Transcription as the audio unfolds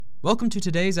Welcome to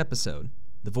today's episode.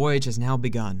 The voyage has now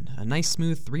begun. A nice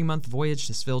smooth 3-month voyage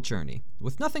to Svilchurni,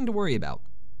 with nothing to worry about.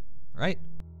 Right?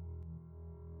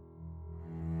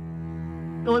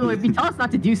 Look, if you tell us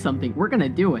not to do something, we're gonna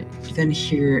do it. You then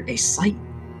hear a slight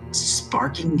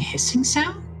sparking, hissing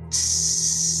sound.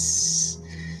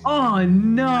 Oh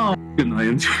no! Can I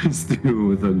interest you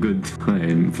with a good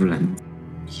time, friend?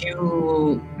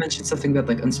 You mentioned something about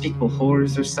like unspeakable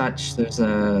horrors or such. There's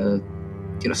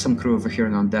some crew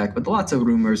overhearing on deck, but lots of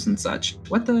rumors and such.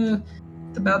 What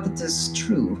about that is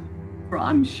true? Bro,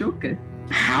 I'm shooked.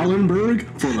 Hallenberg?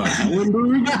 For the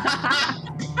Hallenberg?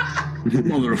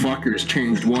 Motherfuckers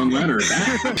changed one letter.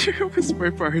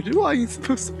 Whisper bird, why are you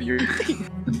supposed to be your thing?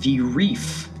 The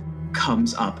reef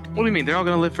comes up. What do you mean? They're all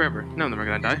gonna live forever. None of them are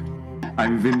gonna die.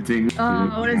 I'm venting.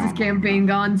 What has this campaign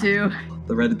gone to?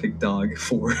 The Red Big Dog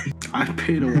 4. I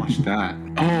pay to watch that.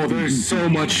 Oh, there's so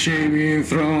much shade being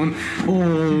thrown.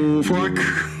 Oh, fuck.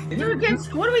 What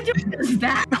do we do against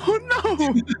that? Oh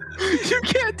no! You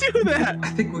can't do that! I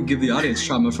think we give the audience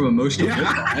trauma from emotional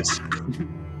whiplash.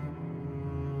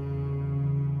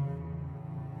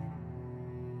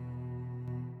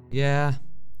 Yeah,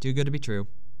 too good to be true.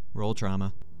 Roll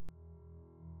trauma.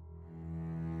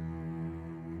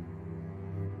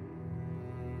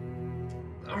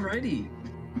 Alrighty.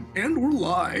 And we're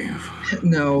live.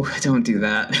 No, don't do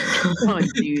that. Don't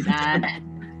do that.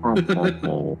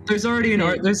 There's already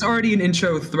an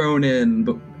intro thrown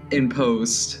in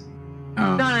post.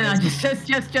 Oh. No.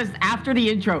 Just after the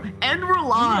intro, and we're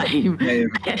live.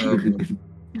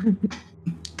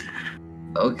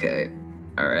 Okay.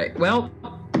 All right. Well,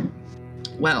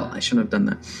 I shouldn't have done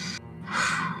that.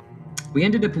 We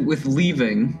ended up with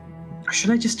leaving. Or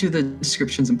should I just do the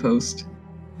descriptions in post?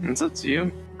 It's up to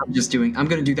you. I'm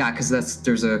gonna do that because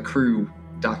there's a crew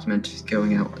document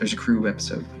going out. There's a crew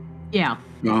episode. Yeah.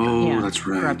 Oh, Yeah, that's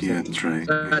right. Yeah, that's right.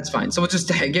 That's fine. So we'll just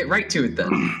get right to it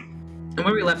then. And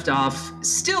where we left off,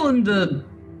 still in the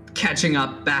catching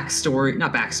up the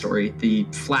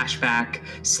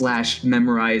flashback /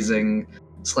 memorizing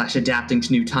 / adapting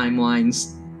to new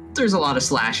timelines. There's a lot of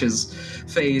slashes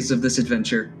phase of this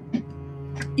adventure.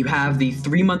 You have the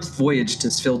 3-month voyage to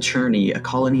Svilchurni, a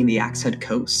colony in the Axehead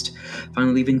coast.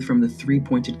 Finally leaving from the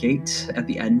 3-pointed gate at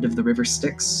the end of the River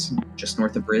Styx, just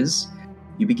north of Riz,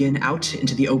 you begin out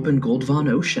into the open Goldvon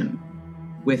Ocean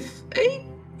with a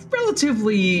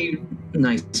relatively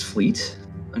nice fleet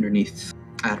underneath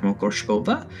Admiral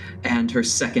Gorshkova and her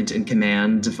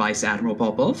second-in-command, Vice Admiral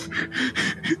Popov.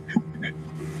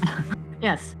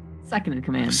 Yes. Second in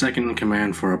command. Second in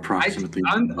command for approximately...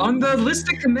 On the list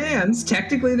of commands,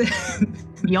 technically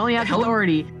You only have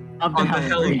authority of the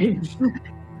Helen.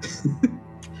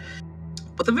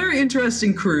 With a very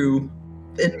interesting crew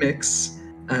in mix,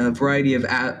 a variety of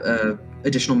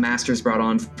additional masters brought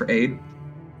on for aid.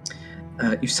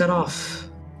 You set off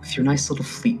with your nice little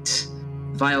fleet.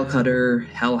 Vilecutter,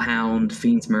 Hellhound,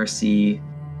 Fiend's Mercy,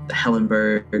 the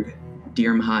Hellenberg,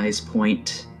 Dirmhigh's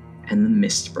Point, and the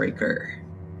Mistbreaker.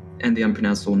 And the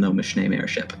unpronounceable Gnomish name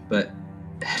airship, but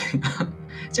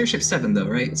it's airship 7 though,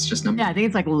 right? It's just number. Yeah, I think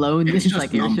it's like lone. This is just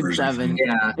like airship numbers, 7.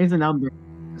 Yeah, There's a number.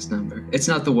 it's number. It's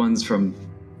not the ones from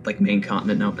like main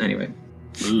continent. No, anyway.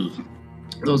 Ugh.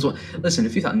 Those one. Listen,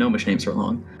 if you thought Gnomish names were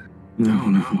long,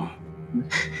 No.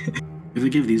 If they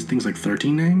give these things like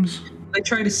 13 names? they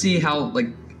try to see how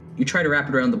you try to wrap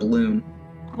it around the balloon.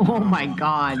 Oh my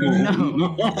god,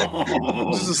 no.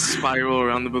 This is a spiral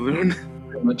around the balloon.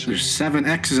 There's 7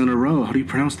 X's in a row. How do you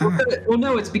pronounce that? Well,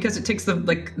 no, it's because it takes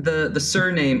the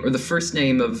surname or the first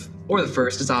name or the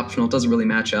first is optional. It doesn't really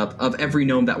match up of every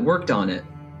gnome that worked on it.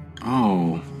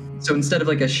 Oh. So instead of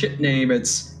like a ship name,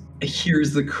 it's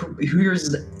here's the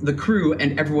crew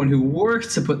and everyone who worked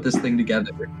to put this thing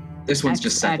together. This one's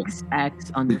just 7.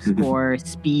 XX _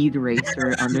 speed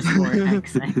racer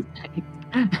 _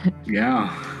 XX. Yeah.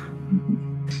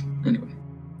 Anyway,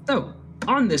 so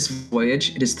on this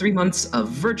voyage, it is 3 months of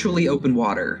virtually open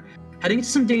water, heading into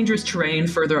some dangerous terrain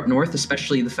further up north,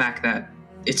 especially the fact that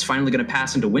it's finally going to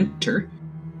pass into winter.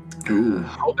 Ooh.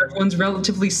 Hope everyone's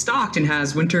relatively stocked and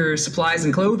has winter supplies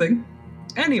and clothing.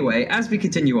 Anyway, as we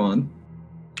continue on,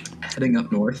 heading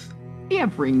up north. Yeah,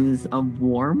 brings a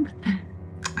warmth.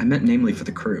 I meant namely for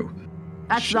the crew.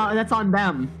 That's on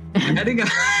them. Heading up.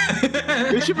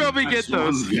 We should probably get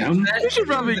those. We should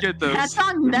probably get those. That's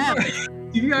on them.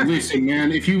 Listen,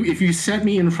 man, if you set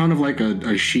me in front of like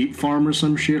a sheep farm or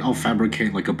some shit, I'll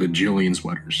fabricate like a bajillion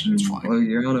sweaters. It's fine. Well,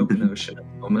 you're on open ocean at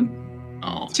the moment.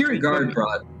 Oh. Tyrion Guard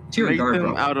brought. Make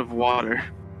them out of water.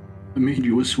 I made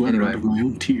you a sweater out of my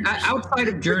own tears. Outside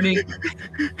of journeying to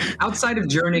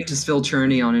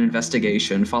Svilchurni on an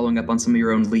investigation, following up on some of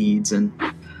your own leads, and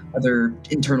other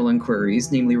internal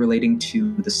inquiries, namely relating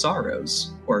to the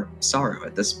Sorrows, or Sorrow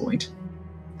at this point,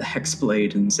 the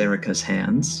Hexblade in Zerika's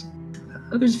hands.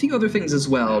 There's a few other things as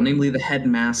well, namely the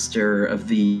headmaster of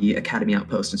the Academy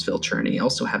Outpost in Svilchurni,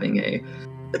 also having a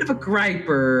bit of a gripe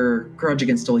or grudge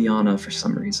against Ilyana for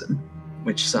some reason,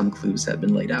 which some clues have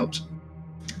been laid out.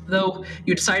 Though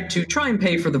you decide to try and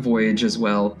pay for the voyage as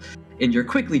well in your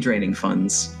quickly draining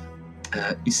funds.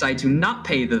 You decide to not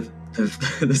pay the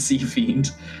Sea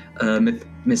Fiend,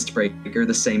 Mistbreaker,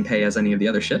 the same pay as any of the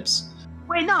other ships.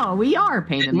 Wait, no, we are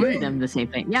paying them the same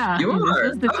thing. Yeah, You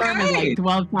are? This was determined like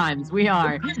 12 times. We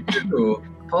are. Ooh,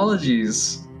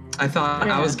 apologies. I thought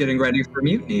I was getting ready for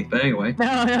mutiny, but anyway.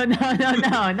 No. They're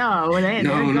good.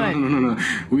 No.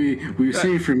 We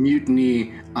say for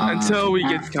mutiny until we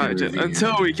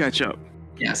catch up.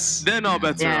 Yes. Then all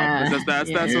bets are off. That's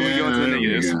when we go into the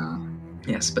negatives. Yeah.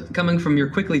 Yes, but coming from your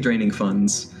quickly draining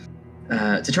funds,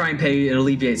 to try and pay and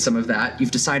alleviate some of that,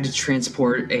 you've decided to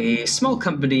transport a small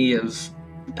company of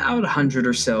about 100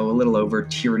 or so, a little over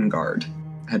Tyran Guard,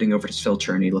 heading over to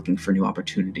Svilchurni looking for new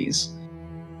opportunities.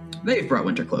 They've brought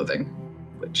winter clothing,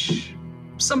 which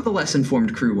some of the less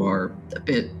informed crew are a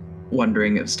bit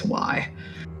wondering as to why.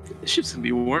 The ship's gonna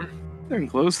be warm. They're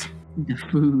enclosed. The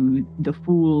food, the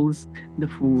fools.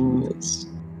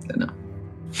 I know.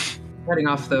 Heading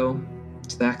off, though,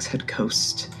 to the Axehead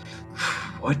Coast.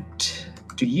 What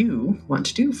do you want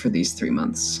to do for these 3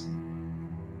 months?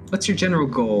 What's your general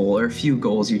goal, or a few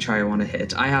goals you want to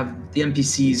hit? The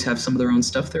NPCs have some of their own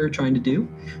stuff they're trying to do.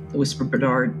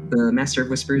 The Master of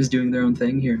Whisper is doing their own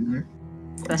thing here and there.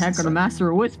 What the heck are the Master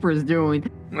of Whispers doing?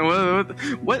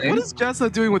 What is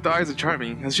Jessa doing with the Eyes of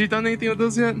Charming? Has she done anything with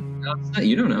those yet?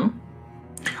 You don't know.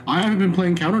 I haven't been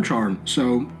playing Counter Charm,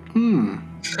 so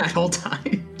At all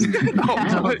times.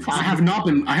 I have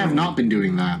not been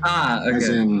doing that. Okay. As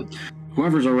in,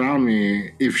 whoever's around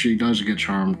me, if she does get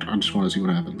charmed, I just want to see what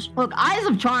happens. Look, Eyes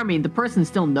of Charming, the person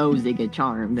still knows they get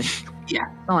charmed. Yeah.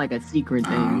 It's not like a secret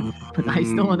thing. But I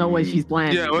still don't know what she's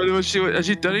planning. Yeah, has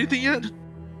she done anything yet?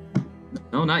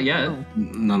 No, not yet.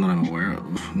 None that I'm aware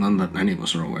of. None that any of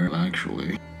us are aware of,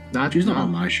 actually. She's not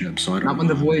on my ship, so I don't know. Not when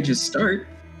the voyages start.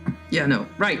 Yeah, no.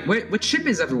 Right. Which ship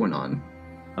is everyone on?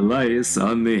 Elias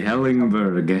on the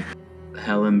Hellenberg.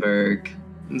 Hellenberg.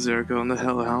 Zerika on the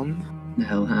Hellhound. The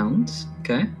Hellhound.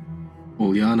 Okay.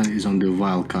 Ilyana is on the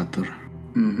Wildcutter.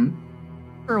 Mm-hmm.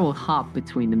 Or will hop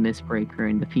between the Mistbreaker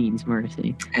and the Fiend's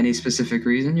Mercy. Any specific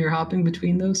reason you're hopping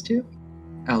between those two?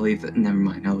 I'll leave it. Never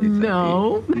mind. I'll leave that.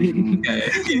 No. Okay.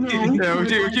 No. Yeah, we're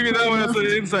keeping that one as an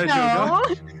inside joke.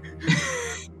 No.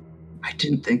 I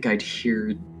didn't think I'd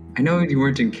hear. I know you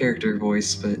weren't in character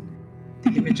voice, but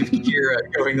the image of Kira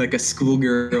going like a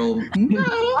schoolgirl.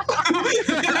 No.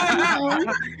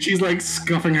 She's like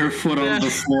scuffing her foot on the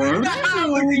floor.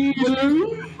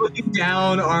 Looking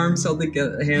down, arms held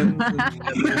together, hands.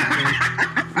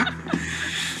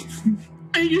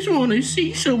 I just want to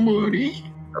see somebody.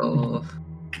 Oh.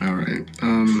 All right.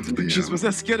 She's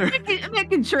possessed. Get her.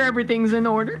 Making sure everything's in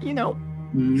order, you know.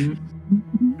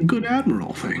 Good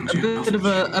admiral things.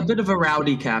 A bit of a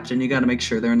rowdy captain. You got to make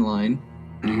sure they're in line.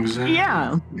 Exactly.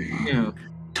 Yeah. Yeah.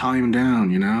 Tie him down,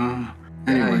 you know.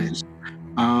 Anyways,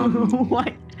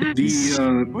 What?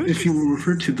 if you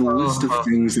refer to the list of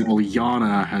things that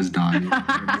Ilyana has done,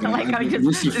 Like how the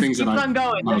list of things keeps that on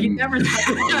going. Like you never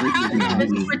said that.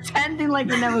 Just pretending like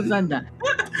you never said that.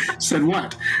 Said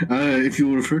what? If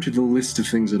you refer to the list of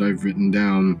things that I've written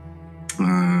down,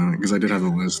 because I did have a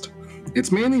list,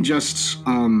 it's mainly just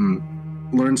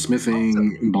learn smithing,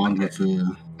 and bond with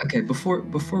the. Okay, before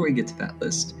we get to that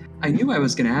list, I knew I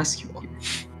was going to ask you all,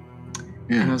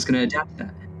 and I was going to adapt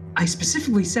that. I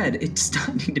specifically said it does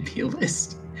not need to be a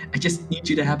list. I just need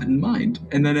you to have it in mind,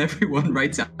 and then everyone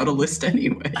writes out a list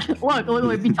anyway.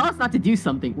 Look, if you tell us not to do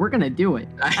something, we're gonna do it.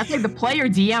 That's like the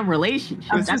player-DM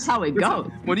relationship. That's how it goes.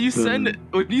 When you said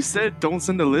don't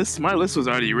send a list, my list was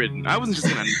already written. I wasn't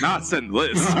just gonna not send the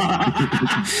list.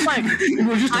 Like, It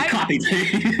was just a copy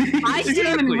paste. I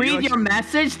didn't even read your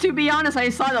message, to be honest. I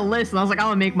saw the list and I was like, I'm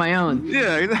gonna make my own.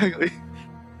 Yeah, exactly.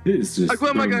 It's just Like,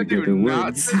 what am I gonna do?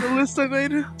 Not send the list I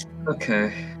made?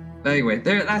 Okay. Anyway,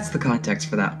 that's the context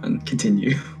for that one.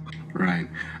 Continue. Right.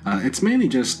 It's mainly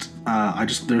just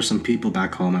there's some people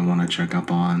back home I want to check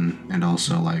up on, and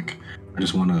also like I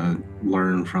just want to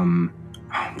learn from.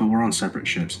 But we're on separate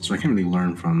ships, so I can't really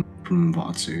learn from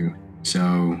Vatsu.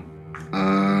 So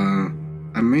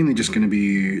I'm mainly just going to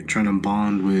be trying to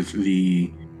bond with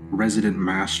the resident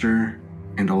master,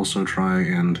 and also try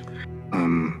and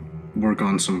work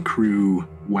on some crew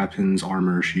weapons,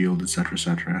 armor, shield, etc.,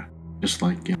 etc. Just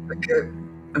like, you know. Okay.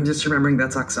 I'm just remembering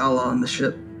that's Oxala on the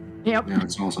ship. Yep. Yeah,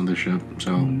 it's also on the ship.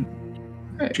 So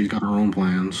Right. she's got her own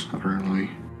plans, apparently.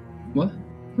 What?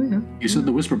 Oh, yeah. You said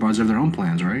the Whisper Bards have their own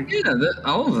plans, right? Yeah,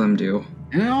 all of them do.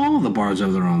 Yeah, all the bards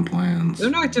have their own plans. They're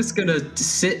not just gonna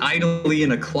sit idly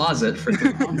in a closet for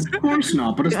 3 months. Of course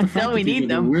not, but it's the That's fact how that we these need are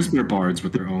the them. Whisper Bards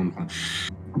with their own plans.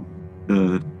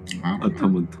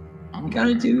 Atonement. You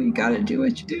gotta do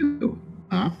what you do.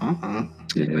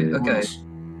 Anyway, Yeah. okay.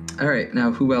 All right,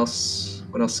 now who else?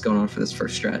 What else is going on for this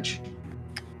first stretch?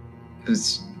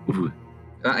 Who's? Ooh,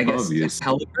 I guess Obvious.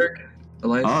 Hellenberg,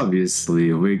 Elias.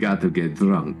 Obviously, we got to get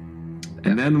drunk.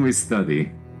 And then we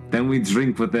study. Then we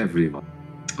drink with everyone.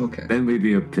 Okay. Then we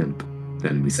be a pimp.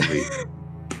 Then we sleep.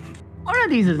 One of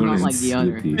these is We're not in like the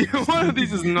other. sleepy. One of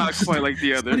these is not quite like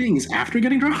the other. Studying is after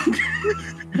getting drunk?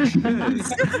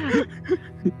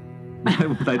 Why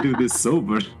would I do this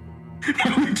sober?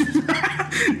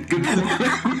 Good point.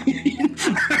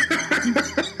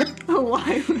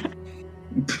 Why?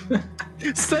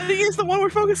 Studying is the one we're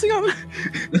focusing on.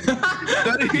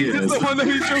 Studying is Yes. the one that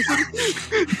he's chosen.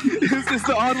 Is this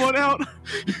the odd one out?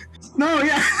 No,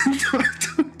 yeah,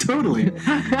 totally.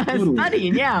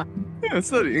 Studying, yeah. Yeah,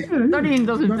 studying. Studying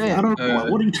doesn't fit. I don't know.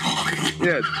 What are you talking about?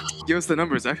 Yeah, give us the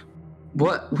numbers, Zach.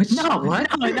 What? Which? No, What?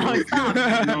 no, stop.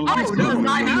 No, Oh, it's no, not.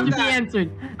 not have need to be that. answered.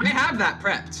 I have that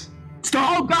prepped.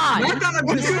 Oh, God. Not that I'm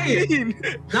What gonna do say you it. mean?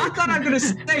 Not that I'm gonna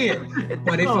say it.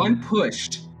 But if Oh. I'm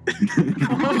pushed,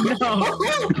 Oh, no.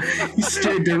 He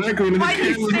stared directly into the Why do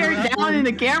you stare camera. down in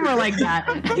the camera like that?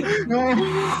 to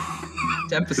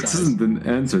This emphasize. isn't an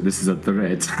answer, this is a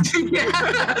threat.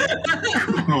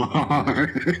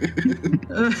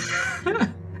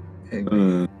 Okay,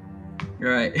 Uh,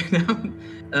 right now,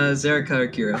 Zerika or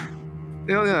Kira?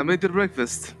 Yeah, I made the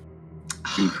breakfast.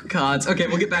 Gods. Okay,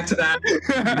 we'll get back to that.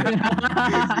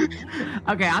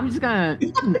 Okay, I'm just gonna.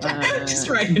 Just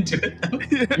right into it. Though.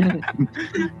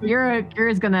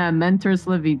 Kira's gonna mentor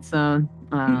Slavica.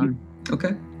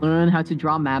 Okay. Learn how to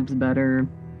draw maps better.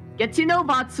 Get to know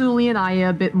Vatsuli and Aya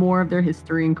a bit more of their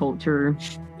history and culture.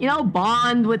 You know,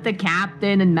 bond with the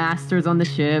captain and masters on the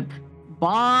ship.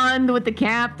 Bond with the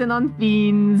captain on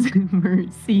Fiends.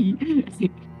 Mercy.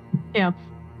 Yeah,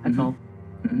 that's all.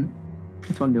 Mhm.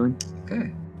 That's what I'm doing.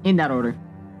 Okay. In that order.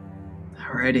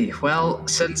 Alrighty. Well,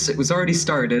 since it was already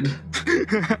started,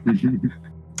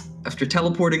 after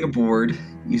teleporting aboard,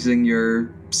 using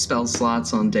your spell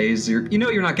slots on days you're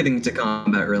not getting into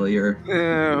combat really, or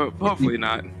Hopefully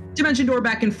not. dimension door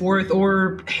back and forth,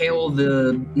 or hail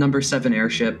the number 7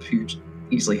 airship, who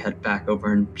easily head back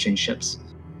over and change ships.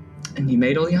 And you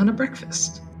made Oleana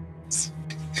breakfast.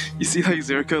 You see like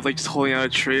Zerika like just holding out a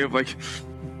tray of like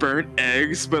burnt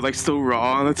eggs, but like still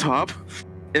raw on the top,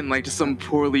 and like just some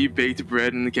poorly baked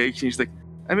bread and the cake. And she's like,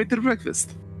 "I made the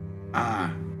breakfast."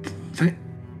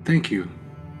 Thank you.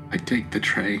 I take the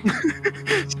tray.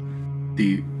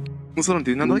 the What's what I'm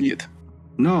doing? I like it.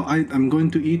 No, I'm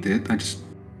going to eat it. I just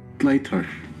later,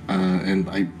 and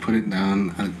I put it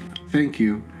down. Thank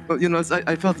you. Well,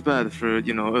 I felt bad for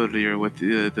earlier with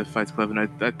the Fight Club, and I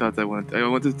thought I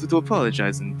wanted to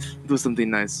apologize and do something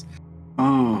nice.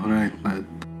 Oh, right.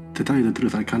 To tell you the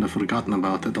truth, I kind of forgotten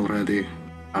about it already.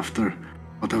 After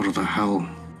whatever the hell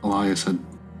Elias had,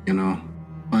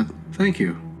 But thank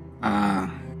you. I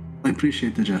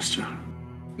appreciate the gesture.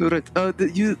 All right.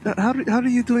 How are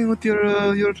you doing with your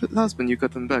husband? You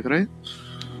got him back, right?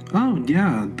 Oh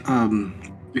yeah.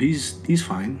 He's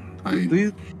fine.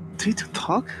 Do you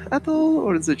talk at all,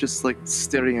 or is it just like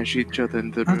staring at each other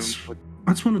in the room?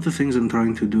 That's one of the things I'm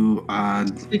trying to do.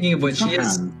 Speaking of which,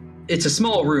 it's a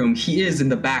small room. He is in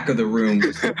the back of the room.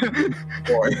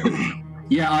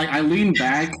 Yeah, I lean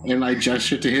back and I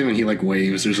gesture to him, and he like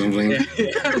waves or something.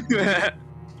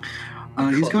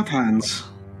 He's got hands.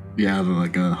 Yeah, they're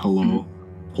like a hello.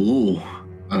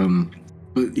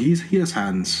 But he has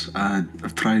hands.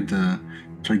 I've tried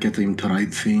getting him to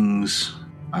write things.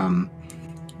 I'm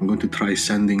going to try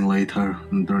sending later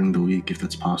during the week if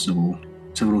that's possible.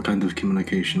 Several kind of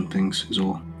communication things is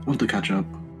all. I want to catch up.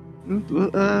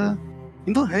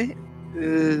 Well, hey,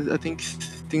 I think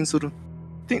things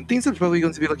are probably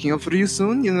going to be looking up for you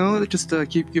soon. Just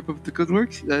keep up the good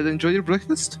work. Enjoy your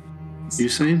breakfast. You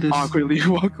say this? Awkwardly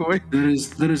walk away. There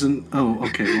isn't. Oh,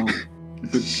 okay. Well,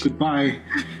 goodbye.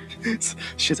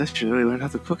 Shit, I should really learn how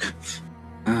to cook.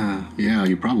 Yeah,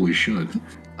 you probably should.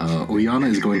 Oleana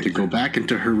is going to go back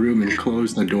into her room and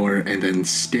close the door and then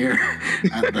stare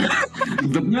at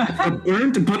the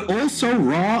burnt but also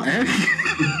raw egg.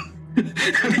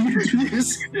 How do you do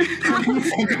this? How do you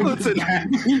fucking Listen,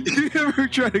 you never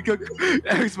tried to cook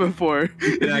eggs before,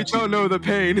 and you don't know the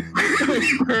pain. Like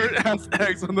burnt ass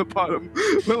eggs on the bottom,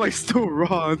 but like still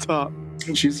raw on top.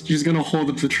 She's gonna hold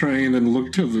up the tray and then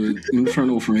look to the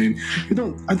infernal flame.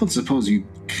 I don't suppose you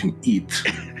can eat,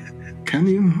 can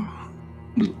you?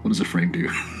 What does the frame do?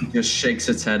 Just shakes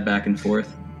its head back and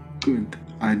forth. Good.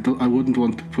 I wouldn't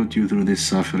want to put you through this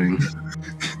suffering.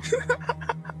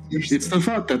 It's the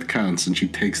thought that counts. And she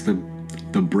takes the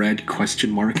bread ?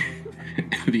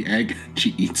 And the egg.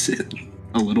 She eats it.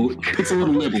 It's a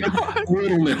little nibble. A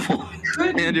little nibble.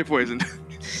 And you're poisoned.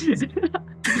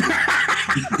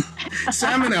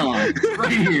 Salmonella,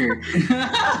 right here.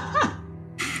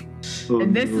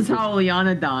 And this is how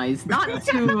Liana dies. Not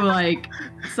to like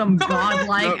some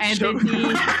godlike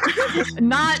entity,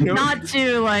 not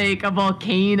to like a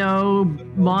volcano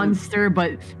monster,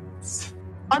 but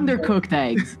undercooked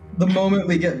eggs. The moment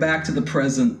we get back to the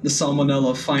present, the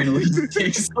salmonella finally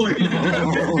takes over.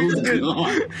 Oh,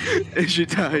 God. And she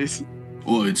dies.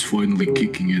 Oh, it's finally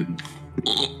kicking in.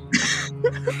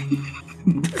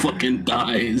 Fucking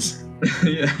dies.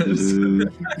 Yes.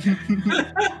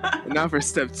 Now for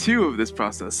step 2 of this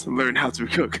process, learn how to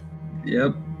cook.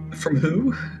 Yep. From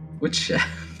who? Which?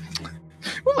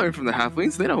 We'll learn from the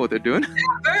halflings. They know what they're doing.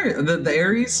 The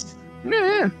Aries?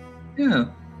 Yeah. Yeah.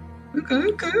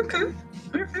 Okay.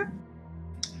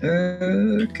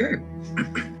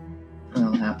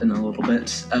 That'll happen a little bit.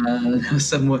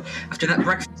 Somewhat after that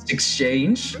breakfast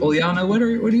exchange. Oliana, what are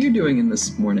you doing in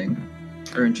this morning?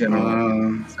 Or in general,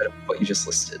 instead of what you just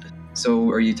listed. So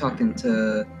are you talking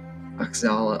to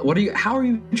Oxala? How are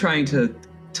you trying to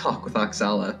talk with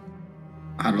Oxala?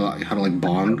 How to like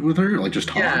bond with her? Like just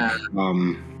talk? Yeah.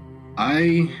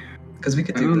 Because we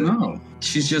could I do don't that. know.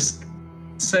 She's just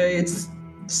say it's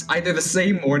either the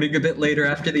same morning, a bit later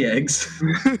after the eggs.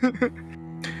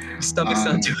 Stomach's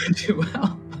not doing too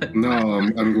well. But No,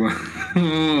 I'm going.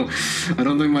 I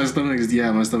don't think my stomach's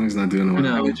not doing well.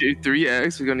 No. I would do 3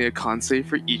 eggs. We're gonna need a con save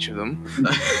for each of them.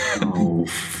 Oh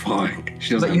fuck!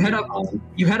 She doesn't But you have head to- up.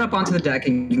 You head up onto the deck,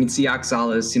 and you can see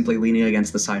Oxala is simply leaning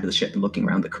against the side of the ship and looking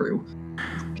around the crew.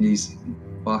 Can you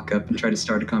walk up and try to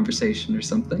start a conversation or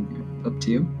something? Up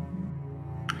to you.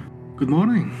 Good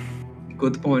morning.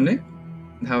 Good morning.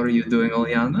 How are you doing,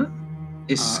 Oliana?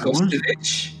 Is I was-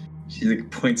 Skostovich? She like,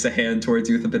 points a hand towards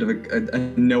you with a bit of a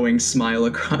knowing smile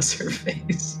across her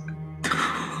face.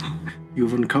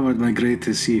 You've uncovered my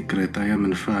greatest secret. I am,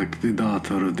 in fact, the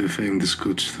daughter of the famed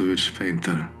Skostovich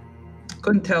painter.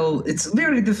 Couldn't tell. It's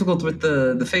very difficult with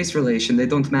the face relation. They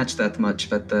don't match that much,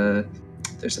 but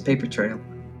there's a paper trail.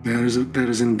 There is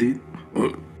indeed.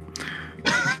 Oh.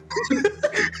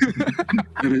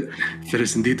 there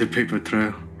is indeed a paper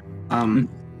trail.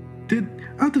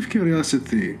 Out of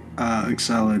curiosity,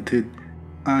 Xala,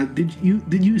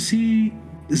 did you see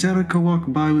Zerika walk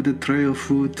by with a tray of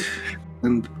food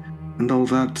and all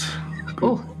that?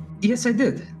 Oh, yes, I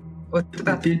did. What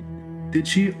about Did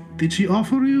she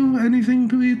offer you anything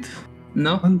to eat?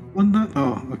 No. On that?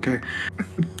 Oh, okay.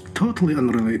 Totally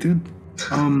unrelated.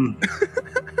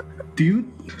 Do you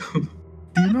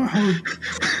know how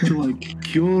to like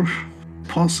cure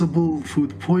possible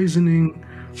food poisoning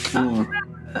or?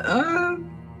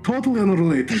 Totally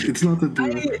unrelated. It's not a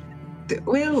deal.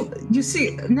 Well, you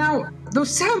see, now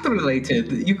those sound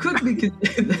related. You could be.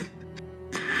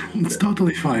 It's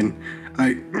totally fine.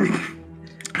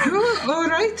 You're all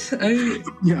right.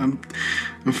 Yeah, I'm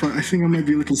fine. I think I might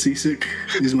be a little seasick.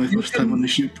 This is my first time on the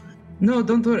ship. No,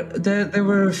 don't worry. There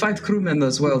were 5 crewmen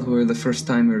as well who were the first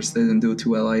timers. They didn't do too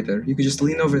well either. You could just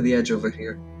lean over the edge over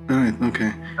here. All right.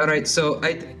 Okay. All right. So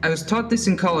I was taught this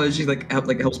in college. You it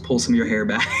helps pull some of your hair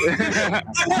back.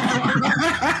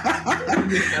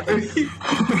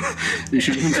 You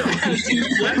should.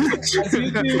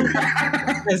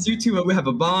 As you two have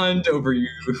a bond over you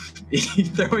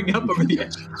throwing up over the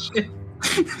edge of the ship.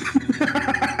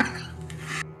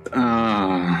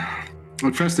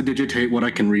 I'll press to digitate what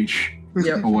I can reach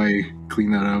Yep. away.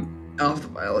 Clean that up. Off the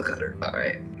file cutter. All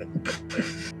right.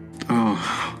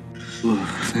 Oh,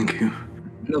 thank you.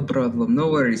 No problem. No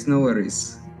worries. No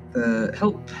worries.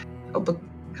 Help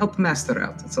master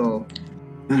out. That's all.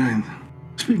 All right.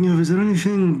 Speaking of, is there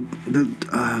anything that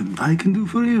I can do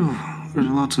for you? There's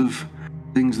lots of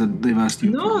things that they've asked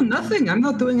you. No, nothing. I'm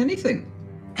not doing anything.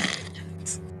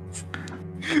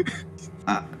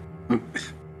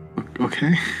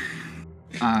 Okay.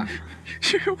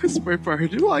 Your whisper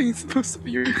part. Why are you supposed to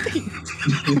be your thing?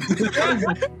 That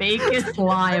was the fakest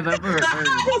lie I've ever heard.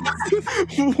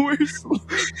 Worst.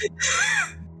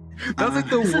 That's like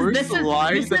the worst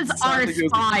lie. This is our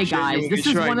spy, guys. This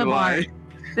is one of our.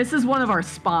 This is one of our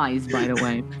spies, by the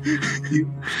way.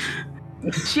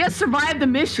 She has survived the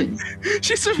mission.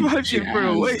 She survived you for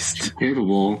a waste.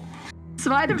 Capable.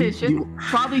 Slight emission,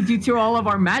 probably due to all of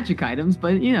our magic items,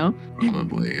 but you know.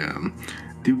 Probably.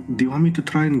 Do you want me to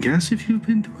try and guess if you've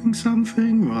been doing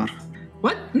something, or?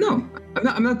 What? No,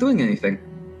 I'm not doing anything.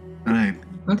 Right.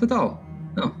 Not at all.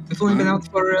 No, we've only been out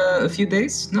for a few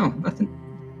days. No, nothing.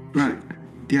 Right.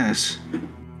 Yes.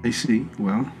 I see.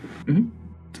 Well.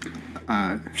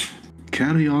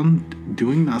 Carry on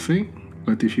doing nothing.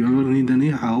 But if you ever need any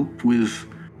help with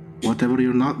whatever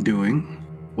you're not doing,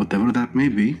 whatever that may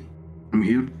be, I'm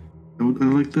here.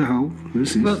 I'd like to help.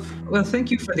 Well,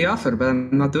 thank you for the offer, but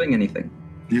I'm not doing anything.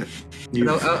 Yeah.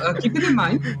 I'll keep it in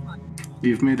mind.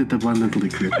 You've made it abundantly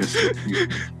clear.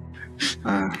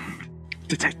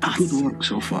 Detect us. Good work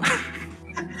so far.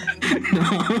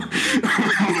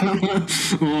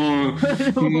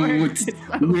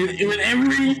 With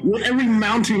every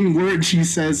mounting word she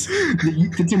says,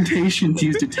 the temptation to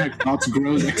use detect thoughts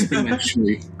grows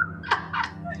exponentially.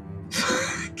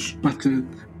 But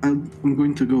I'm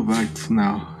going to go back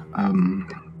now.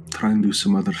 Try and do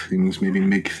some other things. Maybe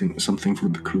make something for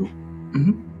the crew.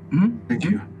 Thank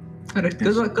you. All right.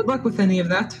 Yes. Good luck with any of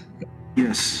that.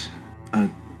 Yes.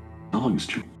 Dogs.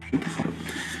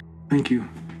 Thank you.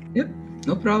 Yep.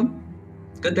 No problem.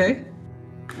 Good day.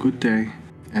 Good day.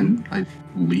 And I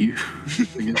leave.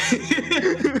 I guess.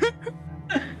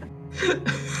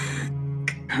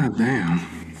 God damn.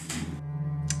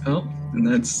 Oh, and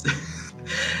that's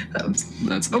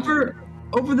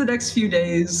over the next few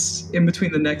days, in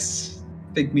between the next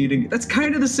big meeting. That's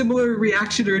kind of the similar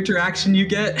reaction or interaction you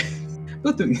get.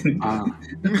 Not doing anything. I'm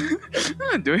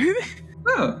not doing anything.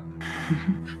 Oh.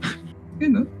 You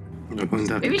know.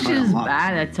 Maybe she's just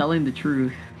bad at telling the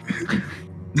truth.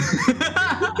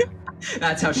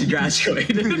 That's how she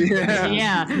graduated.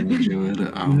 Yeah.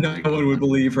 No one would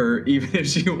believe her, even if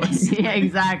she was. Yeah,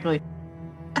 exactly.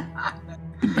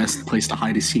 The best place to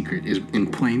hide a secret is in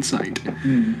plain sight.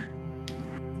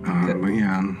 But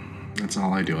yeah, that's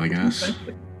all I do, I guess.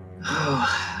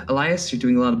 Oh, Elias, you're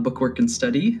doing a lot of bookwork and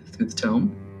study through the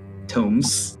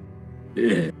tomes.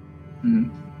 Yeah.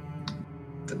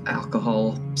 The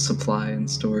alcohol supply and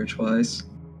storage wise.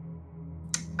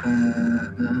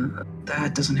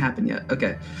 That doesn't happen yet.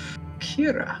 Okay.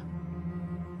 Kira.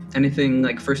 Anything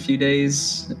like first few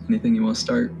days? Anything you want to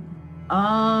start?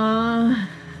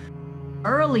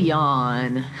 Early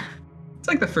on. It's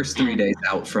like the first 3 days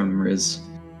out from Riz.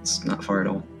 It's not far at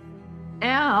all.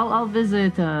 Yeah, I'll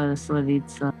visit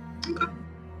Slavica.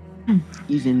 Okay.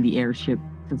 Using the airship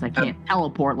since I can't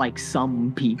teleport like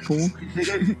some people.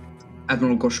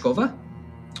 Admiral Gorshkova,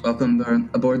 welcome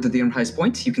aboard the Heist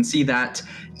Point. You can see that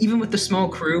even with the small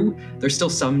crew, there's still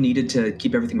some needed to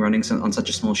keep everything running on such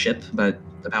a small ship, but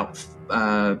about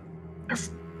her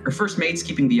first mate's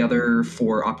keeping the other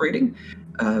 4 operating.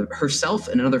 Herself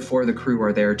and another 4 of the crew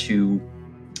are there to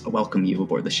welcome you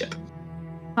aboard the ship.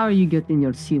 How are you getting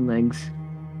your sea legs?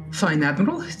 Fine,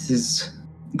 Admiral. It is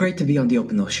great to be on the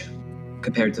open ocean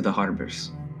compared to the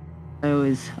harbors. I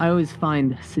always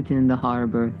find sitting in the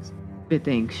harbor a bit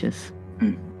anxious.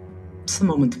 It's the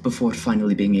moment before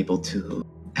finally being able to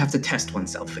have to test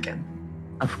oneself again.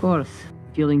 Of course.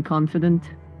 Feeling confident?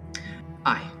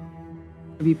 Aye.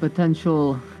 There'll be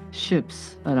potential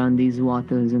ships around these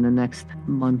waters in the next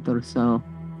month or so.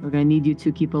 We're gonna need you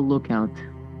to keep a lookout,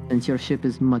 since your ship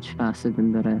is much faster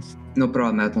than the rest. No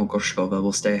problem, Admiral Gorshkova.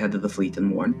 We'll stay ahead of the fleet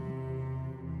and warn.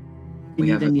 Do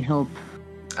you need any help?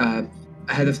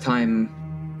 Ahead of time,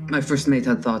 my first mate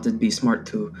had thought it'd be smart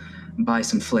to buy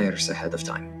some flares ahead of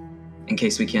time, in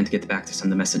case we can't get back to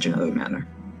send the message in another manner.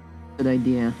 Good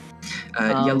idea.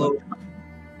 Yellow,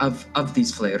 of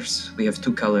these flares, we have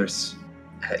 2 colors.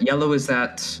 Yellow is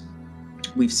that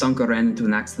we've sunk or ran into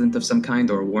an accident of some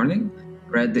kind or a warning.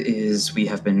 Red is we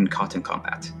have been caught in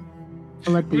combat.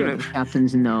 I'll let the other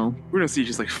captains know. We're gonna see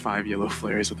just like 5 yellow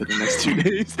flares within the next 2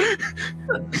 days.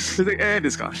 It's like,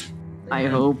 it's gone. I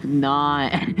hope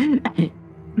not.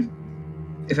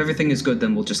 If everything is good,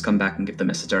 then we'll just come back and give the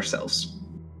message ourselves.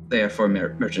 They are for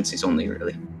emergencies only,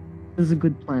 really. That's a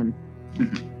good plan.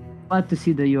 Glad to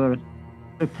see that you're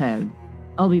prepared.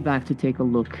 I'll be back to take a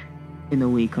look in a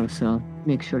week or so.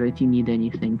 Make sure if you need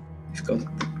anything.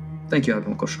 Thank you,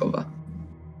 Admiral Gorshkova.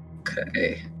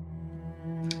 Okay.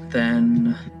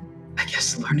 Then, I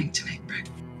guess learning to make bread.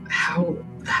 How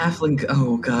the halfling?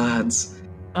 Oh gods.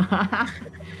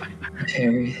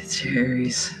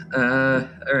 Cherries. All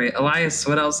right, Elias.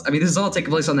 What else? I mean, this is all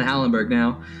taking place on the Hallenberg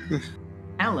now.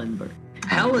 Hallenberg.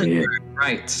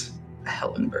 Right?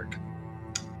 Hallenberg.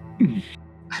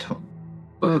 I don't.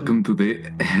 Welcome to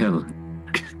the hell.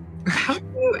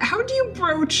 How do you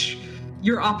broach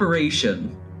your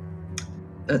operation?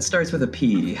 that starts with a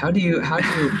P. How do you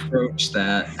approach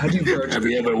that? How do you approach? Have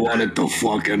you ever wanted to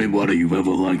fuck anybody you've ever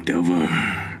liked ever?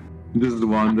 Just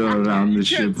wander around the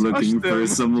ship looking for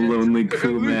some lonely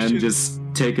crewman just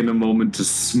taking a moment to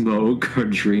smoke or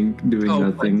drink, doing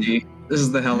nothing. Plenty. This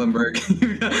is the Hellenberg.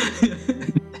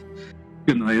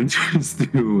 Can I interest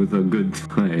you with a good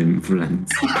time, friends?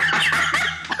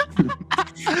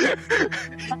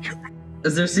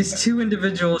 As there's these two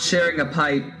individuals sharing a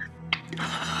pipe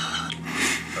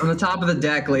on the top of the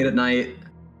deck late at night,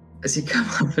 as you come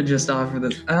up and just offer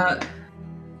this,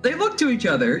 they look to each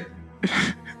other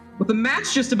with a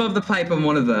match just above the pipe on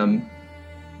one of them.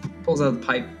 Pulls out the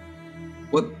pipe.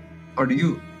 What are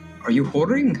you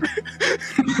whoring?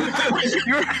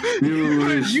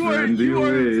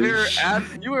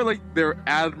 You are like their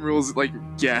admiral's like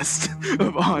guest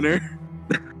of honor.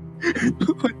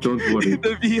 Don't worry.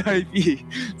 The VIP.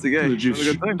 It's like,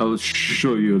 I'll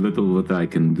show you a little what I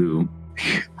can do.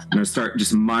 And I start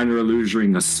just minor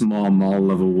illusioning a small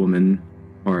mall of a woman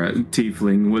or a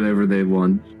tiefling, whatever they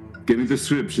want. Give me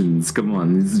descriptions. Come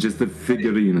on, it's just a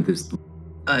figurine at this point.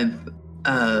 One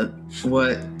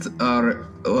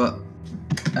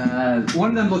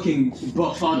of them looking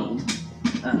befuddled.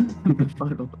 Come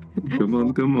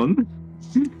on.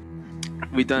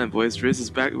 We done it, boys. Riz is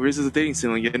back. Riz is a dating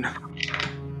scene again.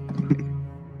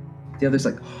 The other's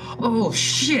like, oh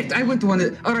shit! I went to one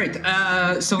that. All right.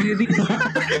 So we.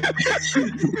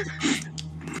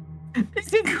 He's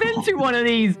been through one of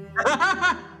these.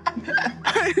 I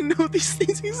didn't know these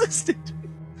things existed.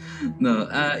 No.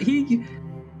 He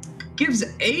gives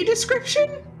a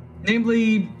description,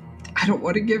 namely, I don't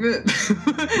want to give it.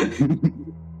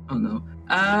 Oh no.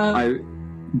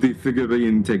 The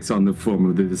figurine takes on the form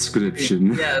of the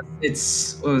description. Yeah, it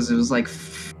was like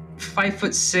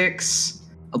 5'6",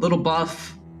 a little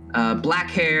buff, black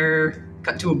hair,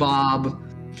 cut to a bob.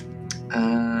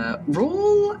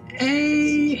 Roll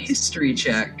a history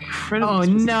check. Oh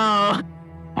no!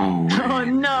 Oh, wait. Oh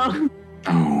no!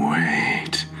 Oh,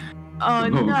 wait. Oh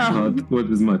no! God, what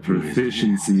is my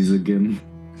proficiencies again?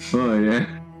 Oh yeah.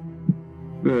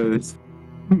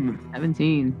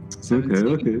 17.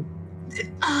 Okay.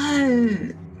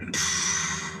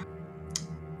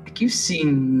 Like you've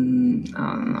seen,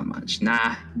 not much.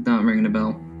 Nah, not ringing a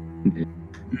bell. Yeah.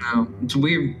 No, it's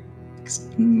weird. It's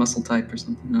muscle type or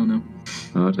something. I don't know.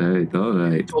 Alright.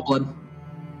 Full blood.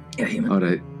 Yeah, human.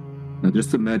 Alright. Now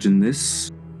just imagine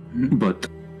this, but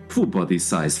full body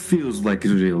size feels like a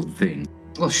real thing.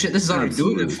 Oh shit, this is already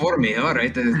doing it for me.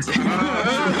 Alright. 10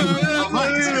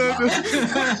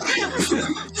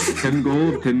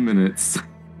 gold, 10 minutes.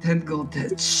 10 gold,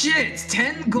 10. Shit!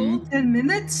 10 gold, 10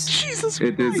 minutes? Jesus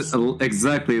It is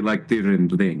exactly like the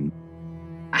thing.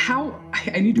 How?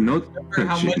 I need to No remember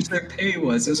how touching. much their pay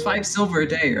was. It was 5 silver a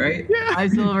day, right?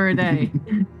 5 silver a day.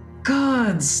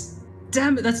 God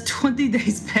damn it, that's 20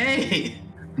 days pay.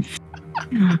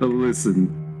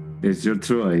 Listen, it's your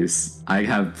choice. I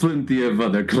have plenty of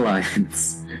other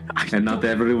clients, and not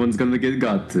everyone's gonna get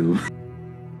got to.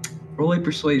 Roll a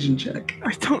persuasion check.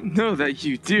 I don't know that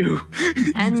you do.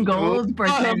 10 gold for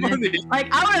 10 minutes. Like,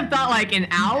 I would have thought like an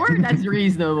hour? That's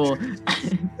reasonable.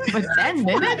 But 10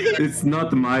 minutes? It's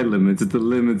not my limits, it's the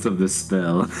limits of the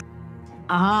spell.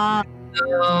 Ah,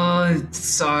 Oh,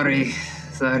 sorry,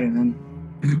 man.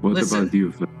 What Listen. about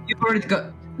you, Phil? You've already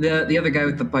got the other guy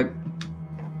with the pipe.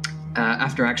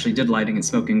 After actually did lighting and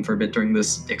smoking for a bit during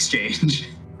this exchange,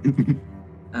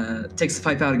 takes the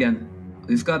pipe out again.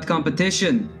 We've got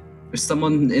competition. There's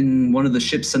someone in one of the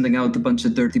ships sending out a bunch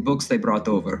of dirty books they brought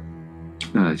over.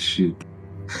 Ah, shit.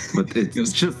 But it's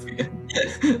Goes- just...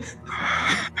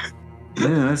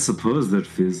 Yeah, I suppose they're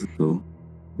physical.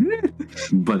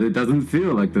 But it doesn't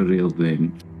feel like the real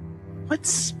thing. What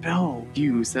spell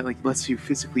use that like lets you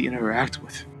physically interact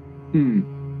with?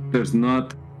 There's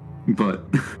not... But...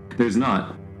 There's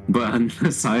not. But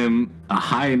unless I am a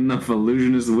high enough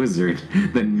illusionist wizard,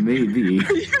 then maybe.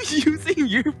 Are you using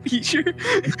your feature?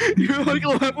 You're like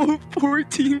level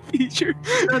 14 feature.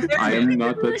 I am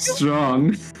not that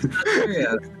strong.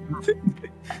 Yeah.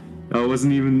 I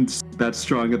wasn't even that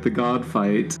strong at the god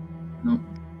fight.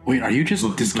 Wait, are you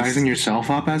just disguising yourself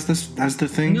up as the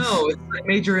thing? No, it's like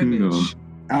major image. No.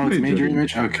 Oh, it's Major major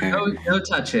image? Okay. No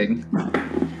touching.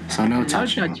 So no no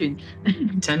touching. touching.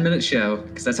 10-minute show,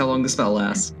 because that's how long the spell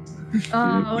lasts.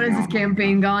 What has this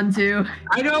campaign gone to?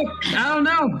 I don't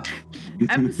know.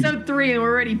 Episode 3 and we're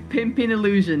already pimping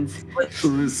illusions.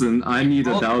 Listen, I need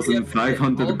All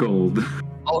 1,500 gold.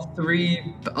 All three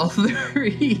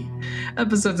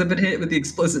episodes have been hit with the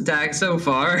explicit tag so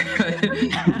far.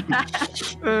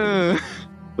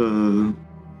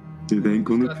 It ain't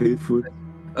gonna pay for it.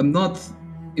 I'm not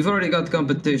You've already got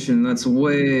competition. That's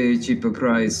way cheaper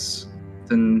price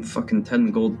than fucking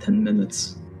 10 gold 10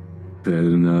 minutes. Fair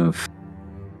enough.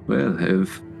 Well,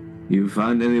 if you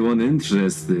find anyone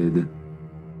interested,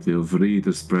 feel free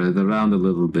to spread it around a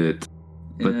little bit.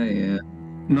 But Yeah.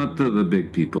 not to the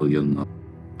big people, you know.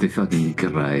 They fucking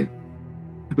cry.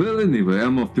 Well, anyway,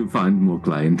 I'm off to find more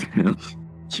clientele.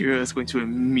 Kira is going to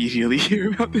immediately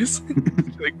hear about this.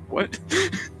 Like, what?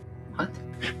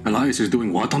 Elias is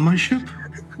doing what on my ship?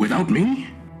 Without me?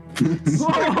 Step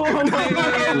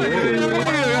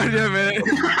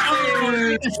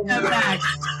back.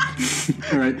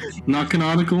 All right, not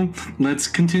canonical. Let's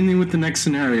continue with the next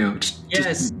scenario.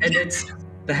 Yes, and it's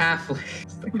the halfling.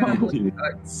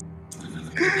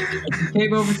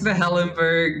 Came over to the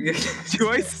Hellenberg. Do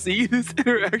I see this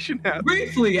interaction happen?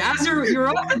 Briefly, as you're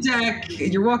on the deck,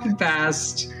 you're walking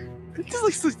past.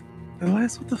 Just like,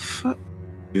 Elias, what the fuck?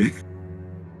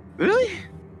 Really?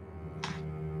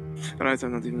 Alright,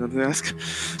 I'm not even going to ask.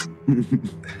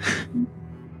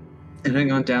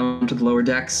 Heading on down to the lower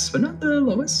decks, but not the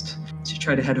lowest. So you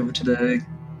try to head over to the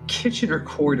kitchen or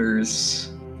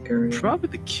quarters area. Probably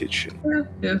the kitchen.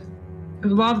 Yeah. A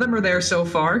lot of them are there so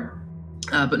far,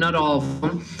 but not all of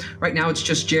them. Right now it's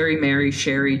just Jerry, Mary,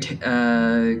 Sherry,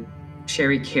 Carrie,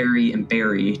 and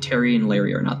Barry. Terry and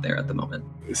Larry are not there at the moment.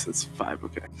 This is 5,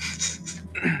 okay.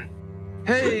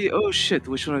 Hey, oh shit,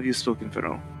 which one of you spoke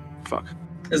Infernal? Fuck.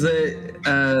 As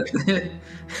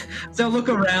so look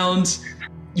around,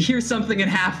 you hear something in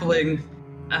Halfling,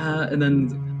 and then,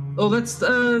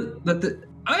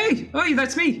 hey,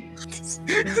 that's me.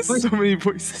 So many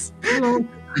voices. Hello.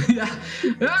 yeah,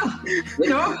 you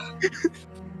know,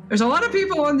 there's a lot of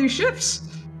people on these ships.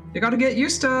 You gotta get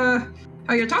used to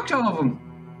how you talk to all of them,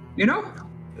 you know?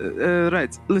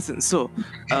 Right, listen, so,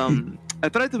 I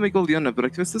tried to make Oleana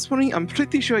breakfast this morning. I'm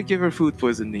pretty sure I gave her food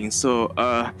poisoning, so,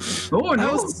 Oh, no.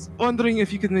 I was wondering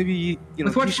if you could maybe,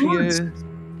 With what teach me foods?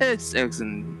 It's eggs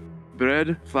and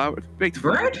bread, flour, baked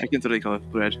flour. Bread? I can't really call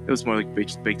it bread. It was more like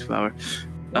baked flour.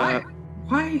 Why?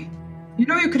 You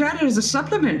know, you could add it as a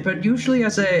supplement, but usually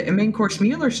as a main course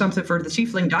meal or something for the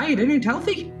tiefling diet. It ain't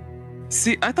healthy.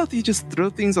 See, I thought you just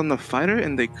throw things on the fire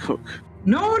and they cook.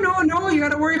 No. You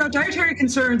gotta worry about dietary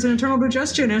concerns and internal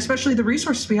digestion, and especially the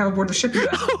resources we have aboard the ship.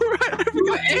 Oh, right. I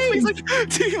forgot.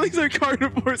 Tieflings are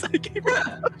carnivores. I gave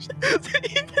her to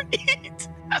even eat.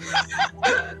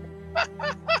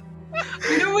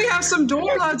 You know, we have some Dole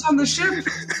bloods on the ship,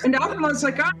 and Outer bloods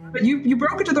like us, but you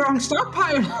broke into the wrong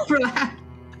stockpile for that.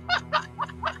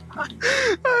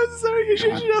 I'm sorry, you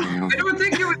should know. I don't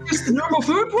think it was just normal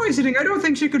food poisoning. I don't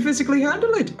think she could physically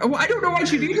handle it. I don't know why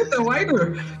she'd eat it though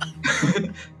either.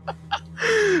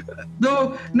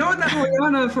 Though, knowing that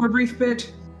Oleana for a brief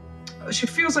bit, she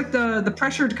feels like the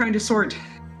pressured kind of sort.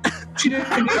 She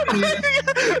didn't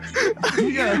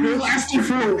It lasted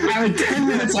for 10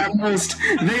 minutes at most.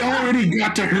 They already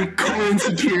got to her core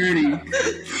insecurity.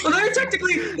 Well, they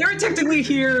were technically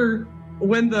here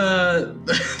when the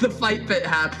fight bit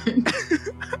happened.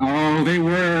 Oh, they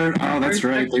were. Oh, that's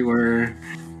right. They were.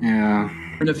 Yeah.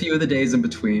 And a few of the days in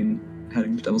between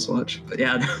heading to Devil's Watch. But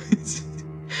yeah, no,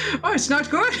 it's not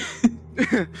good.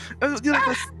 That's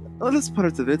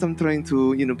part of it. I'm trying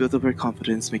to, build up her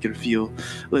confidence, make her feel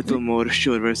a little more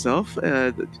sure of herself.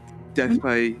 Death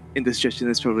by indigestion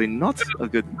is probably not a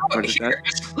good part of that.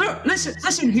 Look,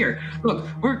 listen here. Look,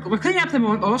 we're cleaning up the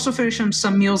moment. We'll also finish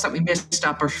some meals that we missed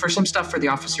up, or for some stuff for the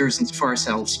officers and for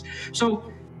ourselves.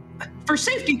 So, for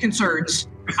safety concerns,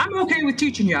 I'm okay with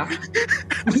teaching you. I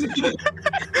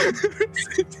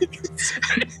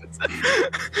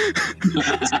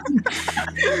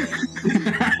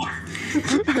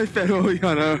fed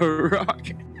Oleana a rock.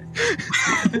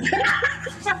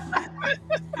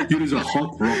 It is a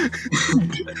hot rock.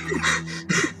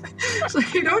 So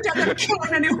you don't have to kill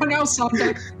anyone else on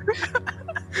deck.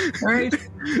 All right,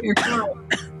 here, come on.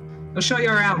 I'll show you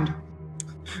around.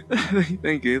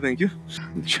 Thank you. I'm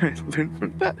trying to learn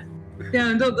from that. Yeah,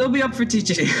 and they'll be up for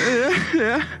teaching you.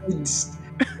 Yeah.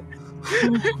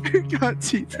 Got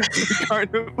teeth like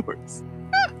carnivores.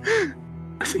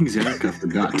 I think Zerika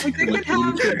forgot. Like they could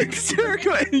have.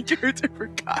 Jericho and Gerda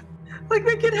forgot. Like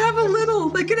they could have a little.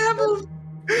 They could have a.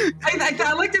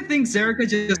 I like to think Zerika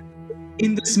just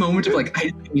in this moment of like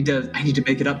I need to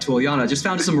make it up to Oleana. Just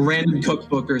found some random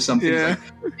cookbook or something. Yeah.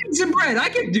 Like, some bread. I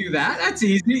can do that. That's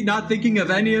easy. Not thinking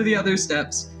of any of the other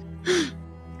steps.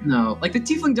 No, like the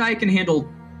tiefling diet can handle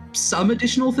some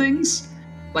additional things.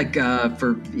 Like you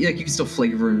can still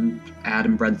flavor and add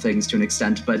and bread things to an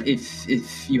extent, but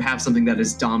if you have something that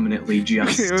is dominantly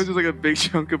just It was just like a big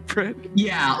chunk of bread.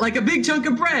 yeah, like a big chunk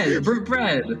of bread.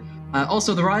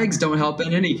 Also, the raw eggs don't help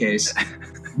in any case.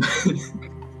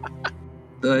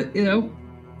 But, you know,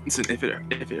 Listen, if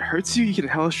it hurts you, you can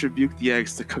hellish rebuke the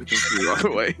eggs to cook them for you all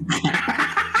the way.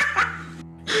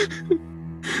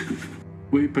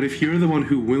 Wait, but if you're the one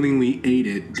who willingly ate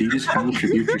it, do you just hellish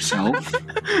rebuke yourself?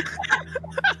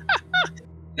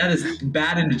 that is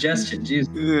bad indigestion, jeez.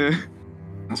 Yeah.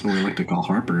 That's what we like to call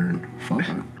heartburn. Fuck.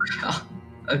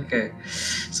 Okay,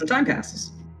 so time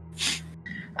passes.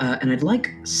 And I'd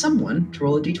like someone to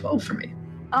roll a d12 for me.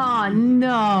 Oh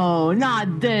no,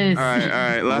 not this. All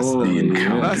right.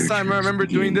 Last time I remember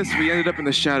doing this, we ended up in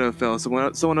the Shadowfell.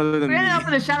 Someone other than We me. ended up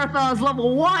in the Shadowfell as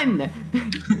level 1.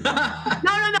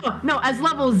 No, as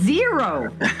level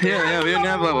 0. Yeah, we didn't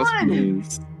have levels.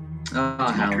 Yes.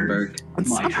 Hallenberg.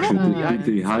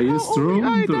 The highest Oh, roll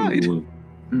I died. though.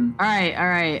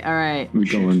 Alright. We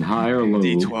going high or low?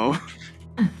 D12.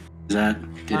 Is that...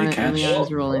 Did it catch? I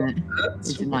was rolling it.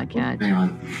 It did not catch. Hang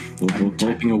on. I'm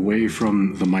typing away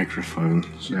from the microphone,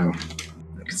 so...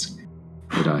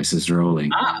 The dice is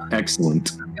rolling.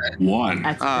 Excellent. 1.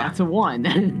 That's a 1.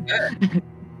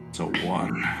 It's a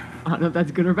 1. I don't know if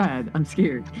that's good or bad. I'm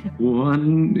scared.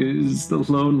 1 is the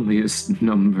loneliest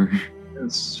number.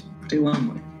 It's pretty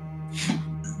lonely.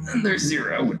 And there's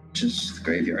 0, which is the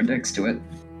graveyard next to it.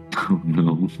 Oh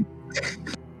no.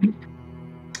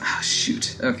 Oh,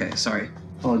 shoot. Okay, sorry.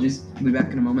 Apologies. I'll be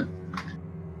back in a moment.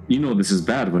 You know this is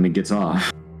bad when it gets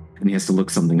off, and he has to look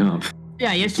something up.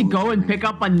 Yeah, you have to go and pick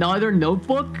up another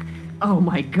notebook? Oh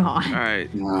my god. All right.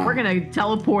 We're gonna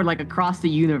teleport like across the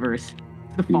universe.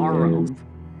 The far Yes. realm.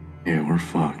 Yeah, we're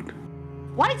fucked.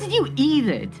 Why did you eat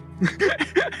it?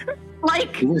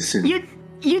 Like, Listen.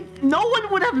 no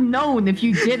one would have known if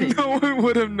you didn't. No one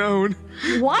would have known.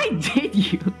 Why did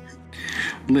you?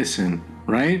 Listen,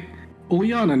 right?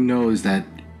 Uliana knows that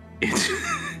it's...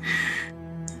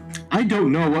 I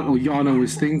don't know what Uliana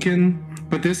was thinking,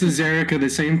 but this is Zerika, the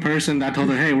same person that told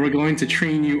her, hey, we're going to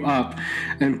train you up,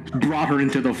 and brought her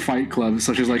into the fight club.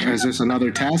 So she's like, is this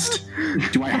another test?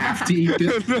 Do I have to eat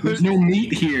this? There's no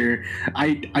meat here.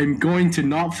 I'm going to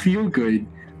not feel good,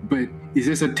 but is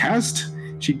this a test?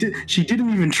 She didn't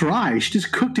even try. She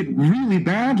just cooked it really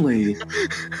badly.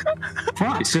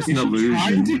 Fuck. It's just Is an she illusion.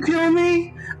 trying to kill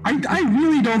me? I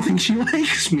really don't think she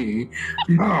likes me.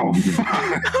 Oh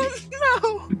fuck.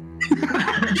 No.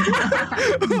 That's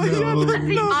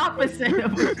the opposite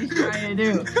of what she's trying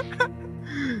to do.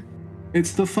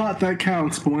 It's the thought that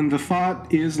counts, but when the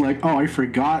thought is like, oh, I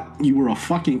forgot you were a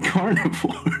fucking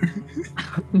carnivore.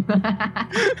 Me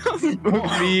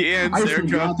and I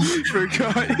Zerka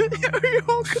forgot. We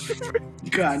all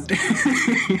God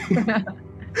damn.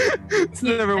 It's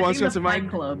never once I went think to the Fight mind.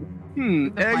 Club. The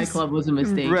Fight Eggs, Club was a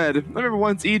mistake. bread. I've never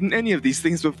once eaten any of these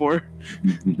things before.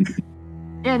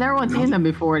 Yeah, and everyone's seen them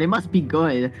before. They must be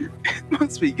good.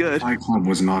 Must be good. Fight Club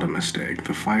was not a mistake.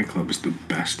 The Fight Club is the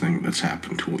best thing that's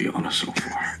happened to Liana so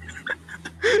far.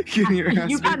 Getting your ass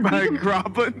You got beat by a beaten-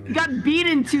 goblin. You got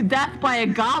beaten to death by a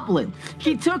goblin.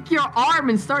 He took your arm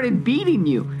and started beating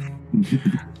you.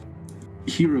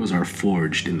 Heroes are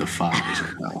forged in the fires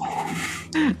of hell.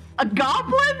 A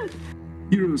goblin?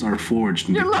 Heroes are forged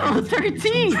in You're the level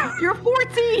 13. You're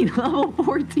 14. Level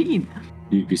 14.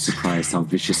 You'd be surprised how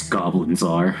vicious goblins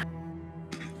are.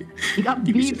 You got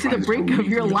You'd be beat to the surprised brink how of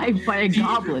your weak life by a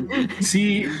goblin.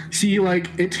 See, like,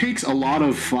 it takes a lot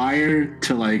of fire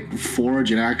to, like,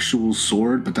 forge an actual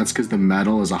sword, but that's because the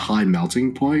metal is a high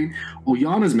melting point.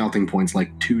 Uliana's melting point's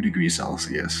like 2 degrees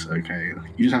Celsius, okay?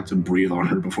 You just have to breathe on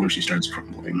her before she starts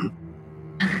crumbling.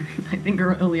 I think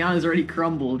Ileana's already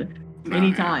crumbled many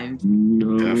yeah. times.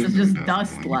 No. There's just Definitely.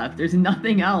 dust left. There's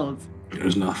nothing else.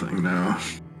 There's nothing now.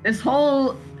 This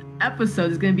whole episode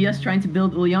is going to be us trying to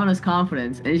build Ileana's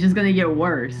confidence, and it's just going to get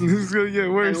worse This is gonna get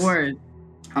worse. and worse.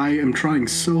 I am trying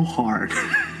so hard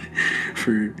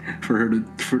for her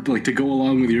to go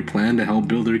along with your plan to help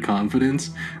build her confidence,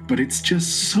 but it's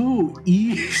just so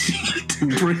easy to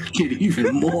break it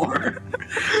even more.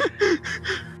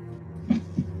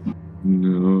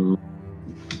 No.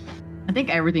 I think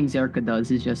everything Zerka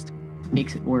does is just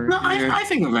makes it worse. No, I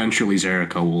think eventually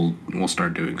Zerika will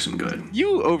start doing some good.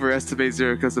 You overestimate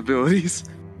Zerika's abilities.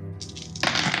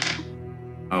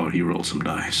 Oh, he rolled some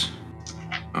dice.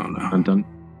 Oh no. Dun dun.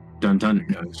 Dun dun.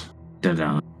 Guys. Dun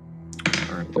dun.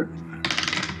 Alright.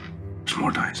 There's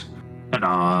more dice. Dun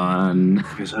dun.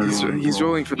 Guys, everyone He's roll.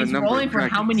 rolling for the He's number rolling of for how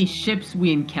dragons. many ships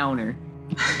we encounter.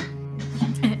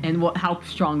 And how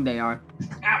strong they are.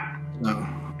 Oh.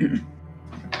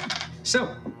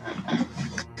 So,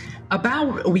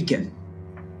 about a weekend,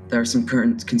 there are some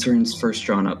current concerns first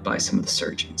drawn up by some of the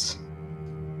surgeons.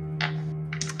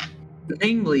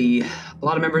 Namely, a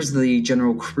lot of members of the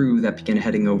general crew that begin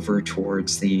heading over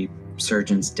towards the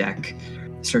surgeon's deck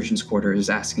surgeon's quarters,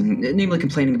 namely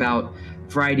complaining about a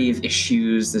variety of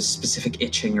issues, this specific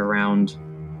itching around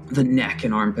the neck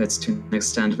and armpits to an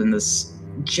extent, and this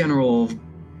general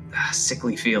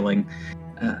sickly feeling,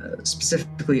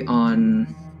 specifically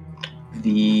on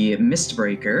the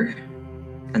Mistbreaker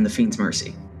and the Fiend's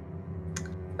Mercy.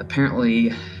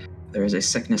 Apparently, there is a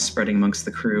sickness spreading amongst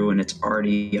the crew, and it's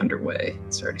already underway.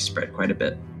 It's already spread quite a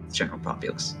bit to the general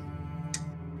populace.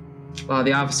 While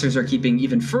the officers are keeping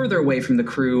even further away from the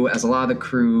crew, as a lot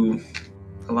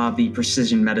of the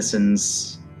precision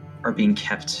medicines are being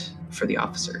kept for the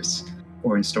officers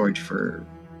or in storage for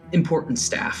important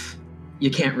staff.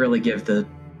 You can't really give the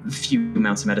few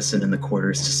amounts of medicine in the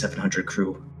quarters to 700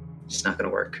 crew. It's just not going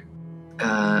to work.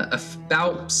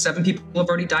 About 7 people have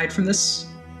already died from this,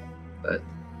 but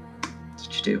that's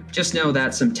what you do. Just know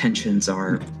that some tensions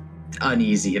are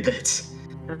uneasy a bit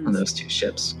on those 2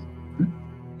 ships.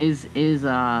 Is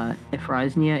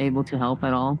Ephraznia able to help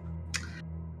at all?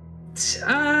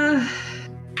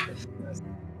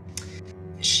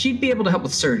 She'd be able to help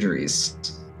with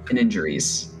surgeries and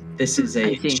injuries. This is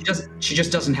she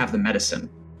just doesn't have the medicine.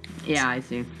 Yeah, I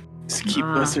see. Just keep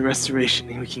lesser restoration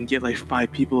and we can get like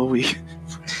 5 people a week.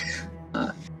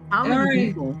 How many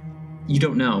people? You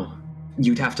don't know.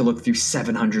 You'd have to look through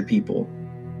 700 people.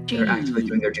 They're actively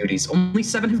doing their duties. Only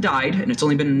 7 have died, and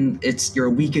you're a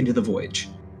week into the voyage.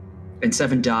 And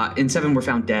 7 were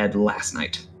found dead last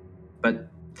night. But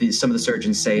some of the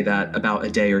surgeons say that about a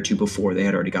day or 2 before, they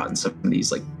had already gotten some of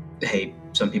these, like, hey,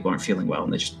 some people aren't feeling well,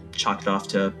 and they just chalked it off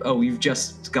to, oh, we've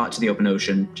just got to the open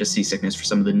ocean, just seasickness for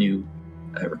some of the new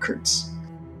recruits.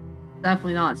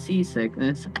 Definitely not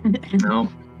seasickness. No.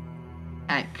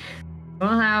 Heck.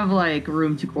 Don't have, like,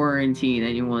 room to quarantine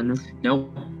anyone.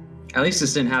 No. At least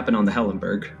this didn't happen on the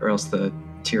Hellenberg, or else the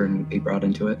Tyrion would be brought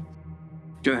into it.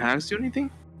 Do the hags do anything?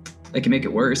 They can make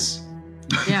it worse.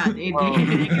 Yeah, it can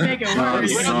make it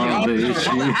worse.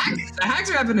 The hags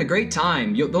are having a great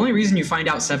time. The only reason you find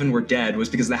out 7 were dead was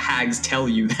because the hags tell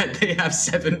you that they have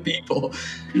 7 people.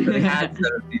 They had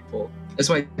 7 people. That's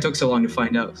why it took so long to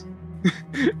find out.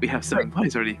 We have 7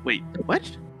 bodies already. Wait,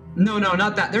 what? No,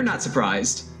 not that. They're not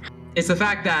surprised. It's the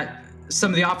fact that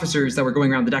some of the officers that were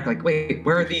going around the deck like, wait,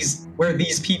 where are these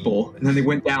people? And then they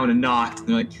went down and knocked, and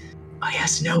they're like, oh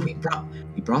yes, no, we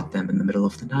brought them in the middle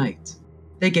of the night.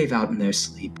 They gave out in their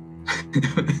sleep.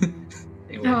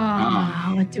 Anyway.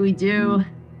 What do we do?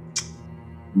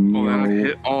 Oh, that would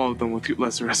hit all of them with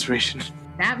lesser restoration.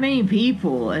 That many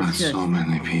people. That's so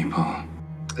many people.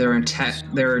 They're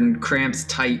in cramped,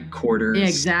 tight quarters. Yeah,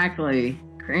 exactly.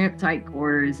 Cramped, tight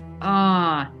quarters.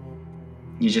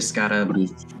 You just gotta.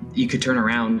 You could turn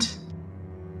around.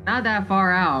 Not that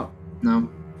far out. No.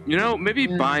 You know, maybe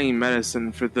buying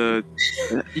medicine for the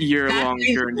year-long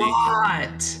journey. A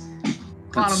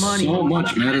lot of money. So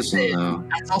much medicine, though.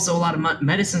 That's also a lot of money.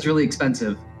 Medicine's really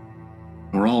expensive.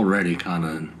 We're already kind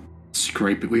of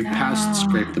scraping. We've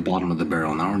scraped the bottom of the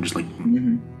barrel. Now we're just like,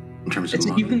 in terms of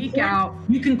money.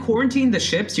 You can quarantine the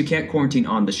ships. You can't quarantine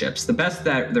on the ships. The best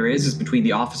that there is between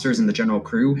the officers and the general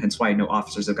crew. Hence why no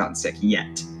officers have gotten sick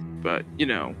yet. But you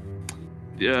know,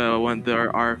 when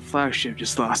our flagship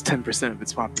just lost 10% of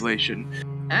its population.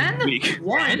 And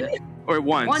one. Or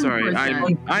one. 1%.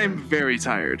 Sorry, I'm very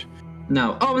tired.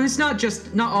 No. Oh, and it's not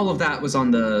all of that was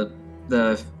on the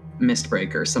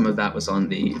Mistbreaker. Some of that was on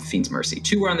the Fiend's Mercy.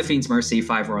 2 were on the Fiend's Mercy,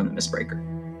 5 were on the Mistbreaker.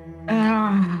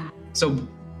 So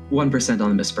 1%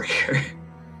 on the Mistbreaker.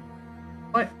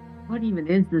 What even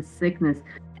is this sickness?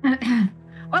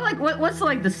 What's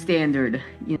like the standard?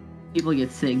 You know, people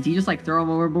get sick. Do you just like throw them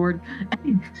overboard?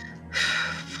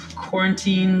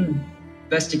 Quarantine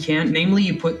best you can. Namely,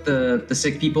 you put the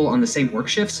sick people on the same work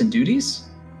shifts and duties.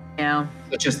 Yeah.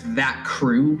 But just that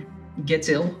crew gets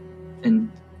ill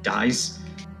and dies.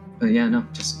 But yeah, no,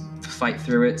 just fight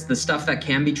through it. The stuff that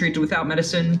can be treated without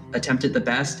medicine, attempt it the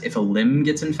best. If a limb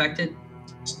gets infected,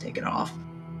 just take it off.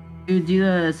 Do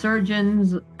the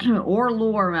surgeons or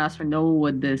lore master know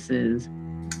what this is?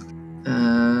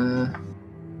 You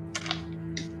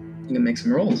can make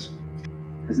some rolls.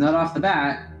 It's not off the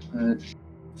bat, but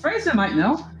Fraser might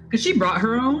know, because she brought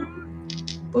her own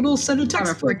little set of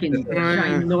textbooks. Freaking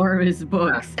ginormous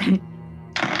books.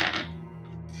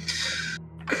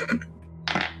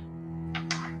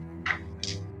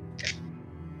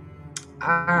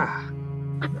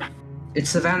 It's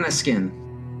Savannah skin.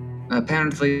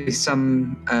 Apparently this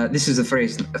is a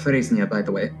Phrasnia, by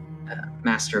the way.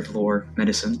 Master of lore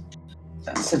medicine.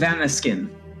 Savannah skin.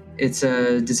 It's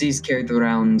a disease carried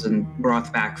around and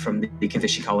brought back from the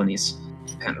Kavishi colonies.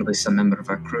 Apparently some member of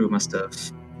our crew must have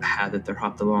had it or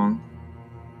hopped along.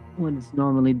 What is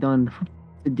normally done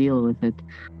to deal with it?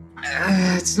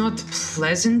 It's not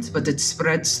pleasant, but it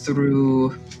spreads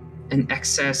through an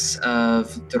excess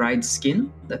of dried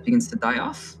skin that begins to die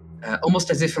off. Almost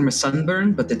as if from a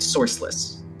sunburn, but it's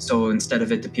sourceless. So instead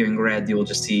of it appearing red, you will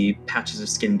just see patches of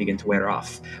skin begin to wear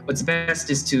off. What's best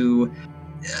is to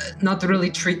not to really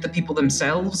treat the people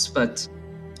themselves, but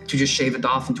to just shave it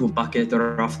off into a bucket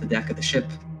or off the deck of the ship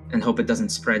and hope it doesn't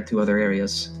spread to other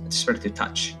areas. It's spread through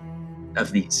touch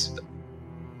of these.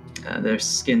 Their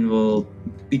skin will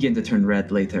begin to turn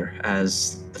red later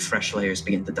as the fresh layers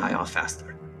begin to die off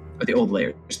faster. Or the old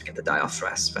layers begin to die off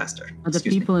faster. Are the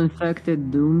people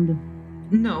infected doomed?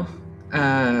 No.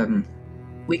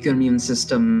 Weaker immune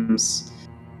systems.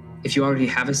 If you already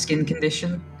have a skin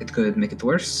condition, it could make it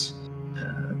worse.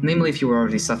 Namely, if you were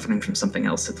already suffering from something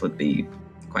else, it would be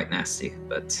quite nasty.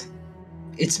 But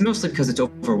it's mostly because it's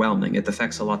overwhelming. It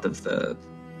affects a lot of the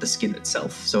skin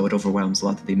itself, so it overwhelms a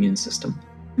lot of the immune system.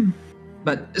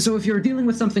 But so if you're dealing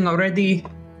with something already,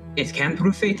 it can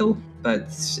prove fatal.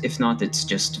 But if not, it's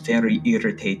just very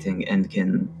irritating and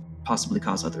can possibly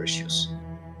cause other issues.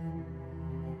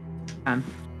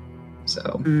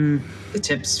 So, the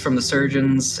tips from the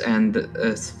surgeons and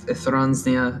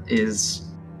Ithransnia is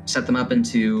set them up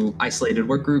into isolated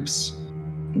work groups,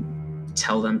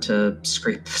 tell them to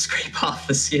scrape off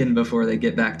the skin before they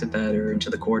get back to bed or into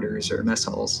the quarters or mess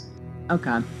halls.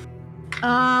 Okay.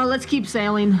 Let's keep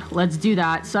sailing. Let's do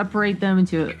that. Separate them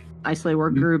into isolated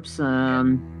work groups.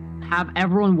 Have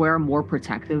everyone wear more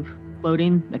protective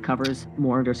clothing that covers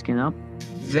more of their skin up.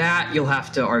 That you'll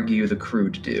have to argue the crew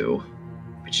to do,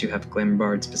 which you have Glamour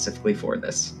Bard specifically for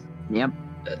this. Yep.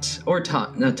 Or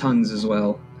tongues as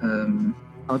well.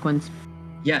 Eloquence.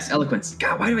 Yes, eloquence.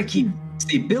 God, why do I keep... It's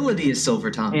the ability is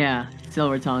Silver Tongue. Yeah,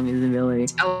 Silver Tongue is an ability.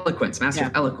 It's eloquence, Master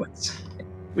of Eloquence.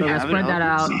 So let's spread that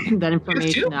out, that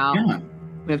information out. Yeah.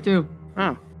 We have two.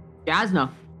 Oh.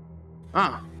 Jasna.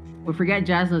 Ah. We forget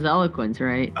Jasna's eloquence,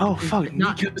 right? Oh, fuck.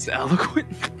 Not- Nika is eloquent.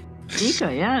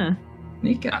 Nika, yeah.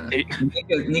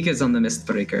 Nika's on the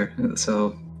Mistbreaker,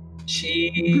 so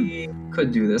she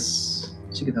could do this.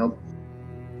 She could help.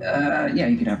 Yeah,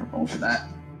 you could have her roll for that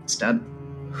instead.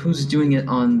 Who's doing it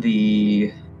on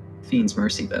the Fiend's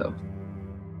Mercy, though?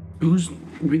 Who's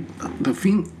the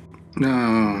Fiend?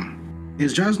 No.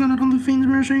 Is Jasna not on the Fiend's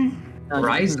Mercy?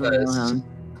 Rise does.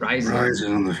 Rise Rise is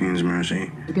on the Fiend's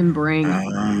Mercy. We can bring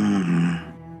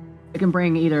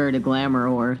either the Glamour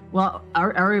or... Well,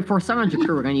 for 700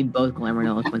 crew, we're going to need both Glamour and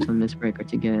Eloquence on Mistbreaker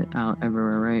to get out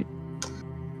everywhere, right?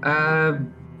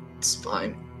 It's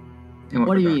fine.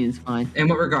 What do you mean it's fine? In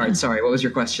what regard? Sorry, what was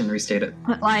your question? Restate it.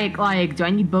 Like, do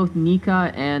I need both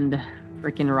Nika and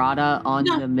freaking Rada on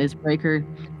No. the Mistbreaker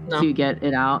to get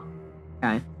it out?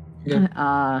 Okay.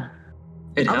 Yeah.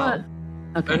 It helped.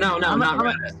 Okay. No, not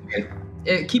Rada. Okay.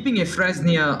 Keeping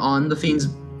Efresnia on the Fiend's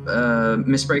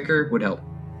Mistbreaker would help.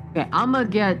 Okay, I'm gonna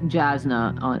get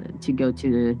Jasna on to go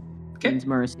to the Fiend's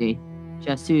Mercy,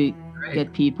 just to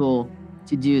get people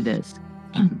to do this.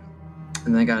 And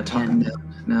I gotta talk them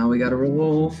down. Now we gotta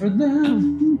roll for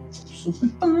them. Super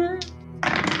fun.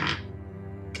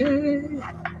 Okay.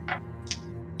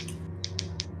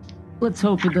 Let's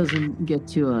hope it doesn't get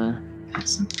to a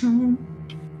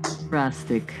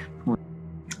drastic point.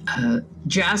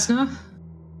 Jasna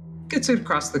gets it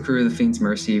across the crew of the Fiend's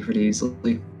Mercy pretty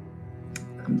easily.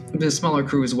 The smaller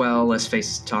crew as well, less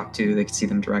faces to talk to, they can see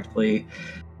them directly.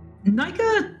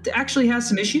 Nika actually has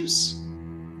some issues,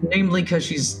 namely because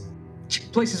she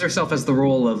places herself as the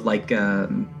role of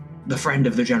the friend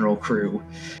of the general crew.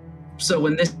 So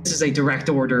when this is a direct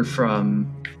order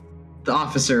from the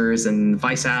officers and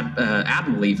vice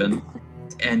admiral even,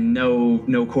 and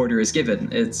no quarter is given,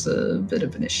 it's a bit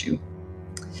of an issue.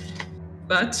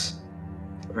 But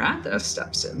Rada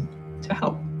steps in to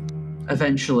help.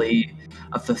 Eventually,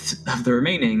 of the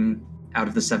remaining, out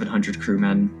of the 700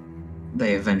 crewmen,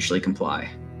 they eventually comply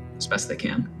as best they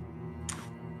can.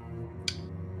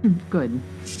 Good.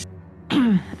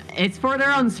 It's for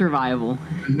their own survival.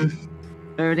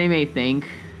 Or they may think.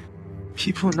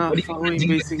 People not following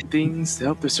basic things to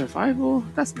help their survival?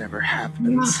 That's never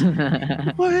happens.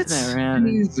 What? Never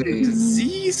happens.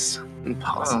 Disease?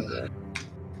 Impossible.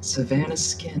 Savannah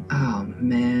skin. Oh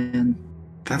man.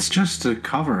 That's just a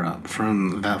cover up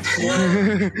from that.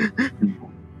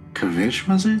 Kavich,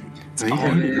 was it?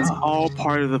 It's all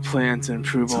part of the plan to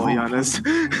improve, I'll be honest.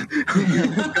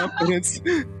 Confidence.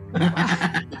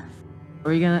 What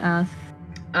were you gonna ask?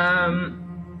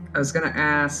 I was gonna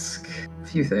ask a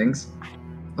few things.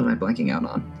 What am I blanking out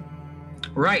on?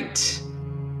 Right.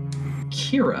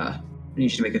 Kira, I need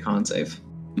you to make a con save.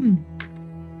 No,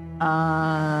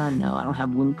 I don't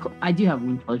have wound. I do have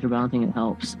wound closure, but I don't think it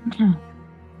helps.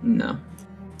 No.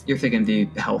 You're thinking the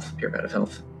health. You're out of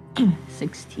health.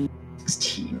 16.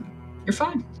 16. You're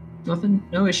fine. Nothing,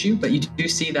 no issue. But you do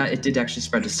see that it did actually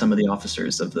spread to some of the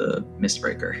officers of the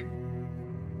Mistbreaker.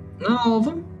 Not all of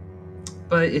them,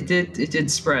 but it did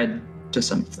spread to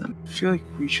some of them. I feel like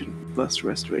we should bless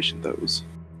restoration those.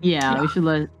 Yeah, we should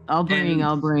let. I'll bring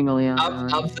Leon.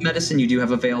 Of the medicine you do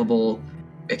have available,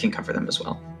 it can cover them as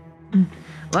well.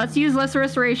 Let's use lesser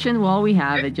restoration while we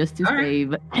have it, just to All right.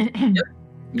 save.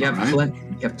 You have Alright.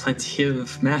 you have plenty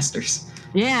of masters.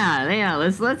 Yeah.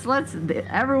 Let's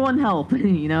everyone help.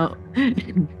 You know.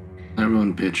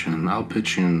 Everyone pitch in. I'll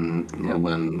pitch in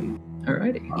when.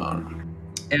 Alrighty.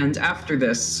 And after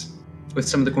this, with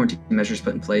some of the quarantine measures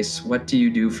put in place, what do you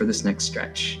do for this next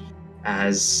stretch?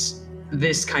 As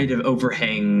this kind of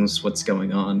overhangs what's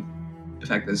going on. The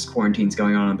fact that this quarantine's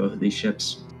going on both of these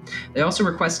ships. They also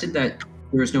requested that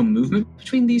there was no movement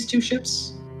between these two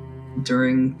ships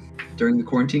during the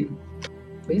quarantine.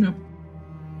 But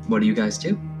what do you guys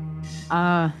do?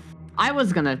 I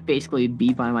was gonna basically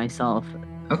be by myself,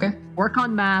 Okay. work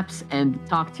on maps, and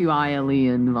talk to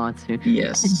Ayali and Vatsu,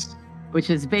 Yes. which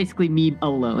is basically me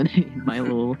alone in my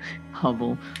little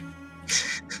hovel,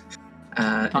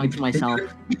 talking to myself.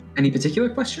 Any particular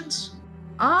questions?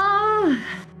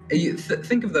 You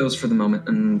think of those for the moment.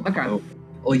 And Okay.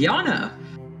 Yana.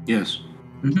 Yes.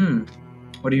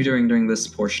 What are you doing during this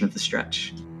portion of the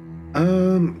stretch?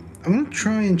 I'm gonna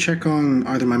try and check on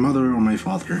either my mother or my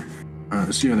father.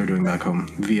 See how they're doing back home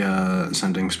via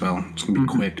sending spell. It's gonna be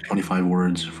quick, 25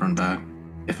 words front back.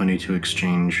 If I need to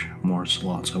exchange more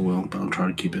slots, I will, but I'll try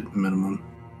to keep it minimum.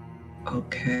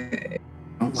 Okay.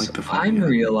 I don't like So the fact I'm that-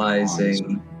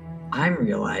 realizing,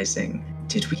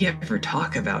 did we ever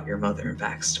talk about your mother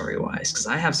backstory-wise? Because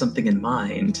I have something in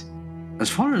mind. As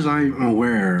far as I'm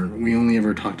aware, we only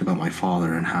ever talked about my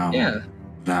father and how Yeah.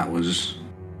 that was.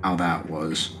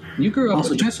 You grew up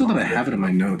Also, with just so that I have it in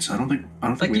my notes, I don't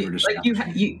think we ever discussed.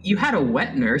 you had a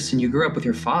wet nurse and you grew up with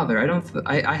your father.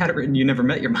 I had it written you never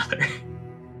met your mother.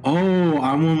 Oh,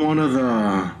 I'm on one of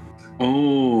the.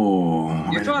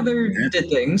 Oh. Your father did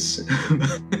things.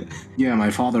 Yeah,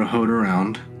 my father hoed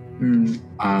around. I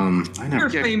never. You're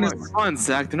Yeah, famous. come on,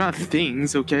 Zach. They're not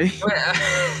things, okay?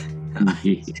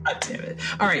 God damn it!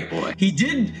 All right, he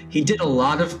did a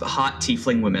lot of hot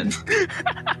tiefling women.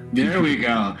 There we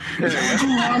go. Is that what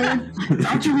you wanted? Is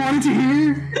that what you wanted to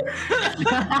hear?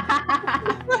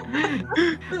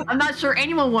 I'm not sure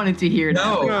anyone wanted to hear that.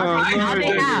 No, I Now they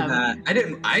didn't have. hear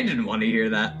that. I didn't want to hear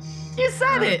that. You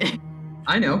said it.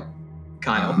 I know,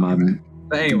 Kyle. Man.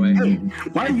 But anyway,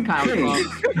 Why are you? Kyle's fault.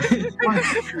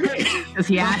 Because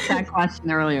he asked that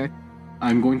question earlier.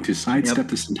 I'm going to sidestep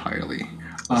this entirely.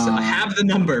 so I have the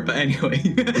number. But anyway,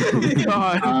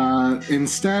 God.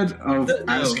 Instead of No,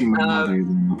 asking my mother,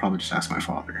 then I'll probably just ask my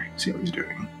father. See how he's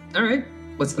doing. all right.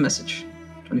 What's the message?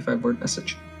 25-word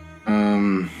message.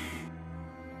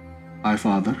 Hi,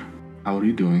 father. How are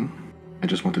you doing? I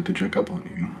just wanted to check up on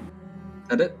you. Is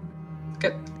that it?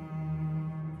 Okay.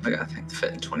 I gotta think to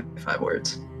fit in 25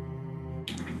 words.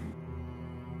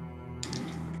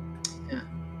 Yeah.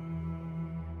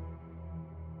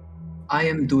 I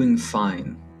am doing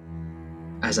fine.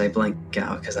 As I blank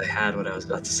out, because I had what I was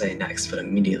about to say next, but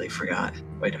immediately forgot.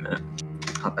 Wait a minute.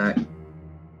 Hop back.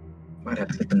 Might have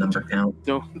to get the number down.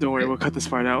 Don't worry, we'll cut this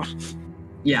part out.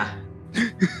 Yeah.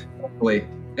 Wait.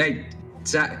 Hey,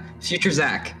 Zach. Future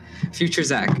Zach. Future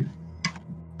Zach.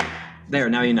 There,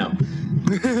 now you know.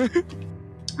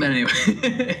 But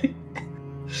anyway.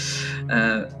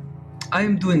 I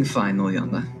am doing fine,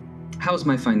 Oyama. How's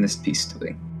my finest piece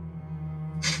doing?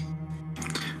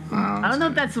 I don't know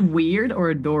if that's weird or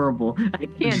adorable. I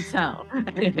can't tell.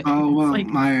 Oh, well, Like-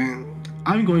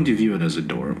 I'm going to view it as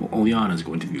adorable. Oliana's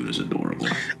going to view it as adorable.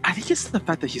 I think it's the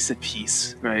fact that he said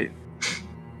peace, right?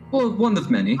 Well, one of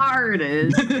many. Hard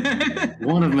is.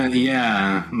 One of many,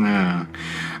 yeah.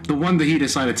 The one that he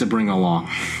decided to bring along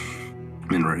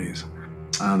and raise.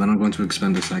 Then I'm going to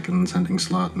expend a second sending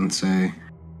slot and say,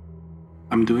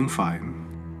 I'm doing fine.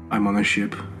 I'm on a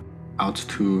ship out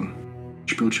to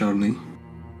Spilcharny.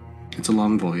 It's a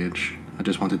long voyage. I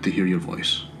just wanted to hear your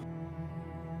voice.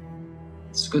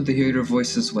 It's good to hear your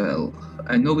voice as well.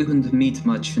 I know we couldn't meet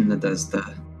much in the desert.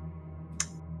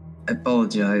 I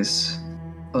apologize.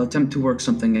 I'll attempt to work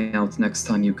something out next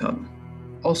time you come.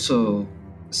 Also,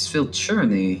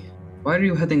 Svilcherny, why are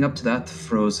you heading up to that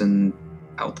frozen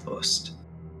outpost?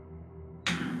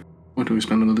 Want to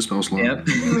expend another spell slot? Yep.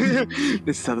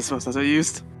 This is how the spells are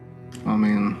used. I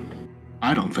mean,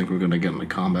 I don't think we're gonna get into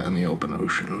combat in the open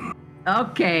ocean.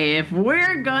 Okay, if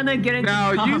we're gonna get into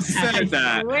Now, you combat, said I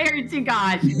that. swear to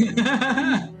God,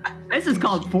 this is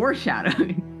called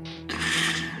foreshadowing.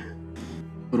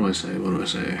 What do I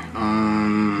say?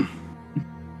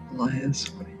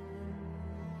 Elias.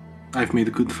 I've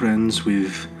made good friends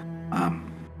with a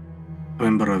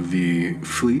member of the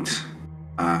fleet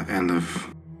and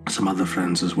of some other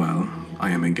friends as well.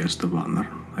 I am a guest of honor.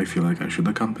 I feel like I should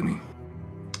accompany.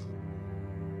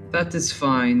 That is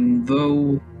fine,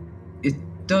 though it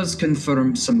does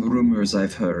confirm some rumors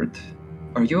I've heard.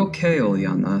 Are you okay,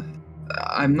 Oliana?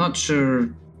 I'm not sure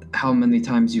how many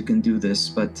times you can do this,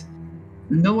 but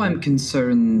no, I'm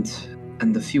concerned,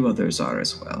 and a few others are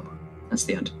as well. That's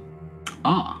the end.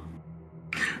 Ah.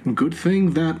 Good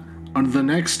thing that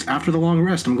after the long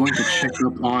rest, I'm going to check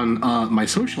up on my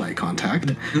socialite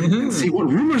contact and see what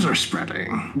rumors are spreading.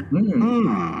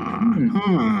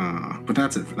 But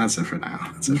that's it. That's it for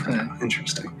now.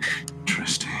 Interesting.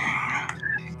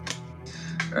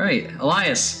 All right,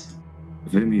 Elias.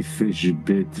 If any fish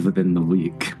bit within the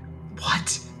week.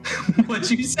 What?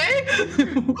 What'd you say?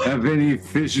 Have any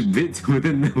fish bit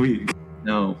within the week?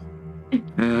 No.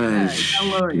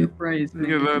 Lower your price, man.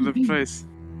 You lower the price.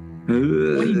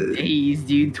 20 days,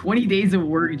 dude. 20 days of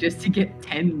work just to get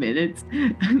 10 minutes.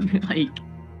 Like,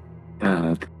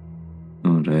 God.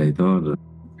 Alright. Your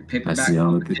paperback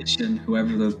edition,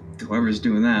 whoever's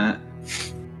doing that.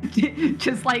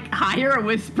 just like hire a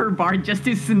whisper bard just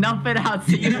to snuff it out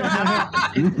so you don't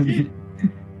have to.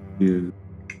 Yeah.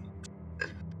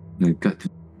 I got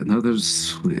another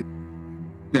sweet.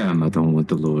 Damn, I don't want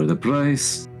to lower the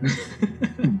price.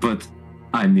 But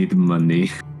I need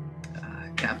money.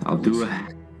 I'll do it.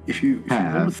 If you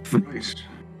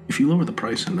lower the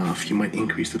price enough, you might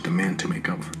increase the demand to make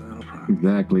up for that.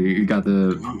 Exactly. You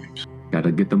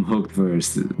gotta get them hooked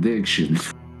first. Addiction.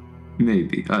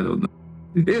 Maybe. I don't know.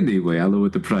 Anyway, I'll lower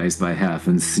the price by half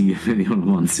and see if anyone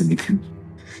wants anything.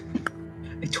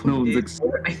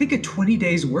 I think a 20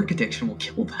 days work addiction will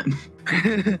kill them.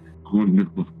 Oh no.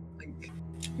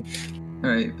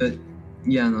 Alright, but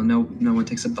yeah, no one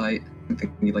takes a bite.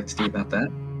 Anything you'd like to do about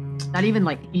that? Not even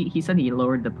like he said he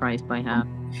lowered the price by half.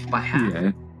 By half?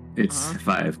 Yeah. It's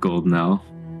 5 gold now.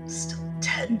 Still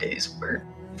 10 days work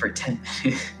for 10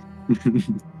 minutes.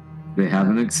 They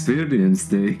haven't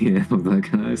experienced it yet, what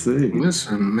can I say?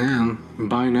 Listen, man,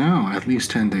 by now, at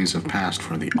least 10 days have passed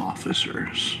for the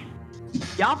officers.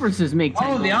 The officers make 10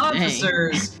 the gold a day.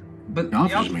 officers! But The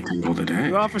officers make 10 gold a day.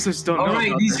 The officers don't know. All right,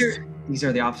 about this. these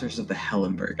are the officers of the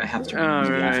Hellenberg. I have to Oh,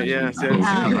 remember. the right, yes, officers.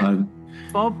 yes. God.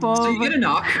 So you get a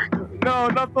knock. No,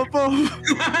 not Popo.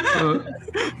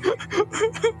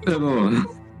 Hello.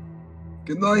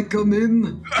 Can I come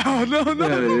in? Oh, no.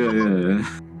 Yeah.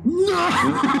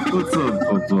 What's up,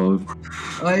 Popo?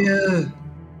 I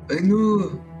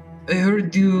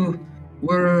heard you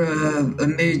were a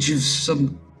mage of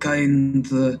some kind.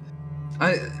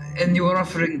 And you were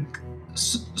offering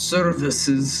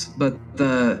services, but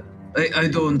I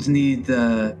don't need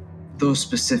those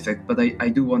specific, but I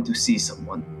do want to see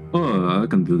someone. Oh, I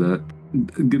can do that.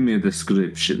 Give me a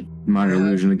description. Minor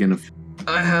illusion again.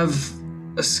 I have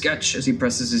a sketch as he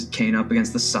presses his cane up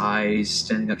against the side. He's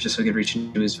standing up just so he can reach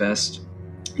into his vest.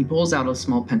 He pulls out a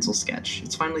small pencil sketch.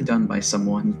 It's finally done by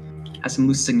someone. Has some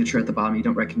loose signature at the bottom you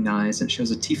don't recognize. And it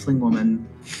shows a tiefling woman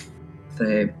with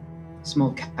a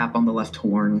small cap on the left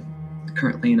horn,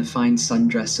 currently in a fine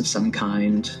sundress of some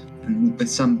kind, and with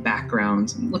some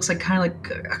background. It looks like kind of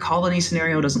like a colony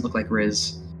scenario. It doesn't look like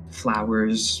Riz.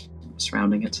 Flowers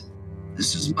surrounding it.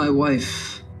 This is my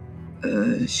wife.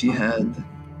 She had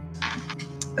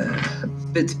a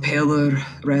bit paler,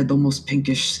 red, almost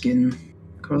pinkish skin,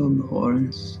 curling the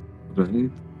horns. Right?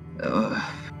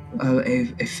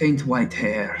 A faint white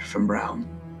hair from brown.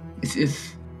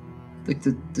 If like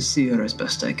to see her as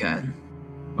best I can.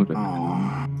 Okay.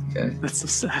 Aww. Okay. That's so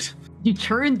sad. You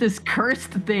turned this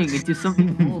cursed thing into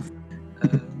something else.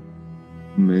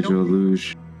 Major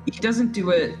illusion. He doesn't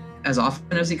do it as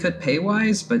often as he could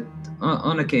pay-wise, but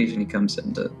on occasion he comes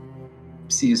in to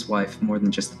see his wife more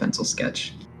than just the pencil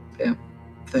sketch. Yeah.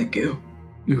 Thank you.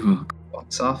 You're welcome.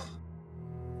 Walks off.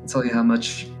 I'll tell you how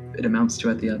much it amounts to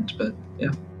at the end, but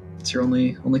yeah. It's your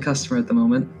only customer at the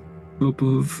moment.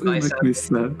 Popo, Nice make me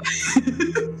sad.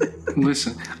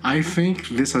 Listen, I think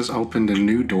this has opened a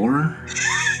new door.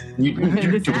 You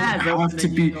This don't has have opened to a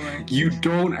new be. door. You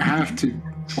don't have to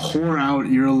whore out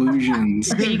your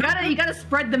illusions. Okay, you gotta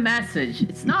spread the message.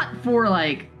 It's not for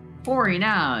like pouring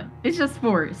out. It's just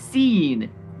for seeing.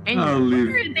 And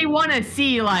if they want to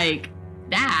see like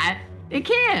that, they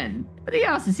can. But they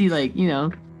also see like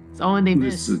someone they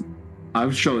miss. Listen,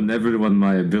 I've shown everyone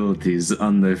my abilities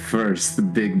on the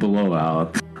first big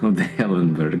blowout of the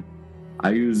Hellenberg.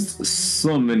 I used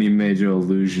so many major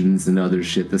illusions and other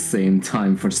shit at the same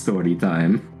time for story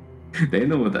time. They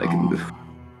know what I can do.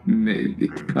 Maybe.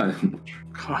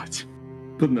 God.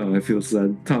 But no, I feel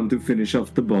sad. Time to finish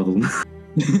off the bottle.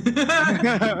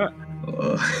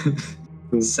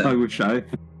 Sad. I wish I had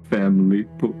family.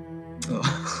 But No.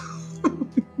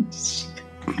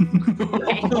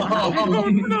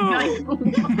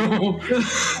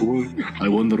 I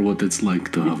wonder what it's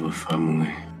like to have a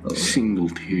family. Single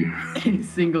tear.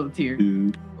 Single tear.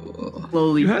 yeah.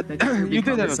 Slowly. You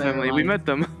did have a family. We met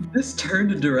them. This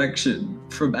turned a direction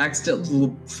from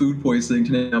accidental food poisoning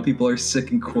to now people are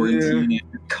sick and quarantining.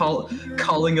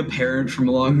 Calling a parent from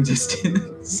a long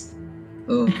distance.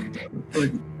 Oh,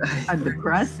 like, And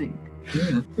depressing.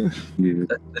 yeah, Yeah.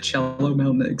 the shallow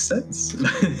mount makes sense.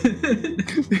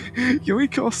 Can we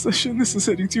call session? This is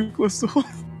heading too close to home.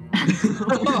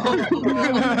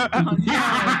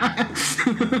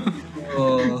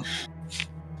 Oh,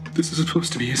 This is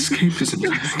supposed to be escapism.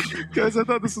 Guys, I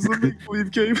thought this was a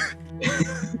make-believe game.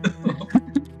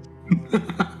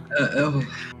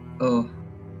 oh.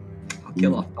 I'll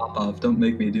kill off Popov. Don't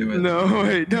make me do it. No,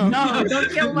 wait, no. No, don't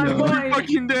kill my Don't boy.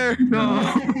 fucking dare. No.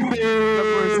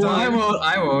 I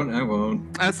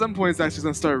won't. At some point, it's actually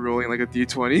gonna start rolling like a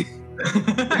d20.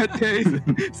 That day,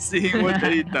 seeing what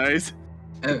day he dies.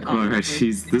 Alright,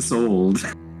 she's this old.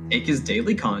 Take his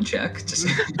daily con check. Just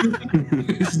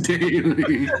It's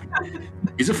daily.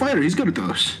 He's a fighter. He's good at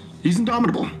those. He's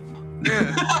indomitable.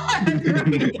 Yeah.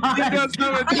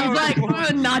 He's like,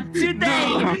 not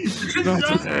today. Not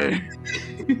today.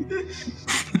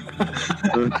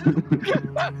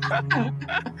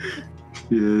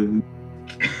 Yeah.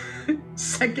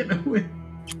 second win.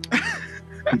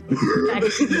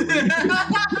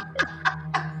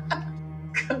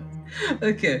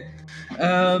 Okay.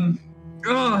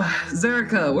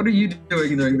 Zerika, what are you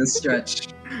doing during this stretch?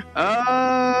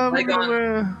 We're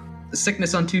gonna,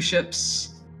 Sickness on 2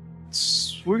 ships.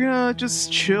 we're gonna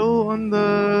just chill on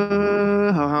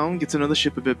the Hellhound, get to know the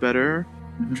ship a bit better,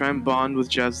 try and bond with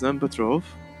Jasna and Petrov.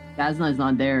 Jasna's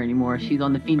not there anymore. She's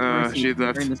on the Fiend She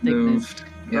left. during the sickness. Moved.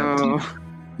 Yeah.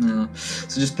 No.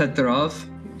 So just Petrov.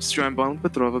 Just try and bond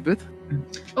with Petrov a bit.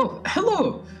 Oh,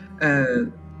 hello,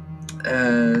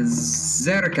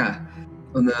 Zerika,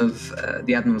 one of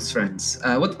the Admiral's friends.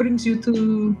 What brings you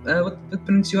to? What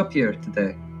brings you up here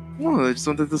today? Oh, I just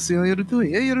wanted to see how you're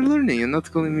doing. Hey, you're learning. You're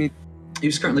not calling me. He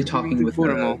was currently talking with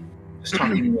formal.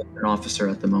 an officer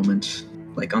at the moment.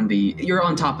 Like you're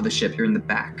on top of the ship. You're in the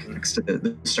back, next to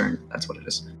the stern. That's what it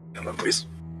is. Come on, please.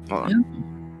 Hold on.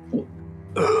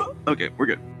 Okay, we're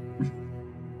good.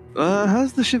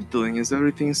 How's the ship doing? Is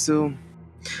everything still?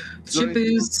 The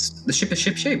ship is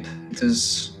shipshape. It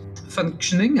is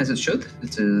functioning as it should.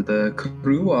 The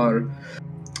crew are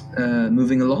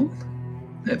moving along.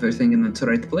 Everything in the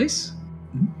right place.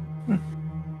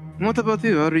 What about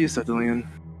you? How are you settling in?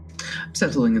 I'm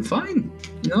settling in fine.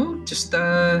 Just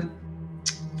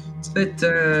it's a bit.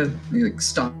 He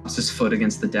stomps his foot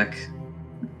against the deck.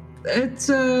 It's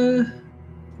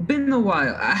been a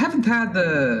while. I haven't had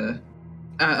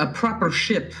a proper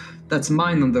ship that's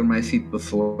mine under my feet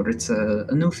before. It's a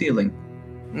new feeling.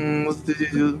 What did you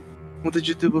do? What did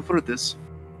you do before this?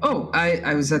 Oh,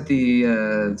 I was at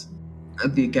the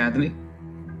academy.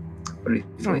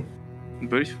 Briefly.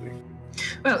 Briefly.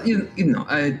 Well,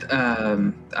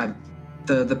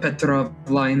 the Petrov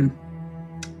line.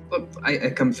 Look, I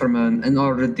come from an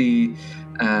already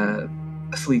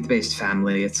fleet-based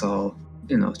family. It's all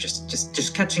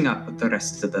just catching up with the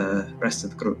rest of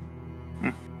the group.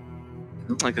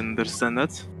 I can understand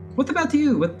that. What about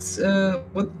you? What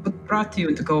brought you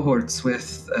into cohorts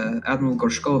with Admiral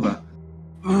Gorshkova?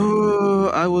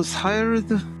 I was hired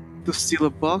to steal a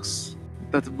box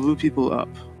that blew people up.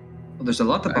 Well, there's a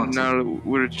lot of And boxes. now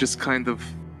we're just kind of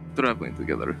traveling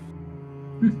together.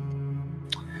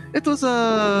 It was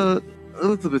a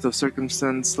little bit of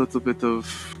circumstance, a little bit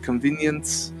of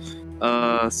convenience,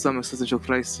 some existential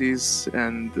crises,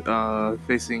 and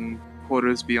facing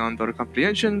horrors beyond our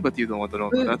comprehension, but you don't want to know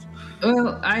about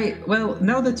that. Well,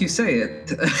 now that you say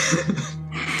it,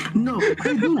 No,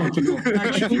 I do want to know.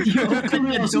 Actually, you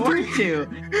opened the door to.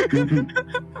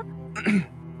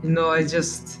 I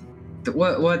just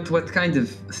what kind of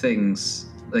things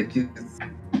like you.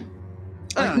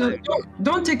 No,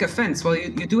 don't take offense. Well,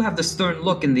 you do have the stern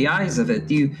look in the eyes of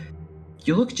it. You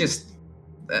look just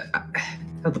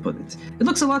how to put it. It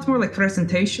looks a lot more like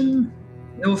presentation.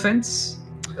 No offense.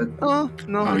 Oh,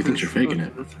 no. Oh, he thinks you're faking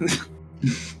it.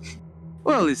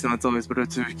 Well, it's not always better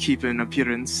to keep an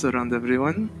appearance around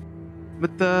everyone.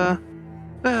 But,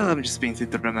 well, I'm just being too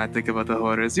dramatic about the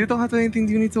horrors. You don't have anything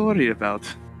you need to worry about.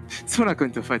 So we're not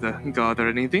going to fight a god or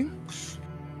anything.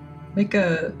 Make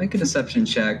a deception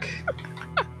check.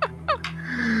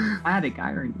 Dramatic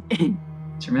irony.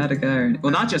 Dramatic irony.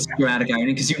 Well, not just dramatic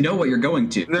irony, because you know what you're going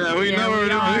to. Yeah, we know what we're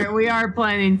doing. we are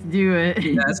planning to do it.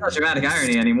 Yeah, that's not dramatic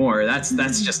irony anymore. That's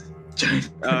just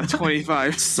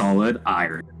 25. Solid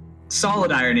iron.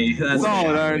 solid irony. That's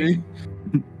Solid irony.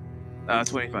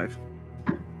 25.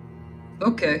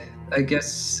 Okay, I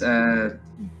guess. All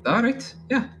right.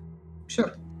 Yeah,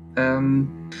 sure.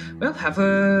 Well, have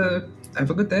a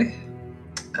good day.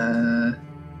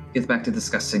 Get back to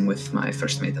discussing with my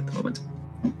first mate at the moment.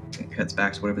 Heads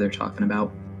back to whatever they're talking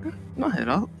about. Not at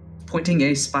all. Pointing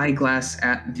a spyglass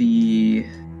at the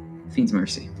Fiend's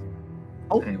Mercy.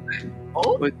 Oh. Anyway,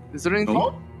 Wait, is there anything?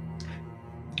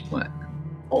 what?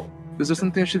 Is there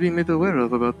something I should be made aware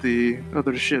of about the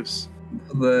other ships?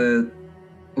 I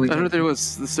heard there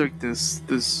was the Circus.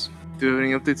 Do you have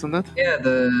any updates on that? Yeah,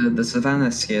 the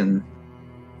Savannah skin.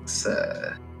 It's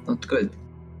not good.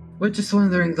 We're just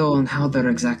wondering though on how they're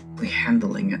exactly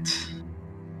handling it.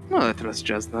 No, I trust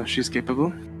Jasna. She's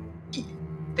capable.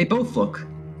 They both look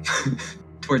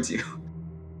towards you.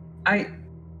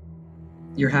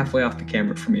 You're halfway off the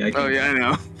camera for me. Oh yeah, I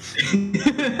know.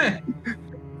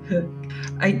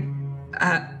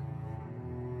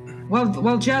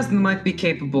 While Jasmine might be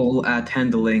capable at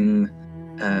handling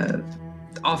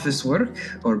office work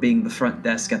or being the front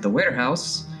desk at the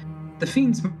warehouse, the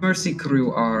Fiend's Mercy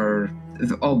crew are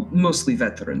all mostly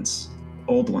veterans,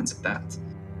 old ones at that.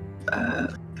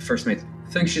 First mate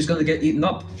thinks she's gonna get eaten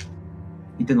up,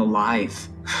 eaten alive,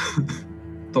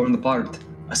 torn apart,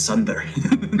 asunder.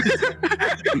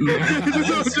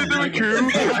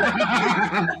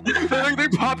 They're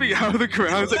popping out of the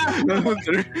ground. It's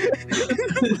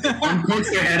like, One pokes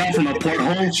their head out from a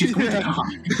porthole. She's going to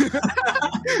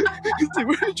It's like,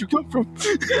 where did you come from?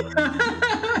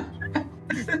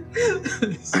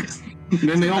 And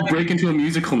then they all break into a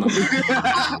musical number.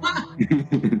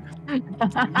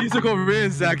 Musical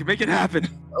Riz, Zach, make it happen.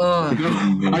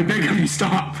 I beg of you,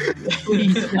 stop.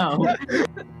 Please no.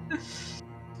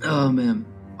 Oh man.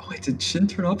 Oh wait, did Shin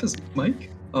turn off his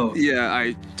mic? Oh. Yeah,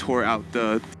 I tore out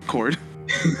the cord.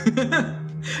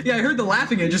 Yeah, I heard the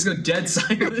laughing and it just go dead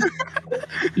silent.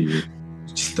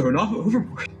 Just thrown off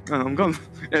overboard. I'm gone.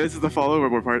 Yeah, this is the fall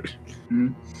overboard part.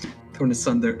 Torn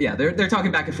asunder. Yeah, they're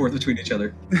talking back and forth between each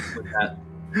other with that.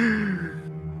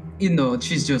 You know,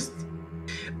 she's just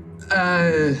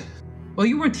well,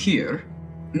 you weren't here.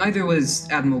 Neither was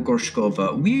Admiral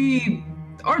Gorshkova.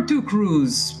 Our two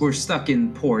crews were stuck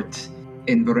in port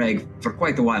in Bereg for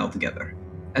quite a while together.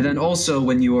 And then also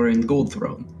when you were in Gold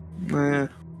Throne. The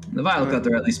Vile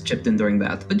Cutter at least chipped in during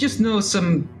that. But just know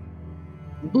some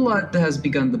blood has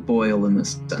begun to boil in a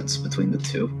sense between the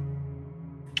two.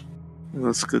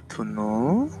 That's good to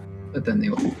know. But then they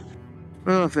will.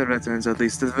 Well, if they're veterans, at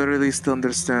the very least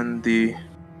understand the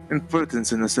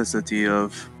importance and necessity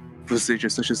of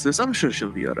procedures such as this. I'm sure she'll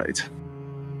be alright.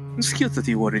 It's cute that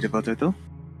you worried about her, though.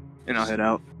 And I'll head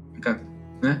out. Okay.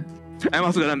 Yeah. I'm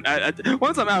also gonna,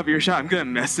 once I'm out of earshot, I'm gonna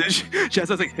message Jess.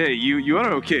 I was like, hey, you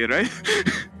are okay, right?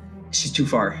 She's too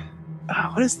far.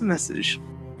 What is the message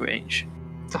range?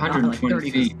 It's 120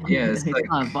 like feet. Yeah, it's like,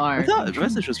 not far. I thought the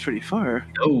message was pretty far.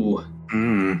 oh.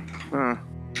 Huh.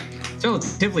 It's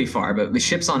relatively far, but the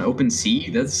ship's on open sea.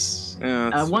 That's... Yeah,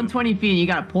 that's 120 feet, you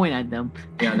gotta point at them.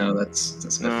 Yeah, no, that's a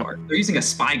bit No. far. They're using a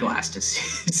spyglass to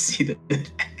see the...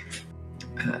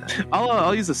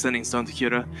 I'll use the sending stone to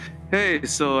Kira. Hey,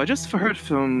 so I just heard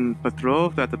from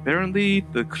Petrov that apparently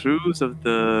the crews of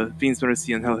the Fiend's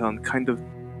Mercy and Hellhound kind of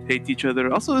hate each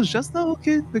other. Also, is Jasna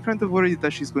okay? They're kind of worried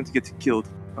that she's going to get killed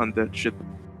on that ship.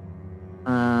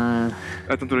 I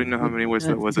don't really know how many words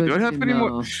that was. Do I have any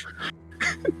more?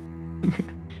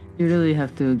 You really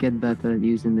have to get better at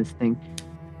using this thing.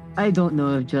 I don't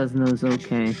know if Jasna's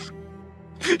okay.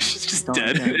 She's just Don't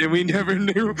dead, dead. and we never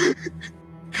knew.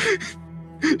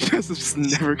 Jasna just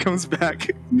never comes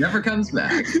back. Never comes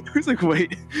back. I was like,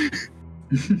 wait.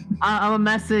 I'm a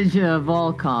message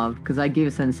Volkov, because I gave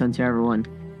a sentence to everyone.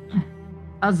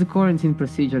 How's the quarantine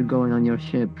procedure going on your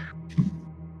ship?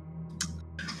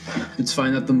 It's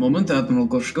fine at the moment, Admiral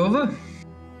Gorshkova.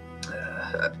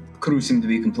 Crew seem to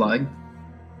be complying.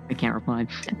 I can't reply.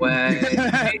 Well,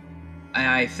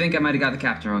 I think I might have got the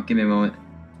captain wrong. Give me a moment.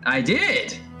 I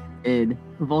did! Id.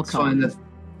 It's fine. Volkov.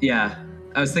 Yeah,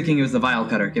 I was thinking it was the Vile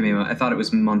Cutter. Give me a moment. I thought it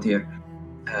was Montier.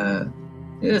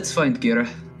 It's fine, Kira.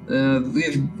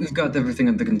 We've got everything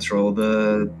under control.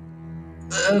 The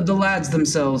lads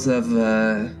themselves have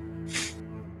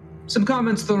some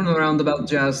comments thrown around about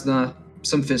Jasna,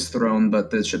 some fists thrown,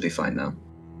 but it should be fine now.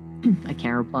 I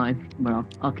can't reply. Well,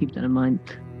 I'll keep that in mind.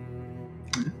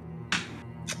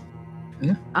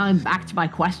 Yeah. Back to my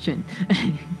question.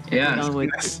 Yeah. Done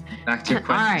with- Back to your All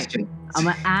right. question. I'm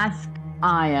gonna ask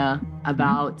Aya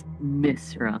about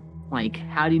Misra. Like,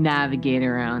 how do you navigate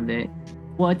around it?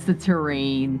 What's the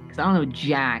terrain? Because I don't know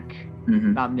jack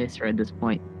about Misra at this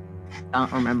point. I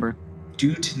don't remember.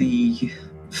 Due to the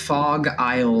fog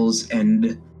isles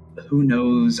and who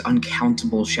knows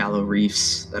uncountable shallow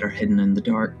reefs that are hidden in the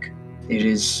dark, it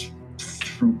is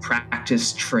through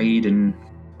practice, trade, and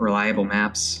reliable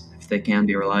maps, if they can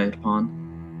be relied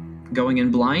upon. Going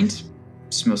in blind,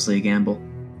 it's mostly a gamble.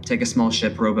 Take a small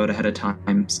ship, rowboat ahead of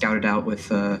time, scout it out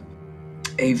with a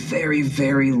very,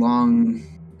 very long,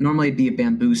 normally it'd be a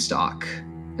bamboo stalk,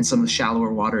 in some of the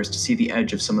shallower waters to see the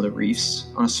edge of some of the reefs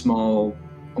on a small,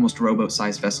 almost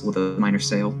rowboat-sized vessel with a minor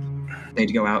sail.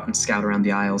 They'd go out and scout around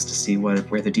the isles to see where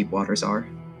the deep waters are.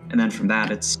 And then from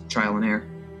that, it's trial and error.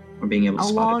 Or being able to How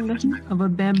spot long of a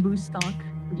bamboo stalk?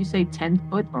 Would you say 10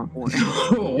 foot or more?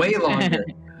 it. Way longer.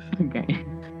 Okay.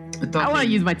 I want to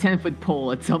use my 10-foot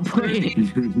pole at some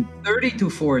point. 30 to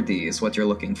 40 is what you're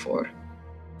looking for.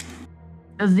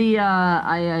 Does the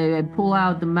I pull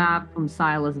out the map from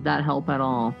Silas? Does that help at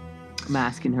all? I'm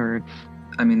asking her.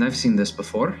 I mean, I've seen this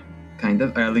before, kind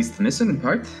of, or at least the missing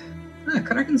part.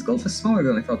 Kraken's Gulf is smaller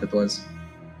than I thought it was.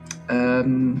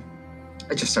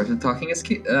 I just started talking as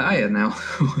Aya now.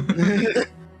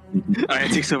 Aya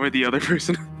takes over the other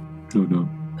person. Oh no.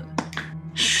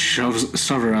 Shoves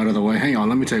her out of the way. Hang on,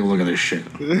 let me take a look at this shit.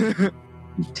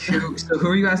 So who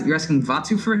are you asking? You're asking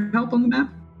Vatu for help on the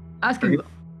map? Asking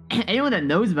anyone that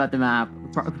knows about the map,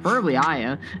 preferably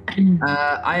Aya.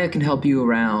 Aya can help you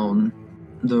around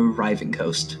the Riving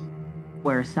Coast.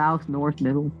 Where? South, north,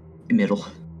 middle? Middle.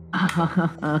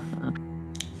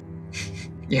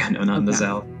 Yeah, no, not in the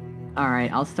south. All right,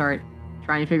 I'll start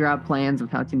trying to figure out plans of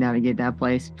how to navigate that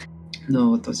place.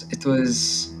 No, it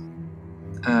was.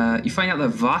 You find out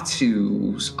that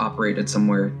Vatu's operated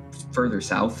somewhere further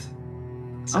south.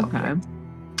 Okay.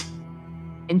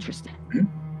 Interesting.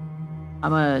 I'm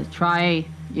gonna try,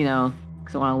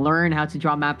 because I want to learn how to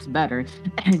draw maps better,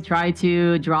 and try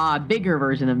to draw a bigger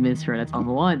version of Misra that's on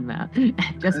the one map.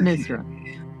 Just Misra.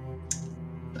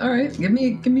 All right, give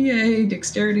me a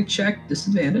dexterity check,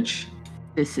 disadvantage.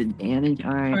 Disadvantage.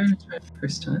 All right.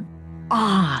 First time.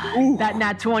 That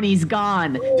nat 20's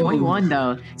gone. 21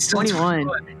 though. Still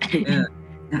 21. Yeah,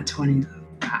 not 20.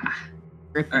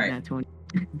 Rip All right. Nat 20.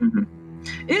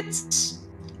 It's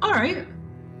all right.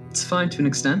 It's fine to an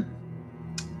extent.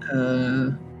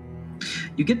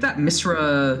 You get that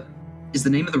Misra is the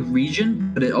name of the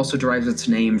region, but it also derives its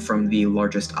name from the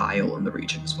largest isle in the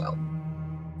region as well.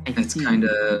 It's kind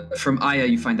of from Aya.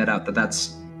 You find that out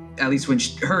that's at least when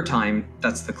her time.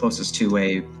 That's the closest to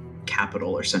a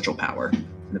capital or central power in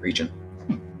the region.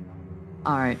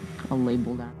 All right, I'll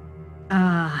label that.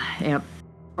 Yep.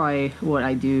 Probably what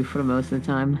I do for the most of the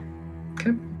time.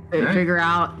 Okay. Figure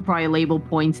out, probably label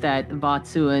points that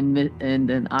Vatsu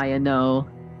and Aya know.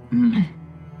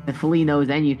 If Lee knows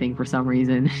anything for some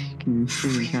reason, you can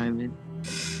chime in.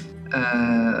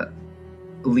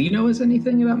 Lee knows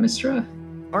anything about Mistra?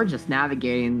 Or just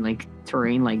navigating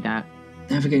terrain like that.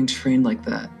 Navigating terrain like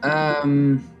that.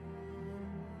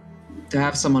 To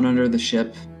have someone under the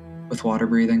ship with water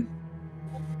breathing.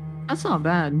 That's not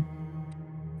bad.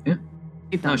 Yeah.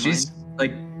 Keep that No, in she's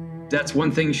mind. that's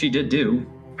one thing she did do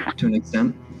to an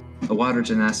extent. The water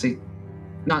gymnasty.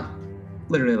 Not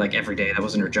literally every day, that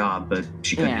wasn't her job, but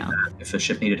she could do that if the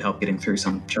ship needed help getting through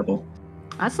some trouble.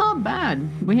 That's not bad.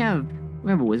 We have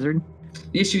a wizard.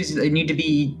 The issue is they need to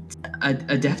be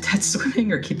adept at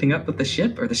swimming or keeping up with the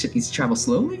ship, or the ship needs to travel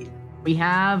slowly. We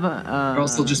have or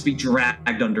else they'll just be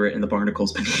dragged under it and the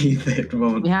barnacles beneath it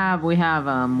won't. We have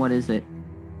what is it?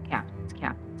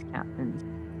 Captains.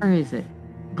 Where is it?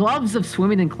 Gloves of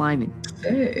swimming and climbing.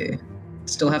 Hey.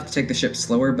 Still have to take the ship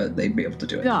slower, but they'd be able to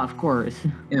do it. Yeah, of course.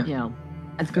 Yeah.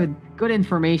 That's good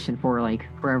information for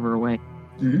forever away.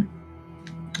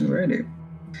 Alrighty.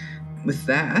 With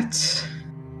that,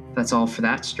 that's all for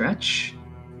that stretch.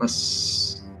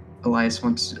 Unless Elias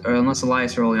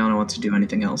or Oleana wants to do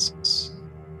anything else.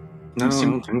 No, I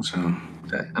don't think so.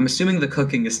 Okay. I'm assuming the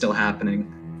cooking is still happening.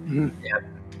 Yeah.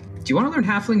 Do you want to learn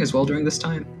Halfling as well during this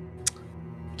time?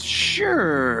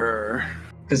 Sure.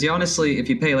 Because honestly, if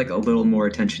you pay a little more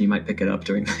attention, you might pick it up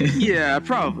during this. Yeah,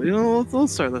 probably. We'll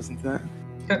start listening to that.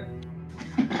 Okay.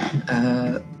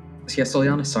 Yes,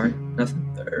 Oleana, sorry.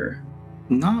 Nothing? Or...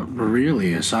 Not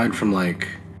really, aside from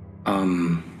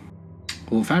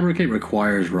fabricate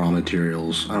requires raw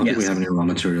materials. I don't think we have any raw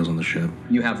materials on the ship.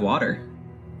 You have water.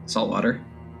 Salt water.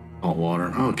 Salt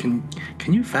water. Oh, can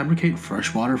you fabricate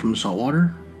fresh water from salt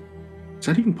water? Is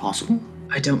that even possible?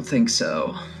 I don't think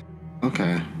so.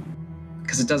 Okay.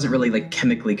 Because it doesn't really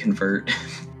chemically convert.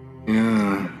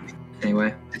 Yeah.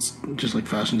 Anyway. It's just like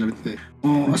fashions everything.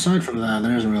 Well, aside from that,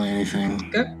 there isn't really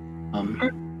anything. Okay.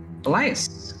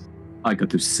 Elias. I got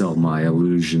to sell my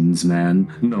illusions,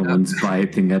 man. No one's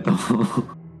biting at all.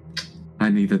 I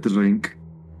need a drink.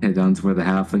 Head down to where the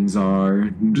halflings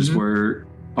are, just where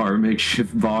our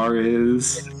makeshift bar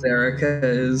is. Zerica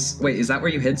is... Wait, is that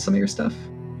where you hid some of your stuff?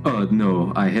 Oh,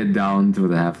 no. I head down to where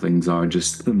the halflings are,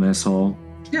 just the mess hall.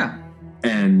 Yeah.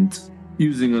 And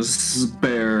using a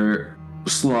spare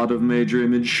slot of major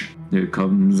image, here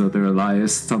comes other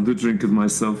Elias. Time to drink with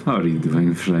myself. How are you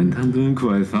doing, friend? I'm doing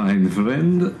quite fine,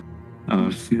 friend. How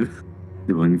are you?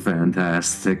 Doing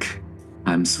fantastic.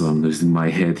 I'm losing my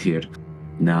head here.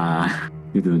 Nah,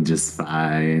 you're doing just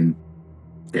fine.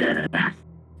 Yeah.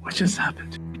 What just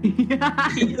happened? He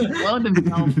exploded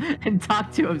himself and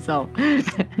talked to himself.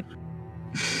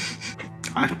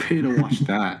 I pay to watch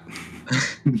that.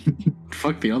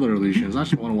 Fuck the other illusions. I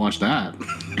just want to watch that.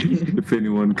 If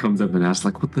anyone comes up and asks,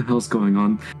 like, what the hell's going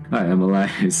on? I am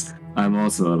Elias. I'm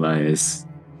also Elias.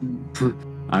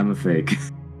 I'm a fake.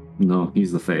 No,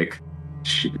 he's the fake.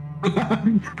 Shit. Oh,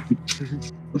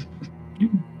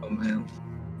 man.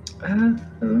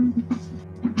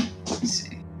 Let's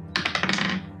see.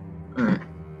 Alright.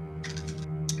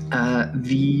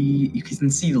 You can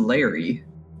see Larry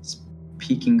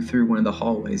peeking through one of the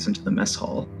hallways into the mess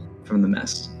hall from the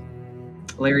mess.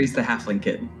 Larry's the halfling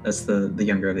kid. That's the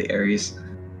younger of the Aries.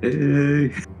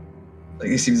 Hey. Like,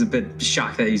 he seems a bit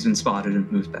shocked that he's been spotted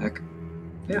and moves back.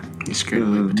 Yeah. He's scared of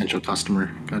my potential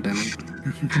customer. God damn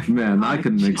it. Man, I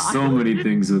can make so many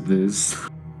things with this.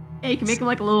 Hey, you can make him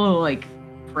like a little like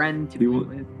friend to You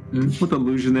play want- with. With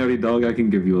illusionary dog, I can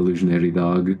give you illusionary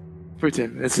dog. For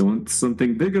Tim, it's You want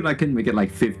something bigger? I can make it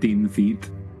like 15 feet.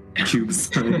 Cube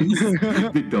size.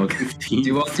 Big dog. Do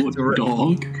you want it to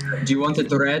dog? Do you want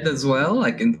it red as well?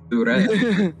 I can do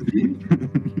red.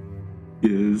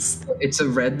 Yes. It's a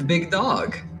red big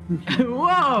dog.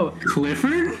 Whoa!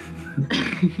 Clifford?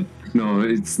 No,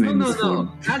 its name No. is Ford.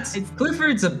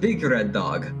 Clifford's a big red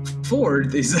dog.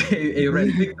 Ford is a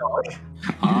red big dog.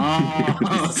 Ah.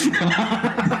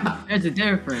 There's a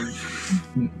difference.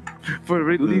 for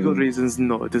legal reasons.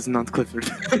 No, it is not Clifford.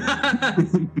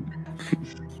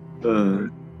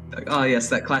 Oh yes,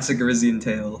 that classic Rizian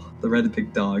tale. The red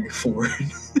big dog, Ford.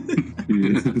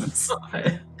 Yes.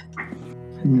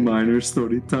 Minor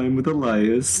story time with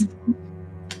Elias. You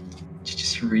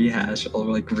just rehash all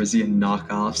like Rizian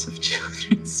knockoffs of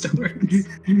children's stories.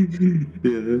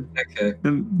 Yeah. Okay.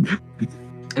 And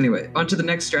Anyway, on to the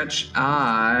next stretch.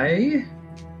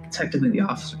 Technically, the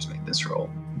officers make this roll.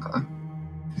 Okay.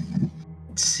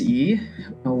 Let's see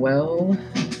how well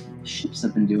ships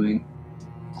have been doing.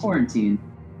 Quarantine.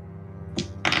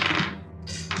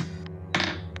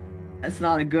 That's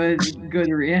not a good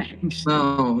reaction.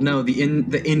 No, the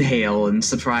inhale and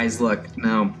surprise look.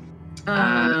 No.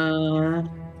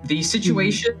 The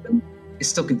situation is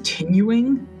still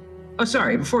continuing. Oh,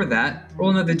 sorry. Before that,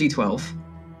 roll another d12.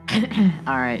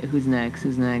 All right, who's next?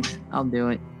 I'll do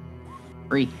it.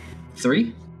 3.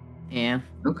 3? Yeah.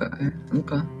 Okay.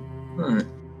 Alright.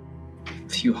 A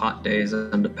few hot days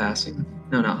end up passing.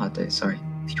 No, not hot days, sorry.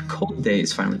 A few cold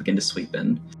days finally begin to sweep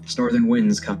in. As northern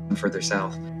winds come further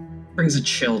south. Brings a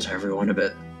chill to everyone a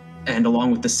bit. And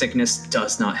along with the sickness,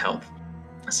 does not help.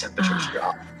 As temperatures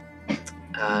drop.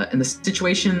 And the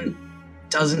situation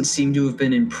doesn't seem to have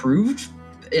been improved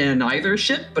in either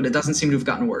ship, but it doesn't seem to have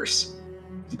gotten worse.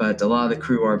 But a lot of the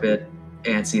crew are a bit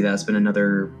antsy that it's been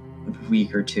another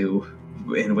week or two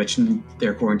in which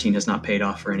their quarantine has not paid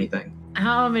off for anything.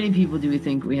 How many people do we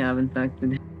think we have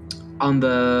infected? On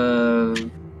the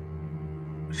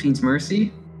Fiend's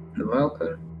Mercy? The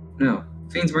Wildcard? No.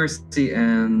 Fiend's Mercy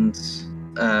and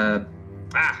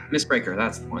Mistbreaker,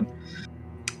 that's the one.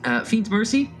 Fiend's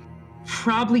Mercy,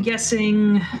 probably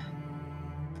guessing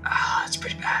it's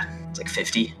pretty bad. It's like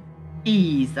 50.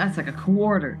 Jeez, that's like a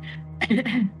quarter.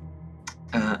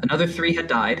 Another 3 had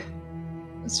died.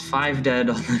 There's 5 dead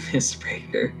on the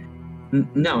Mistbreaker.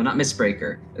 No, not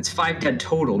Mistbreaker. It's 5 dead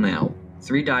total now.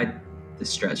 3 died this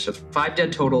stretch. So 5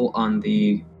 dead total on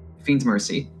the Fiend's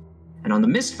Mercy. And on the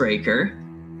Mistbreaker,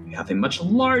 you have a much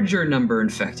larger number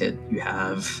infected. You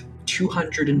have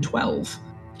 212.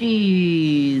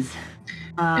 Jeez.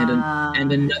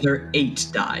 And another 8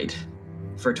 died.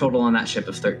 For a total on that ship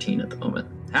of 13 at the moment.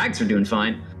 Hags are doing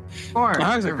fine.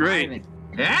 Hags are great.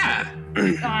 Yeah!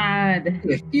 God.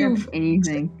 A few. That's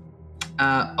anything.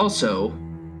 Also,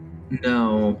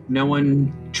 no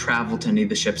one traveled to any of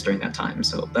the ships during that time,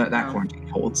 so that quarantine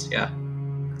holds. Yeah,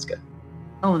 that's good.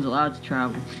 No one's allowed to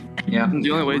travel. Yeah.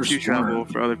 The only way We're to smart. travel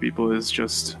for other people is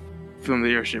just from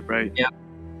the airship, right? Yeah.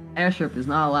 Airship is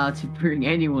not allowed to bring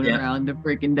anyone Yeah. around the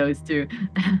freaking those two.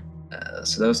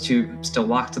 So those two still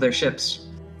locked to their ships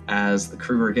as the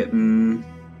crew are getting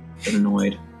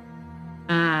annoyed.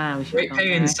 We should Great come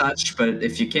pay and back. such, but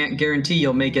if you can't guarantee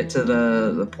you'll make it to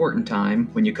the port in time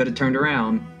when you could have turned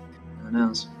around, who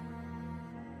knows?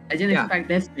 I didn't Yeah. expect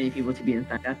this many people to be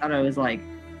infected. I thought it was like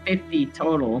 50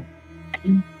 total.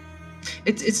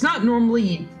 It's not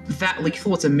normally that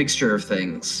lethal. It's a mixture of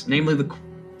things, namely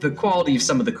the quality of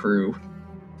some of the crew,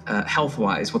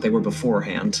 health-wise, what they were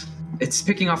beforehand. It's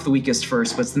picking off the weakest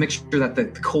first, but it's the mixture that the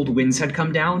cold winds had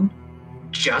come down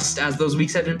just as those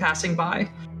weeks had been passing by,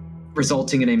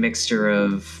 resulting in a mixture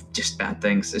of just bad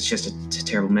things. It's just a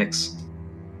terrible mix.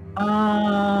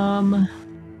 How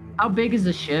big is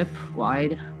the ship?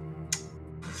 Wide?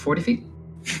 40 feet?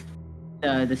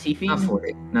 The sea fiend? Not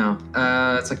 40. No.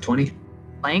 It's like 20.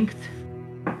 Length?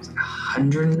 It's like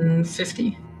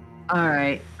 150? All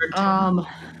right. I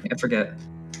forget.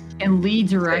 Can Lee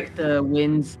direct the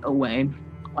winds away,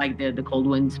 like the cold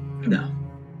winds? No.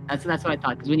 That's what I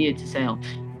thought because we needed to sail.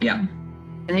 Yeah.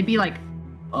 And they'd be like,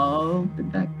 oh, the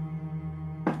deck.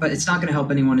 But it's not going to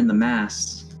help anyone in the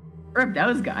mass. Rip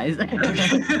those guys. Like,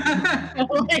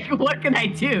 what can I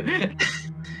do?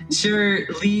 Sure,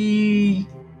 Lee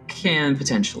can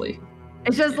potentially.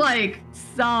 It's just like,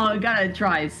 gotta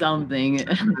try something.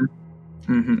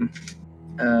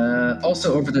 Mm-hmm.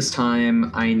 Also, over this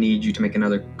time, I need you to make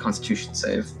another Constitution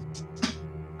save.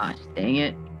 Gosh, dang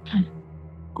it.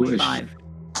 Squish. 5.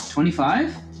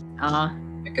 25? Uh-huh.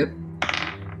 Make it.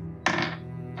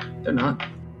 They're not.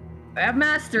 I have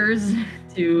masters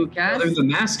to Oh, cast. they're the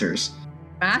masters.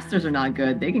 Masters are not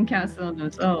good. They can cast it on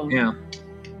themselves. Yeah,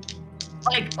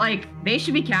 Like they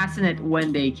should be casting it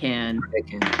when they can they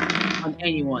can. on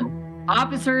anyone.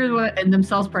 Officers and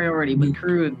themselves priority, but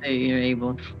crew they are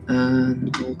able.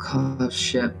 Volkov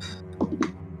ship.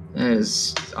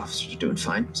 As officers are doing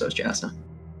fine. So is Jasna.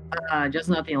 Just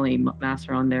not the only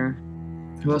master on there.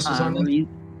 Who else was on there?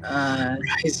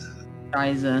 Ryza.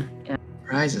 Ryza. Yeah.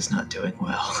 Ryza's not doing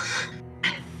well.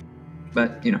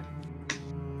 But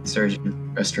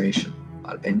surgeon, restoration, a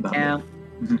lot of pain behind Yeah. it.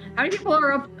 Mhm. How many people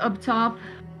are up top?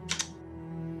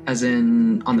 As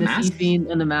in on the Sea mast? Fiend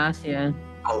and the mast, yeah.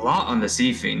 A lot on the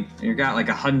Sea Fiend. You got like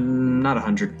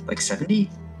 100, like 70?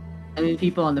 How many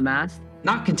people on the mast?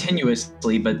 Not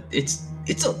continuously, but the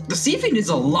Sea Fiend is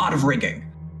a lot of rigging.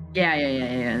 Yeah.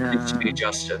 It should be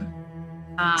adjusted.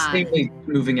 I Safely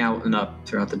moving out and up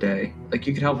throughout the day. Like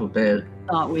you could help a bit.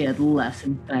 thought we had less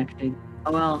infected.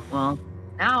 Oh well.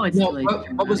 Now it's No, really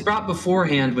what was brought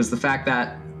beforehand was the fact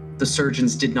that the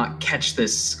surgeons did not catch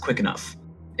this quick enough.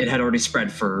 It had already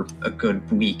spread for a good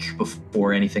week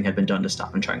before anything had been done to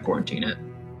stop and try and quarantine it.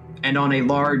 And on a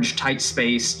large,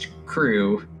 tight-spaced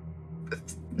crew,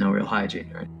 with no real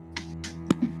hygiene, right?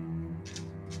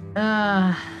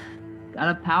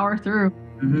 Gotta power through.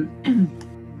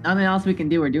 Mm-hmm. Nothing else we can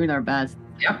do. We're doing our best.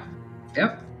 Yep.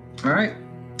 All right.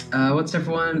 What's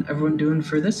everyone doing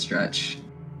for this stretch?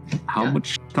 How Yeah.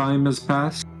 much time has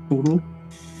passed total?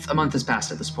 A month has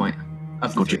passed at this point.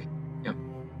 Of the Gotcha. 3. Yep.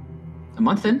 A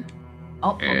month in?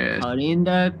 Oh, Yeah. I'm putting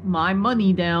my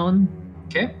money down.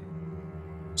 Okay.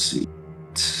 Let's see.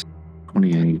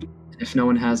 28. If no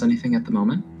one has anything at the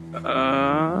moment.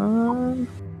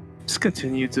 Just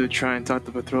continue to try and talk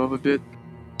to Petrov a bit.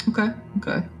 Okay.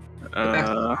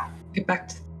 Uh, Get back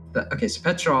to the... Okay, so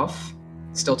Petrov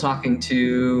still talking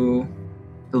to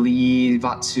the lead,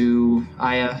 Vatsu,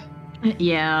 Aya.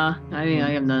 Yeah, I mean,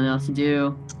 I have nothing else to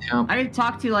do. Yeah. I did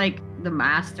talk to like the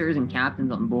masters and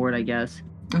captains on board, I guess.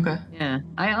 Okay. Yeah,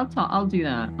 I'll do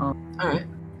that. All right.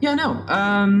 Yeah, no.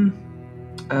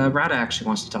 Rada actually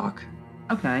wants to talk.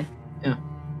 Okay.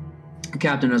 The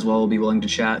captain as well will be willing to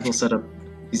chat. He'll set up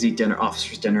his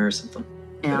officer's dinner or something.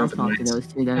 Yeah, I'll over the talk to night. those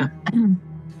two then.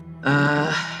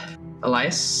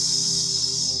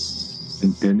 Elias.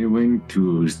 Continuing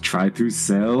to try to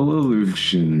sell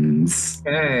illusions.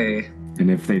 Okay.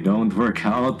 And if they don't work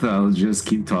out, I'll just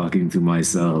keep talking to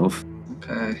myself.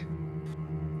 Okay.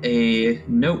 A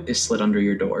note is slid under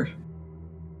your door,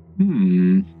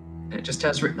 Hmm. and it just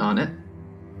has written on it,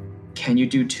 "Can you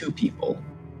do 2 people?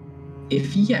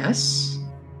 If yes,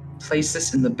 place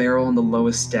this in the barrel on the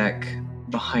lowest deck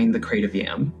behind the crate of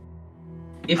yam.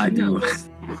 If I no, do.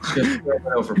 just throw it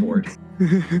overboard."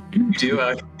 You do?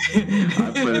 I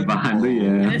put it behind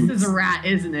the This is a rat,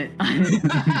 isn't it?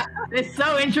 It's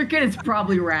so intricate, it's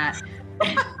probably rat.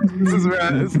 this is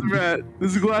rat.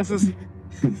 This is glasses.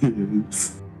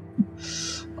 Yes.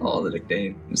 All the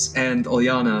nicknames. And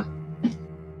Olyana.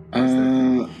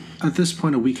 At this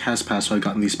point, a week has passed, so I've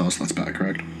gotten these spell slots back,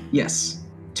 correct? Yes.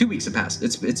 2 weeks have passed.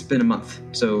 It's been a month,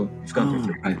 so you've gone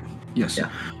through 3. Right. Yes. Yeah.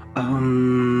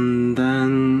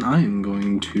 Then I am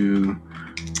going to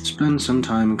spend some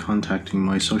time contacting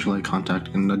my socialite contact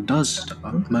in the Dust,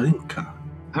 Marinka.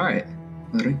 All right,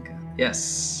 Marinka.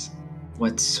 Yes.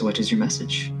 What is your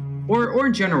message? Or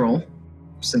in general,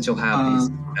 since you'll have these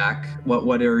back,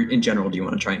 what in general do you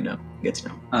want to try and get to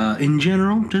know? In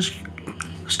general, just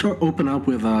open up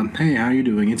with, hey, how you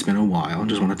doing? It's been a while.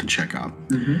 Just wanted to check up.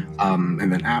 Mm-hmm.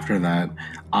 And then after that,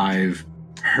 I've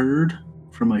heard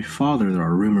from my father there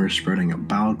are rumors spreading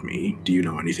about me. Do you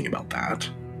know anything about that?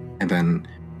 And then,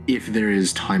 if there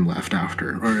is time left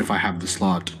after, or if I have the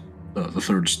slot,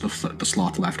 the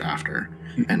slot left after,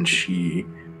 and she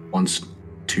wants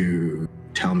to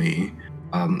tell me,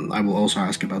 I will also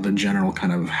ask about the general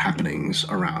kind of happenings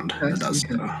around the Dust.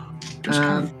 Just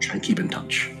kind of try and keep in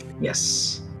touch.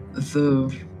 Yes.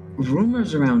 The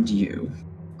rumors around you.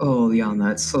 Oh,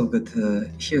 Liana, it's so good to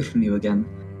hear from you again.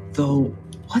 Though,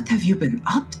 what have you been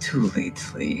up to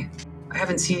lately? I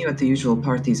haven't seen you at the usual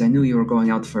parties. I knew you were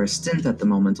going out for a stint at the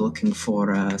moment, looking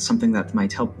for something that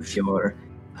might help with your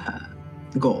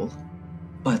goal.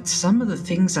 But some of the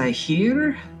things I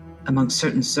hear among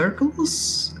certain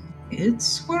circles,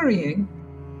 it's worrying.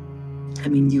 I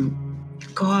mean, you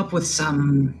go up with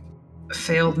some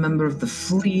failed member of the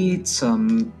fleet,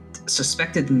 some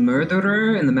suspected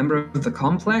murderer and the member of the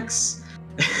complex.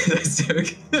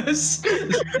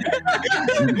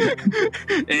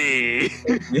 Hey.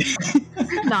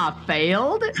 Not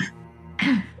failed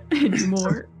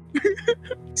anymore.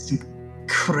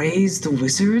 Crazed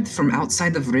wizard from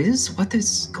outside of Riz? What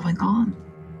is going on?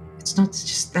 It's not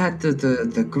just that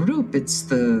the group, it's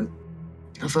the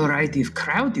variety of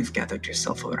crowd you've gathered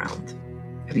yourself around.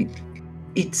 I mean,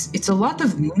 it's a lot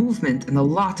of movement and a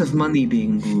lot of money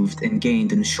being moved and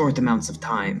gained in short amounts of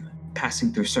time,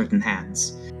 passing through certain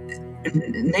hands.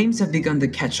 Names have begun to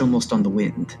catch almost on the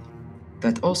wind.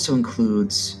 That also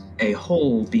includes a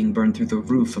hole being burned through the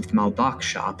roof of the Maldak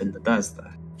shop in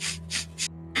Bethesda.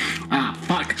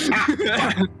 Fuck!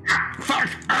 Fuck!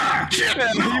 Shit!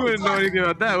 You wouldn't know anything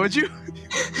about that, would you?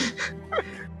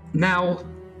 Now,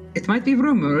 it might be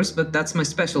rumors, but that's my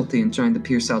specialty in trying to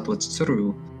pierce out what's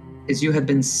true. Is you had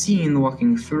been seen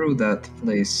walking through that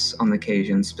place on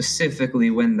occasion,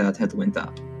 specifically when that had went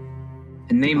up.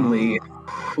 And namely,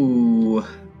 who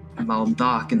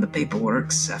Maldak in the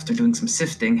paperworks, after doing some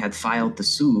sifting, had filed to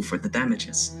sue for the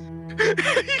damages. He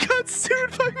got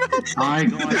sued by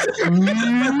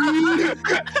Maldak.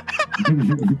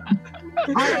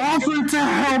 I offered to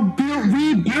help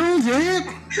rebuild it.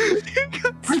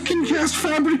 I can just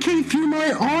fabricate through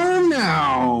my arm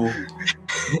now.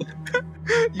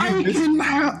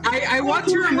 I want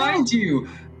to remind you,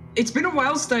 it's been a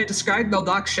while since I described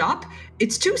Meldak's shop.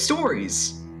 It's 2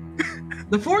 stories.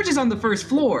 The forge is on the 1st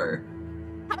floor.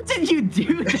 How did you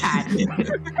do that?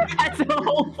 That's a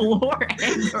whole floor.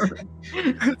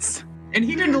 And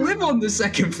he didn't live on the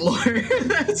 2nd floor.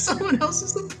 That's someone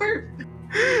else's apartment.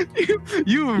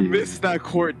 You missed that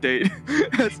court date.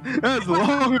 That's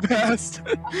long past.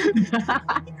 I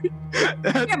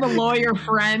have a lawyer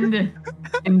friend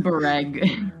in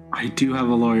Bereg. I do have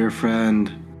a lawyer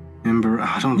friend in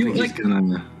I don't think he's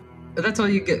gonna. That's all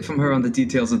you get from her on the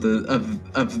details of the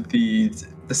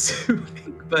suing.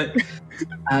 But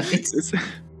it's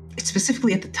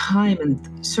specifically at the time, and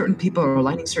certain people are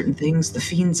aligning certain things. The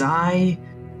Fiend's Eye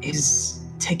is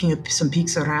taking some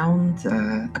peeks around.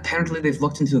 Apparently they've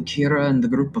looked into Akira and the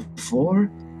group before.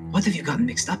 What have you gotten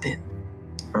mixed up in?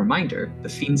 A reminder, the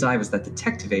Fiend's Eye was that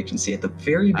detective agency at the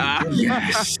very beginning.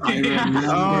 Yes, I remember.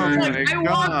 Oh my I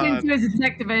walked into his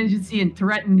detective agency and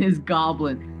threatened his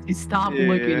goblin to stop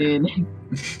looking in.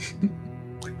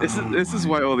 This is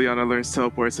why Oleana learns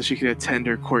teleport, so she can attend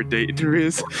her court date in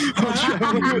Riz.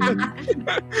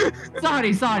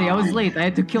 Sorry, I was late. I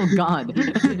had to kill God.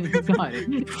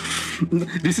 Sorry.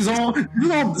 This is all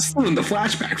still in the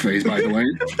flashback phase, by the way.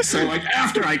 So, like,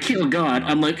 after I kill God,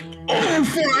 I'm like, oh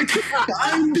fuck,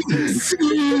 I'm being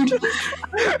sued.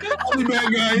 All the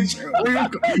bad guys,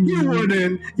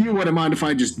 you wouldn't mind if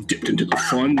I just dipped into the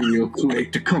fund real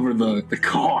quick to cover the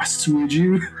costs, would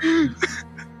you?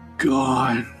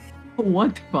 God.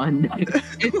 What fun.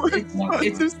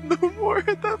 It's There's no more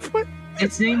at that point.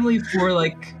 It's namely for,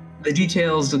 like, the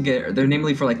details will get. They're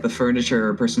namely for, like, the furniture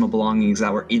or personal belongings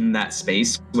that were in that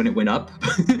space when it went up.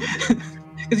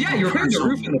 Because, yeah, you're repairing the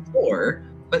roof and the floor,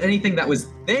 but anything that was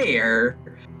there.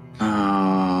 Okay,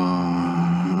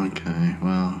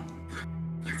 well.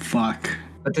 Fuck.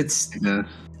 But it's. Yeah.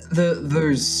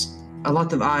 There's a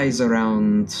lot of eyes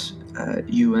around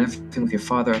you and everything with your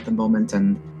father at the moment,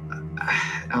 and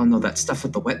I don't know, that stuff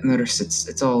with the wet nurse,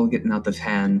 it's all getting out of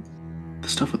hand. The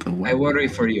stuff with the I worry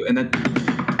for you. And then,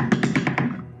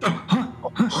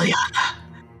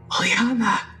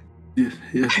 Juliana,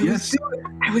 Yes.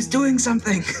 I was doing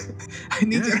something. I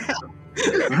need your Yeah. help.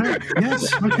 Right.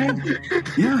 Yes. Okay.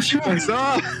 Yeah. Sure.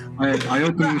 I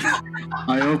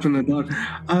open the door.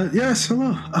 Yes.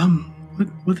 Hello.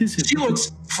 What is it? She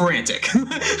looks frantic.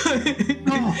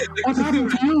 Oh, what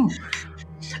happened to you?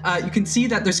 You can see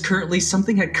that there's currently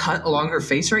something had cut along her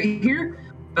face right here,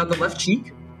 about the left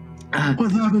cheek.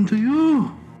 What happened to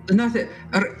you? Nothing.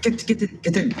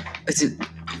 Get in. Is it?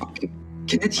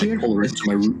 Can it hear? Pull her into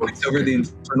my room. It's over the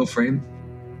infernal frame.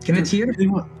 Can it hear?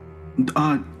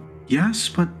 Yes,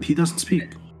 but he doesn't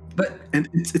speak. And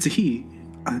it's a he.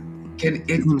 Can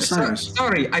it?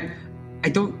 Sorry, I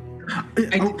don't.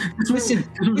 Listen.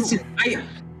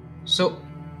 So,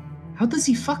 how does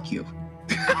he fuck you?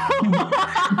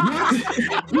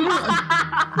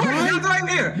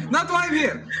 Not why I'm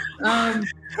here.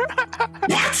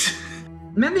 What?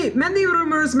 Many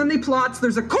rumors, many plots.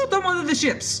 There's a cult on one of the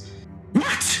ships.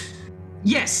 What?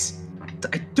 Yes,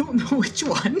 I don't know which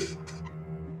one,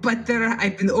 but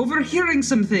I've been overhearing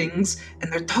some things,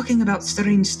 and they're talking about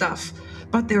strange stuff.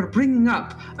 But they're bringing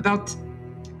up about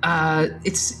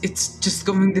it's just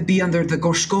going to be under the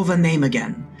Gorshkova name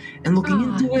again. And looking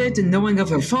into it and knowing of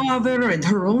her father and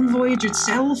her own voyage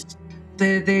itself,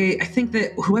 I think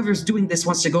that whoever's doing this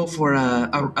wants to go for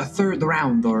a third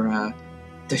round or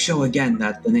to show again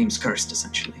that the name's cursed,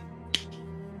 essentially.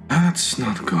 That's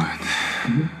not good.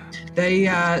 Mm-hmm.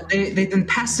 They've been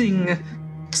passing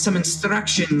some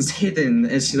instructions hidden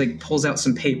as she pulls out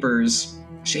some papers.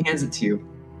 She hands it to you.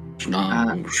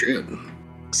 Shit.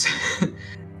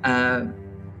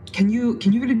 Can you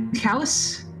read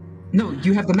Callus? No,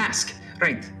 you have the mask,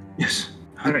 right? Yes.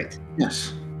 All right.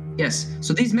 Yes. Yes.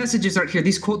 So these messages are here.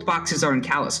 These quote boxes are in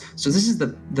Callus. So this is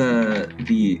the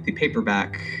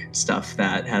paperback stuff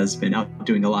that has been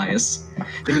outdoing Elias.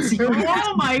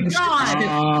 Oh my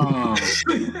god!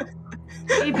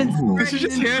 They've been They should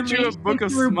just hand you a book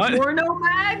of smut. Porno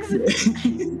mags?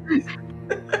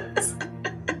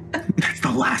 That's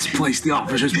the last place the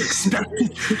officers would expect.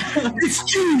 It's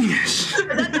genius.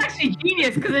 That's actually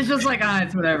genius because it's just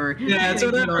it's whatever. Yeah, it's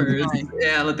whatever.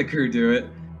 Yeah, let the crew do it.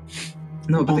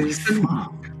 No, but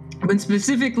when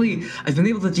specifically, I've been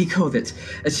able to decode it.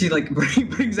 And she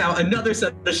brings out another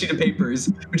sheet of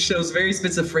papers, which shows very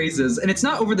specific phrases, and it's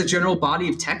not over the general body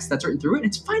of text that's written through it.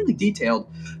 It's finely detailed,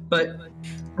 but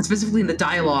specifically in the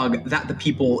dialogue that the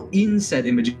people in said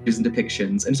images and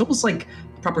depictions, and it's almost like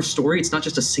a proper story. It's not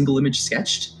just a single image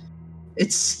sketched.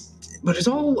 But it's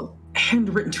all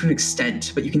handwritten to an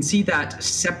extent, but you can see that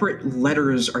separate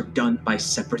letters are done by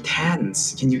separate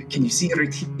hands. Can you see it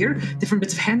right here? Different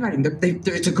bits of handwriting.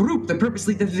 It's a group. They're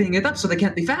purposely divvying it up so they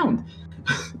can't be found.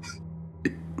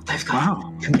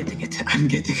 Wow. I'm getting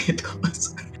it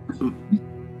close.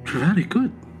 Very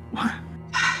good. What?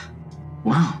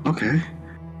 Wow. Okay.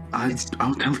 I'll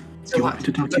tell. You want me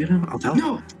to talk to you? I'll tell.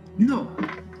 No.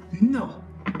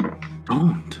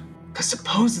 Don't. Because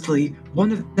supposedly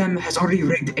one of them has already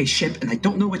rigged a ship, and I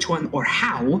don't know which one or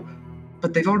how,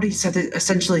 but they've already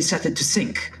essentially set it to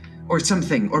sink or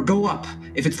something, or go up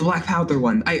if it's the black powder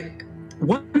one.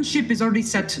 One ship is already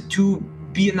set to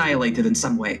be annihilated in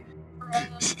some way.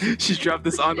 She's dropped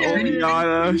this on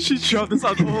Oleana.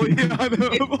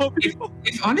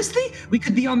 If honestly, we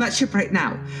could be on that ship right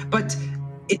now, but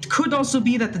it could also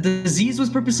be that the disease was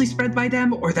purposely spread by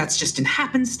them, or that's just in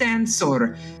happenstance,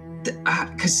 or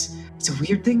because it's a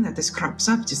weird thing that this crops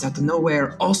up just out of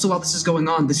nowhere. Also, while this is going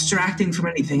on, distracting from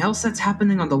anything else that's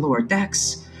happening on the lower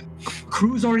decks.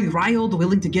 Crew's already riled,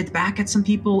 willing to get back at some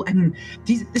people. I mean,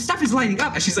 this stuff is lining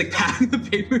up as she's patting the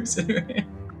papers in her hand.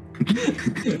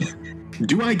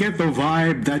 Do I get the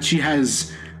vibe that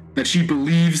she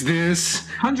believes this?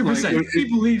 100%. She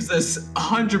believes this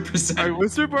 100%. Are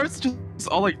Whisper Bards just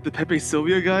all the Pepe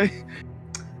Sylvia guy?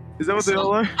 Is that what they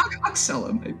all are?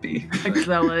 Oxella might be.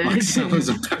 Oxella's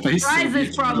a Pepe Sylvia. Rise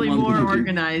is probably more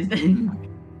organized.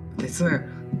 I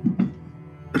swear.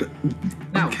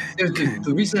 Now,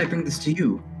 the reason I bring this to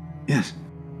you, yes,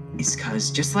 is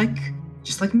because just like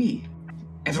me,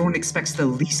 everyone expects the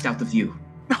least out of you.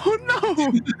 Oh no!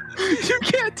 You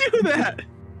can't do that.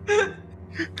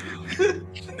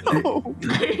 No,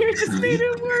 you just made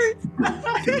it worse.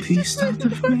 The least out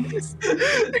of me. There's no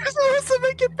way to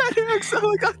make it better,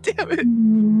 Axel. God damn it!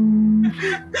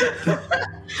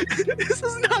 This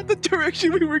is not the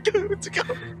direction we were going to go.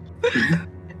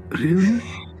 Really?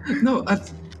 No,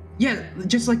 yeah,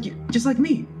 just like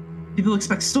me. People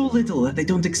expect so little that they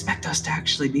don't expect us to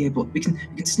actually be able. We can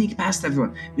sneak past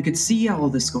everyone. We can see all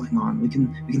this going on. We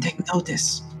can take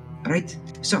notice. All right.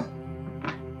 So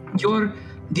you're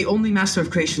the only master of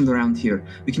creation around here.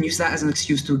 We can use that as an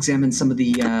excuse to examine some of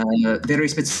the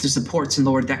various bits of supports and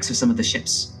lower decks of some of the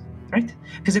ships. Right?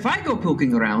 Because if I go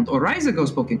poking around, or Ryza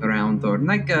goes poking around, or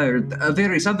like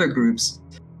various other groups,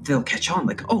 they'll catch on.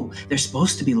 Like, oh, they're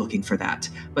supposed to be looking for that.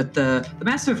 But the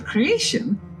master of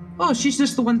creation. Oh, she's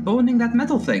just the one boning that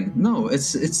metal thing. No,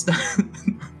 it's the.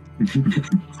 You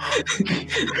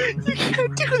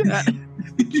can't do that.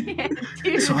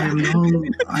 So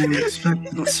I'm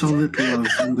expecting so little of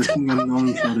and the thing I'm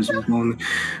known for is bone.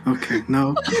 Okay,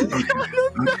 no.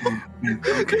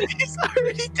 Okay. He's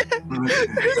already dead. Okay.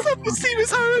 His self-esteem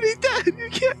is already dead. You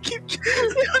can't keep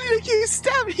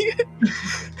stabbing it.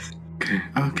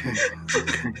 Okay.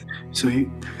 So you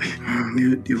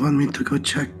want me to go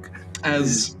check?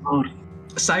 As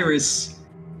Cyrus,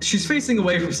 she's facing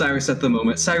away from Cyrus at the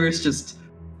moment. Cyrus just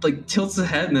like tilts the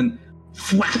head and then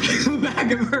whack the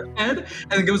back of her head,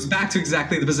 and it goes back to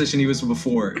exactly the position he was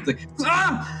before. It's like,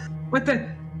 what the?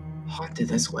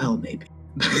 Haunted as well, maybe.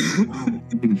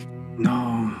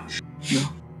 No.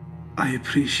 I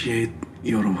appreciate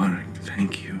your work.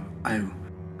 Thank you.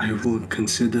 I will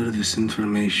consider this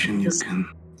information. You can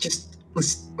just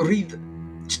read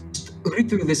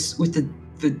through this with the.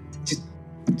 Just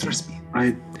trust me.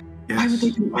 Yes.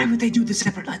 Why would they do the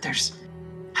separate letters?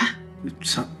 Huh?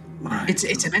 Right.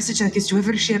 It's a message that gets to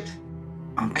every ship.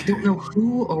 Okay. I don't know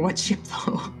who or what ship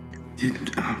though.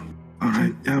 All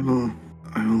right. I will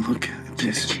look at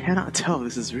this. I cannot tell if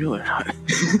this is real or not.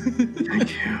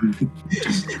 Thank you.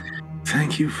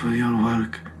 Thank you for your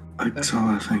work.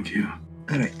 Axala, thank you.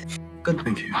 All right. Good.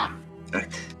 Thank you. All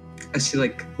right. As she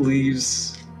like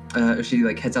leaves, she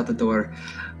like heads out the door.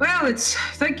 Well, it's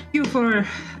thank you for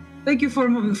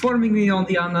informing me on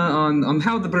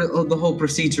how the whole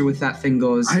procedure with that thing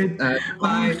goes.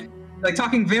 By like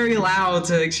talking very loud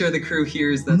to make sure the crew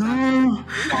hears that. No.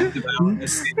 Talked about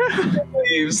as she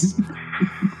leaves.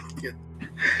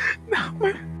 No.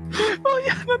 Oh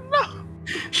yeah, no.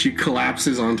 She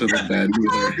collapses onto the bed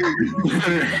with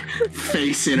her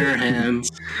face in her hands.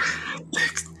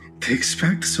 They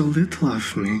expect so little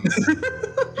of me,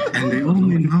 and they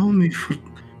only know me for.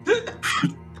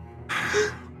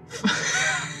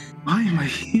 Why am I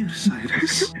here,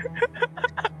 Cyrus?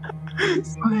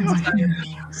 Why am I here?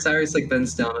 Cyrus like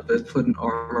bends down a bit, put an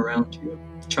arm around you,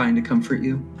 trying to comfort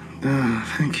you.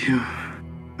 Thank you.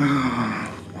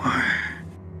 Why?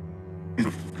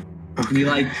 Okay. He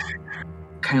like,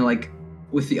 kind of like,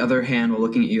 with the other hand while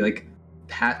looking at you, like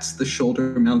pats the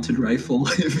shoulder-mounted rifle,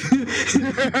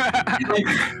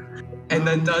 and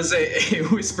then does a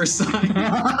whisper sign,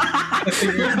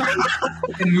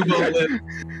 and move a lip.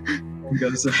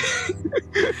 Goes.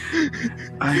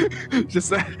 Just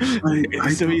that.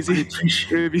 It's so easy. It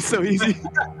would be so easy.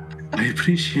 I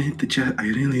appreciate the jet. I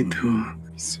really do.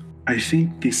 I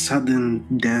think the sudden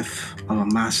death of a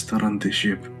master on the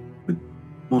ship would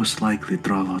most likely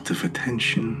draw a lot of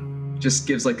attention. Just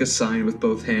gives like a sign with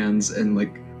both hands and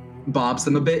like bobs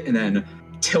them a bit and then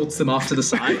tilts them off to the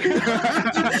side.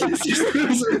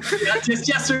 just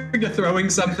gesturing to throwing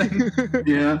something.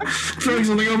 Yeah, throwing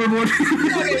something overboard.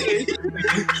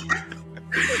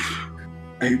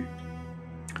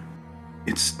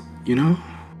 It's,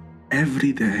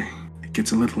 every day it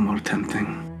gets a little more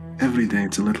tempting. Every day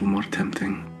it's a little more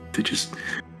tempting to just,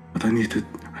 but I need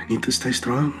to stay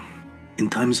strong. In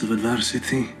times of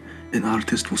adversity, an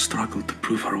artist will struggle to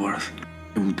prove her worth.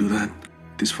 I will do that.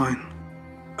 It is fine.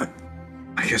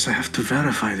 I guess I have to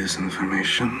verify this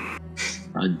information.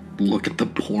 I look at the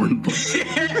porn book.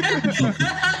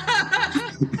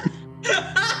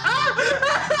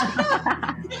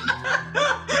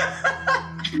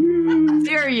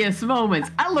 Serious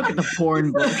moments. I look at the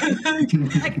porn book,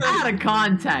 like out of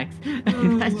context.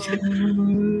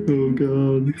 Oh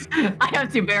god. I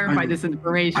have to verify this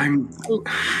information.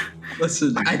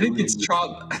 Listen, I think it's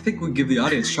trauma. I think we give the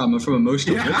audience trauma from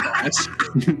emotional whiplash.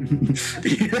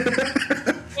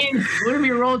 What if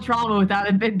we roll trauma without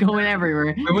a bit going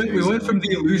everywhere? We went from the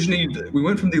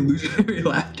illusionary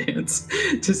lap dance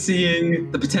to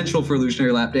seeing the potential for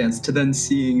illusionary lap dance to then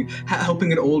seeing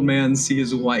helping an old man see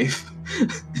his wife.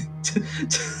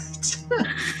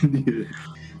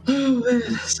 Oh man,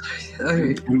 sorry.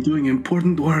 Right. I'm doing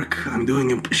important work.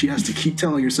 She has to keep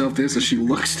telling herself this as she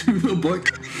looks through the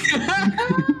book.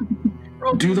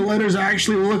 Do the letters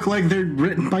actually look like they're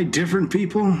written by different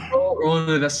people? Roll an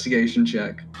investigation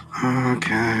check.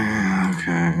 Okay.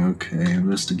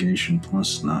 Investigation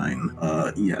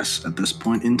 +9. Yes, at this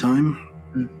point in time.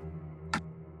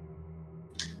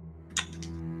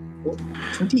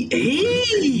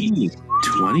 28!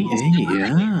 28,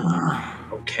 yeah.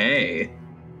 Okay.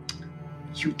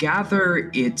 You gather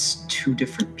it's two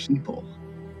different people.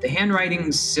 The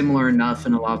handwriting's similar enough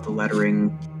in a lot of the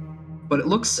lettering, but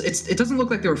it doesn't look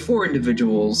like there were four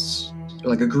individuals, or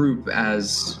like a group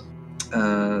as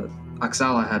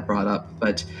Oksala had brought up,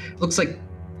 but it looks like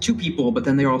two people, but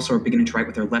then they also are beginning to write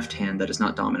with their left hand that is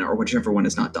not dominant, or whichever one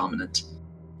is not dominant.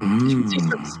 You can see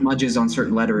certain smudges on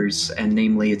certain letters, and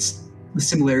namely it's the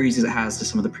similarities it has to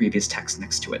some of the previous text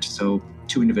next to it. So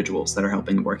two individuals that are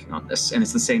helping working on this, and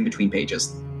it's the same between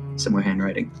pages, similar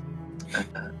handwriting.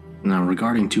 Now,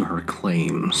 regarding to her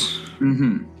claims,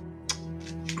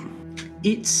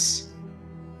 it's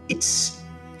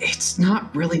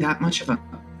not really that much of a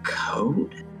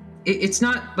code. It's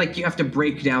not like you have to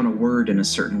break down a word in a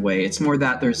certain way. It's more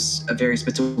that there's a various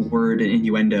bits of word and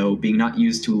innuendo being not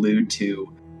used to allude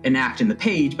to an act in the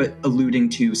page, but alluding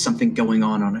to something going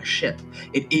on a ship.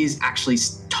 It is actually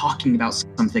talking about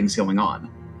some things going on.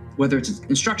 Whether it's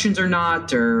instructions or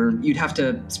not, or you'd have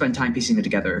to spend time piecing it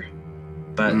together.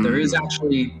 But there is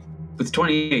actually, with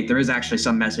 28, there is actually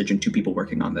some message and two people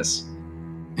working on this.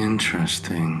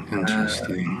 Interesting.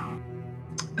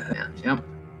 Yep.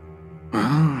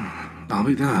 Well, I'll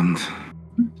be damned.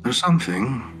 There's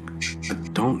something. I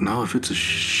don't know if it's a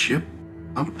ship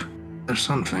up. There's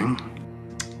something.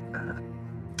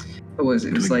 What was it?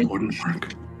 It was Doing like important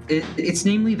work. it's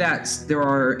namely that there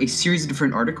are a series of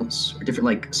different articles or different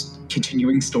like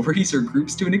continuing stories or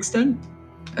groups to an extent.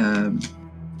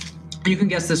 You can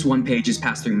guess this one page is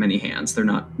passed through many hands. They're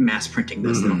not mass printing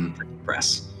this. They don't print the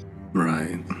press.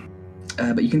 Right.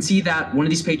 But you can see that one of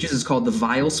these pages is called the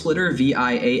Vial Splitter,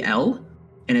 VIAL,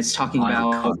 and it's talking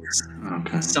about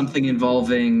something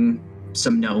involving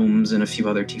some gnomes and a few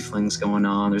other tieflings going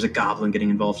on. There's a goblin getting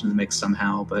involved in the mix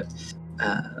somehow, but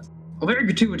very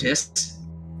gratuitous.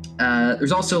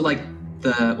 There's also like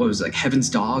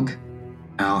Heaven's Dog,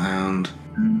 Hellhound,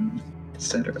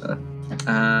 etc.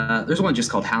 There's one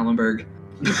just called Hallenberg.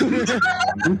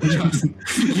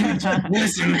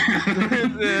 Listen.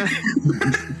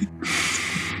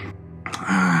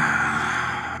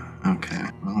 Okay.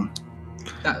 Well.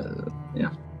 Yeah.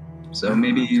 So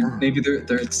maybe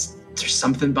there's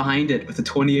something behind it with a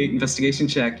 28 investigation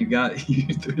check.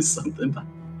 There's something.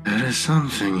 There is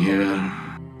something here.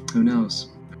 Who knows?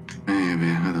 Maybe,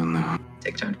 I don't know.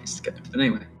 Take time to piece it together. But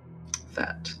anyway,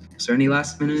 that. Is there any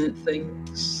last minute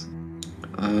things?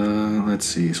 Let's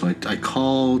see. So I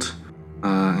called,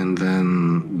 and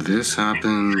then this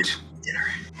happened.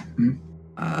 Dinner.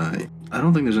 I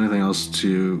don't think there's anything else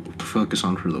to focus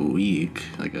on for the week,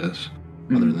 I guess,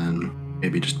 other than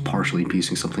maybe just partially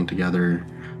piecing something together.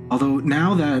 Although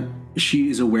now that she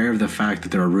is aware of the fact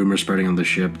that there are rumors spreading on the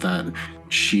ship that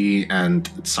she and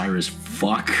Cyrus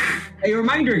fuck. A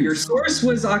reminder, your source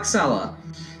was Oksala.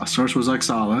 A source was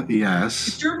Oksala, yes.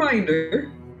 Just a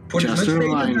reminder. Put Just as a much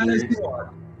faith in that reminder. as you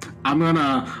want. I'm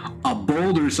gonna a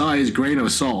boulder-sized grain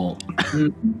of salt.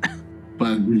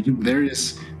 But there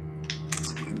is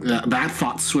that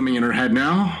thought swimming in her head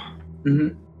now.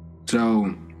 Mm-hmm.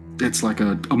 So it's like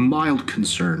a mild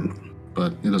concern,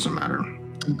 but it doesn't matter.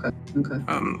 Okay.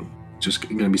 Just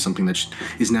gonna be something that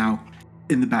is now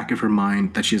in the back of her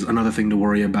mind, that she has another thing to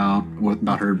worry about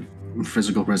her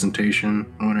physical presentation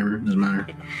or whatever. It doesn't matter.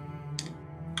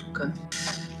 Okay.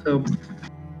 So,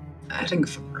 heading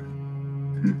forward.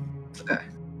 Okay.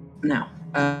 Now,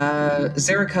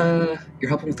 Zerika, you're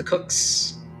helping with the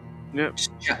cooks. Yep.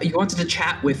 You wanted to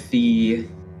chat with the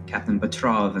Captain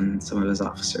Petrov and some of his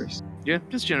officers. Yeah,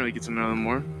 just generally get to know them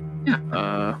more.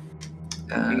 Yeah.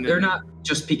 They're not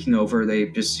just peeking over. They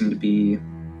just seem to be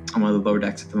on one of the lower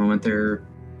decks at the moment. They're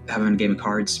having a game of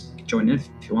cards. Join in if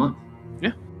you want.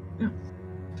 Yeah.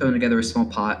 Throwing together a small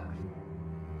pot.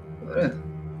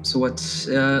 So what's...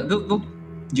 do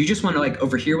you just want to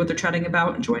overhear what they're chatting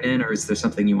about and join in, or is there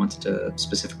something you wanted to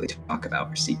specifically talk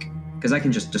about or seek? Because I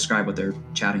can just describe what they're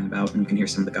chatting about and you can hear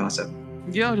some of the gossip.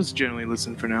 Yeah, I'll just generally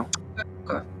listen for now.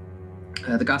 Okay.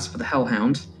 The gossip of the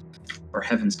Hellhound, or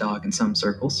Heaven's Dog in some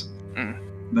circles.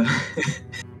 But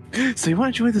So you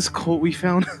want to join this cult we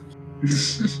found?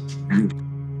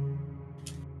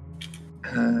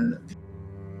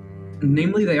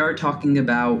 Namely, they are talking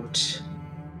about...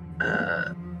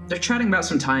 they're chatting about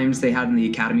some times they had in the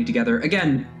academy together.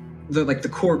 Again, the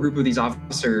core group of these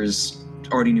officers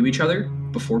already knew each other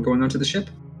before going onto the ship.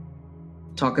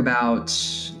 Talk about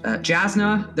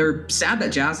Jasna. They're sad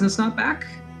that Jasna's not back.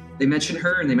 They mention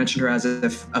her, and they mention her as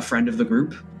if a friend of the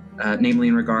group, namely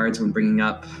in regards when bringing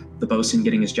up the bosun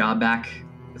getting his job back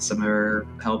with some of her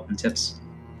help and tips.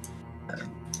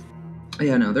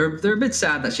 They're a bit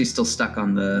sad that she's still stuck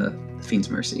on the Fiend's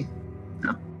Mercy.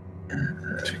 No.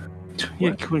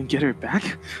 Yeah, couldn't get her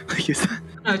back. Like, is that...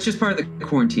 No, it's just part of the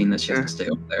quarantine that she has to stay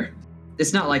over there.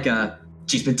 It's not like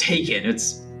she's been taken.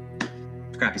 It's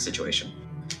a crappy situation.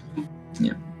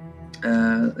 Yeah.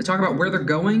 They talk about where they're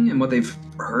going and what they've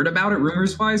heard about it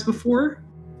rumors-wise before.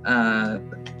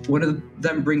 One of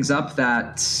them brings up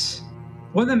that...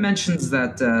 One of them mentions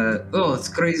that, it's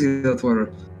crazy that we're...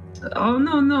 Oh,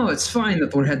 no, it's fine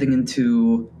that we're heading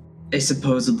into a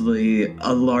supposedly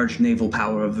a large naval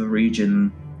power of the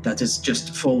region that is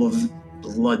just full of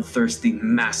bloodthirsty,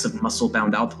 massive,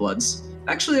 muscle-bound outbloods.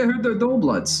 Actually, I heard they're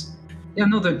dull-bloods. Yeah,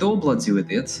 no, they're dull-bloods, you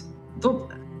idiot.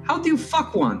 How do you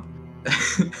fuck one?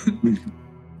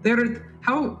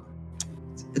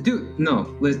 Dude,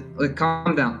 no,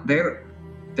 calm down.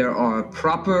 There are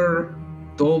proper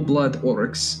dull-blood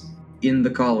orcs in the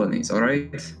colonies,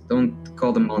 alright? Don't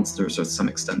call them monsters to some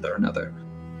extent or another.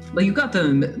 Like, you got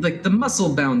the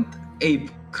muscle-bound ape...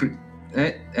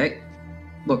 Hey,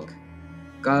 look.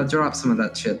 Gotta drop some of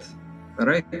that shit,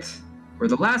 alright? We're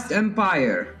the last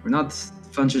empire. We're not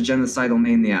a bunch of genocidal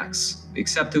maniacs. We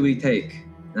accept who we take.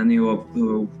 None who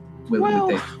will we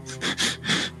take.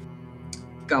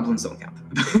 Goblins don't count.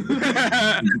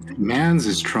 Mans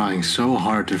is trying so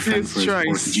hard to fend He's for his trying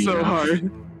orc so Gina.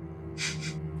 hard.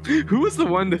 Who was the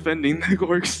one defending the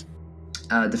orcs?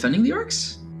 Defending the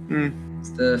orcs?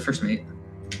 It's the first mate.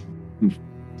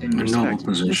 A noble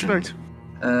position. Respect.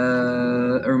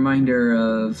 A reminder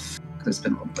of... It's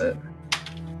been a little bit.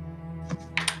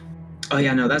 Oh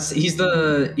yeah, no,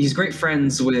 he's great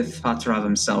friends with Patrov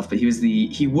himself, but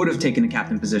he would have taken a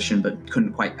captain position, but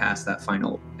couldn't quite pass that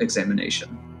final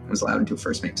examination. Was allowed into a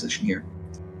first mate position here.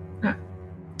 Yeah.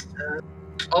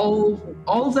 All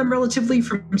of them relatively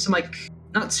from some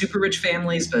not super rich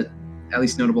families, but at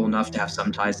least notable enough to have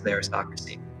some ties to the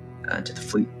aristocracy, to the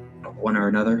fleet, one or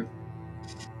another.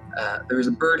 There was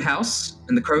a birdhouse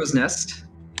in the crow's nest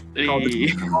called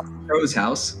the Crow's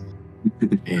House.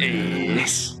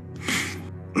 Yes.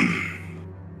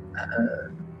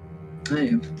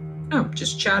 No,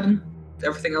 just chatting.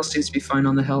 Everything else seems to be fine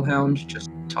on the Hellhound. Just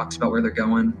talks about where they're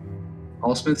going.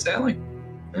 All smooth sailing.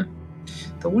 Yeah.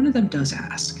 Though one of them does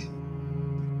ask.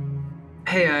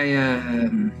 Hey,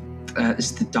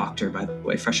 this is the doctor, by the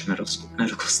way, fresh from medical school,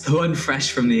 the one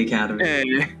fresh from the academy.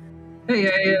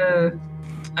 Hey,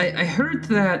 I heard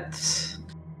that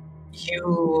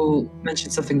you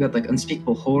mentioned something about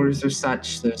unspeakable horrors or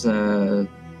such. There's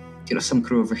some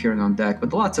crew overhearing on deck,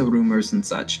 but lots of rumors and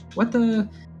such. What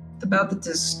about it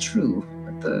is true?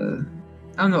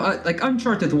 I don't know,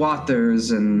 uncharted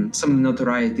waters and some of the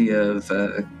notoriety of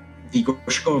the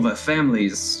Gorshkova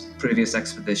family's previous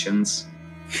expeditions.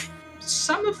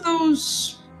 Some of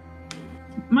those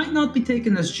might not be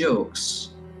taken as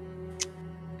jokes.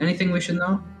 Anything we should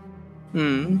know?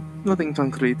 Nothing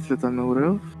concrete that I'm aware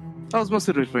of. I was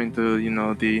mostly referring to,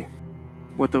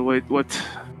 what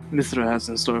Mithra has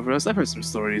in store for us. I've heard some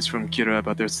stories from Kira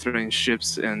about their strange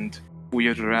ships and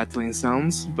weird rattling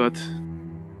sounds, but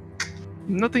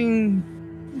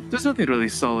there's nothing really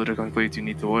solid or concrete you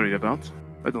need to worry about.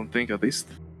 I don't think, at least.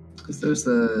 Because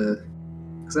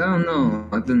I don't know,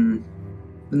 I've been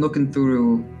looking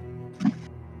through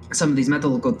some of these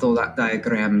metallurgical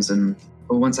diagrams, and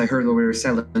once I heard that we were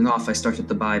sailing off, I started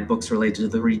to buy books related to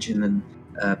the region and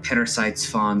parasites,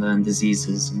 fauna, and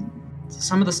diseases. And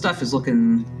some of the stuff is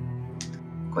looking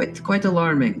quite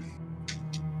alarming,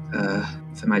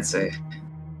 if I might say.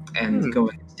 And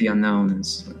going into the unknown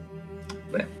is...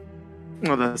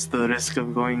 Well, that's the risk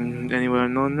of going anywhere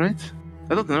unknown, right?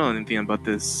 I don't know anything about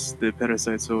the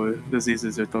parasites or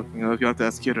diseases they're talking of. You have to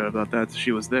ask Kira about that.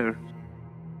 She was there.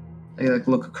 I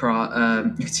look across.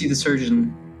 You can see the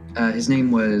surgeon. His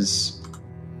name was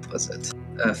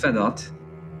Fedot.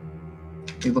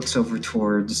 He looks over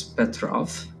towards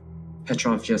Petrov.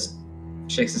 Petrov just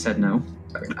shakes his head no.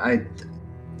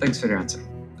 Thanks for your answer.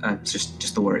 It's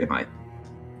just a worry of mine.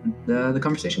 The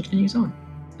conversation continues on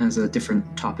as a different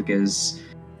topic is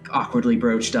awkwardly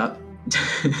broached up.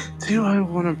 Do I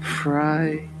want to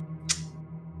pry?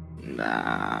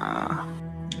 Nah.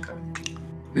 Okay.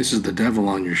 This is the devil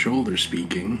on your shoulder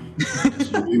speaking.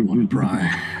 So we want to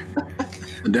pry.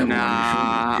 The devil on your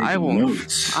shoulder taking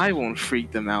notes. I won't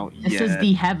freak them out This yet. is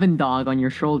the heaven dog on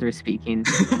your shoulder speaking.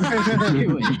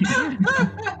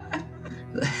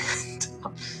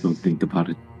 Don't think about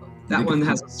it. That one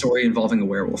has a story involving a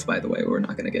werewolf, by the way. We're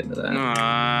not going to get into that.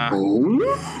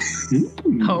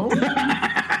 Oh?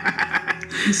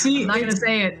 You see, I'm not gonna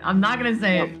say it. I'm not gonna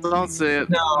say it. Don't say it.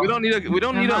 No. We don't need to I'm not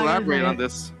gonna elaborate say on it.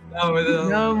 this. No,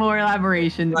 No more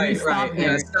elaboration. Right, Stop right.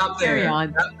 there. Yeah, stop there. Carry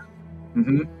on.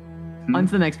 Mm-hmm. On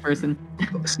to the next person.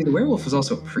 See, the werewolf is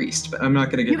also a priest, but I'm not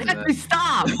going to get You into have that. to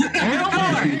stop! Hang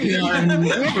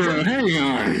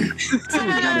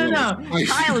on. No.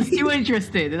 Kyle is too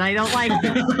interested, and I don't like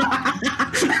that.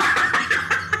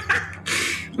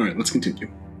 All right, let's continue.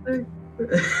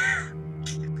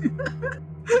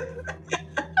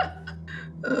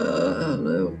 Oh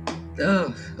no.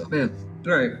 Oh man.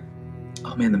 Alright.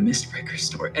 Oh man, the Mistbreaker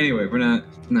story. Anyway, we're not.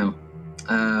 No.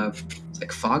 It's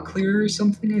like Fog Clear or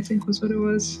something, I think was what it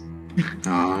was.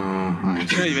 Oh,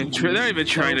 They're not even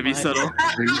trying to be subtle.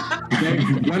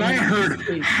 when I heard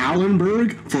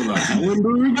Hallenberg for the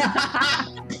Hallenberg,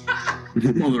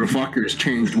 motherfuckers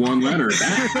changed one letter.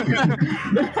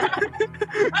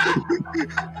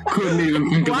 Couldn't even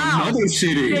think of another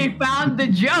city. They found the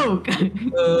joke.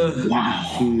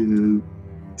 Wow.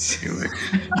 Anyway,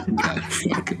 God,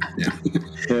 fucking, yeah.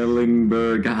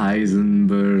 Hellenberg,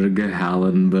 Heisenberg,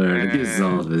 Hallenberg is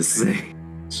all the same.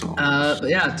 So, But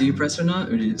yeah, do you press or not,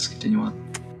 or do you just continue on?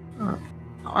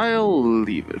 I'll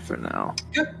leave it for now.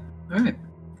 Yep. Alright.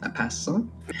 That passes on.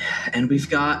 And we've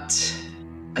got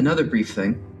another brief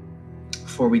thing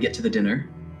before we get to the dinner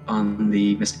on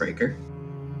the Mistbreaker.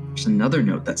 There's another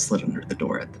note that slid under the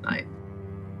door at the night.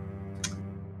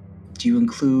 Do you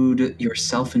include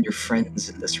yourself and your friends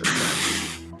in this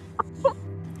request?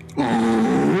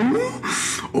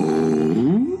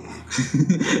 oh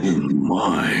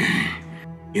my.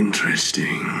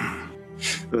 Interesting.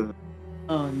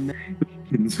 Oh no.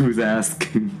 Who's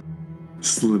asking?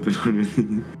 Slip it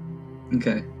underneath.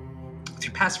 Okay.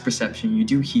 Through passive perception, you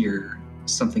do hear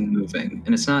something moving,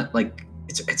 and it's not like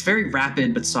it's very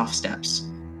rapid but soft steps.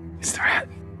 It's the rat.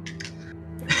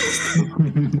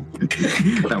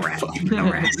 The rat.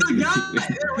 It's a guy.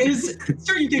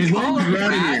 Sure, you can call him a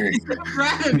rat. It's a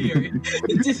Radomir.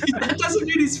 That doesn't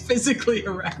mean he's physically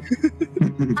a rat.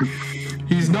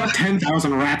 He's not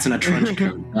 10,000 rats in a trench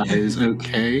coat, guys,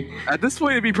 okay? At this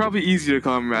point, it'd be probably easier to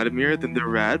call him Radomir than the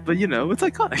rat, but you know, it's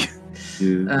iconic.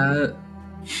 Yeah.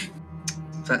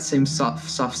 That same soft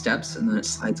steps, and then it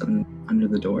slides under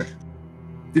the door.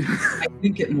 I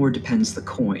think it more depends the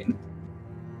coin.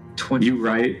 20 You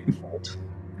right. gold.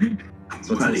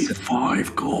 So it's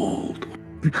 25 gold.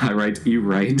 I write, you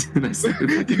right. And I said,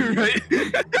 You're right.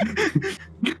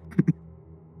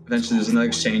 Eventually there's another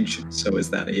exchange, so is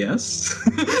that a yes?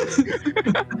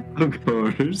 of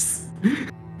course.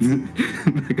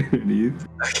 Underneath.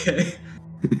 Okay.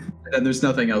 And then there's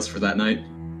nothing else for that night.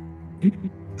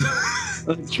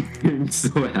 I'm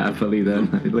so happily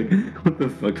that night. Like, what the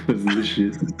fuck was this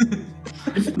shit?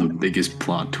 The biggest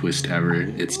plot twist ever.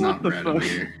 It's not What the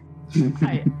Radomir.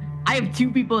 I have two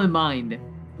people in mind.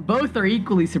 Both are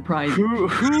equally surprising.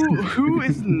 Who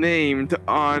is named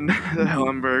on the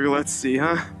Hellenberg? Let's see,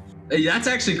 huh? That's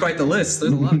actually quite the list.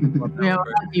 There's a lot of people. We have a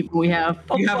lot of people. We have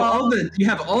You have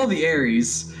all the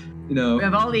Aries, you know. We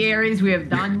have all the Aries. We have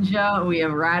Danja. We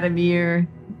have Radomir.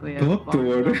 We have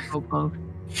Doctor. Popo.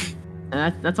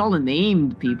 And that's all the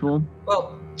named people.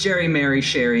 Well, Jerry, Mary,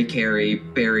 Sherry, Carrie,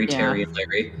 Barry, Yeah. Terry, and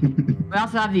Larry. We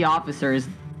also have the officers.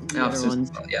 The other Officers,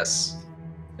 ones. yes.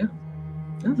 Yeah.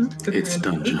 No, could be It's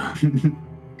random. Dungeon.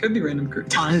 Could be random crew.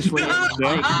 Honestly,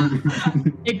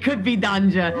 it could be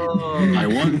Danja. I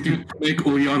want to make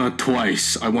Uyana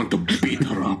twice. I want to beat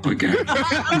her up again.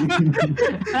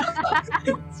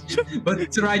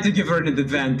 But try to give her an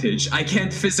advantage. I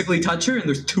can't physically touch her, and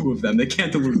there's two of them. They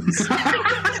can't lose.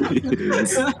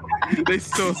 Yes. They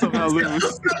still somehow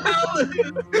lose.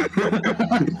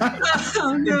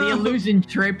 Oh, The no. illusion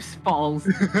trips, falls.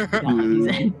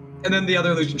 dies. And then the other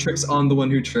illusion tricks on the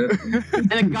one who tripped.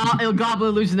 And a goblin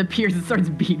illusion appears and starts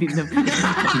beating them.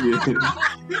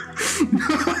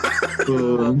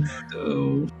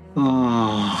 Oh.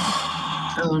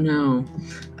 Oh no.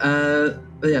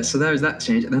 But yeah, so that was that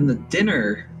change. And then the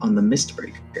dinner on the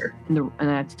Mistbreaker. And I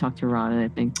have to talk to Rod, I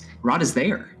think. Rod is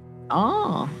there.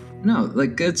 Oh. No,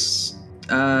 like it's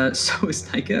so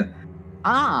is Nika.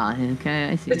 Ah, okay,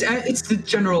 I see. It's the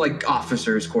general like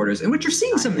officers' quarters, in which you're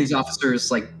seeing some of these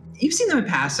officers like you've seen them in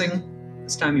passing.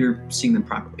 This time you're seeing them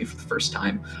properly for the first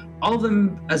time. All of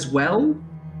them as well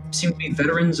seem to be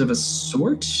veterans of a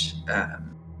sort,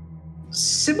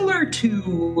 similar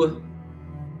to.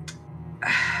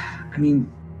 I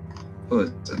mean,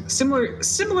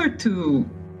 similar to,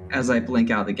 as I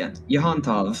blink out again,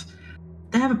 Yohantov.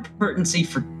 They have a potency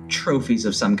for trophies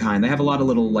of some kind. They have a lot of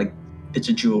little like bits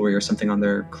of jewelry or something on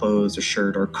their clothes or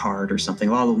shirt or card or something.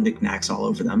 A lot of little knickknacks all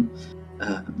over them.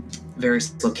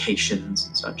 Various locations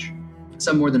and such.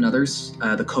 Some more than others.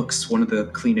 The cook's one of the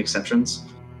clean exceptions.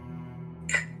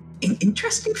 An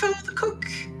interesting fellow, the cook.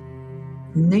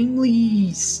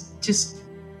 Namely, just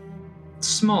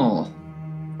small.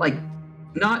 like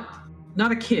not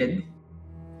a kid,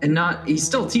 and he's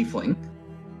still a tiefling.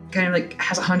 Kind of like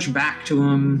has a hunch back to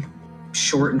him,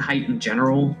 short in height in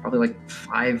general, probably like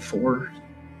 5'4",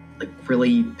 like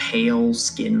really pale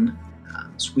skin.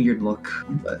 It's a weird look,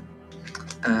 but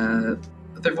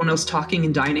with everyone else talking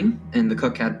and dining, and the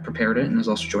cook had prepared it and was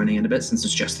also joining in a bit since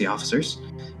it's just the officers.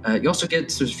 You also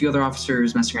there's a few other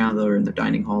officers messing around that are in their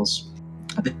dining halls.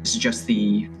 This is just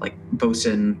the like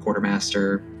bosun,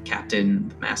 quartermaster, captain,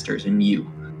 the masters, and you.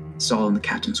 It's all in the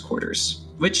captain's quarters,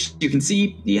 which you can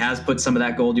see he has put some of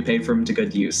that gold you paid for him to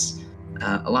good use.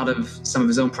 Some of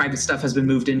his own private stuff has been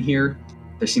moved in here.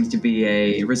 There seems to be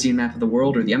a Rizian map of the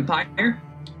world or the Empire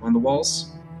on the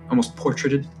walls, almost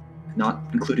portraited, not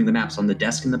including the maps on the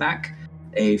desk in the back.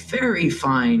 A very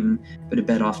fine bit of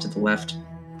bed off to the left.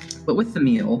 But with the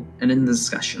meal and in the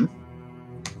discussion,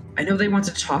 I know they want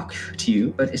to talk to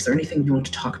you, but is there anything you want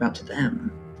to talk about to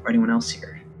them or anyone else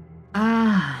here?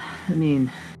 I mean,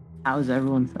 how's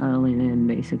everyone settling in,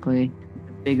 basically?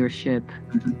 The bigger ship.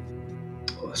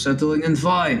 Oh, settling in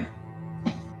fine.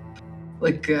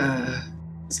 Like,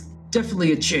 it's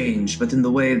definitely a change, but in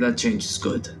the way that change is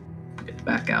good. Get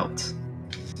back out.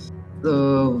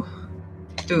 Though,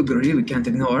 I do agree we can't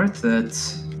ignore it, that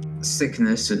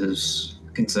sickness is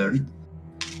a concern.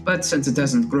 But since it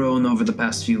hasn't grown over the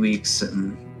past few weeks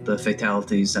and the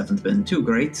fatalities haven't been too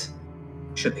great,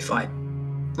 should be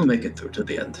fine. We'll make it through to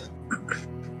the end.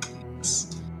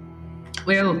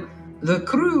 Well, the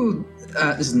crew...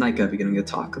 this is Nika beginning to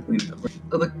talk.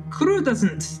 The crew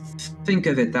doesn't think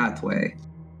of it that way.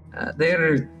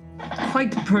 They're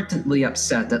quite pertinently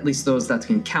upset, at least those that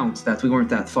can count, that we weren't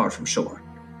that far from shore.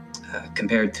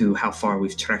 Compared to how far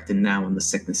we've trekked in now and the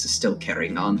sickness is still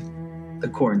carrying on. The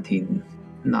quarantine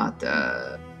not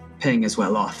paying as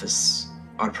well off as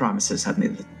our promises had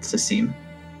made it to seem.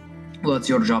 Well, it's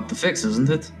your job to fix, isn't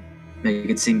it? Make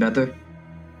it seem better.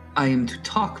 I am to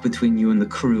talk between you and the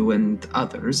crew and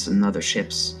others and other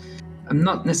ships. I'm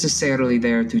not necessarily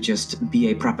there to just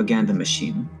be a propaganda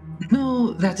machine.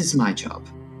 No, that is my job.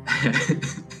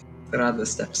 Rada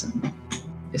steps in.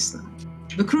 Yes, no.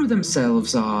 The crew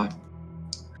themselves are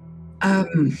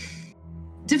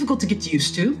difficult to get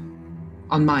used to,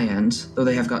 on my end, though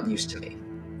they have gotten used to me.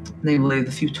 Namely,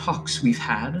 the few talks we've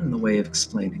had in the way of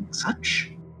explaining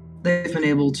such. They've been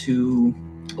able to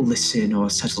listen or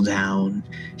settle down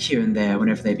here and there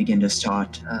whenever they begin to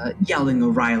start yelling or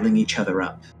riling each other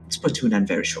up. It's put to an end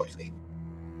very shortly.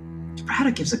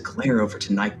 Braddock gives a glare over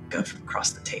to Nika from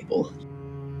across the table.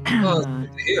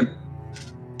 Here.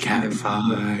 Cat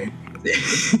fight.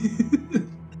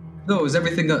 No, is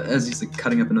everything as he's like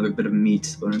cutting up another bit of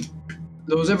meat?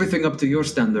 Was everything up to your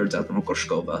standards, Admiral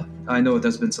Korshkova? I know it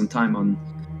has been some time on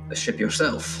the ship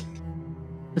yourself.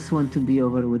 Just want to be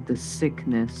over with the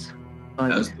sickness.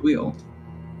 But As do we all.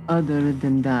 other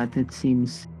than that, it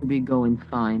seems to be going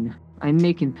fine. I'm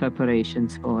making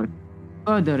preparations for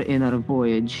further in our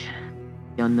voyage,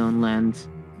 the unknown lands.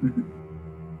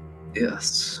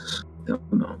 Yes. The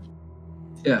unknown.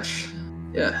 Yes,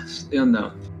 the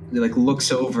unknown. He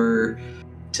looks over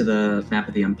to the map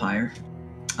of the Empire.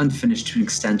 Unfinished to an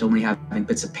extent, only having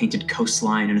bits of painted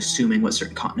coastline and assuming what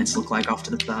certain continents look like off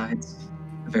to the sides.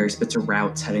 Various bits of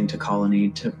routes heading to colony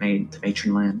to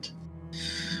matron land.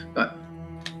 But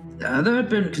there had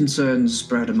been concerns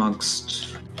spread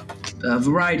amongst a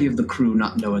variety of the crew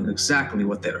not knowing exactly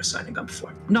what they were signing up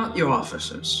for. Not your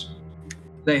officers.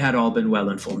 They had all been well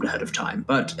informed ahead of time,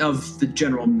 but of the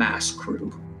general mass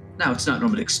crew. Now, it's not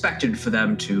normally expected for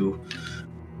them to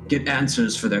get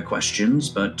answers for their questions,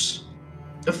 but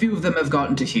a few of them have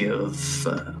gotten to hear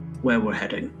of where we're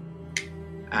heading.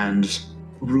 And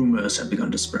rumors have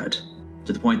begun to spread,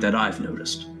 to the point that I've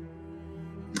noticed.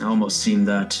 It almost seemed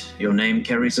that your name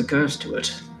carries a curse to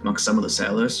it amongst some of the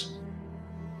sailors.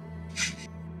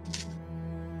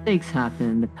 Mistakes happen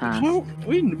in the past. Well,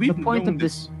 we've The point known of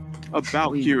this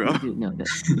about we Kira. do know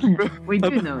this. We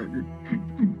do know this.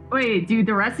 Wait, do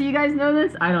the rest of you guys know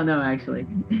this? I don't know, actually.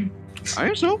 I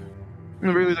guess so. I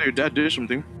really thought your dad did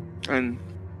something. And,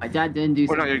 My dad didn't do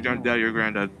or not something. your dad, your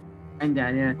granddad. And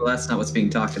dad, yeah. Well, that's not what's being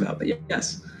talked about, but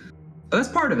yes. But that's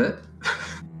part of it.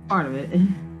 Part of it.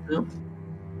 Yep.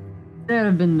 There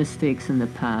have been mistakes in the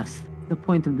past. The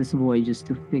point of this voyage is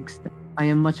to fix them. I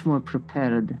am much more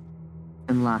prepared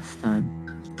than last time.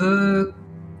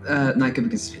 Nika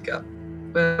begins to speak up.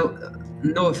 Well,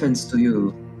 no offense to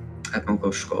you, Admiral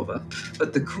Koshkova,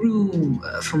 but the crew,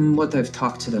 from what I've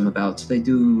talked to them about, they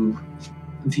do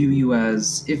view you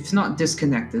as, if not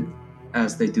disconnected,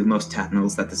 as they do most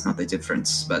admirals, that is not the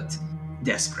difference, but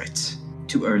desperate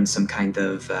to earn some kind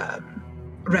of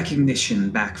recognition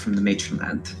back from the matron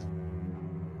land.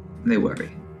 They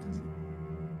worry.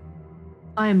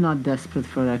 I am not desperate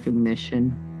for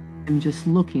recognition. I'm just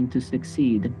looking to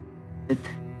succeed. That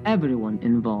everyone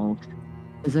involved.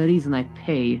 There's a reason I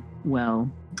pay well.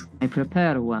 I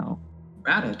prepare well.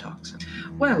 Rada talks.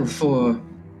 Well, for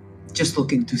just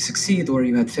looking to succeed where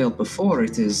you had failed before,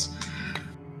 it is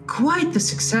quite the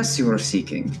success you are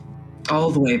seeking.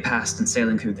 All the way past and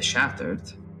sailing through the Shattered.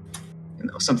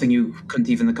 Something you couldn't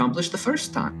even accomplish the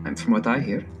first time, from what I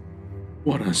hear.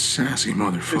 What a sassy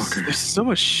motherfucker. There's so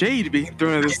much shade being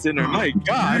thrown at this dinner. My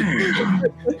God.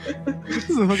 This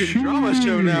is a fucking drama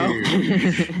show now.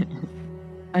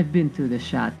 I've been through the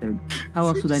Shattered. How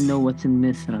else would I know what's in I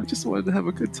Misra? just wanted to have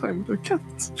a good time with our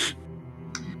cats.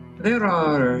 There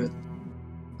are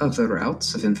other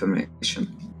routes of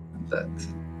information that,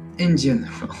 in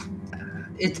general,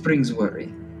 it brings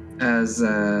worry. As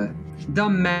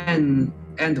dumb men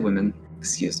and women,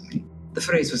 excuse me, the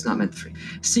phrase was not meant for you,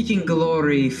 seeking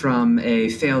glory from a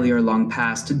failure long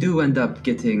past do end up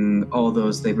getting all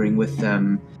those they bring with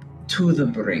them to the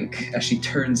brink, as she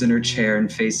turns in her chair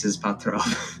and faces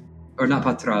Patrov. Or not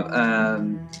Patrov,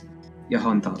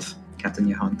 Yahantov, Captain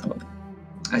Yahantov.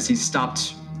 As he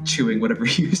stopped chewing whatever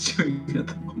he was chewing at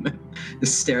the moment,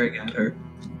 just staring at her.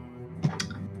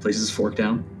 Places his fork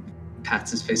down,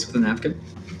 pats his face with a napkin.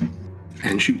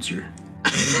 And shoots her.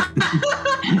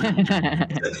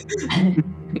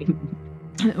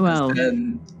 Well,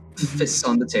 And fists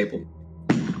on the table.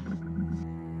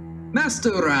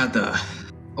 Master Rada,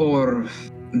 or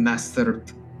Master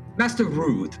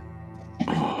Rude.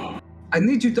 I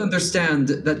need you to understand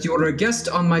that you are a guest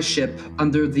on my ship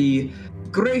under the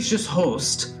gracious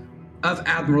host of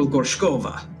Admiral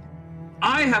Gorshkova.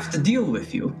 I have to deal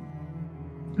with you.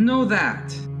 Know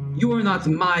that. You are not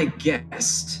my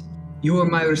guest. You are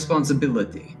my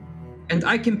responsibility. And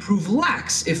I can prove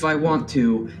lax if I want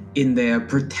to in their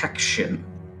protection.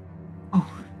 oh,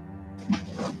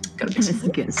 Gotta be this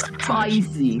gets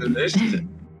spicy.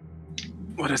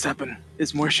 What has happened?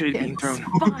 Is more shade being thrown?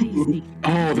 Spicy.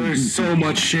 Oh, there's so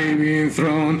much shade being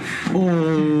thrown.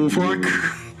 Oh, fuck.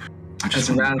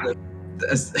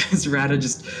 As Rada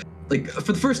just, like,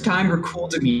 for the first time, her cool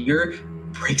demeanor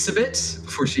breaks a bit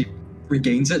before she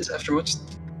regains it after much.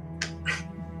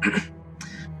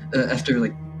 After,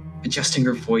 like, adjusting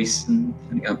her voice and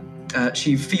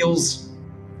she feels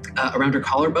around her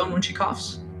collarbone when she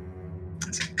coughs.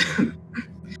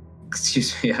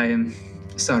 Excuse me, I am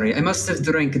sorry. I must have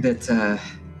drank a bit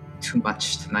too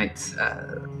much tonight.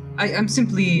 I'm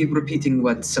simply repeating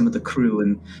what some of the crew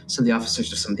and some of the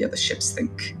officers of some of the other ships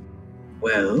think.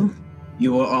 Well,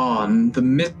 you are on the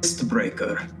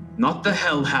Mistbreaker, not the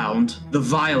Hellhound, the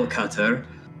Vile Cutter,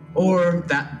 or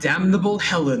that damnable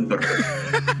Hellenberg.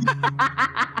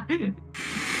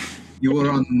 You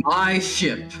are on my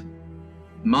ship.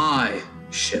 My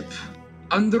ship.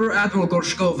 Under Admiral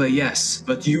Gorshkova, yes,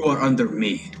 but you are under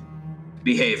me.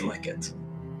 Behave like it.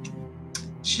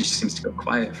 She just seems to go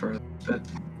quiet for a bit.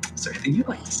 Is there anything you'd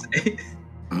like to say?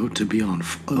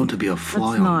 To be a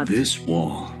fly on not- this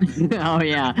wall. Oh,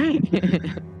 yeah.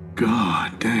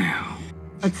 God damn.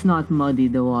 Let's not muddy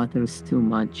the waters too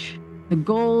much. The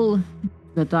goal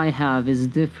that I have is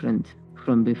different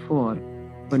from before.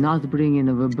 We're not bringing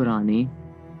a Vibrani.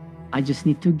 I just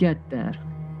need to get there.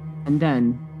 And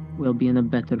then we'll be in a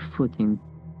better footing.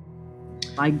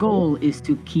 My goal is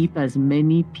to keep as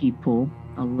many people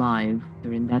alive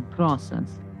during that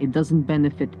process. It doesn't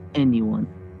benefit anyone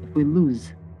if we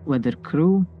lose, whether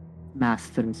crew,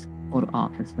 masters, or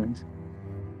officers.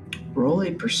 Roll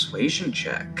a persuasion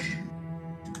check.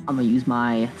 I'm gonna use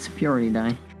my superiority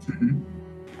die. Mhm.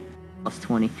 Plus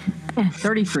 20.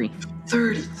 33.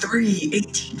 33,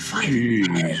 18, 5.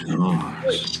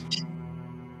 Jesus.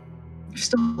 There's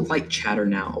still light chatter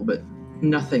now, but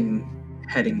nothing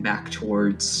heading back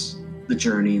towards the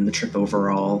journey and the trip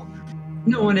overall.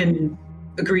 No one in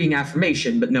agreeing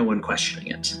affirmation, but no one questioning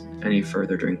it any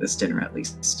further during this dinner, at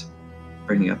least.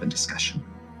 Bringing up in discussion.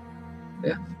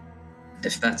 Yeah.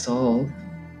 If that's all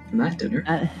from that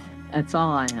dinner. That's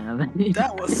all I have.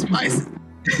 That was spicy.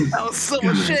 That was so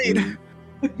much shade.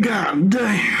 God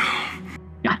damn.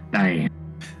 God damn.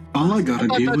 All I gotta I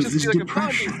thought deal that'd with just is be like a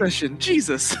bonding depression. session.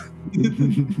 Jesus.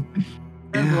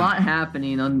 There's a lot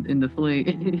happening in the fleet.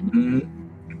 Mhm.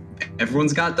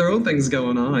 Everyone's got their own things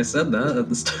going on. I said that at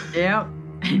the start. Yep.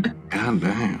 God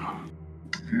damn.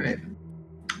 Alright.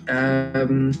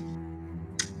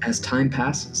 As time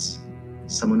passes,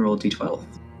 someone roll a d12.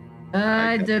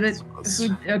 I did it.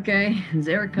 Okay,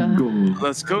 Zerka. Go.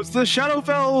 Let's go to the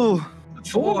Shadowfell.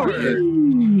 4!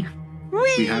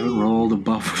 We haven't rolled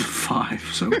above 5,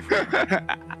 so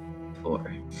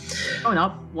 4. Oh no,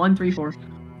 1, 3, 4.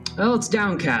 Well, it's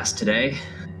downcast today,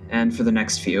 and for the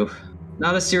next few.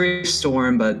 Not a serious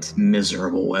storm, but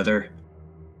miserable weather.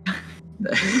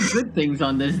 Good things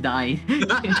on this die.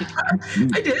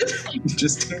 I did.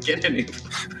 Just didn't get any.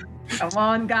 Come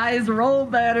on, guys, roll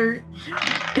better.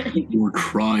 We're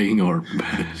trying our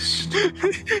best.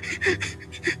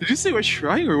 Did you say we're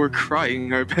trying or we're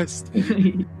crying our best?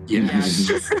 Yes.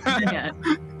 Yeah.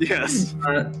 Yes.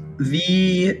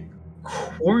 The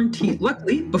quarantine.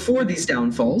 Luckily, before these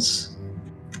downfalls,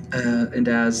 and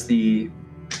as the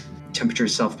temperature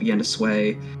itself began to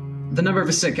sway, the number of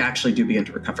the sick actually do begin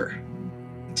to recover.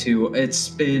 It's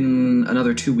been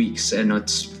another 2 weeks, and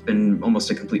it's been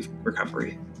almost a complete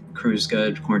recovery. Crew's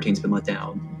good. Quarantine's been let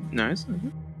down. Nice.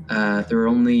 There were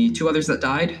only 2 others that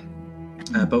died.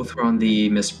 Both were on the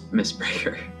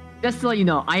Mistbreaker. Just to let you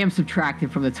know, I am subtracted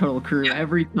from the total crew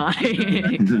every time.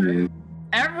 Yeah.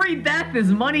 Every death is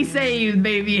money saved,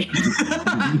 baby.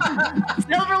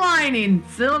 Silver lining.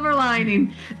 Silver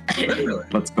lining. Literally.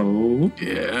 Let's go.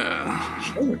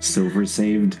 Yeah. Silver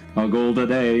saved a gold a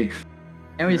day.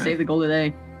 And we saved the gold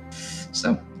today.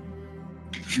 So,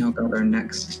 now got our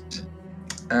next.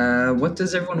 What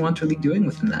does everyone want to be doing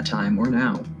within that time or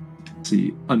now?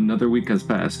 See, another week has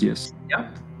passed, yes.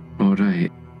 Yep.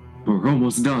 Alright. We're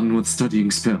almost done with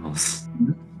studying spells.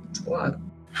 It's a lot.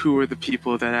 Who were the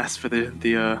people that asked for the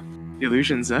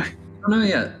illusions? I don't know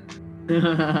yet.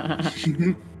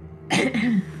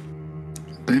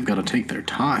 They've got to take their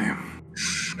time.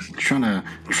 Trying to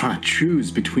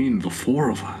choose between the 4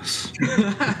 of us.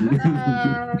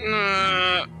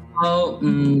 Oh,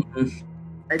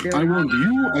 I want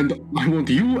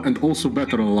you and also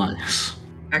Better Elias.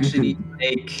 actually need to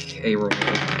make a roll.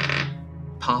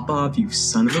 Pop off, you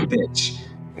son of a bitch.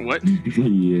 What?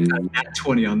 Yeah. At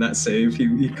 20 on that save.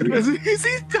 He could have. Is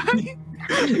he dying?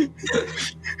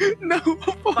 No.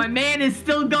 My man is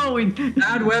still going.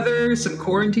 Bad weather, some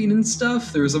quarantine and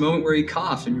stuff. There was a moment where he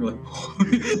coughed, and you're like,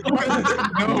 It's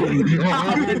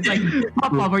like,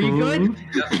 Pop-Pop, are you good?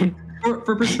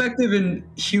 For perspective in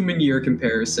human year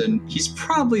comparison, he's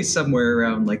probably somewhere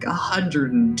around like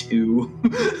 102.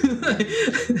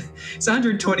 It's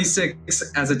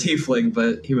 126 as a tiefling,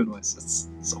 but human-wise,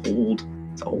 it's old.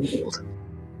 It's old.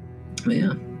 But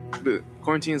yeah. The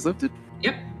quarantine is lifted.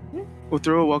 Yep. We'll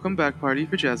throw a welcome back party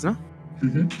for Jasna.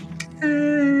 Mm-hmm.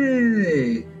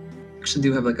 Hey! Actually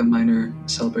do have like a minor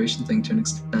celebration thing to an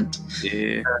extent.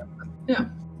 Yeah. Yeah.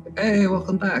 Hey,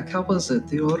 welcome back. How was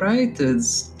it? You alright?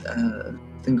 Is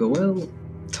thing go well?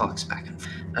 Talks back and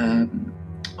forth.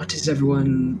 What is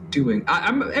everyone doing?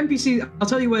 I'm NPC. I'll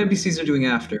tell you what NPCs are doing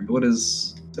after, but what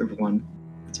is everyone?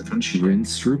 What's everyone shit?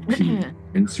 Rinse, repeat.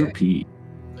 Rinse, Okay. repeat.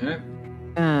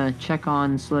 Alright. Check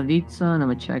on Slavica, and I'm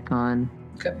gonna check on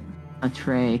Okay.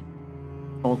 Trey.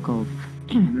 Volkov.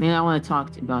 Man, I want to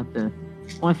talk about I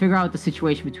want to figure out what the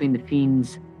situation between the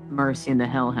Fiend's Mercy and the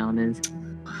Hellhound is.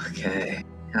 Okay.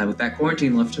 With that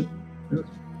quarantine lifted, it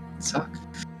suck.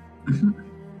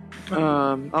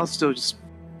 I'll still just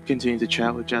continue to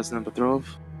chat with Jasna and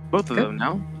Petrov. Both of Okay. them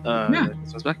now. Yeah.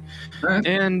 This one's back. Alright.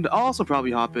 And I'll also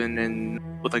probably hop in and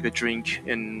with like a drink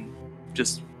and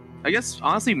just, I guess,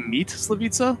 honestly, meet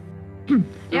Slavica.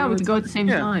 Yeah, we could go at the same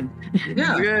Yeah. time.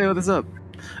 Yeah. Yeah, what is up?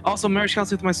 Also, marriage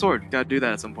counseling with my sword. Gotta do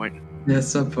that at some point. Yeah, at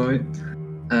some point.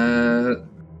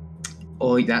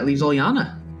 Oh, that leaves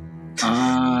Oliana.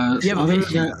 Yeah, but Other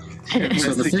mission. than that,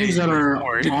 so the things that are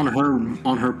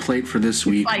on her plate for this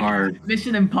week Like are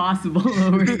Mission Impossible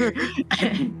over here.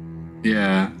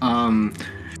 yeah.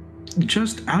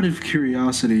 Just out of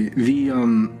curiosity, the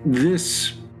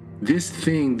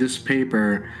this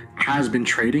paper has been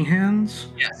trading hands.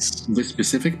 Yes. This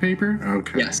specific paper,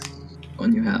 okay. Yes.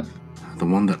 One you have. The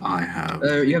one that I have.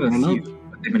 You have a I don't know. few.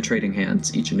 But they've been trading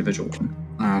hands, each individual one.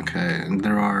 Okay, and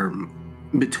there are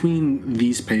between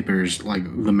these papers, like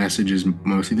the message is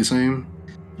mostly the same.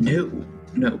 No,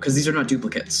 because these are not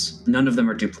duplicates. None of them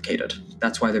are duplicated.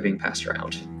 That's why they're being passed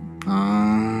around.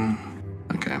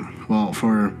 Okay. Well,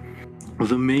 for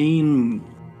the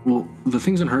the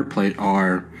things on her plate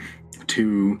are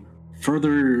to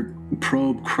further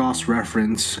probe,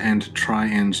 cross-reference, and try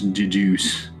and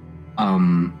deduce.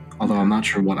 Although I'm not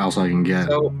sure what else I can get.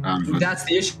 So out of it. that's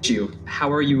the issue.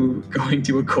 How are you going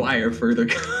to acquire further?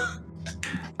 This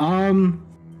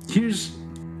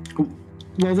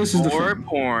is the Or thing.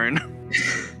 porn.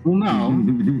 Well,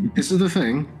 no, this is the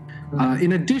thing.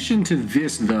 In addition to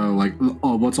this, though,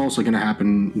 what's also going to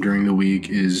happen during the week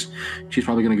is she's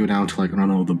probably going to go down to, I don't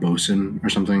know, the bosun or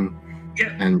something.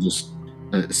 Yeah. And just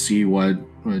see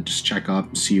just check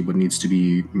up, see what needs to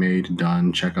be made,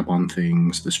 done, check up on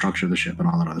things, the structure of the ship, and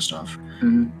all that other stuff.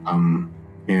 Mhm.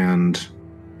 And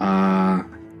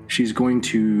she's going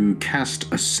to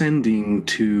cast Ascending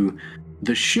to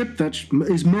the ship that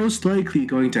is most likely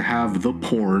going to have the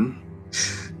porn,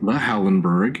 the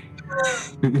Hellenberg,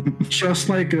 just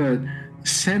like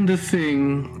send a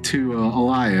thing to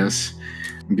Elias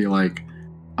and be like,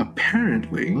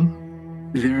 apparently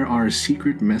there are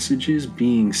secret messages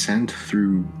being sent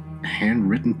through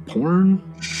handwritten porn.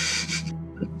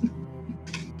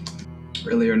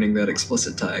 Really earning that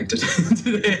explicit tag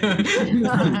today.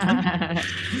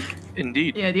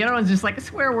 Indeed. Yeah, the other one's just like a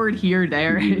swear word here,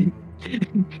 there. I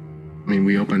mean,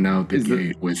 we opened out the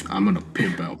gate with, I'm gonna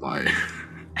pimp out my...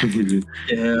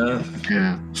 Yeah.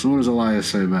 Yeah. So what does Elias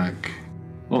say back?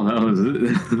 Well, that was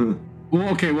it. Well,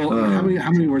 okay, well,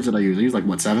 how many words did I use? I used like,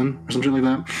 what, 7? Or something like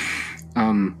that?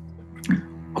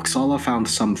 Oxala found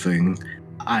something.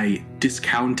 I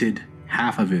discounted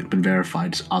half of it, but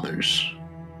verified others.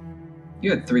 You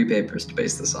had 3 papers to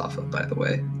base this off of, by the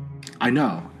way. I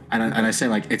know. And I say,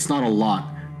 like, it's not a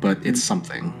lot, but it's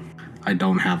something. I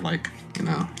don't have, like, you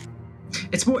know...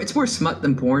 It's more smut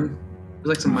than porn. There's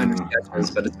like some minor sketches,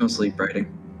 but it's mostly writing.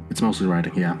 It's mostly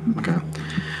writing, yeah. Okay.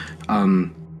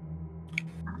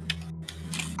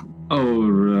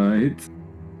 Alright.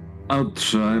 I'll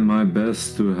try my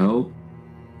best to help.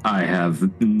 I have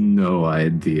no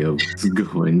idea what's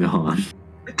going on.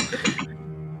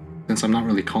 Since I'm not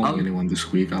really calling anyone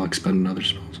this week, I'll expend another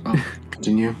spell. Oh,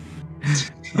 continue.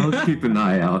 I'll keep an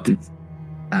eye out.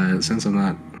 Since I'm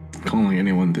not calling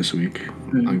anyone this week,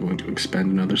 I'm going to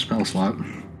expend another spell slot.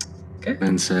 Okay.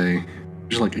 And say,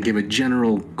 just like give a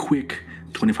general, quick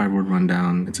 25-word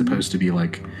rundown. It's supposed to be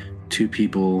like 2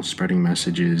 people spreading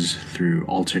messages through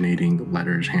alternating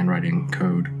letters, handwriting,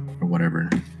 code, or whatever.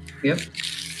 Yep.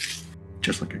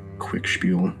 Just like a quick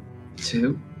spiel.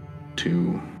 To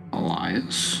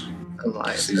Elias.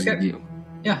 Okay.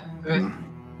 Yeah. All right.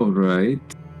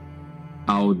 Alright.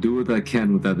 I'll do what I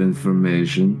can with that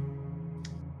information.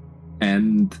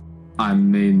 And I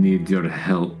may need your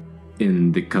help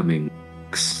in the coming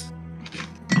weeks.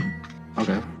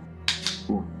 Okay.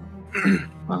 Cool.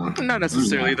 Not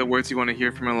necessarily the words you want to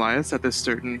hear from Elias at this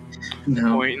certain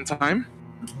No. point in time.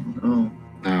 Oh.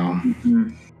 No.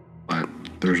 Mm-hmm. But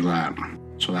there's that.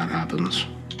 So that happens.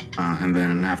 And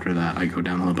then after that, I go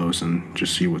down to the boss and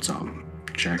just see what's up.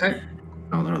 Check. Okay.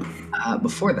 Oh,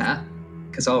 Before that,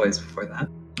 because always before that,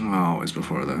 always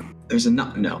before that. there's a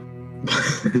no.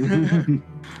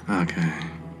 Okay.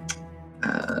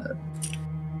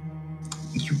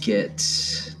 You get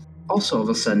also all of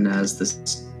a sudden as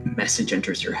this message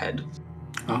enters your head.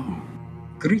 Oh.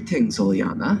 Greetings,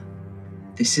 Oliana.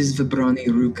 This is Vibrani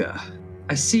Ruka.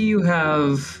 I see you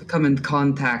have come in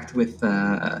contact with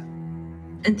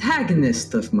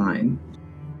antagonist of mine.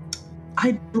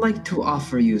 I'd like to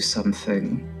offer you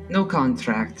something. No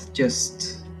contract,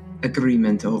 just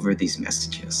agreement over these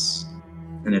messages.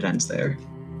 And it ends there.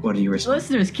 What are you responding?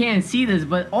 Listeners can't see this,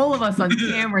 but all of us on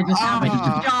camera just have a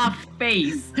shocked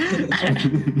face.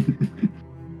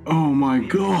 Oh my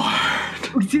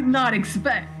god. We did not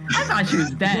expect. I thought she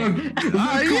was dead.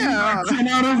 Yeah. And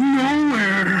out of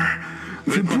nowhere.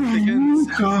 Vibrani.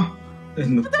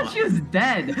 I thought she was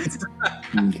dead.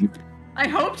 I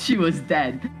hoped she was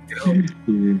dead.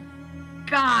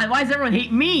 God, why does everyone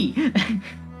hate me?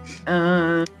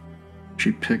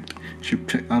 She picked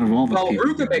out of all the Well, people.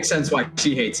 Ruka makes sense why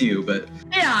she hates you, but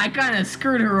Yeah, I kind of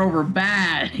screwed her over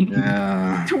bad.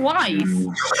 Yeah. Twice.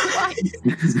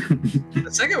 the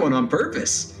second one on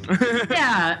purpose.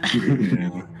 Yeah.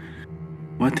 Yeah.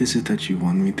 What is it that you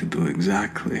want me to do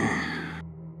exactly?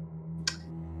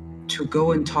 To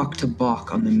go and talk to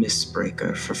Bach on the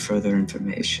Mistbreaker for further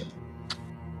information.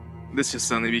 This just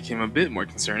suddenly became a bit more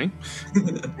concerning.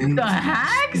 The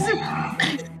hacks?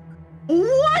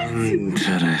 What?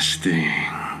 Interesting.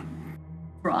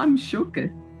 Bro, I'm shook.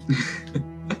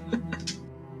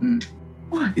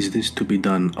 Is this to be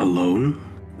done alone?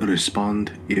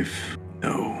 Respond if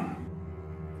no.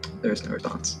 There's no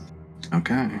response.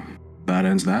 Okay. That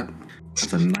ends that.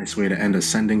 That's a nice way to end a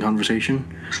sending conversation.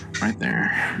 Right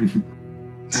there.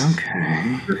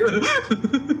 Okay.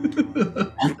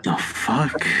 What the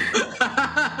fuck?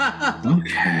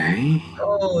 Okay.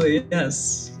 Oh,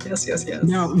 yes. Yes.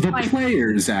 Now, the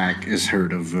player, Zach, has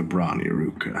heard of Vibrani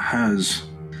Ruka. Has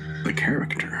the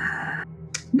character?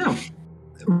 No.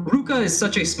 Ruka is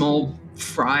such a small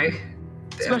fry.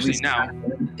 At Especially least- now.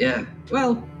 Yeah.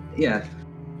 Well, yeah.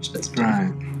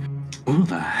 Right. Who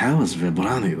the hell is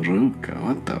Vibrani Ruka?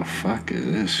 What the fuck is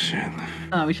this shit?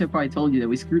 Oh, we should have probably told you that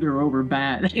we screwed her over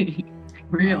bad.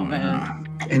 Real bad.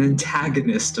 An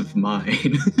antagonist of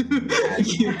mine.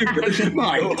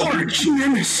 My arch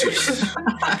nemesis.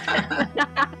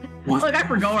 What? Look, I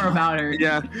forgot about her.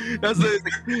 Yeah, that's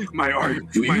my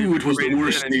art. To you, it was the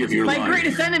worst day of your My life.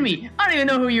 greatest enemy. I don't even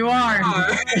know who you are.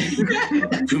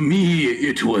 To me,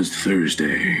 it was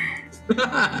Thursday.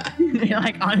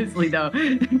 Like, honestly, though.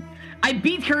 I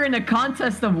beat her in a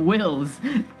contest of wills.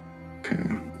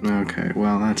 Okay,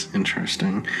 well, that's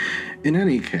interesting. In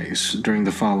any case, during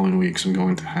the following weeks, I'm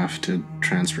going to have to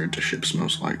transfer it to ships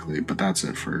most likely, but that's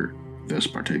it for this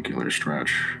particular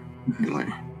stretch. Really.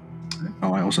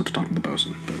 Oh, I also have to talk to the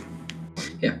bosun, but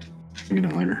Yeah. we can do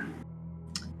it later.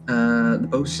 The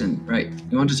bosun, right.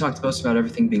 You want to talk to the bosun about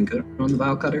everything being good on the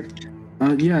vial cutter?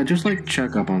 Yeah, just like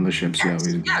check up on the ships.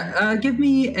 Yeah, Give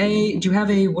me a... Do you have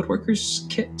a woodworker's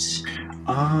kit?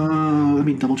 let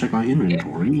me double check my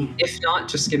inventory. If not,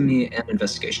 just give me an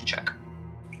investigation check.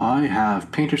 I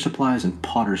have painter supplies and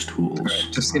potter's tools.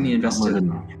 Just give me Just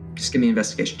give me an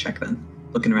investigation check then.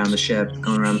 Looking around the ship,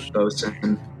 going around the bosun,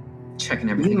 and checking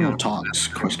everything out. Talks,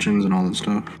 questions, and all that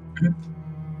stuff.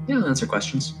 Yeah, I'll answer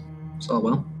questions. It's all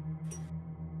well.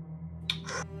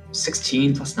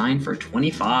 16 plus 9 for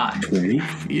 25. 20?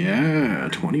 Yeah,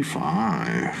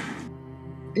 25.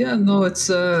 Yeah, no, it's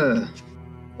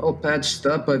all patched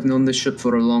up. I've known this ship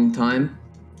for a long time.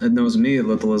 It knows me a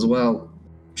little as well.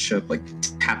 Ship like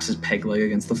taps his peg leg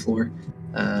against the floor.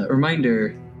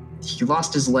 Reminder, he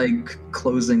lost his leg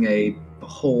closing a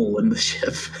hole in the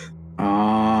ship.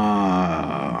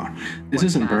 This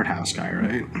isn't Birdhouse Guy,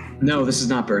 right? No, this is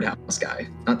not Birdhouse Guy.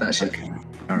 Not that ship. Okay.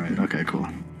 All right. Okay. Cool.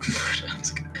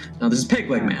 Birdhouse Guy. No, this is Peg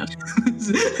Leg Man.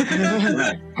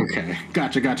 Right. Okay.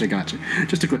 Gotcha.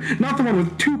 Just to clear, not the one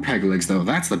with two peg legs though.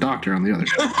 That's the doctor on the other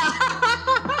side.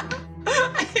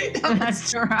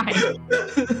 That's right.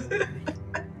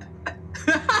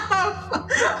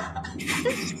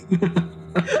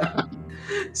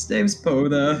 His name's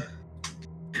Poda.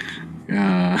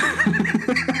 Yeah.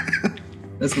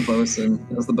 That's the bosun.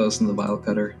 That's the bosun of the vial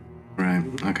cutter. Right.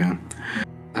 Okay.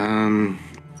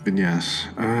 But yes.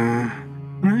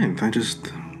 Right. I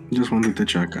just wanted to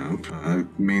check up. I've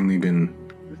mainly been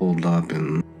holed up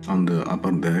and on the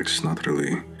upper decks, not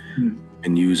really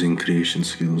been using creation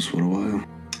skills for a while.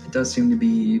 It does seem to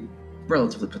be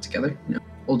relatively put together. You know,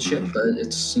 old ship, but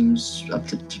it seems up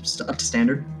to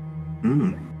standard.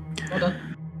 Hmm. Well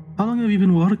done. How long have you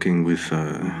been working with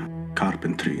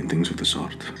carpentry and things of the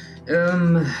sort?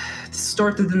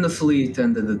 Started in the fleet,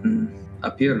 ended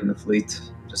up here in the fleet.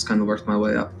 Just kind of worked my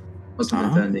way up. Most of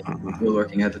been vending,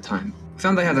 woodworking at the time.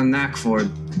 Found I had a knack for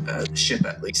the ship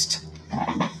at least.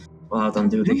 While out on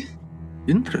duty.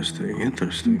 Interesting.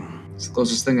 It's the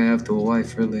closest thing I have to a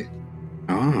wife, really.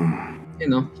 Oh. You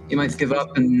know, you might give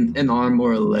up an arm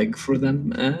or a leg for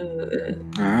them.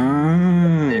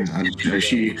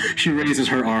 She raises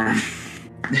her arm.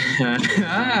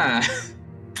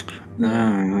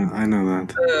 I know that.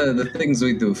 The things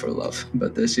we do for love,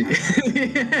 but she.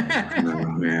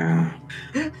 Yeah.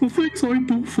 The things I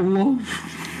do for love.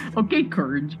 Okay,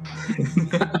 Courage.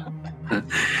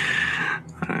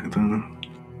 Alright,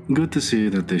 good to see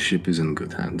that this ship is in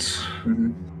good hands.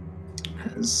 Mm-hmm.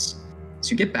 As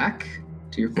you get back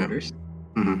to your quarters,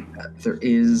 there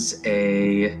is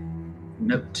a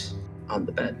note on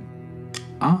the bed.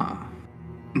 Ah,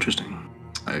 interesting.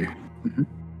 I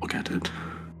look at it.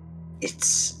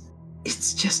 It's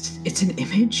an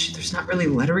image. There's not really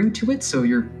lettering to it, so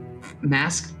your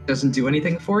mask doesn't do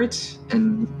anything for it,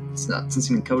 and it's not since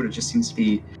even coded. It just seems to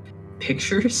be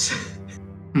pictures.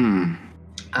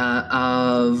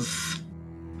 Of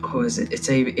what is it? It's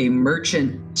a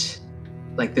merchant,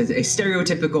 like a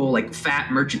stereotypical like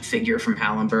fat merchant figure from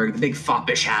Hallenberg, the big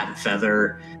foppish hat and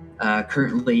feather,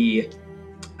 currently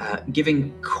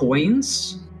giving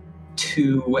coins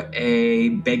to a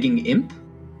begging imp.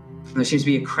 And there seems to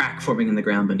be a crack forming in the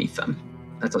ground beneath them.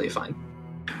 That's all you find.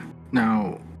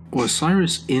 Now, was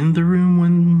Cyrus in the room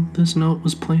when this note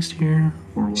was placed here,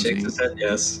 or was Shakes he? his head,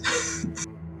 yes.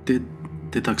 Did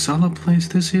Oksala place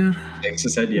this here? Shakes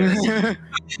his head, yes.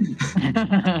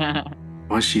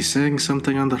 Was she saying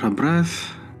something under her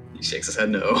breath? He shakes his head,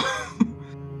 no.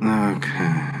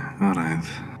 Okay, alright.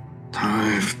 I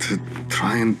have to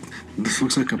try and... This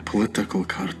looks like a political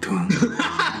cartoon.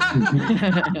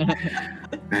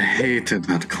 I hated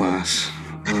that class.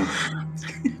 Ugh.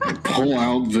 I pull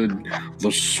out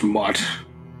the smut.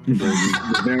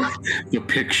 The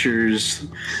pictures.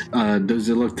 Does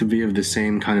it look to be of the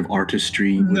same kind of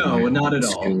artistry? No, not at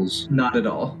skills? all. Not at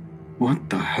all. What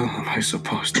the hell am I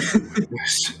supposed to do with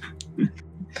this?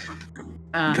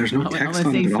 There's no text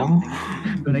on it at all?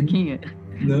 But I can't.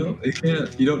 No, you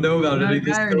can't. You don't know about any of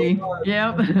this.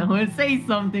 Yep, I'm gonna say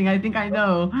something. I think I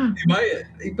know.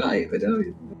 He might, but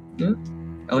no.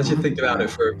 I'll let you think about it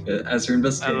for a bit as you're I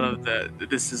investigating. love that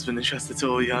this has been entrusted to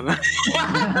Oliana.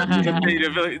 The fate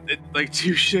of like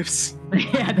 2 ships.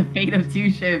 Yeah, the fate of 2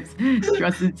 ships.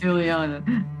 Trusted to Liana.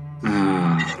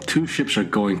 2 ships are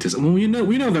going to. Well, we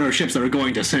know there are ships that are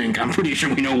going to sink. I'm pretty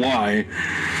sure we know why.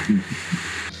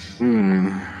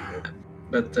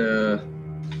 But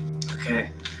okay.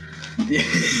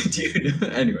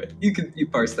 Anyway, you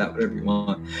parse that whatever you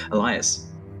want. Elias,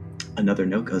 another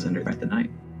note goes under throughout the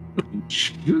night.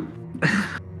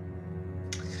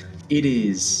 It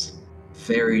is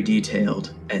very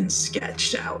detailed and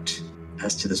sketched out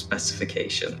as to the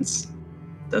specifications.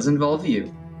 Does involve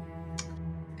you.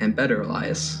 And better,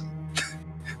 Elias.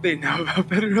 They know about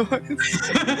Better Alliance.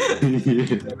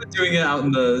 Doing it out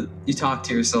in the... You talk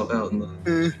to yourself out in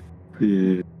the...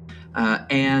 Yeah.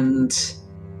 And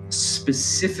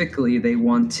specifically, they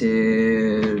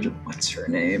wanted... What's her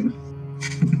name?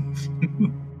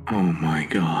 Oh my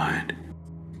god.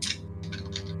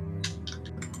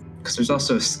 Because there's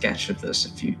also a sketch of this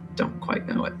if you don't quite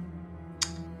know it.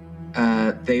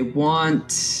 They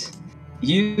want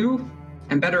you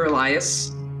and better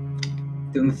Elias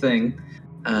doing the thing.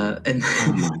 And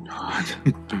Oh my god.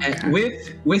 Okay. and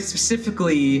with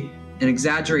specifically an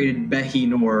exaggerated Behi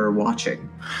Nor watching.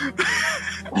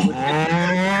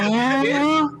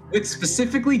 With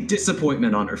specifically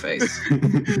disappointment on her face.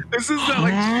 This is not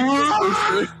like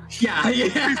Yeah.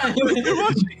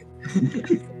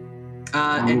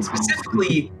 And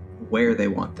specifically where they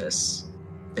want this.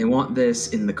 They want this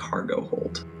in the cargo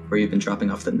hold, where you've been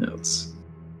dropping off the notes.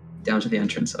 Down to the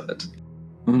entrance of it.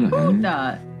 Hold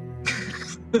that.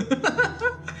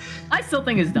 I still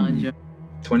think it's dungeon.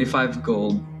 25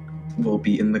 gold will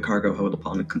be in the cargo hold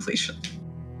upon completion.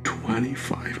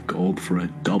 25 gold for a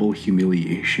double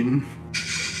humiliation?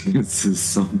 This is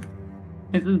something.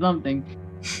 This is something.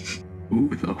 Who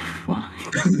the fuck?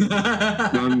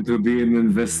 I'm to be an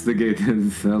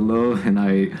investigative fellow, and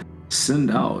I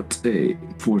send out a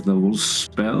 4th level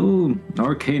spell,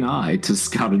 Arcane Eye, to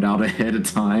scout it out ahead of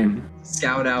time.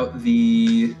 Scout out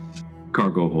the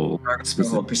Cargo hole. cargo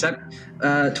hold.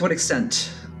 To what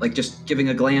extent? Like just giving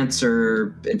a glance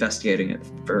or investigating it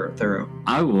for thorough?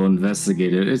 I will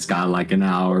investigate it. It's got like an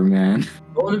hour, man.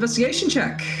 Roll an investigation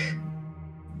check.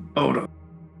 Hold on.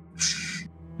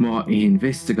 My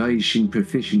investigation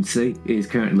proficiency is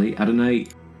currently at an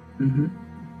 8. Mm-hmm.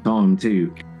 Time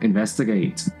to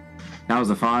investigate. That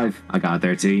was a 5. I got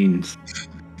 13.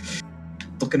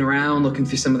 Looking around, looking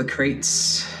through some of the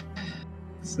crates.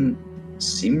 Doesn't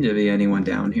seem to be anyone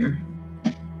down here.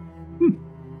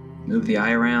 Move the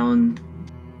eye around,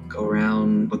 go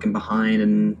around, looking behind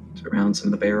and around some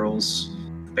of the barrels.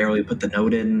 The barrel you put the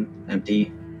note in,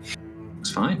 empty.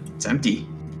 Looks fine. It's empty.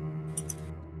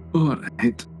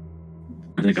 Alright.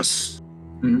 I think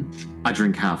I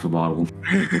drink half a bottle.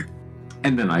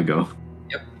 And then I go.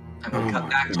 I'm gonna Oh cut my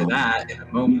back to God. that in a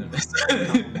moment.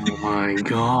 Oh my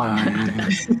god. Oh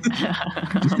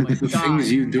my The God.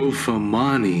 things you do for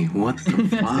money. What the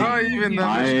fuck? not even that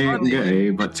I much ain't money. gay,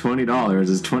 but $20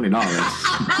 is $20.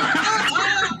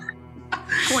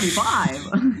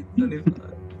 25.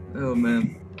 Oh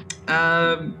man.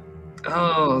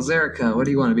 Zerika, what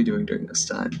do you want to be doing during this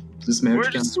time? Is this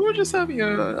marriage counseling? We're just having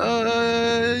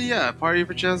a party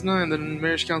for Chesna and then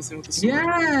marriage counseling with the sword.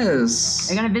 Yes!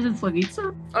 Are you gonna visit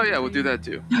Slavica? Oh yeah, we'll do that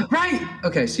too. Right!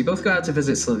 Okay, so you both go out to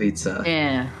visit Slavica.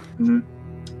 Yeah.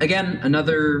 Again,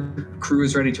 another crew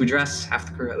is ready to address, half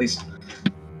the crew at least.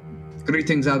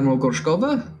 Greetings, Admiral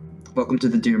Gorshkova. Welcome to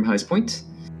the Doom Highs Point.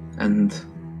 And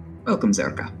welcome,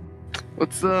 Zerka.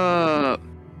 What's up?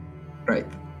 Right.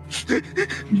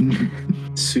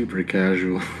 Super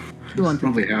casual. You want to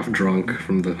Probably half drunk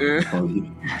from the Yeah.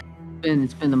 party.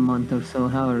 It's been a month or so.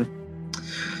 How are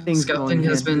things Scouting going?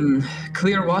 has here? been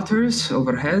clear waters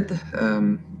overhead.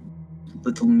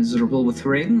 Little miserable with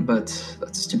rain, but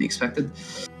that's to be expected.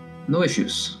 No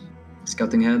issues.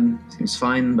 Scouting ahead seems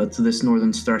fine, but this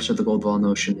northern stretch of the Goldwall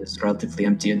Ocean is relatively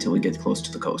empty until we get close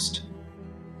to the coast.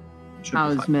 Should be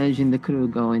How's fine. managing the crew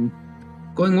going?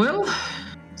 Going well?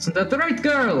 Isn't that right,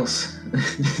 girls?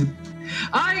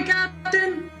 Aye,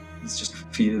 Captain! It's just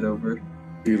repeated over.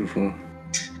 Beautiful.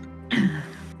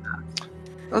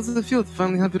 How's it feel to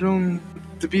finally have your own,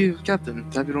 to be a captain,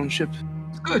 to have your own ship?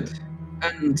 Good.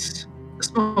 And the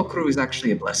small crew is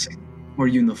actually a blessing. More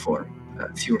uniform.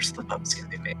 Fewer slip-ups can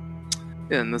be made.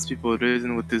 Yeah, and those people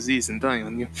ridden with disease and dying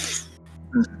on you.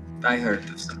 I heard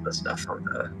of some of the stuff on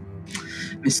the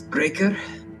Mistbreaker.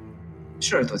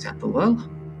 Sure, it was handled well.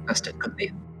 Best it could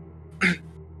be.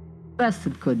 Best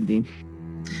it could be.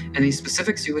 Any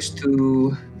specifics you wish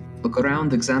to look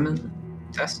around, examine,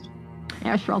 test?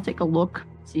 Yeah, sure. I'll take a look.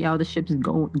 See how the ship's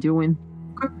doing.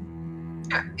 Okay.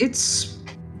 Yeah, it's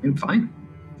fine.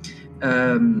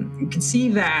 You can see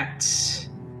that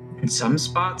in some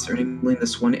spots, or namely in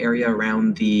this one area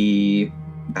around the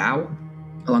bow,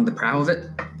 along the prow of it,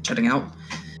 jutting out,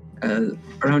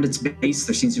 around its base,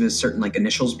 there seems to be certain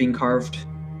initials being carved.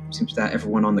 Seems that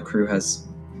everyone on the crew has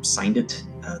signed it.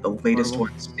 The latest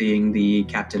ones being the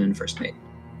captain and first mate.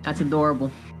 That's adorable.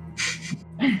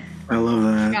 I love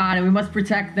that. God, and we must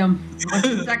protect them. We must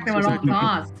protect them at all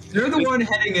costs. They're the one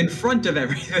heading in front of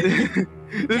everything.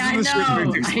 I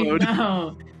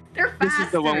know. They're faster. This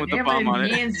is the one with the bomb on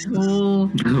it. Tool.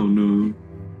 Oh no.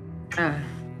 How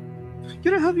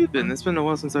have you been? It's been a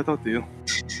while since I talked to you.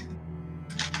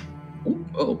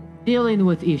 Oh. Dealing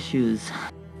with issues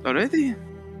Already? I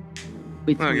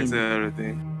between guess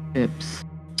already. ships.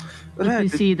 But But you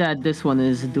see that this one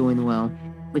is doing well.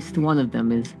 At least one of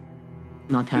them is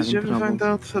not having did you ever trouble. find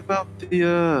out about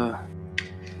the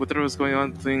whatever was going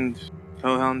on between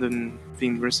Hellhound and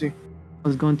Fiend Mercy? I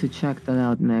was going to check that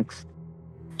out next.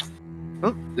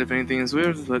 Well, if anything is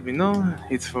weird, let me know.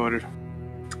 It's for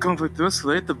the conflict to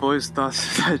escalate. The boys thought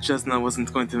that Chestnut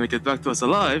wasn't going to make it back to us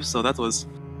alive, so that was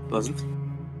pleasant.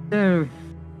 There,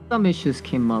 some issues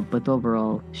came up, but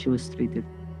overall, she was treated.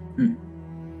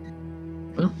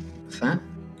 Well, with that,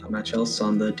 not much else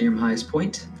on the Deerm High's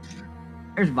point.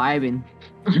 There's vibing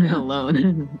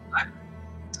alone.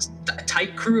 Just a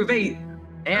tight crew of 8.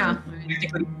 Yeah,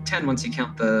 Technically 10 once you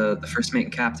count the first mate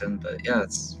and captain, but yeah,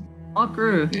 it's... all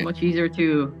crew Yeah. much easier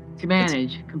to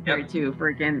manage compared to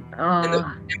freaking.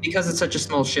 And because it's such a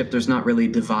small ship, there's not really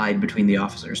divide between the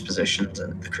officers' positions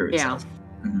and the crew Yeah. itself.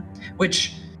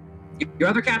 Which your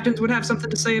other captains would have something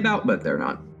to say about, but they're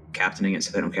not captaining it,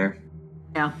 so they don't care.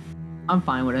 I'm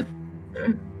fine with it.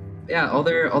 Yeah, all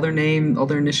their name, all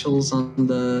their initials on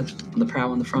the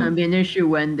prow on the front. It'll be an issue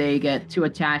when they get too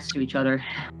attached to each other.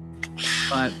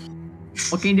 But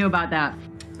what can you do about that?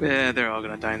 Yeah, they're all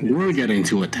gonna die. In We're getting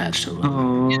too attached to them.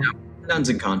 Oh, Nuns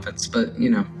and convents, but you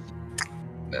know.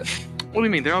 What do you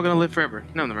mean? They're all gonna live forever?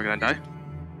 No, they're gonna die.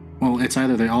 Well, it's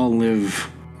either they all live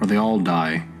or they all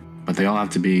die, but they all have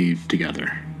to be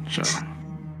together. So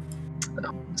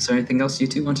Is there anything else you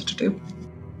two wanted to do?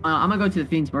 I'm gonna go to the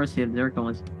Fiend's Mercy if they're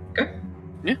going. Okay.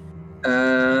 Yeah.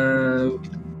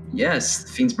 Yes,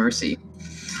 the Fiend's Mercy.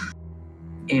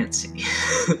 Antsy.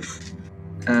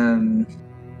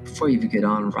 Before you get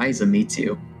on, Ryza meets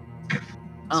you.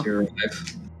 As you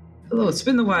arrive. Hello, it's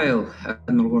been a while,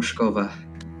 Admiral Roshkova.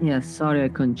 Yeah, sorry I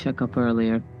couldn't check up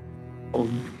earlier.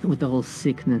 With the whole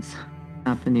sickness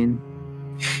happening.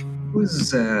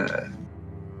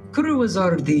 Crew was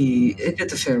already a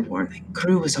bit of fair warning.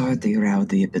 Crew was already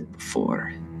rowdy a bit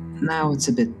before. Now it's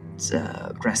a bit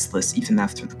restless even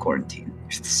after the quarantine.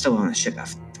 You're still on a ship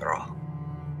after all.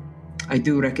 I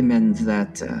do recommend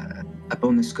that a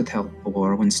bonus could help,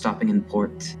 or when stopping in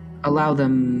port, allow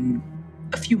them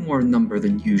a few more number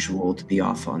than usual to be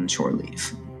off on shore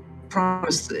leave.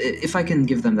 Promise, if I can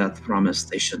give them that promise,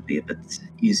 they should be a bit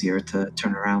easier to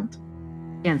turn around.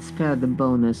 Can't spare the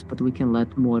bonus, but we can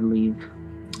let more leave.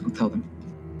 I'll tell them.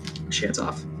 She heads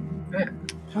off.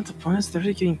 Not the bonus, they're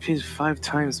already getting paid 5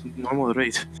 times normal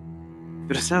rate.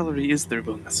 Their salary is their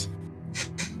bonus.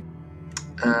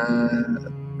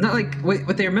 Not like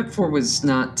what they were meant for was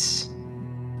not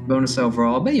bonus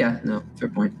overall, but yeah, no, fair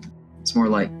point. It's more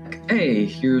like, hey,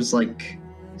 here's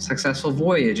successful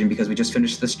voyage, and because we just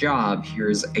finished this job,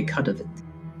 here's a cut of it.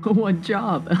 What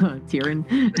job? Tyrion,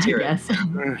 I guess.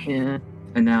 Yeah.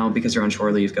 And now, because you're on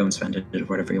shore leave, go and spend it or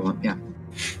whatever you want. Yeah.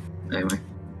 Anyway.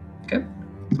 Okay.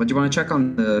 What do you want to check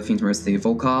on the Fiend's Mercy?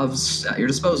 Volkov's at your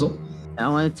disposal. I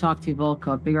want to talk to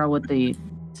Volkov, figure out what the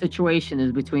situation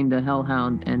is between the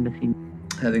Hellhound and the Fiend.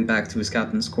 Heading back to his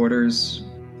captain's quarters.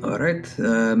 Alright.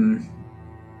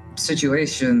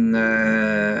 Situation,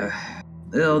 the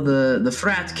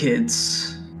frat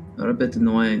kids are a bit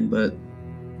annoying, but...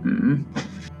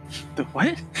 The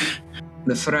what?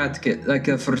 The frat kid, like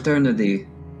a fraternity.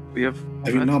 We have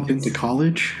have you not been to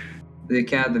college? The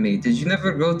academy. Did you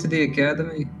never go to the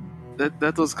academy?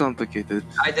 That was complicated.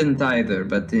 I didn't either,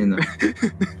 but you know,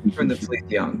 from the fleet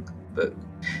young. But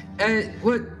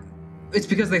what? It's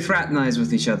because they fraternize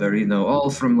with each other, you know, all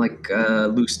from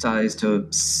loose ties to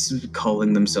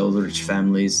calling themselves rich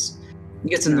families. It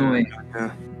gets annoying.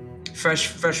 Yeah.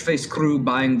 Fresh-faced crew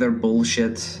buying their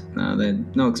bullshit. No, they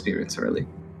no experience really.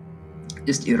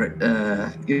 Just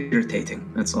irritating.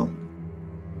 That's all.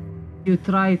 You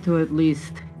try to at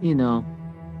least,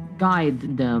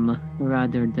 guide them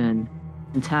rather than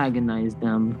antagonize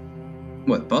them.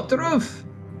 What, Butterov?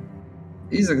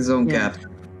 He's his own captain.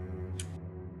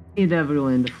 Need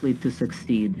everyone in the fleet to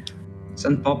succeed.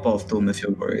 Send Popov to him if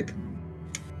you're worried.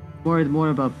 Worried more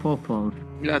about Popov.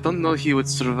 Yeah, I don't know he would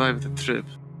survive the trip.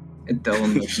 And tell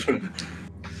him that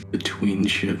Between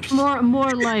ships.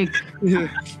 More like Yeah.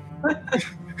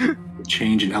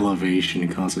 Change in elevation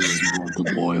causes his blood to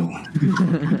boil.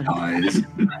 Dies.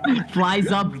 flies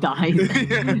up, dies.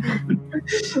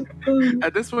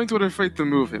 At this point, we're afraid to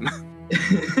move him.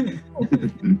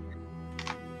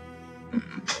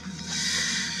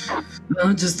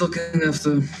 I'm just looking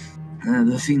after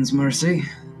the Fiend's Mercy,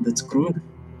 that's crew.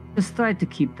 Just try to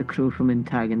keep the crew from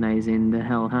antagonizing the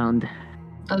Hellhound.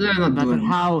 They're No not matter doing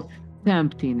how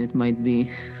tempting it might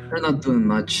be. They're not doing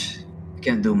much.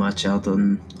 Can't do much out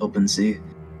on open sea.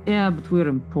 Yeah, but we're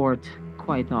in port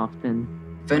quite often.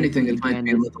 If anything, it might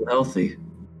be a Again, little healthy.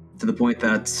 To the point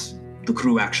that the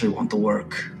crew actually want to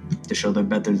work. To show they're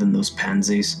better than those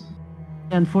pansies.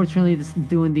 Unfortunately, it's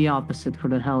doing the opposite for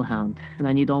the Hellhound, and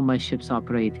I need all my ships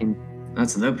operating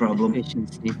That's their problem.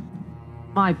 efficiency.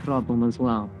 My problem as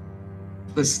well.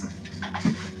 Listen.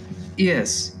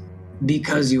 Yes,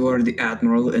 because you are the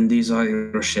admiral and these are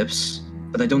your ships,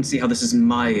 but I don't see how this is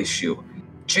my issue.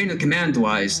 Chain of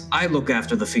command-wise, I look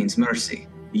after the Fiend's Mercy.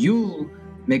 You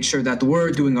make sure that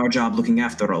we're doing our job looking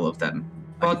after all of them.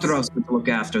 Potrov's going to look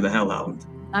after the Hellhound.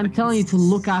 I'm telling you to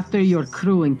look after your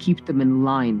crew and keep them in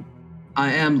line.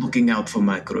 I am looking out for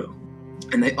my crew,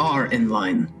 and they are in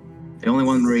line. The only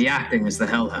one reacting is the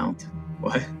Hellhound.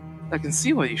 What? I can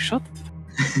see why you shot it.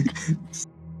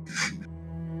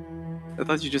 I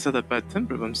thought you just had a bad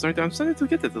temper, but I'm starting to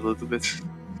get it a little bit.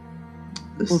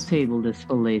 We'll table this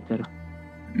for later.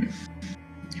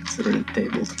 Consider it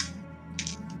tabled.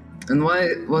 And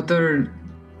what are...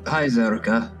 Hi,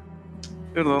 Zerka.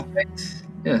 Hello.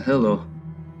 Yeah, hello.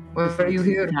 Why are you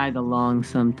here? Tag along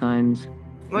sometimes.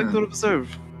 I like to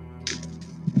observe.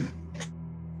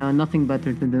 Nothing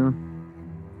better to do.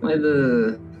 Why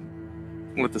the...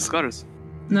 With the scars.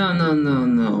 No.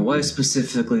 Why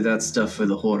specifically that stuff for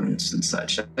the horns and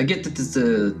such? I get that it's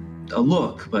a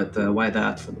look, but why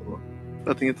that for the look?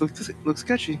 I think it looks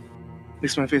sketchy.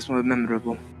 Makes my face more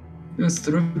memorable. That's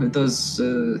true. It does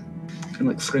kind of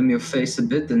like frame your face a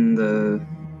bit and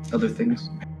other things.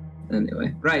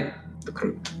 Anyway, right. The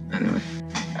crew. Anyway.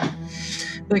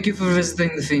 Thank you for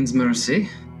visiting the Fiend's Mercy,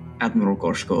 Admiral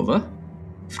Gorshkova,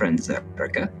 friend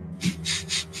Zerka.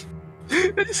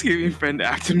 That just gave me friend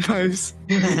acting vibes.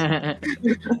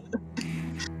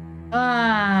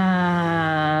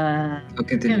 I'll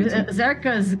continue.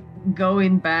 Zerka's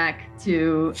going back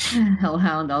to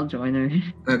Hellhound. I'll join her.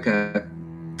 Okay.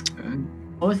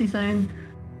 What was he saying?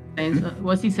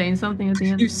 Was he saying something at the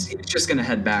end? He's just gonna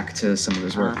head back to some of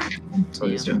his work. That's what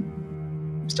he's yeah. doing.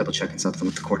 Just double checking something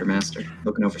with the quartermaster,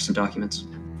 looking over some documents.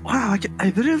 Wow,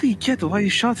 I really get why you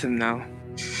shot him now.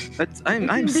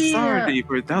 I'm sorry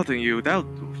for doubting you.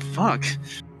 Fuck.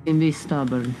 Can be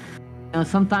stubborn.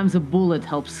 Sometimes a bullet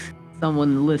helps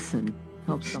someone listen.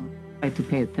 Helps them try to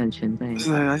pay attention. Thanks.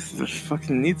 I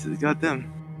fucking need to.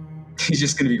 Goddamn. He's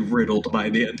just gonna be riddled by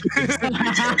the end.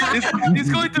 He's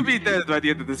going to be dead by the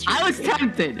end of this. I was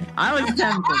tempted.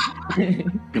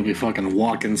 You'll be fucking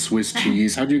walking Swiss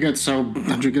cheese. How'd you get so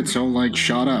like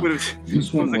shot up?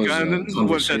 This one was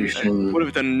would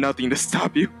have done nothing to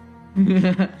stop you.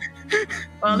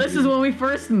 Well, this is when we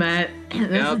first met.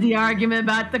 This is the argument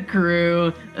about the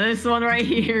crew. This one right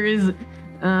here is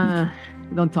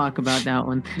don't talk about that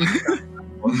one.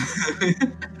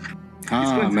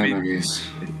 Memories.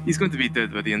 He's going to be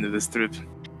dead by the end of this trip.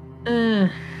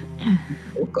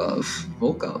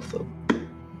 Volkov though.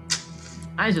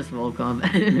 I just Volkov.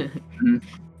 Didn't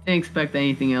expect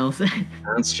anything else.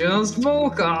 That's just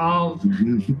Volkov.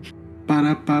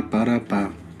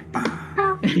 Ba-da-ba-ba-da-ba.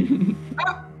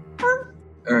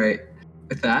 Alright.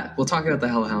 With that, we'll talk about the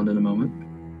Hellhound in a moment.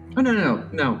 Oh,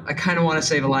 no. I kind of want to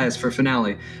save Elias for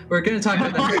finale. We're going to talk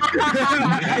about that.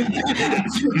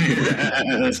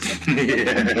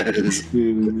 Yes.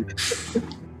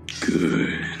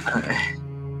 Good. Okay.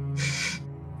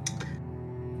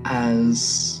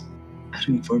 As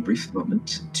heading for a brief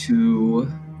moment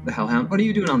to the Hellhound. What are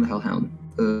you doing on the Hellhound?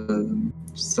 The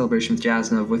celebration with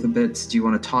Jasnov with a bit. Do you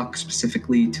want to talk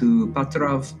specifically to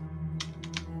Patrov?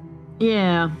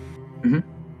 Yeah.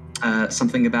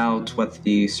 Something about what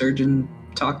the surgeon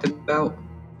talked about?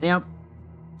 Yep.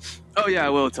 Oh yeah, I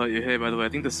will tell you. Hey, by the way, I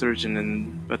think the surgeon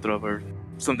and Petrov are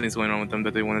something's going on with them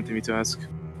that they wanted me to ask.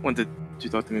 Wanted to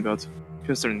talk to me about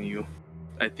concerning you,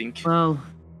 I think. Well,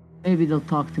 maybe they'll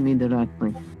talk to me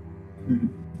directly.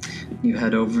 You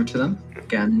head over to them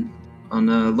again on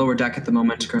the lower deck at the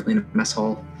moment, currently in a mess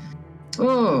hall.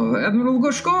 Oh, Admiral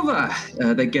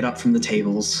Gorshkova! They get up from the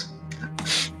tables.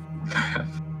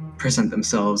 present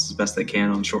themselves as best they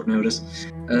can on short notice.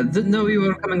 Didn't know you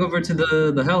were coming over to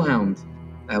the Hellhound.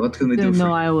 What can we do Didn't for know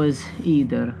you? I was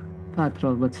either.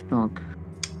 Patrol, let's talk.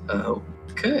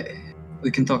 Okay.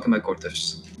 We can talk in my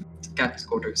quarters. Captain's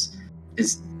quarters.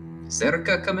 Is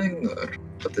Zerka coming, or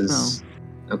what is...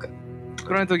 Okay.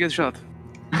 Trying to get shot.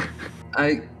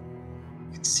 I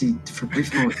could see for a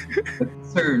brief moment the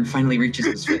concern finally reaches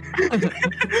his face.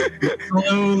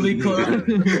 Slowly close.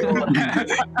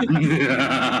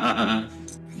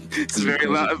 It's very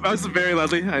loud. I was very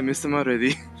loudly. I missed him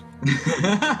already.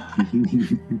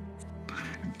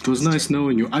 It was nice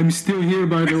knowing you. I'm still here,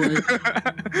 by the way.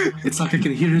 It's like I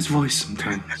can hear his voice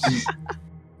sometimes.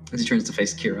 As he turns to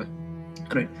face Kira.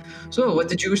 Alright. So, what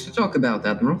did you wish to talk about,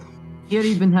 Admiral? Here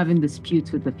you've been having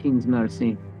disputes with the Fiend's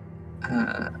Mercy.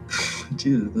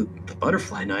 Dude, the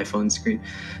butterfly knife on screen.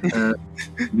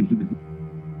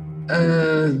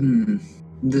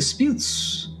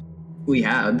 Disputes we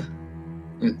had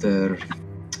with their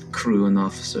crew and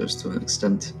officers to an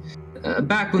extent.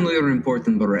 Back when we were in Port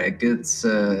and Bareg, it's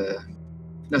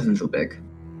nothing too big.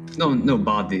 No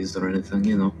bodies or anything,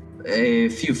 you know. A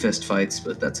few fist fights,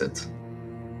 but that's it.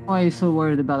 Why are you so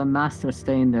worried about a master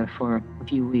staying there for a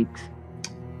few weeks?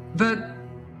 That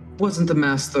wasn't the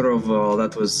master of all.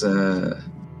 That was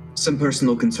some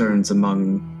personal concerns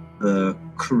among the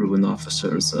crew and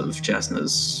officers of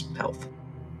Jasna's health.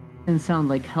 Didn't sound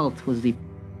like health was the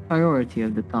priority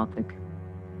of the topic.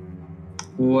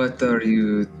 What are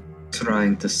you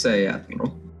trying to say,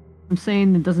 Admiral? I'm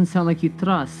saying it doesn't sound like you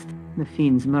trust the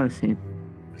Fiend's Mercy.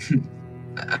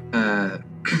 I'm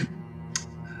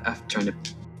trying to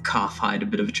hide a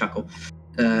bit of a chuckle.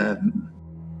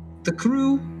 The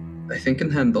crew, I think, can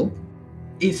handle,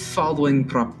 if following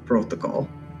proper protocol.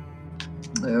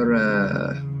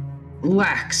 They're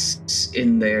lax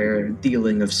in their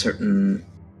dealing of certain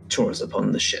chores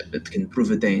upon the ship. It can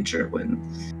prove a danger when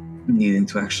needing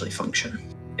to actually function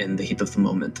in the heat of the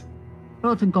moment.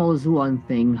 Protocol is one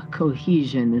thing,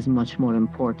 cohesion is much more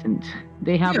important.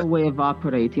 They have a way of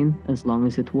operating as long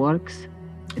as it works.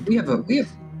 We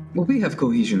have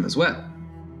cohesion as well.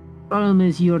 Problem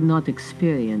is you're not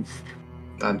experienced.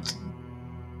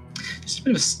 Just a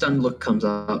bit of a stunned look comes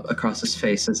up across his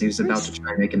face as he was about to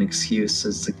try and make an excuse.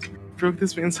 It's like Broke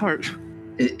this man's heart.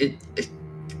 it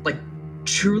like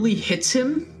truly hits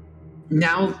him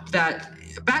now that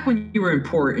back when you were in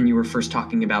port and you were first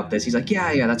talking about this, he's like,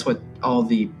 yeah, that's what all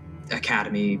the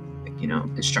academy,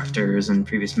 instructors and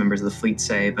previous members of the fleet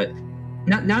say. But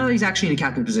now that he's actually in a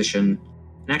captain position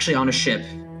and actually on a ship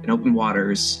in open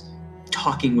waters,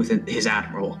 talking with his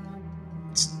admiral,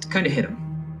 it's kind of hit him.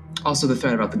 Also, the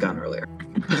threat about the gun earlier.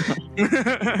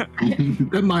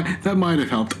 That might have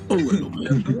helped a little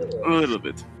bit. A little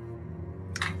bit.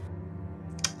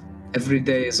 Every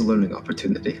day is a learning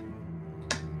opportunity.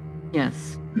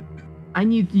 Yes. I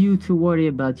need you to worry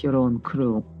about your own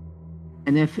crew.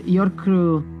 And if your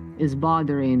crew is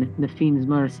bothering the Fiend's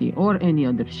Mercy or any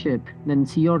other ship, then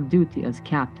it's your duty as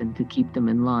captain to keep them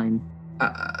in line.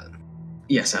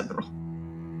 Yes, Admiral.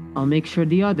 I'll make sure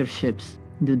the other ships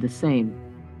do the same.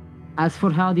 As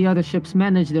for how the other ships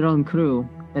manage their own crew,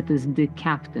 that is the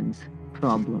captain's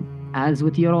problem. As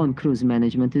with your own crew's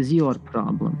management is your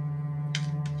problem.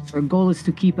 Our goal is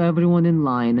to keep everyone in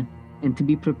line and to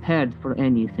be prepared for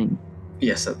anything.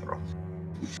 Yes, Admiral.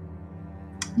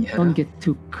 Yeah. Don't get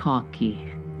too cocky.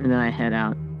 And then I head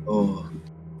out. Oh.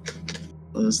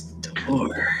 Close the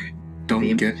door.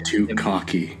 Don't get too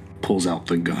cocky. Pulls out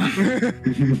the gun.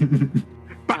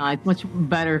 It's much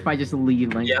better if I just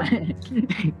leave like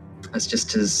that. That's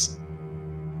just his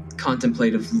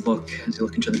contemplative look as you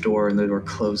look into the door and the door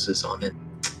closes on it.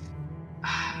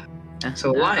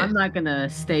 So why? I'm not gonna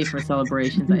stay for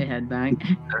celebrations. I head back.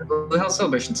 The hell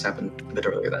celebrations happened a bit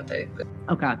earlier that day. But,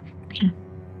 Okay.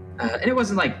 and it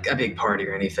wasn't like a big party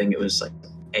or anything. It was like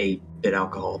a bit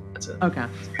alcohol. That's it. Okay.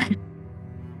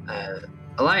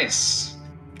 Elias,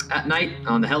 at night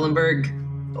on the Hellenberg,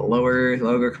 the lower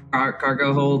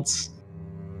cargo holds.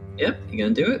 Yep, you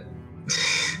gonna do it?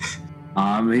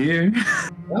 I'm here.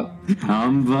 Yep.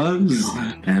 I'm buzzed.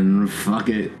 And fuck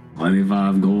it.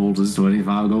 25 gold is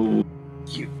 25 gold.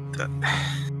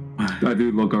 I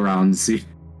do look around and see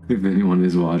if anyone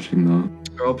is watching, though.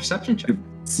 Roll a perception check.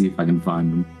 See if I can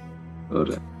find them.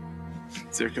 Hold up.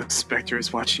 Zerka Spectre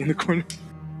is watching in the corner.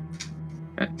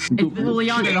 It's been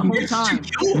Liana the whole time.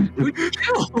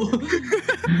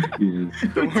 Yeah.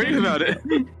 Don't worry about it.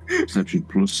 Perception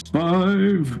plus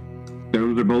 5.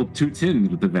 They're both 2 10s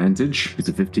with advantage. It's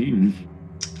a 15.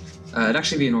 It'd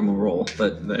actually be a normal roll,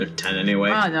 but they're 10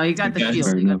 anyway. Oh no, you got the Okay.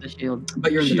 shield. You got the shield.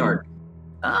 But you're in the dark.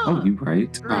 Oh, you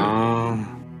right. Oh,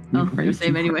 You're the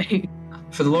same anyway.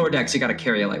 For the lower decks, you got to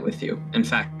carry a light with you. In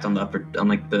fact, on the upper, on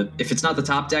like if it's not the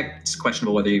top deck, it's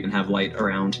questionable whether you even have light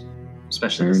around,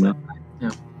 especially this late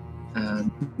night. Yeah.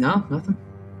 No, nothing.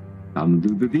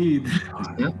 Do the deed.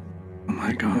 Yeah. Oh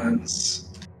my god.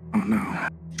 Oh no.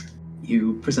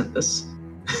 You present this.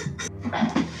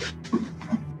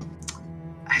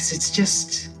 As it's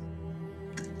just,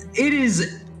 it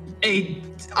is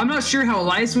I'm not sure how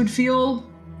Elias would feel,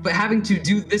 but having to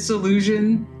do this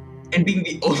illusion and being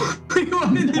the only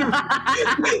one in the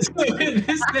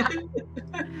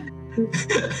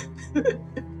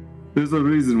room. There's a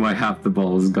reason why half the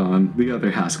ball is gone. The other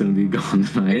half's gonna be gone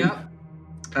tonight. Yep.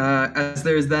 As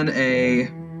there's then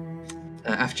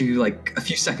after you like a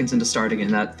few seconds into starting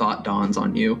and that thought dawns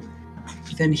on you,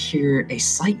 you then hear a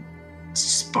slight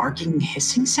sparking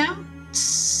hissing sound.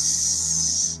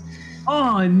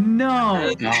 Oh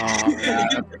no!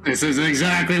 This is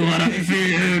exactly what I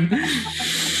feared.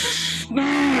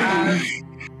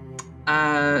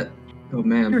 Oh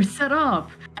man. You're set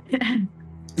up.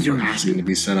 You're asking to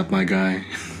be set up, my guy.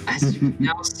 As you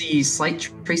now see slight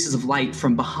traces of light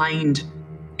from behind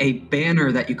a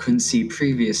banner that you couldn't see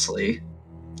previously.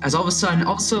 As all of a sudden,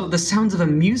 also the sounds of a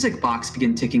music box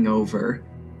begin ticking over.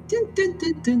 Dun, dun,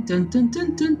 dun, dun, dun, dun,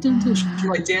 dun, dun, dun, dun,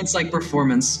 like dance-like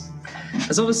performance.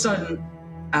 As all of a sudden,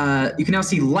 you can now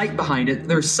see light behind it.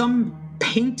 There's some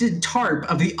painted tarp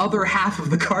of the other half of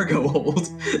the cargo hold.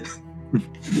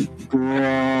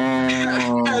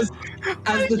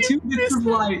 as the two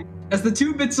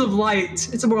bits of light,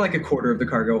 it's more like a quarter of the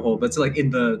cargo hold, but it's like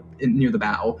near the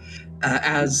bow.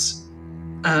 As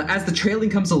the trailing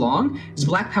comes along, there's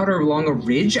black powder along a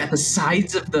ridge at the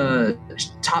sides of the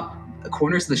top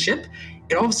corners of the ship.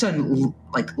 It all of a sudden,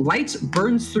 like, light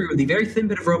burns through the very thin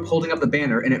bit of rope holding up the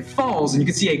banner, and it falls, and you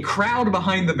can see a crowd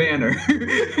behind the banner.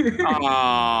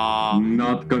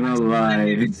 Not gonna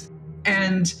lie.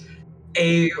 And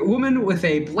a woman with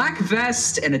a black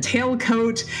vest and a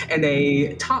tailcoat and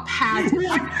a top hat. Oh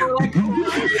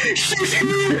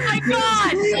my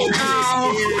god!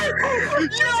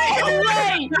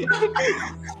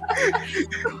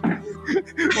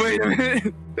 No! Wait a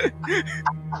minute.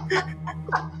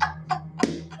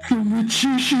 The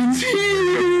magician's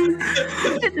here!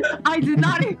 I did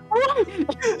not.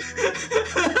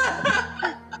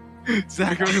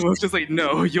 Zachary was just like,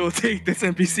 no, you'll take this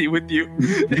NPC with you,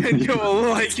 and you'll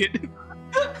like it.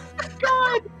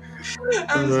 God!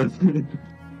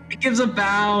 It gives a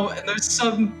bow, and there's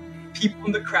some people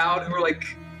in the crowd who are like,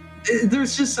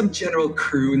 there's just some general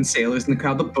crew and sailors in the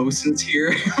crowd. The bosun's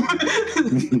here.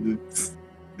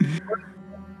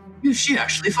 She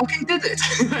actually fucking did it.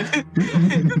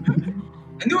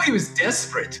 I knew he was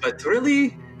desperate, but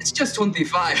really, it's just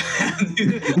 25.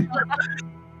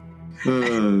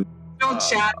 Don't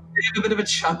chat. You have a bit of a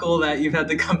chuckle that you've had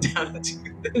to come down and do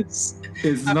this.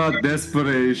 It's not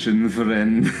desperation,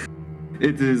 friend.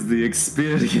 It is the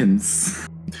experience.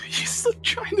 He's still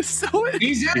trying to sell it.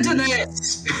 He's into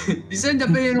this. He's into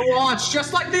being watched,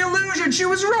 just like the illusion. She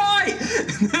was right.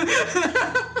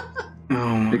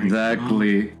 Oh my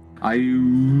Exactly. God. I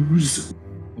use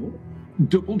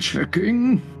double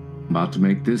checking. About to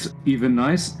make this even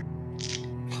nice.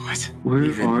 What? Where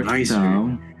Even art nicer.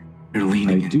 thou? You're I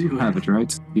leaning do into have it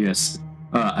right. Yes.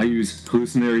 I use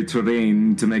hallucinatory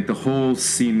terrain to make the whole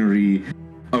scenery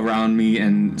around me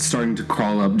and starting to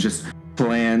crawl up just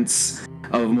plants,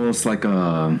 almost like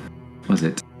a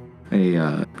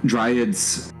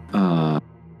dryad's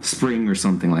spring or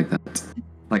something like that.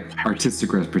 Like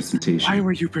artistic representation. Why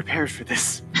were you prepared for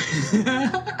this?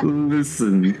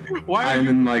 Listen, Why are I'm you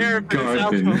in my prepared for this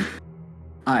garden. outcome?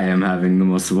 I am having the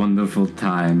most wonderful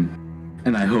time,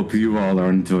 and I hope you all are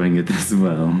enjoying it as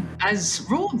well. As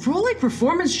roll a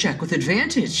performance check with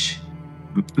advantage.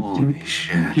 Holy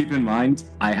shit. Keep in mind,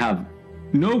 I have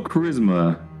no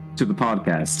charisma to the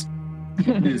podcast.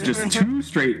 It's just 2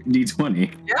 straight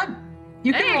D20. Yeah,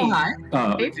 you can roll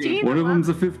high. 15? One of them's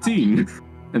a 15,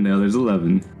 and the other's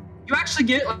 11. You actually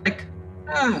get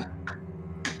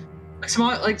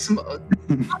some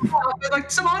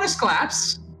honest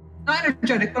claps. Not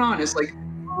energetic, but honest. Like,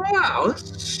 wow, this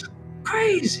is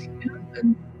crazy.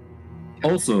 And,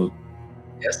 Also,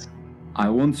 yes. I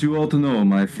want you all to know,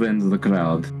 my friends of the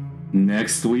crowd,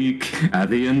 next week, at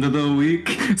the end of the week,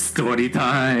 story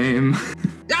time.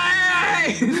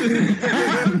 Yay!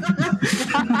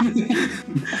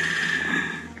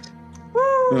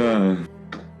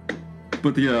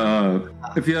 But yeah,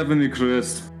 if you have any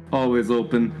requests, always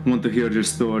open, want to hear your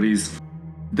stories.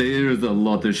 There's a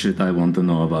lot of shit I want to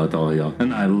know about all y'all.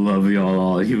 And I love y'all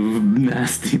all, you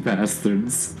nasty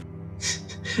bastards.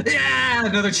 Yeah,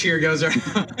 another cheer goes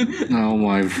around. Oh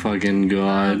my fucking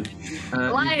god.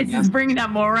 Elias is bringing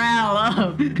that morale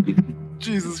up.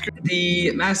 Jesus Christ.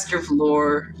 The Master of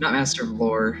Lore, not Master of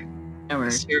Lore,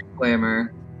 Master of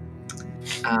Glamour,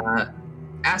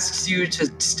 asks you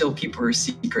to still keep her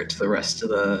secret to the rest.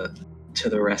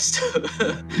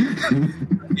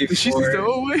 Is she still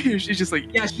away, or she's just like?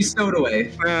 Yeah, she's stowed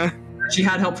away. She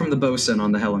had help from the bosun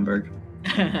on the Hellenberg.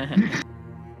 I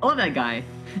love that guy.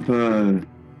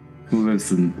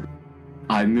 Listen,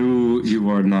 I knew you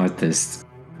were an artist,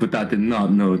 but I did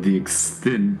not know the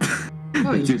extent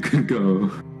that you could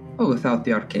go. Oh, without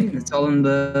the arcane, it's all in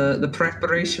the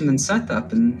preparation and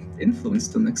setup and influence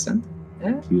to an extent.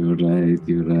 Yeah. You're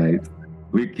right.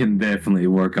 We can definitely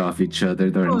work off each other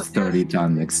during story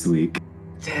time next week.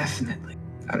 Definitely.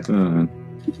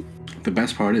 The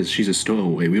best part is she's a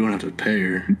stowaway. We don't have to pay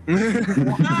her.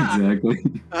 Exactly.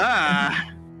 Ah.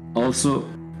 Also,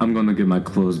 I'm gonna get my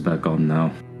clothes back on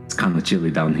now. It's kind of chilly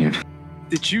down here.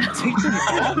 Did you take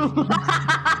them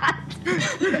off?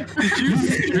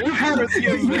 Did you had all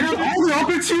the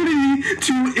opportunity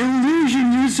to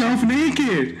illusion yourself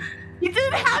naked. You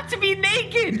didn't have to be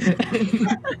naked. You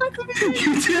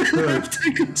didn't have to.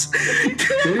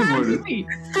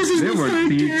 This is They were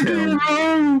detailed.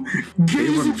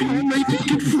 Gaze upon my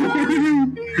naked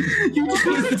form. You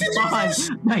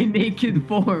My naked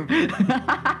form. do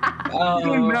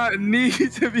not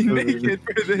need to be naked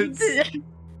for this.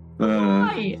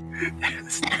 Why?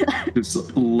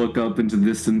 Just look up into the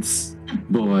distance.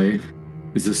 Boy,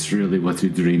 is this really what you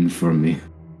dreamed for me?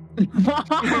 Oh my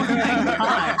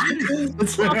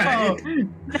god.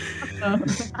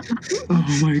 Oh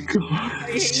my god. I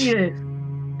hate it.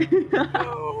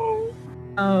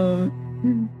 Oh.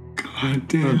 God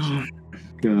damn.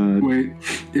 God. Wait,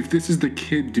 if this is the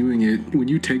kid doing it, when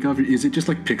you take off, is it just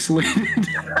like pixelated?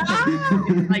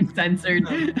 Like censored.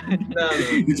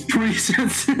 It's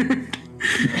pre-censored.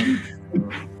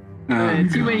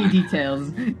 Too many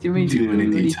details. Too many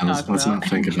details. Let's not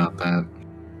think about that.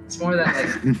 It's more that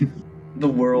like the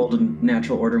world and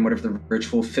natural order and whatever the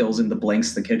ritual fills in the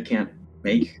blanks the kid can't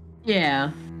make.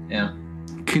 Yeah. Yeah.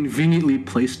 Conveniently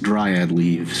placed dryad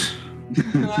leaves.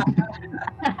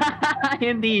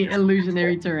 In the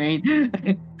illusionary terrain.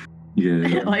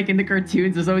 Yeah. Like in the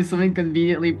cartoons, there's always something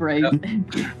conveniently bright.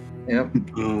 Yep.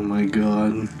 Oh my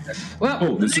god.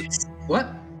 Well,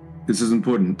 what? This is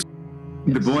important.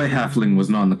 The boy halfling was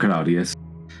not in the crowd, yes?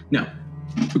 No,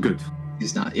 Good.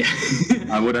 he's not. Yeah.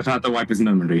 I would have had to wipe his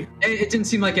memory. It didn't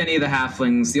seem like any of the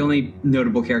halflings. The only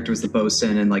notable character was the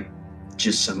bosun and like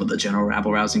just some of the general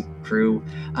rabble-rousing crew.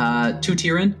 Two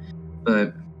Tyrion,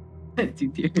 but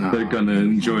They're gonna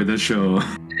enjoy the show.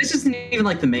 this isn't even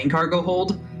like the main cargo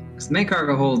hold. Because the main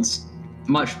cargo hold's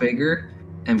much bigger,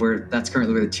 and that's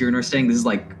currently where the Tyrion are staying. This is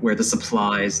like where the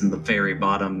supplies and the very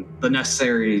bottom, the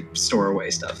necessary store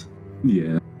away stuff.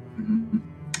 Yeah. Mm-hmm.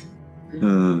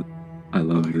 I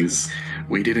love this.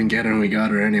 We didn't get her and we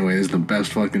got her anyway. This is the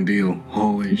best fucking deal.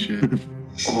 Holy shit.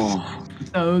 Oh.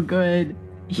 So good.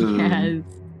 Yes.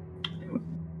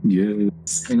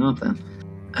 Yes. Hang on then.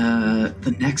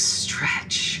 The next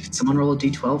stretch. Can someone roll a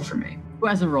d12 for me? Who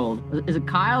hasn't rolled? Is it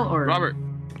Kyle or Robert.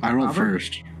 I rolled Robert?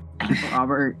 first.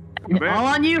 Robert. Robert. All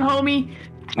on you, homie.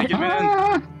 Thank you,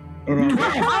 man. Oh,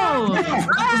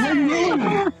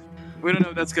 right. We don't know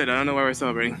if that's good. I don't know why we're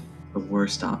celebrating. The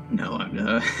worst op. No, I'm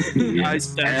not.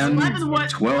 Yes. And 11 was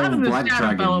 12 was black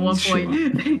Shadowfell at one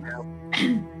dragons.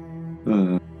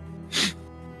 point.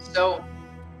 So,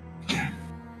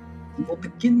 we'll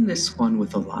begin this one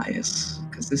with Elias,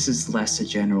 because this is less a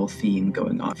general theme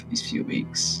going on for these few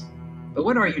weeks. But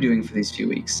what are you doing for these few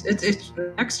weeks? It's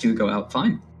next you go out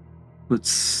fine. Let's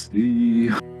see.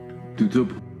 Am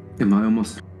I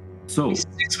almost? So,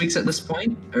 6 weeks at this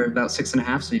point, or about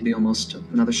 6.5, so you'd be almost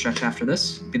another stretch after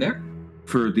this. Be there?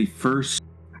 for the first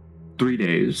 3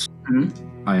 days, Mhm.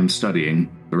 I am studying.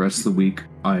 The rest of the week,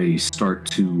 I start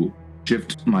to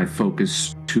shift my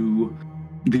focus to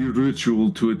the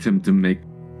ritual to attempt to make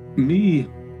me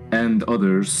and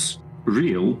others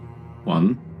real.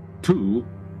 1, 2,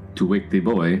 to wake the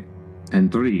boy,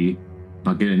 and 3,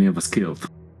 not get any of us killed.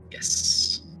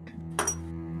 Yes.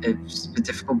 It's a bit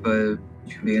difficult, but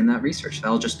you can be in that research.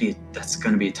 That's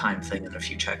going to be a time thing and a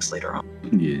few checks later on.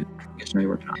 Yeah. Get to know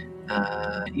you're working on.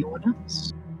 Anyone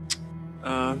else?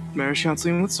 Marriage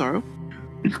counseling with sorrow.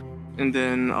 And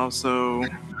then also, I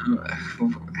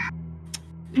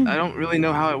don't really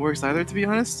know how it works either, to be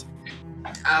honest.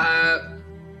 I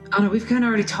don't know, we've kind of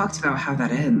already talked about how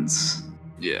that ends.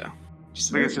 Yeah.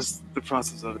 Just I guess just the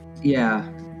process of it. Yeah,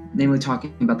 namely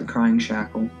talking about the crying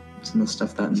shackle, some of the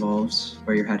stuff that involves,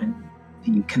 where you're heading.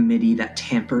 the committee that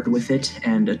tampered with it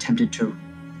and attempted to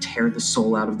tear the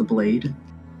soul out of the blade.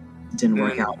 It didn't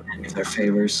work out in any of their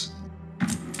favors.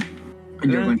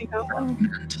 And you're going to put that to an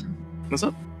end. What's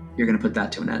up? You're going to put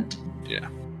that to an end. Yeah.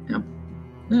 Yep.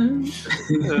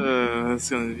 That's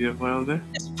gonna be a while there.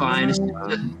 It's fine. It's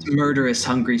a murderous,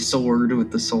 hungry sword with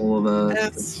the soul of a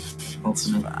That's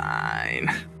ultimate. fine.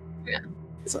 Yeah.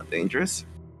 It's not dangerous.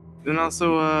 And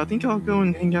also, I think I'll go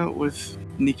and hang out with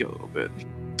Nico a little bit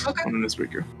Okay. on this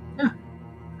breaker.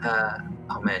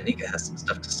 Oh man, Nika has some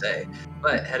stuff to say.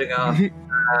 But heading off,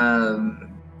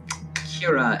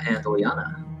 Kira and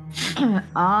Liana.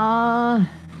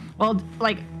 Well,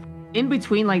 like, in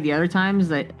between, like, the other times,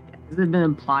 that has it been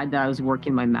implied that I was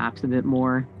working my maps a bit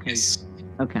more? Yes.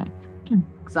 Okay.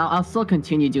 Because I'll still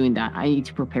continue doing that. I need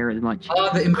to prepare as much. All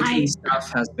of the in-between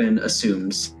stuff has been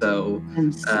assumed. So,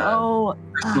 I'm so...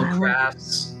 personal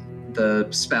crafts, the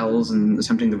spells and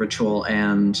attempting the ritual,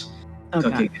 and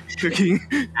Okay. Cooking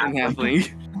and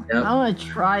halfling. Yep. I want to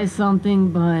try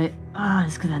something, but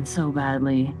it's gonna end so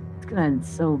badly. It's gonna end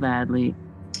so badly.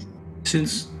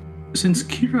 Since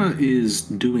Kira is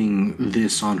doing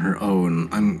this on her own,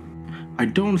 I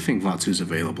don't think Vatsu's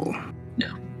available.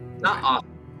 Not often.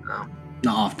 No.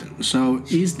 Not often. So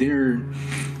is there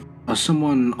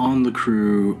someone on the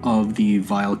crew of the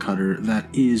Vial Cutter that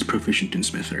is proficient in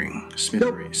smithing?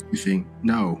 Smithing?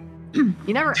 No. You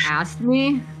never asked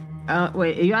me.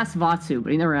 Wait, you asked Vatsu,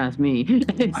 but you never asked me. So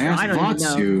I asked don't even know.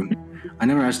 Vatsu. I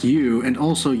never asked you, and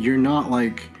also you're not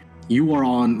like you are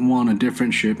on a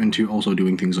different ship and two also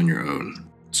doing things on your own.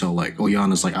 So like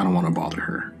Oyana's like I don't want to bother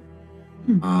her.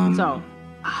 So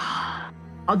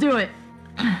I'll do it.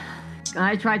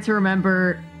 I tried to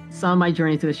remember some of my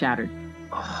journey to the Shattered.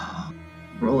 Oh,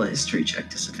 roll a history check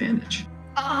disadvantage.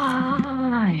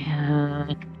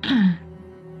 I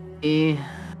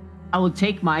will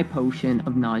take my potion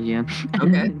of nausea.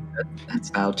 Okay, that's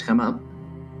about to come up.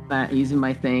 Using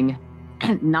my thing.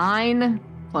 9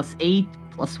 plus 8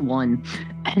 plus 1.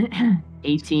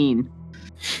 18.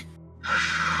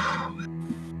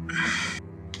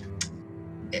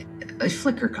 A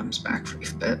flicker comes back for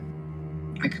a bit.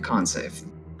 Make a con save.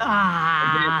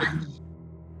 Ah!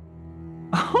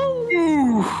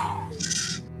 Oh!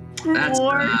 That's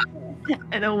 4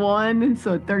 and a 1,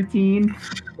 so 13.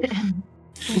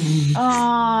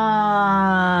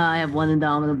 I have 1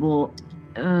 indomitable.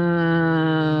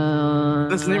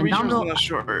 Doesn't it recharge Indomitable- on a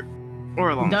short or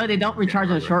a long? No, they don't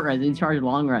recharge on a short rest. They charge a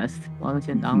long rest. Long as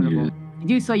indomitable. To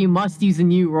do so, you must use a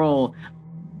new roll.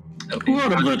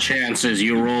 What are the chances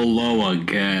you roll low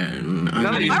again?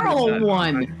 Not even I roll a that,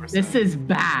 1. 90%. This is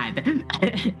bad.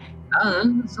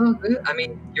 It's all good. I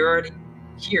mean, you're already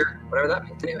here. Whatever that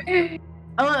means, anyway.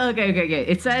 Oh, okay.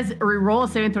 It says re-roll a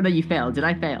saving throw that you failed. Did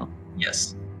I fail?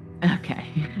 Yes. Okay.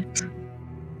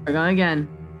 We're going again.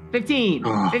 15.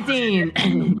 Oh.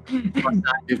 15.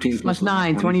 15 Plus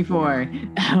 9, 24.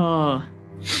 Oh,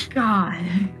 God.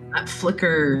 That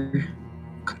flicker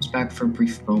comes back for a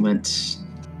brief moment.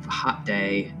 A hot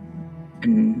day,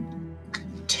 and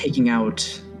taking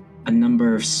out a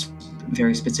number of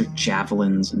various bits of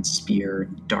javelins and spear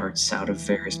darts out of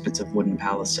various bits of wooden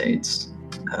palisades.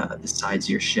 The sides of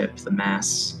your ship, the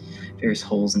masts, various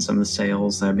holes in some of the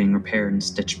sails that are being repaired and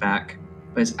stitched back.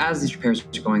 But as these repairs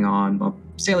are going on, while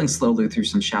sailing slowly through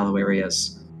some shallow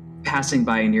areas, passing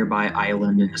by a nearby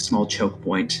island and a small choke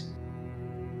point,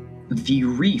 the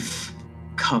reef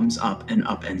comes up and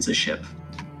upends the ship.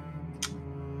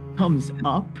 Comes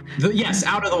up. Yes,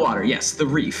 out of the water. Yes, the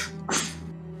reef.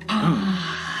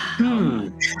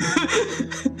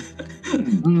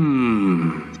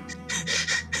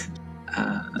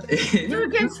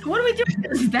 What do we do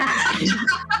against that?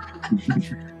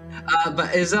 But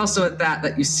it is also at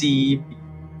that you see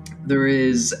there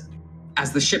is,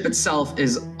 as the ship itself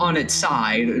is on its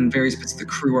side and various bits of the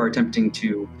crew are attempting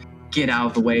to get out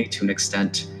of the way to an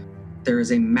extent, there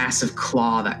is a massive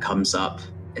claw that comes up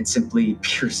and simply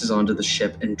pierces onto the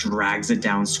ship and drags it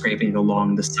down, scraping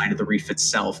along the side of the reef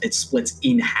itself. It splits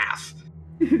in half.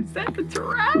 Is that the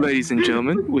Tarrasque? Ladies and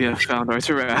gentlemen, we have found our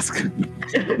Tarrasque.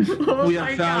 Oh We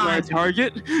my have found our God.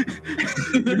 target.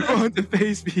 You're going to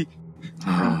face me.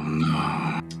 Oh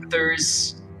no.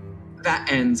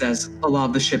 That ends as a lot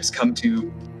of the ships come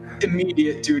to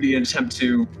immediate duty and attempt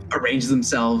to arrange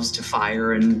themselves to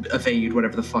fire and evade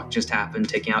whatever the fuck just happened,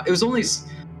 taking out. It was only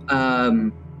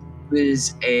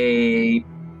a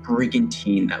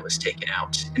brigantine that was taken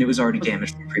out, and it was already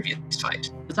damaged from the previous fight.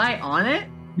 Was I on it?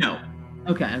 No.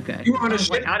 Okay. You were on a I was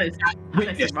like, ship. how did I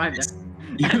survive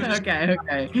that? Okay.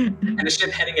 And a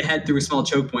ship heading ahead through a small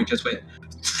choke point just went,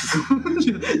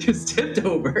 just tipped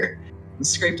over and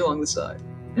scraped along the side.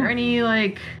 there any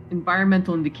like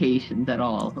environmental indications at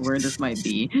all of where this might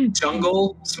be?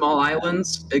 Jungle, small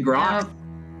islands, big rock.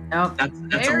 Nope. That's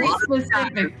Very a lot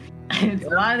specific. It's a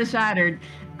lot of the shattered.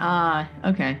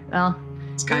 Okay. Well,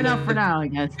 It's good kind enough of for now, I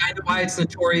guess. kind of why it's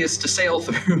notorious to sail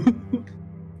through.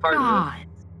 Part God.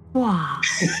 Wow.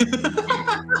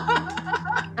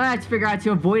 I have to figure out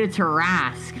to avoid a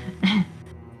Tarask.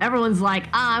 Everyone's like,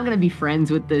 I'm gonna be friends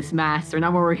with this master.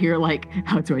 Now we're here like,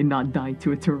 how do I not die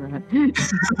to a Tarask?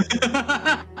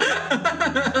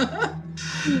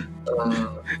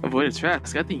 Avoid a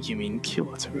Trask. I think you mean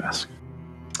kill a Trask.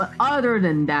 But other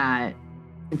than that,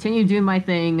 continue doing my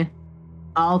thing.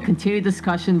 I'll continue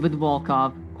discussion with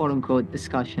Volkov, quote unquote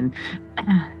discussion.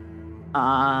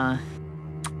 I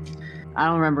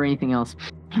don't remember anything else.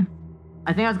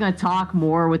 I think I was gonna talk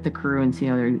more with the crew and see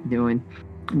how they're doing.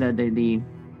 The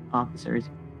officers.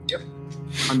 Yep.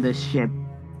 On this ship.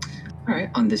 All right,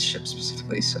 on this ship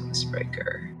specifically, so this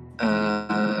breaker.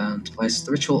 Device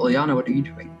the ritual. Ilyana, what are you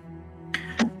doing?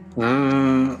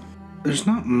 There's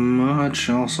not much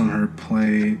else on her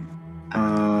plate.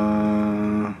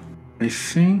 I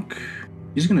think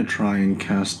he's gonna try and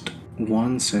cast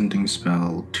one sending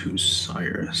spell to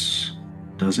Cyrus.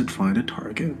 Does it find a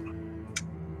target?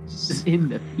 In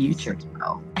the future.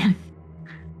 Spell.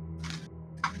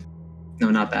 No,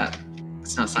 not that.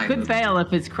 It's not Could silent. fail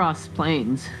if it's cross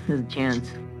planes. There's a chance.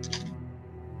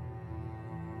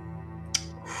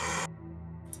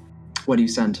 What do you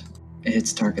send? It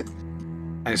hits target.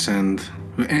 I send,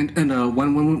 and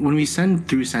when we send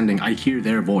through sending, I hear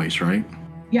their voice, right?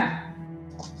 Yeah.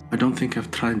 I don't think I've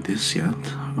tried this yet.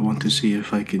 I want to see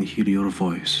if I can hear your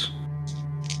voice.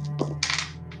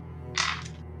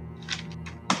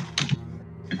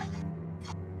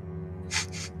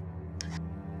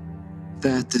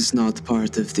 That is not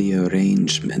part of the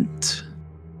arrangement.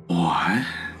 What?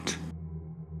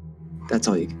 That's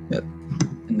all you can get.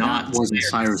 Not That wasn't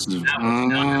Cyrus. Cyrus's.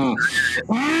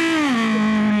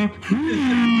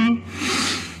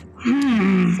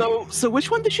 That was So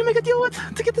which one did you make a deal with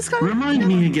to get this guy? Remind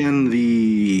me again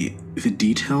the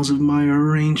details of my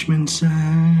arrangement,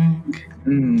 Zach.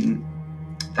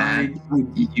 That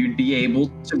you'd be able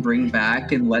to bring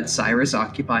back and let Cyrus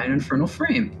occupy an infernal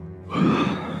frame.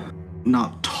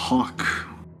 Not talk.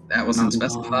 That wasn't Not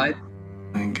specified.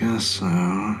 I guess so.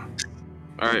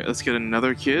 Alright, let's get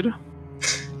another kid.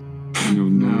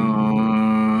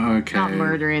 No. Okay. Not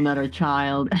murdering another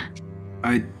child.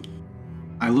 I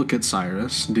look at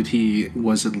Cyrus. Did he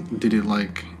register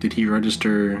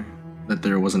that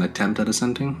there was an attempt at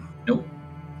ascending? Nope.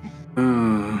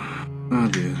 Oh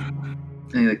dear.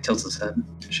 And he like tilts his head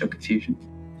to show confusion.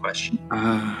 Question.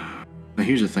 Now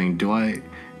here's the thing. Do I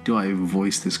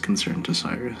voice this concern to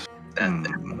Cyrus?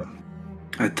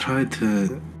 I tried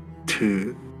to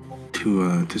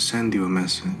send you a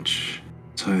message,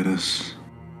 Cyrus.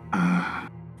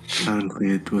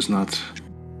 Apparently it was not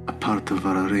a part of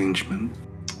our arrangement.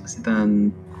 So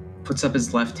then puts up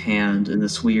his left hand in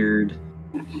this weird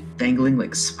dangling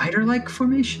like spider-like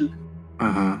formation.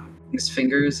 His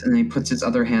fingers, and then he puts his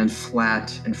other hand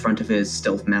flat in front of his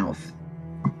stealth mouth.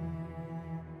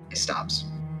 He stops.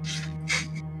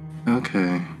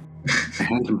 Okay. I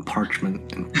hand him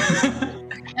parchment and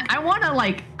I want to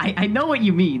I know what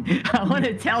you mean. I want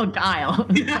to tell Kyle.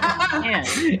 Yeah,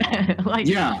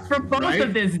 for both right?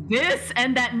 of this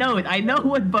and that note. I know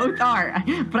what both are,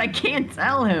 but I can't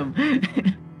tell him.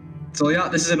 So yeah,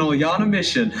 this is an Ilyana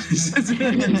mission. This is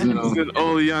an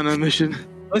Oleana mission.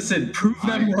 Listen, prove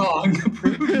them wrong.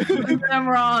 Prove them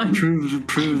wrong.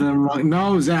 prove them wrong.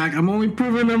 No, Zach, I'm only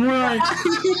proving them right.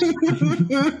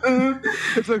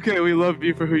 It's okay, we love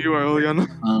you for who you are, Oleana.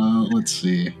 Let's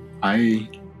see.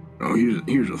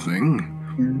 Here's the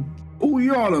thing.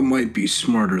 Uliana might be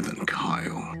smarter than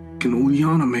Kyle. Can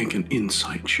Uliana make an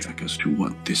insight check as to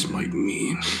what this might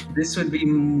mean? This would be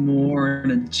more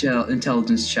an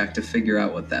intelligence check to figure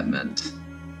out what that meant.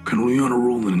 Can Uliana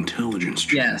roll an intelligence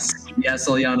check? Yes,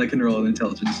 Ilyana can roll an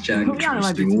intelligence check. Uliana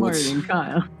might be smarter than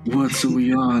Kyle. What's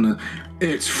Uliana?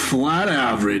 It's flat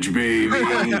average, baby.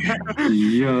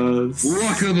 Yes.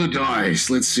 Luck of the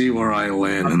dice. Let's see where I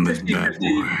land in this bad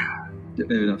boy.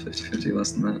 Maybe not 50-50,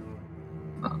 less than that.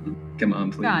 Come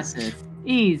on, please. Got this.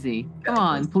 Easy. Come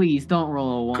on, please don't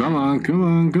roll a 1. Come on. Hang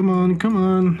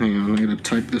on, I gotta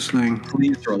type this thing.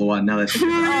 Please roll a 1 now that I think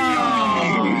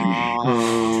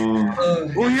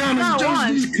Uliana Not does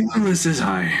one. these colorless as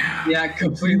I. Yeah,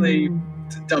 completely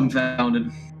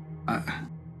dumbfounded.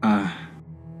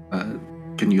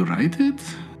 Can you write it?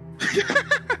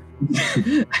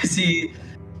 As he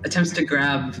attempts to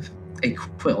grab a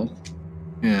quill,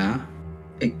 Yeah.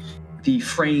 the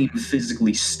frame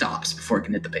physically stops before it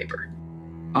can hit the paper.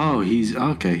 Oh, he's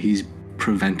okay. He's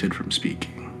prevented from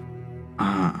speaking.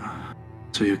 Ah,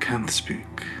 so you can't speak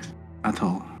at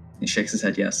all. He shakes his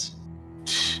head yes.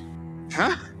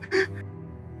 Huh?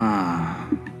 Ah,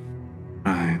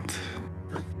 right.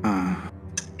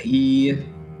 He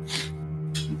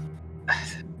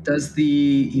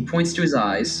he points to his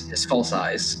eyes, his false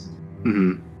eyes,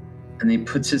 Mm-hmm. and he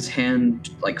puts his hand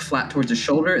like flat towards his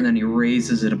shoulder, and then he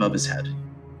raises it above his head.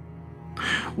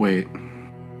 Wait.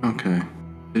 Okay.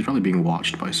 He's probably being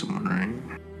watched by someone, right?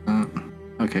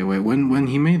 Okay. Wait. When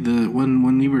he made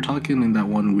when you were talking in that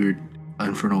one weird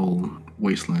infernal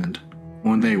wasteland,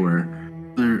 when they were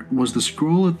there, was the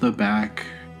scroll at the back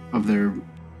of their.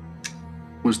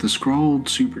 Was the scroll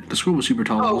super? The scroll was super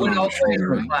tall. Oh, it went on all their the way into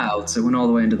shoulder, the right? clouds. It went all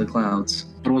the way into the clouds.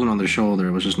 But it wasn't on their shoulder.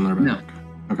 It was just on their back. No.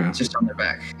 Okay. It's just on their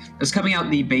back. It was coming out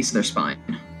the base of their spine.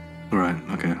 Right.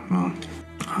 Okay. Well.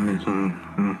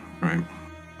 Right.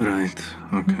 Right.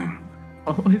 Okay.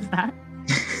 What was that?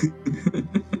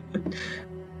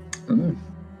 Oh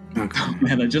Okay.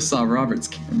 man, I just saw Robert's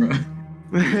camera.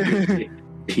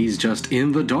 He's just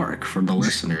in the dark for the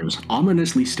listeners,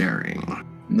 ominously staring.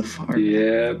 In the far.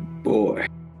 Yeah, boy.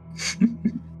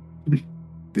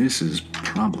 This is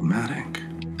problematic.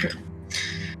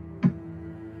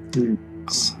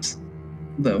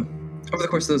 Though, over the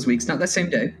course of those weeks, not that same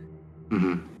day,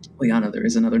 Mm-hmm. Liana, there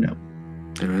is another note.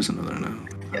 There is another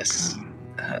note. Yes.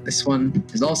 This one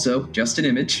is also just an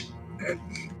image.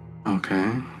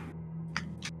 Okay.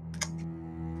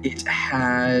 It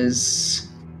has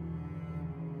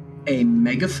a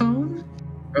megaphone,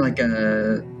 or like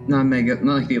a not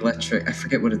like the electric. I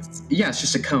forget what it's. Yeah, it's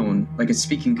just a cone, like a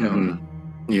speaking cone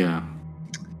Yeah.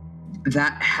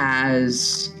 that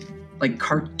has like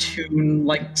cartoon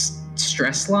like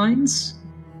stress lines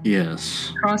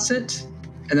Yes. across it,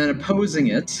 and then opposing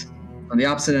it on the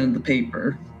opposite end of the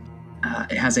paper,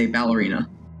 it has a ballerina,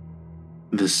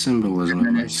 The symbolism and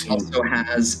of then my it scene. also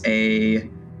has a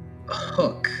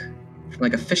hook,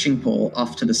 like a fishing pole,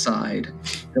 off to the side,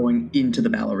 going into the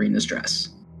ballerina's dress.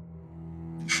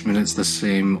 And it's the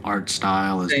same art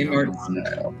style as Same the other art one.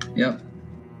 style. Yep.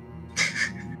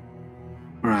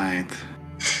 Right.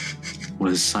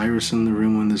 Was Cyrus in the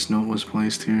room when this note was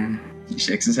placed here? He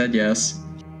shakes his head yes.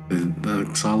 Did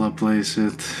Xala place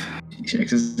it? He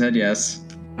shakes his head yes.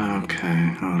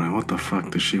 Okay, alright, what the fuck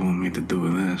does she want me to do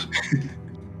with this?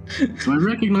 Do I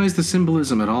recognize the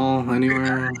symbolism at all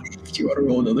anywhere? Do you want to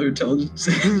roll another intelligence?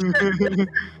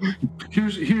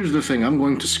 Here's the thing, I'm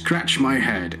going to scratch my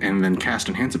head and then cast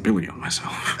Enhance Ability on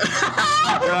myself.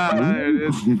 There it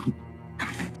is.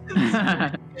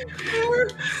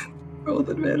 Roll with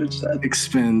advantage then.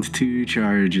 Expend 2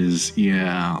 charges.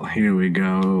 Yeah, here we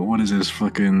go. What is this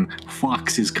fucking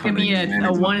Fox is Give cunning? me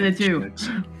a 1 and a 2.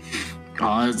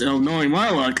 Oh, it's knowing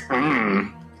my luck.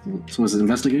 So is it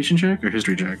investigation check or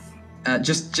history check?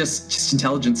 Just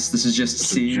intelligence. This is just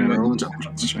seeing. General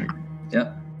intelligence check.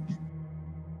 Yep.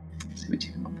 See what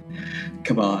you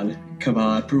come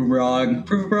on, prove wrong.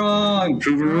 Prove it wrong,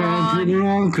 prove it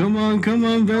wrong. Come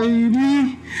on,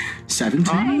 baby.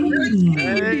 17.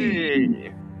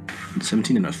 Hey.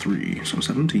 17 and a 3, so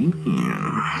 17.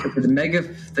 So for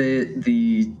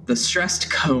the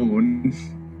stressed cone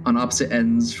on opposite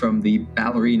ends from the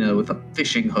ballerina with a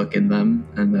fishing hook in them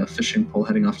and the fishing pole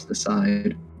heading off to the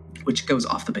side, which goes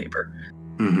off the paper.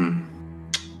 Mm-hmm.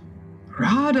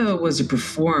 Rada was a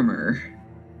performer.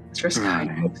 Dress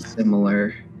kind of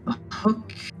similar. A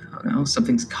hook, I don't know,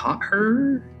 something's caught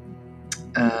her.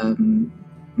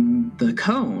 The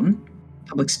cone,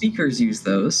 public speakers use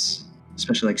those,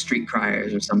 especially like street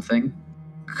criers or something.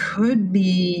 Could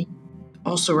be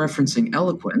also referencing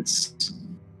eloquence.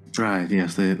 Right,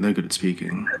 yes, they're good at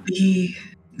speaking. Could be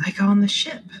like on the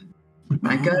ship.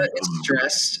 Micah is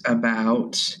stressed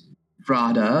about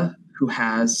Rada, who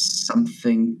has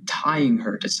something tying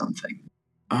her to something.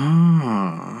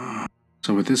 Ah.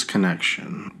 So with this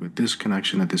connection, that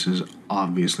this is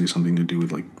obviously something to do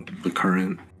with like the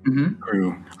current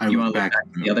crew. I You look want to look back back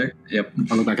at the other? Yep.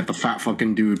 I look back at the fat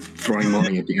fucking dude throwing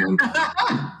money at the end.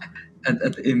 at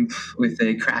the imp with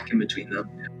a crack in between them.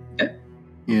 Okay.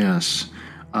 Yes.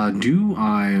 Do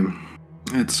I?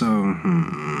 It's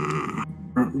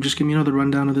just give me another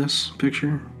rundown of this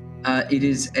picture. It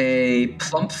is a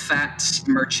plump, fat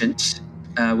merchant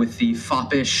with the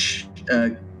foppish,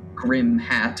 grim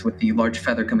hat with the large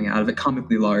feather coming out of it,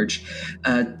 comically large,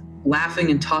 laughing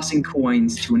and tossing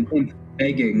coins to an imp,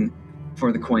 begging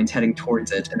for the coins heading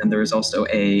towards it, and then there is also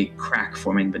a crack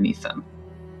forming beneath them.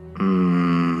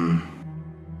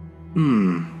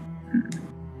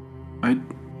 I'd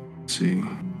see.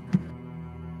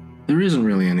 There isn't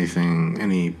really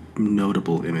any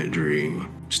notable imagery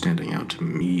standing out to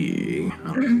me.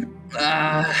 I don't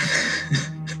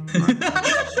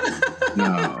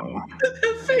No.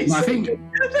 Face. I think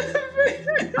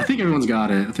everyone's got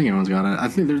it. I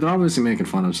think they're obviously making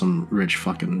fun of some rich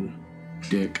fucking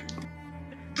dick.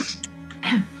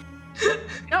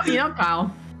 You know,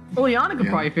 Kyle. Juliana could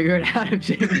probably figure it out if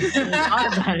she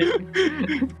thought about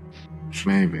it.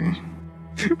 Maybe.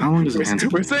 How long does it answer?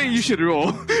 We're saying you should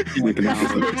roll. Like an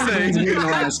hour. We're saying.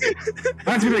 I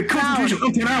have to be like, concentration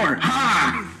up to an hour.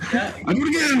 Ha! I do it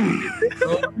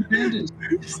again!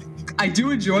 I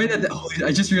do enjoy that.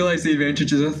 I just realized the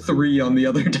advantage is a 3 on the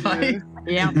other die.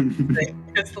 Yeah.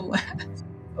 It's the last.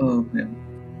 Oh, man.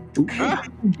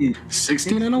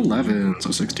 16 and 11,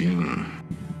 so 16.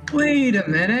 Wait a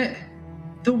minute.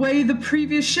 The way the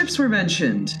previous ships were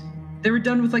mentioned, they were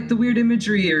done with like the weird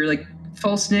imagery or like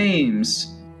false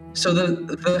names. So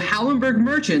the Hallenberg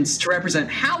merchants to represent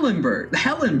Hellenberg,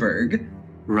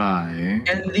 Right.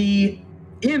 and the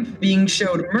imp being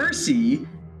showed mercy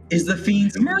is the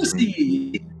fiend's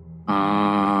mercy.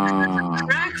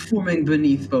 Crack forming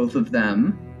beneath both of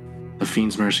them. The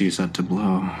fiend's mercy is set to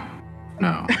blow.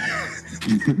 No.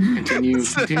 Continue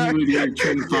with your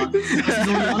train of thought. This is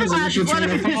Oleana's initial train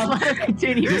of thought.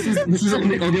 This is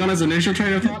Oleana's initial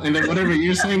train of thought, and then whatever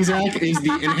you're saying, Zach, is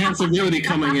the enhanced ability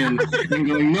coming in and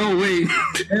going, no, wait.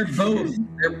 They're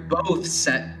both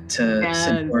set to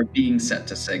sync or being set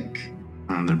to sync.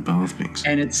 They're both being set.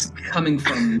 And it's coming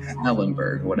from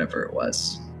Hellenberg, whatever it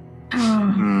was.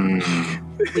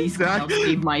 Please Zach,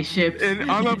 save my ship. And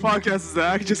on the podcast,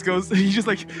 Zach just goes, he just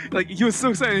like he was so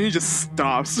excited and he just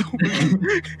stops.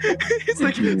 It's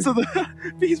like, so the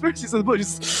Beast versus the Bull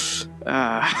just,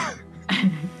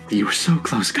 You were so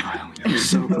close, Kyle. You were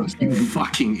so close. You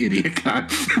fucking idiot, Kyle.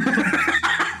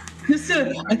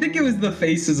 I think it was the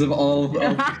faces of all of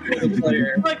the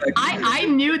players. Look, I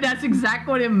knew that's exactly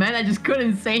what it meant. I just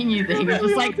couldn't say anything. It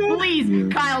was like,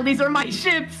 please, Kyle, these are my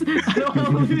ships. I don't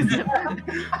want to lose them.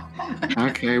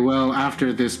 Okay, well,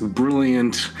 after this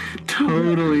brilliant,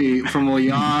 totally from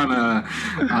Oleana,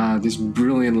 this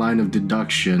brilliant line of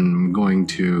deduction, I'm going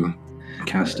to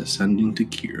cast Ascending to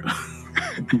Kira.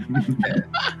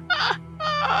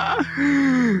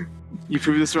 You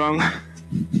proved this wrong.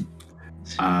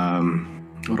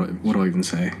 What do I even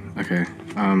say? Okay.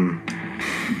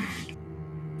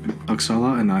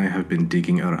 Oksala and I have been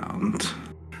digging around.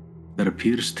 There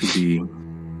appears to be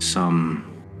some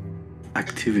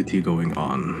activity going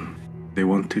on. They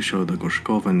want to show the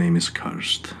Gorshkova name is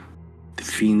cursed. The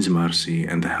Fiend's Mercy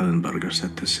and the Hellenberg are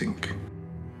set to sync.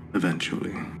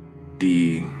 Eventually.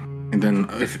 And then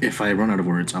if I run out of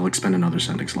words, I'll expend another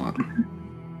sending slot.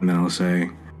 And then I'll say,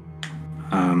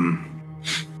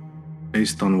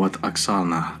 based on what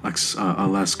Oksala.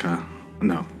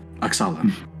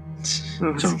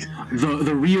 So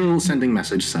the real sending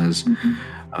message says,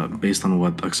 based on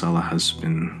what Oksala has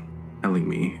been telling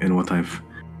me and what I've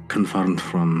confirmed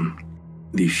from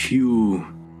the few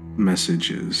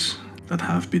messages that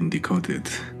have been decoded,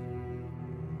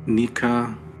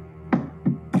 Nika,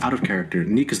 out of character,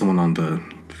 Nika is the one on the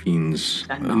Fiends.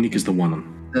 Nika is the one on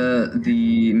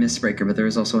the Mistbreaker, but there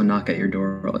is also a knock at your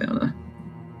door, Oleana.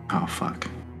 Oh, fuck.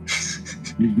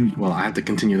 Well, I have to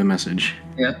continue the message.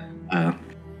 Yeah.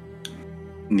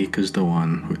 Nika's the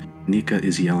one. Nika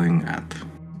is yelling at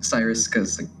Cyrus,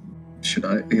 because, like, should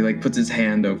I? He, like, puts his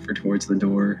hand over towards the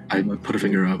door. I put a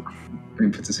finger up. He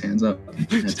puts his hands up.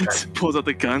 Pulls out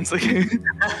the guns again.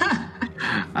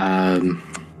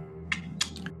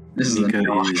 This is Nika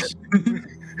the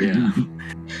yeah.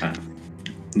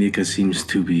 Nika seems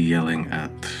to be yelling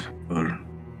at or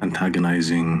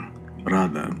antagonizing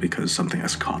Radha because something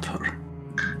has caught her.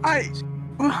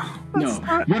 No,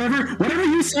 whatever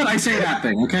you said, I say that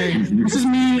thing, okay? This is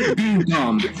me being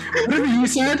dumb. Whatever you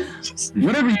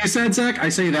said, Zach, I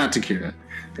say that to Kira.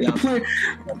 Yeah. The play,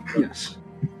 yes,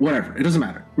 whatever. It doesn't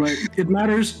matter, right? It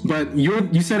matters, but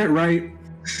you said it right.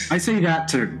 I say that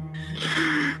to her.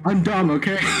 I'm dumb,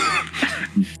 okay?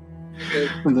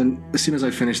 And then as soon as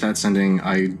I finish that sending,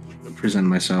 I present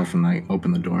myself and I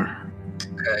open the door.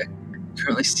 Okay.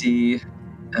 Currently see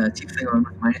a tiefling on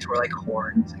with minotaur-like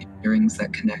horns and earrings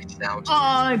that connect down to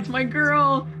Oh, it's my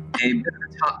girl. a bit of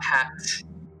a top hat,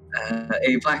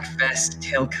 a black vest,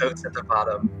 tailcoats at the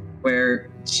bottom, where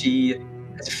she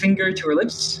has a finger to her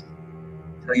lips,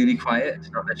 telling you to be quiet,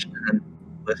 not mention, and then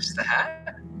lifts the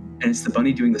hat, and it's the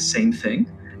bunny doing the same thing.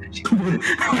 And she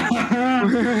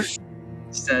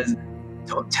says,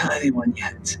 "Don't tell anyone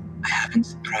yet. I haven't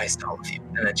surprised all of you."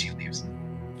 And then she leaves.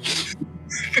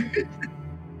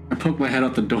 I poke my head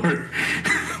out the door.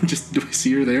 Just, do I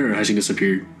see her there, or has she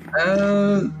disappeared?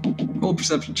 Roll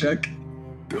perception check.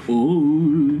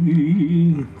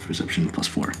 Oh, perception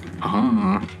 +4.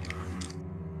 Ah.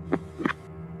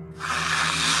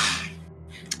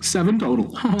 7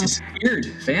 total. Disappeared,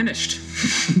 vanished.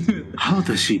 How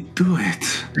does she do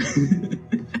it?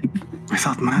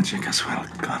 Without magic as well.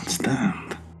 God damn.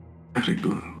 Very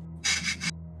good.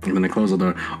 And then I close the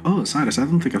door. Oh, Cyrus, I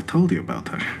don't think I've told you about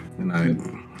her. And I...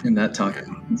 In that talk.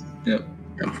 Yep.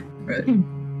 Right.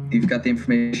 You've got the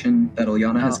information that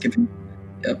Ilyana has given.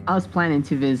 Yep. I was planning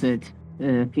to visit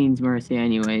Fiend's Mercy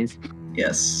anyways.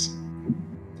 Yes.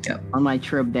 Yep. On my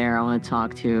trip there, I want to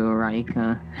talk to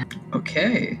Raika.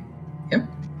 Okay. Yep.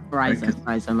 Ryza.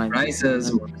 Ryza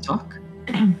is want to talk.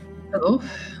 Hello.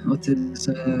 What does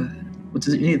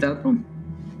it need that one?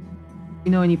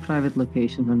 You know any private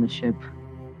locations on the ship?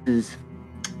 Is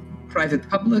Private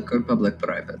public or public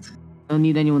private? don't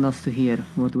need anyone else to hear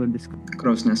what we're discussing.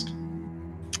 Crow's Nest.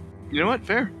 You know what?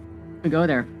 Fair. We go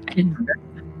there.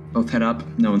 Both head up.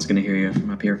 No one's gonna hear you from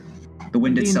up here. The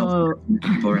wind Do you itself. know-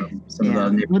 People around some Yeah.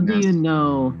 of the What do you nests.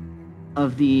 know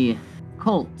of the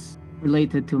cults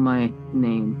related to my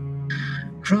name?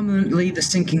 Prominently, the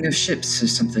sinking of ships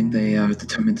is something they are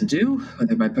determined to do,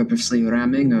 whether by purposely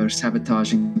ramming or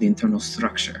sabotaging the internal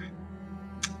structure.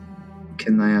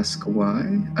 Can I ask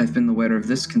why? I've been aware of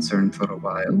this concern for a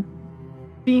while.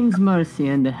 Fiend's Mercy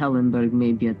and the Hellenberg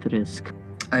may be at risk.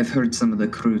 I've heard some of the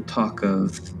crew talk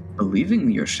of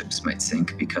believing your ships might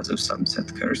sink because of some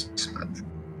set curse, but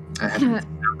I haven't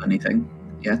found anything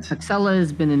yet. Axella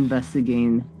has been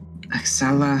investigating.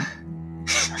 Axella.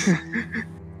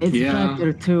 It's Yeah.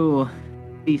 better to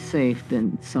be safe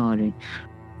than sorry.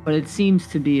 But it seems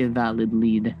to be a valid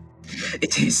lead.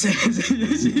 It is.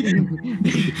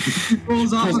 He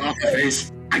pulls off.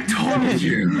 I told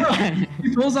you.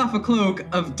 He pulls off a cloak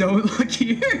of "Don't look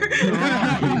here."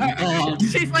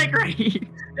 She's like right here.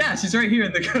 Yeah, she's right here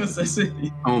in the coast of the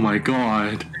city. Oh my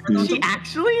god. She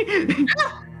actually?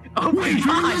 Oh my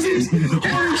god!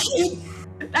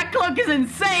 That cloak is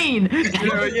insane!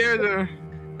 Yeah.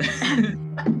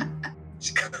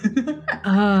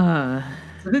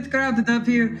 It's a bit crowded up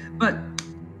here, but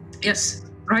yes,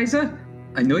 Ryza,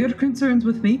 I know your concerns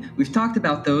with me. We've talked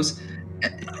about those.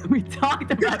 We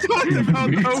talked about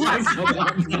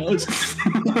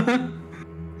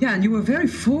Yeah, and you were very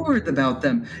forward about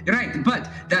them. You're right, but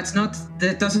that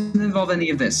doesn't involve any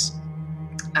of this.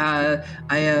 I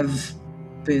have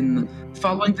been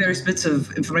following various bits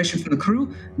of information from the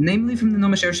crew, namely from the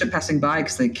Gnomish airship passing by,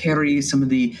 because they carry some of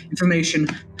the information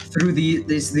through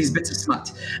these bits of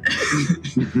smut.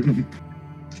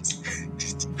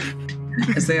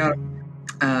 As they are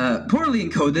poorly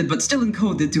encoded, but still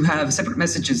encoded to have separate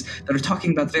messages that are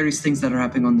talking about various things that are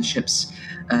happening on the ships.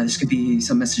 This could be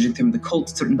some messaging from the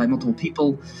cult, written by multiple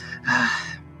people.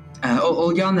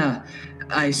 Olyana,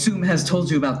 I assume, has told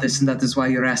you about this, and that is why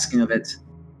you're asking of it.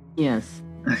 Yes.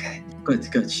 Okay,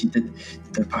 good. She did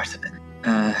their part of it.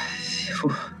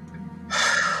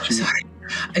 Sorry.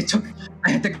 I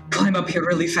had to climb up here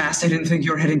really fast. I didn't think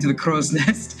you were heading to the crow's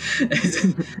nest.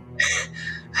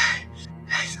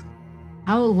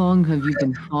 How long have you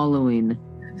been following?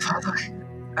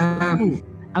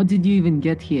 How did you even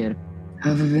get here?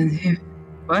 Have I been here?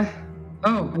 What?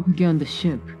 Oh, How did you get on the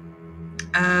ship?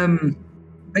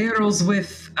 barrels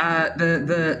with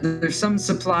there's some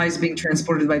supplies being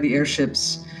transported by the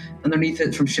airships underneath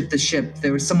it from ship to ship.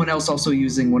 There was someone else also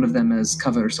using one of them as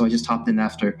cover, so I just hopped in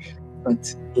after.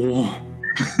 But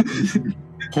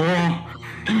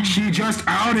She just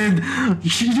outed our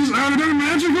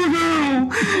magical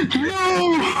girl.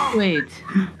 No. Wait.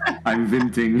 I'm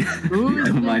venting. Who?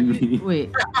 Don't mind me.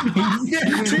 Wait.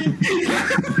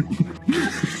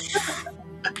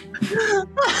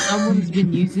 Someone's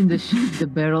been using the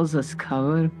barrels as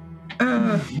cover.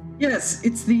 yes,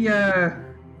 it's the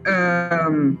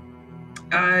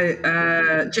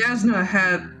Jasna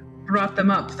had brought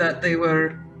them up that they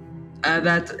were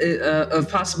of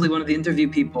possibly one of the interview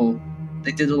people.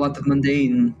 They did a lot of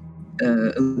mundane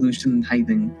illusion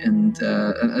hiding and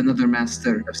another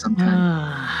master of some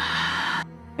kind.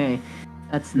 Okay,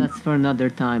 that's for another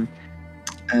time.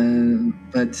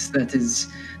 But that is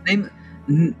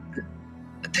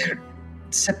they're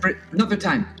separate. Another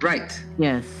time, right?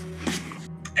 Yes.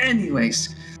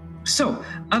 Anyways, so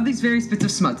of these various bits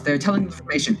of smut, they're telling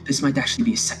information. This might actually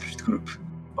be a separate group,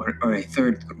 or a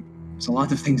third group. There's a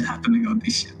lot of things happening on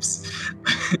these ships.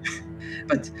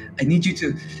 But I need you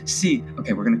to see.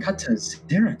 Okay, we're gonna cut to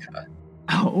Zerika.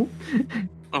 Oh.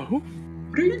 Oh?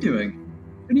 What are you doing?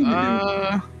 What are you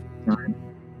doing?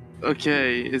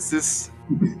 Okay, is this...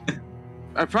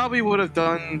 I probably would have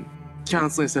done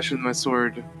counseling session with my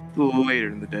sword a little later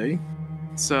in the day.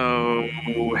 So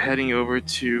heading over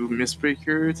to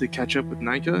Mistbreaker to catch up with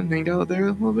Nika and hang out there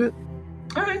a little bit.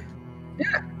 All right.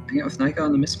 Yeah. Hang out with Nika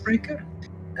on the Mistbreaker.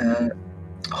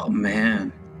 Oh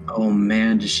man,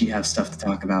 does she have stuff to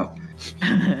talk about?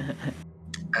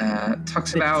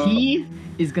 Talks about. Tea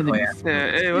is gonna. Oh, yeah.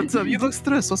 Hey, what's up? You look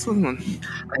stressed. What's going on?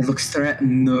 I look straight.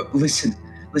 No, listen.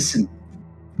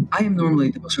 I am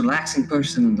normally the most relaxing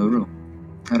person in the room.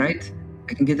 All right.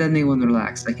 I can get anyone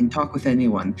relaxed. I can talk with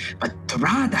anyone. But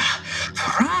Rada,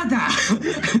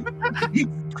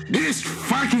 This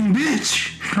fucking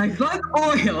bitch! my blood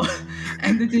oil,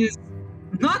 and it is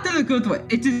not in a good way.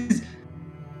 It is.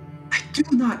 I do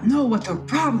not know what the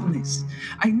problem is.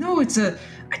 I know it's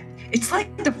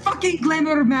like the fucking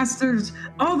glamour masters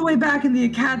all the way back in the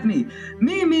academy.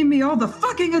 Me, all the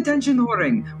fucking attention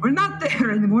whoring. We're not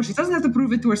there anymore. She doesn't have to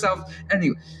prove it to herself.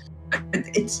 Anyway,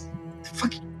 it's the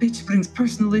fucking bitch brings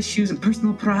personal issues and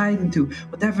personal pride into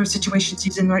whatever situation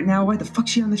she's in right now. Why the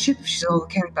fuck's she on the ship if she's all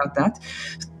caring about that?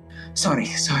 Sorry.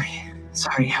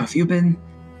 How have you been?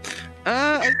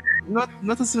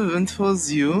 Not as eventful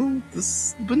as you.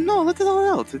 But no, let it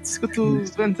all out. It's good to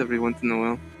vent every once in a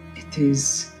while. It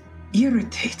is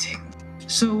irritating.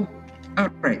 So,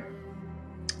 alright.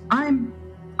 I'm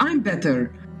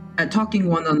better at talking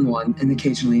one-on-one and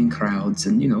occasionally in crowds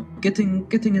and,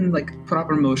 getting in, like,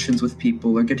 proper motions with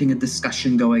people or getting a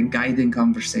discussion going, guiding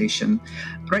conversation.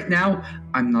 Right now,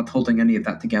 I'm not holding any of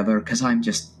that together because I'm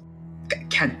just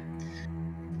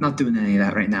not doing any of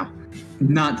that right now.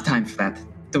 Not the time for that.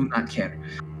 Do not care.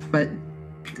 But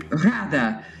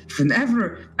rather,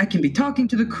 whenever I can be talking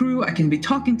to the crew, I can be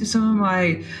talking to some of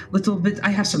my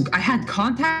I had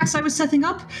contacts I was setting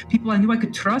up, people I knew I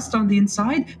could trust on the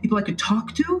inside, people I could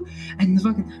talk to, and the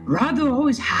fucking Rado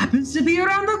always happens to be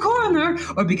around the corner,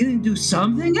 or beginning to do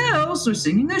something else, or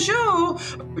singing a show,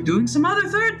 or doing some other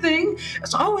third thing.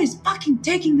 It's always fucking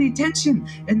taking the attention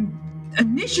and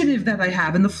initiative that I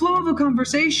have in the flow of a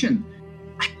conversation.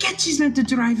 I get she's meant to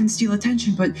drive and steal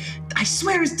attention, but I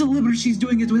swear it's deliberate she's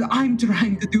doing it when I'm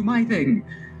trying to do my thing.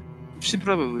 She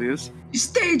probably is. She's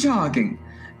stage hogging.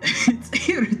 It's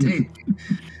irritating.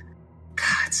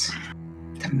 God,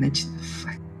 to mention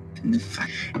the fuck.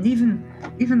 And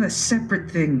even a separate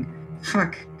thing.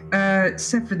 Fuck.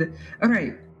 Separate.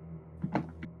 Alright.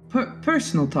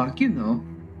 Personal talk,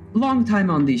 long time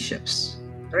on these ships.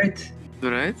 Right?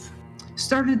 Right?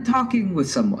 Started talking with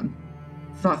someone.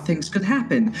 Thought things could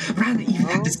happen. Rada even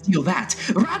had to steal that.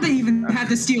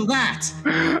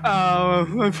 Oh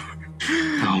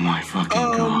my fucking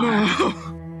god. No.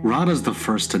 Rada's the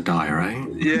first to die, right?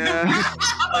 Yeah.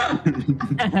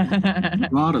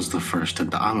 Rada's the first to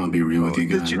die. I'm gonna be real with you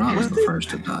guys. Rada's the first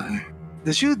to die.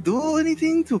 Did you do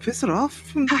anything to piss her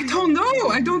off? I don't know.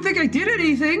 I don't think I did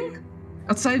anything.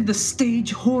 Outside the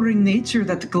stage whoring nature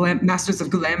that the Masters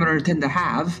of Glamour tend to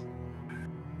have.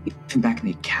 Even back in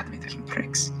the academy, they're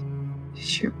pricks.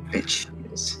 Sheer bitch she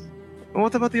is.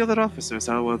 What about the other officers?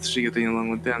 How was she getting along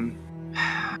with them?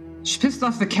 She pissed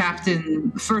off the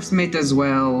captain, first mate as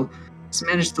well. She's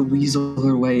managed to weasel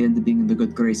her way into being in the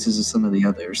good graces of some of the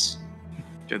others.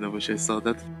 I wish I saw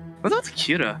that. What about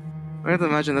Kira? I can't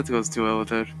imagine that goes too well with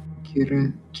her.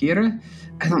 Kira?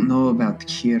 I don't know about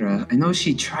Kira. I know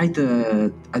she tried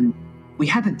to... we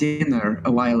had a dinner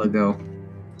a while ago.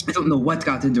 I don't know what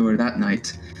got into her that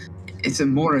night. It's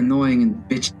more annoying and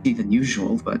bitchy than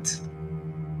usual, but...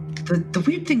 The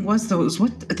weird thing was, though, was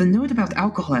the note about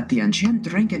alcohol at the end. She hadn't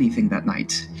drank anything that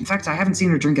night. In fact, I haven't seen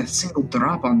her drink a single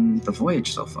drop on the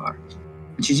voyage so far.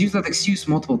 And she's used that excuse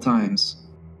multiple times.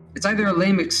 It's either a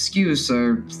lame excuse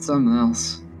or something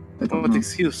else. What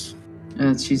excuse?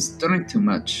 She's drank too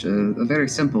much. A very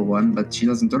simple one, but she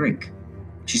doesn't drink.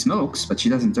 She smokes, but she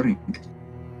doesn't drink.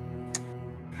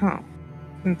 Huh.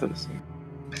 Interesting.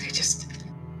 But it just...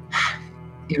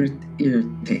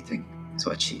 irritating is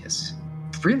what she is.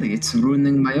 Really, it's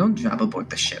ruining my own job aboard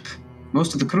the ship.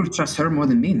 Most of the crew trust her more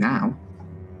than me now.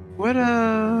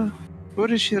 Where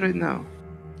is she right now?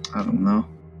 I don't know.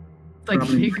 Like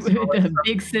the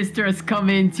big sister has come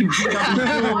in to pick up the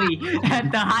bully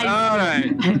at the high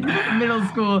school, middle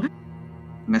school.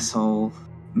 Mess hall,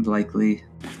 likely,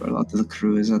 where a lot of the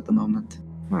crew is at the moment.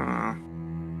 Huh.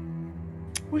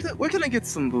 Where can I get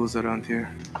some booze around here?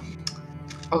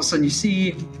 All of a sudden, you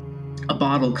see a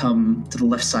bottle come to the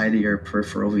left side of your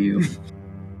peripheral view.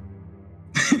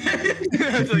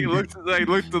 I looked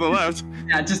to the left.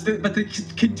 Yeah, but they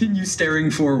continue staring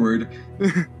forward.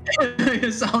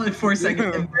 A solid 4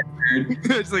 seconds. And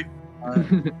It's like,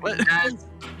 what? As,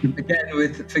 again,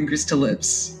 with fingers to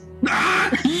lips.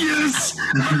 Yes!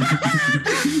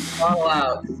 Bottle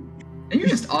out. And you're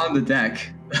just on the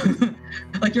deck.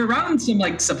 Like you're around some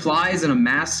like supplies and a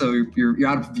mask, so you're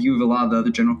out of view of a lot of the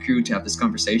other general crew to have this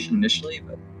conversation initially.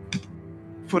 But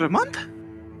For a month?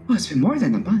 oh, it's been more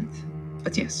than a month.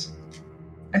 But yes,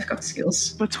 I've got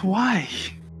skills, But why?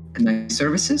 and my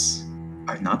services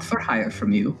are not for hire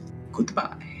from you.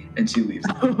 Goodbye. And she leaves.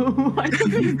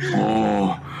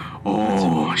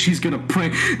 Oh, she's gonna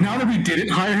prank. Now that we didn't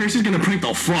hire her, she's gonna prank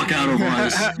the fuck out of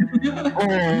us.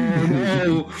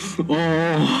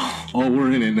 Oh,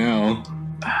 we're in it now.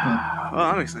 Well,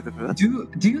 I'm excited for that. Do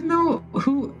you know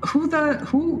who?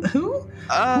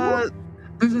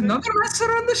 There's another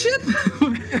wrestler on the ship.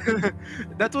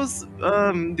 That was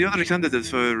the other candidate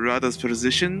for Rada's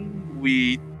position.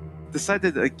 We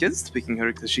decided against picking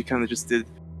her because she kind of just did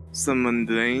some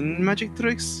mundane magic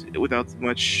tricks without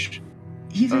much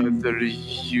other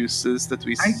uses that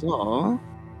we saw.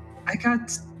 I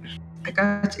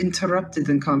got interrupted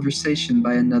in conversation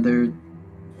by another.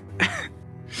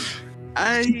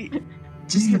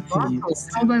 Just the bottle.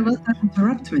 How did I let that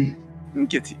interrupt me?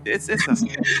 Get it. It's us.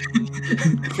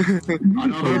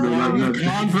 Another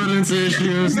confidence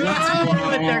issues. With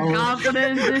their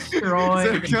confidence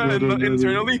destroyed.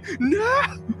 Internally, no.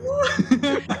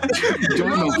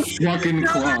 Join the fucking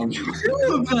club.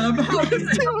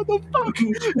 What the fuck?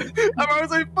 I'm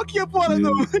always like, fuck you up one of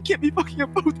them. I can't be fucking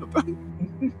up both of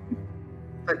them.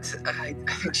 But I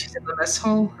think she's in the mess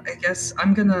hall. I guess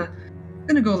I'm gonna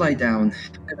go lie down.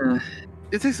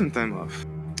 It takes some time off.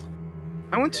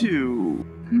 I went to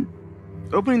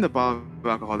opening the bottle of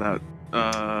alcohol that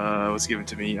was given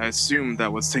to me. I assume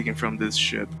that was taken from this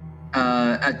ship.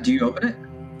 Do you open it?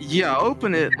 Yeah, I'll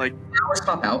open it like. Hours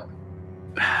pop out.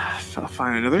 I'll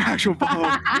find another actual bottle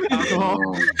of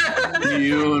alcohol.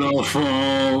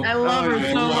 Beautiful. I love her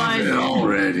so much.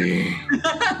 Already.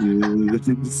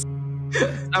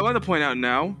 I want to point out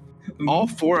now, all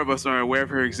four of us are aware of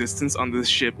her existence on this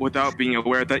ship without being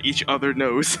aware that each other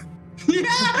knows. Yeah.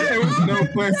 There was no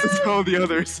plans to tell the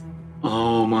others.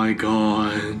 Oh my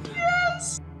god.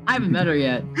 I haven't met her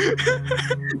yet.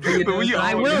 But we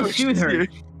I all will know shoot she's her. here.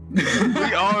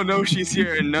 We all know she's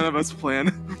here, and none of us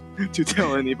plan to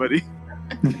tell anybody.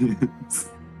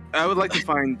 I would like to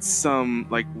find some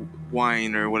like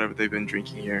wine or whatever they've been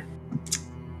drinking here.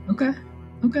 Okay.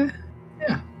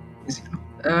 Yeah. Easy.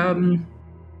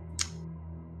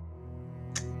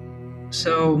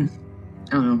 So,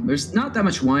 I don't know. There's not that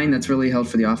much wine that's really held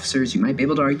for the officers. You might be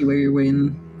able to argue your way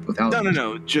in without.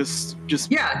 No. Just.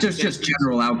 Yeah, just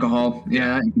general alcohol.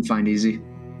 Yeah, that you can find easy.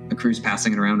 The crew's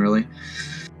passing it around, really.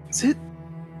 Is it?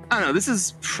 I don't know. This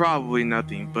is probably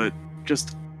nothing, but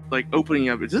just like opening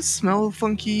up. Does it smell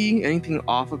funky? Anything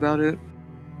off about it?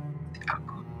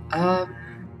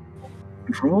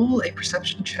 Roll a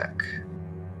perception check.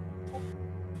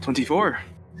 24.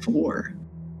 4.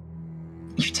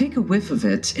 You take a whiff of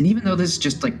it, and even though this is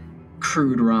just like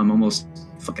crude rum, almost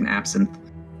fucking absinthe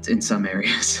in some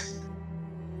areas,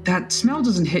 that smell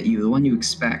doesn't hit you, the one you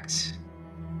expect.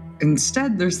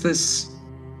 Instead, there's this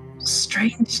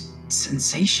strange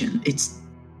sensation. It's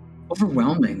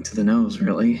overwhelming to the nose,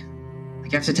 really.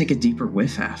 Like you have to take a deeper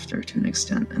whiff after, to an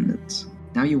extent, and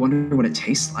now you wonder what it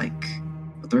tastes like,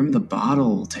 what the rim of the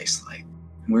bottle will taste like,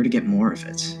 and where to get more of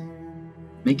it.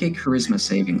 Make a charisma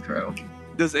saving throw.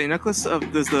 Does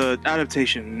the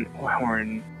adaptation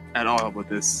horn at all help with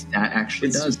this? That actually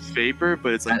It's does. vapor,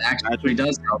 but it's like That actually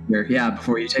does help here. Yeah,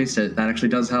 before you taste it, that actually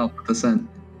does help with the scent.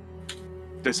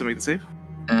 Does that make the save?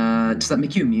 Does that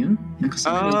make you immune?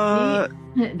 That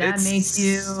It's makes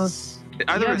you. You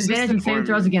either have advantage in resistant saving or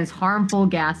throws against harmful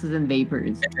gases and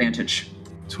vapors. Advantage.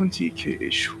 20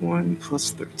 KH1 plus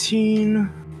 13,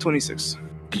 26.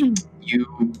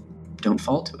 You don't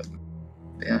fall to it.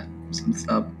 Yeah, seems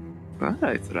up.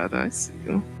 Alright, Rada, I see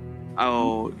you.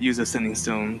 I'll use a sending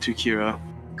stone to Kira.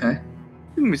 Okay.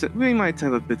 We might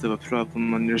have a bit of a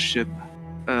problem on your ship.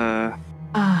 But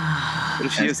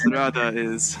if she is Rada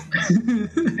is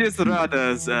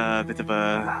a bit of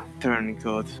a turning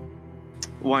code.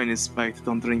 Wine is spiked,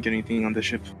 don't drink anything on the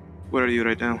ship. Where are you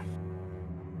right now?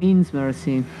 Means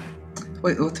mercy.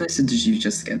 Wait, what message did you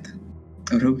just get?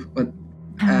 Or who? What?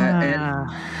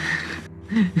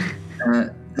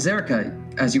 Zerika,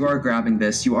 as you are grabbing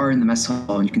this, you are in the mess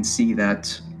hall, and you can see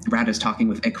that Rad is talking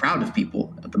with a crowd of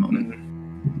people at the moment.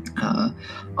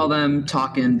 All them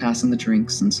talking, passing the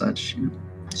drinks and such,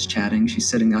 just chatting. She's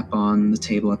sitting up on the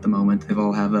table at the moment. They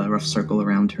all have a rough circle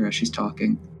around her as she's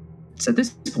talking. It's at this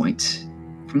point,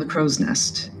 from the crow's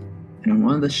nest, and on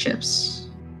one of the ships,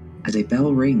 as a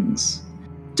bell rings,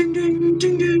 ding ding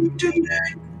ding ding ding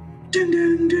ding ding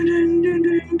ding ding ding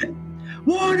ding ding.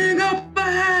 Warning up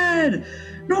ahead!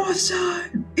 North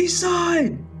side, east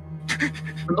side.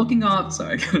 We're looking off.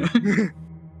 Sorry.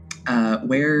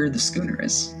 Where the schooner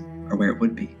is, or where it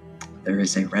would be, there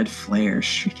is a red flare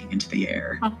streaking into the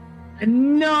air,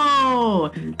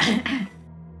 No!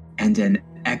 and an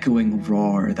echoing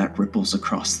roar that ripples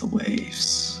across the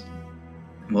waves.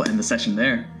 And we'll end the session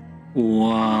there.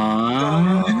 What?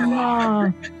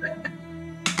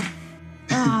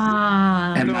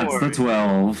 And Don't that's worry. the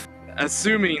 12.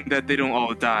 Assuming that they don't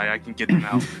all die, I can get them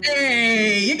out.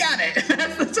 Hey, you got it!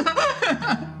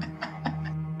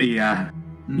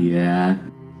 Yeah.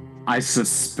 I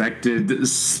suspected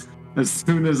as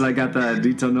soon as I got that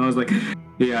detail, I was like,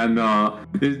 yeah, no,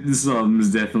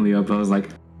 something's definitely up. I was like,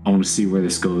 I want to see where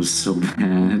this goes so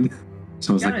bad.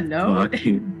 So I was Got like, a note?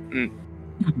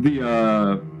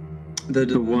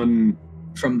 the one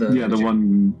from the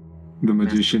the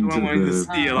magician The one wanting to to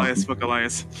see Elias fuck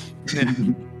Elias.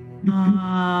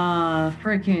 Yeah.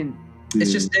 Freaking.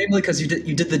 It's just namely because you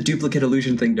did the duplicate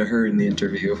illusion thing to her in the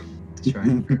interview. To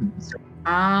try.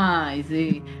 I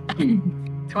see.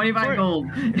 25 gold.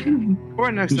 For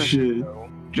our next Shit. session, though,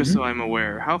 just so I'm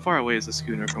aware, how far away is the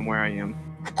schooner from where I am?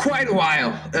 Quite a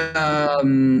while.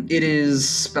 It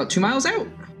is about 2 miles out.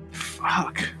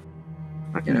 Fuck.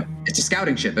 You know, it's a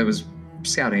scouting ship. It was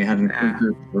scouting. It hadn't Yeah.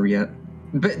 her yet.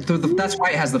 But that's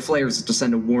why it has the flares to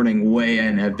send a warning way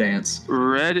in advance.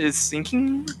 Red is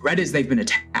sinking? Red is they've been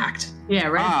attacked. Yeah,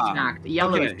 red Ah, is knocked.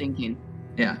 Yellow is okay. thinking.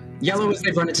 Yeah. Yellow is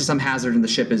they've run into some hazard and the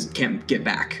ship can't get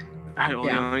back. I don't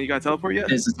Yeah. know. You got teleport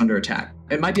yet? It's under attack.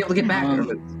 It might be able to get back.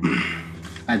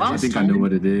 I think I know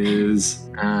what it is.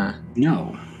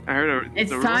 No. I heard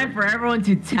It's time for everyone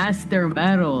to test their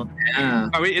metal. Yeah.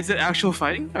 Are we? Is it actual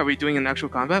fighting? Are we doing an actual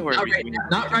combat? Or are Not we right doing...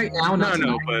 now. Not right now. No, Not no,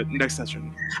 tonight. but next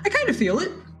session. I kind of feel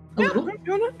it. A little.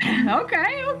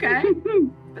 Okay.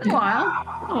 Been a while.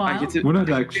 I get to. We're not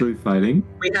actually fighting.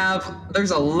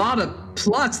 There's a lot of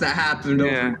plots that happened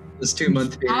Yeah. over this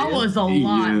 2-month period. That was a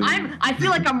lot. Yeah. I feel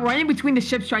like I'm running between the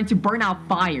ships trying to burn out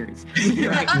fires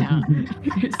right now.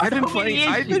 There's I've been so many playing.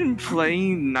 I've issues. been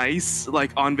playing nice,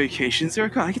 like on vacation,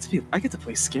 Zerika. I get to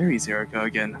play scary Zerika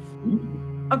again.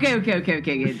 Okay,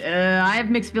 good. I have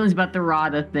mixed feelings about the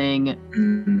Rada thing.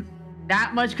 Mm,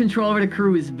 That much control over the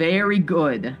crew is very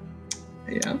good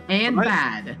yeah. and What?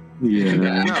 bad. Yeah.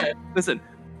 No, listen.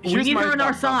 We here's need my her on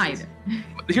our thought process. side.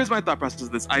 Here's my thought process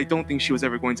of this. I don't think she was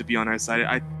ever going to be on our side.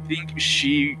 I think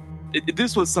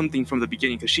this was something from the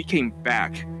beginning because she came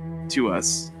back to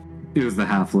us. It was the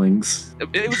halflings.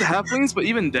 It was the halflings, but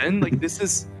even then, like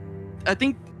I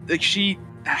think like she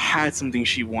had something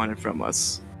she wanted from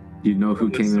us. You know who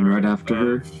came in right after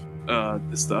her?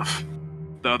 This stuff.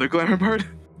 The other glamour part.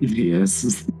 Yes.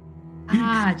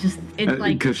 It's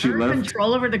like 'cause she her left.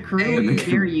 control over the crew is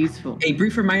very useful. A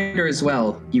brief reminder as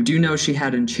well. You do know she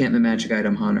had an enchantment magic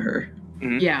item on her.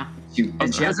 Yeah.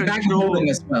 And she has a bag of Control. holding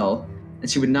as well. And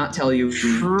she would not tell you, she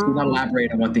would not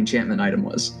elaborate on what the enchantment item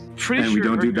was. Pretty And sure we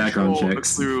don't her do background control of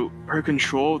checks. Her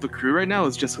control of the crew right now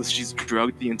is just because she's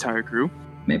drugged the entire crew,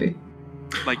 Maybe.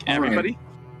 like All right. everybody.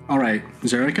 All right,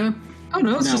 Zerika. Oh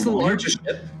no, it's Now, just the while- largest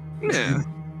ship. Yeah.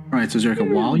 All right, so Zerika,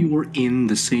 while you were in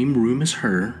the same room as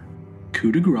her,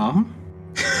 coup de grace.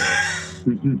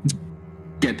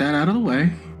 Get that out of the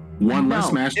way. One No,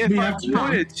 less match to If be I have to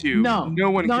wanted to, No. no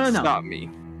one No, can no, no. stop me.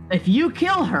 If you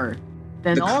kill her,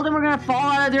 then all of them are gonna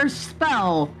fall out of their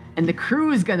spell, and the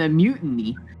crew is gonna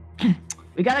mutiny.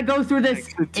 We gotta go through this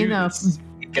I could do in a this,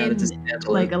 You gotta in,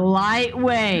 dismantle like it. a light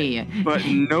way. but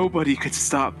nobody could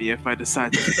stop me if I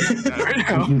decide to do that right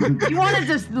now. You want to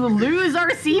just lose our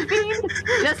sea fiend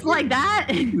just like that?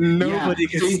 Nobody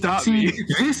can stop See, me.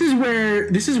 this is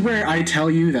where I tell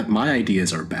you that my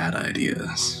ideas are bad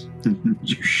ideas.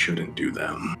 You shouldn't do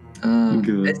them.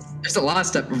 Good. There's a lot of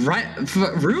stuff. Right,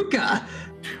 Ruka.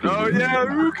 Oh yeah,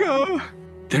 Ruka.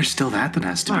 There's still that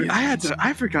has to be.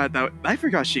 I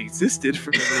forgot she existed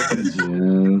for a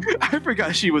little bit. Yeah. I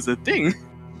forgot she was a thing.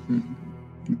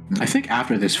 I think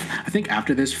after this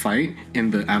fight,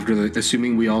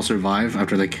 assuming we all survive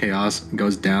after the chaos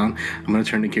goes down, I'm gonna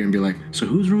turn to Kira and be like, "So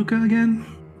who's Ruka again?"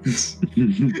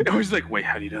 I was like, wait,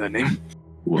 how do you know that name?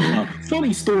 Well,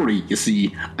 Funny story. You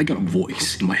see, I got a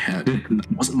voice in my head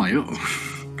that wasn't my own.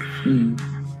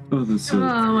 oh, that's so.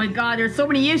 Oh my god, there's so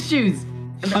many issues.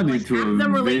 And I like, need to half of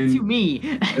them relate to invent-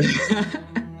 me. At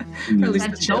least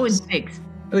the That's go and ships. fix.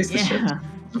 At least the ships.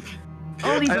 Yeah.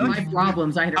 All these I are my like-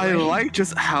 problems. I had to I write. like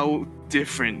just how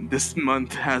different this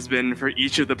month has been for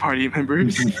each of the party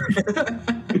members. Yeah,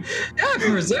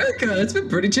 for Zerika, it's been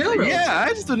pretty chill. Relative. Yeah, I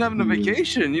just been having a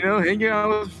vacation, hanging out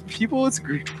with people. It's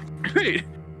great.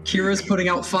 Kira's putting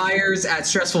out fires at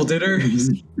stressful dinners.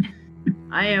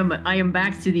 I am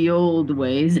back to the old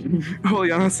ways.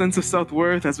 Juliana's sense of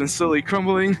self-worth has been slowly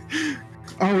crumbling.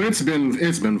 Oh, it's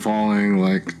been falling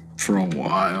like For a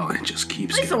while, it just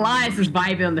keeps. At least Elias is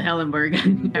vibing on the Hellenberg.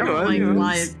 Everyone likes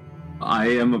Elias. I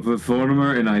am a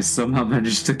performer, and I somehow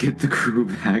managed to get the crew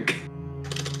back.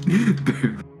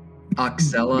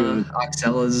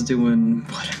 Oxella's doing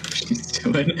whatever she's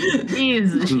doing. She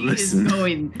is Listen,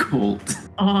 going Colt.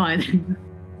 on.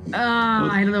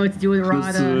 I don't know what to do with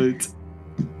That's Rada. right.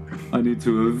 I need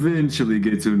to eventually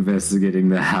get to investigating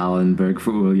the Hallenberg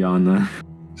for Uliana.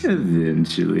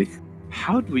 Eventually.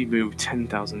 How do we move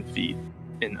 10,000 feet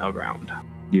in a round?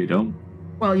 You don't?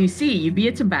 Well, you see, you be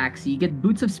a tabaxi, you get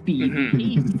boots of speed,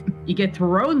 haste, you get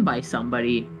thrown by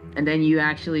somebody, and then you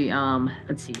actually,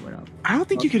 let's see, what else? I don't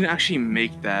think you can actually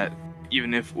make that,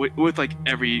 even if with like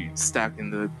every stack in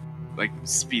the like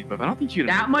speed buff. I don't think you can.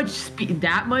 That much speed,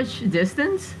 that much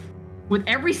distance? With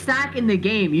every stack in the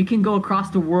game, you can go across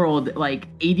the world like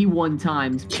 81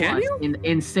 times Can plus you?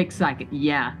 in 6 seconds.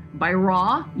 Yeah. By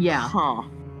raw? Yeah. Huh.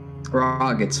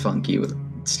 Raw gets funky with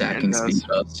stacking It does. speed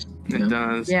buffs. It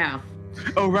does. Yeah.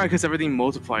 Oh right, because everything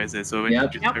multiplies it, so it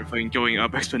Yep. just start fucking going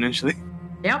up exponentially.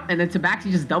 Yep, and then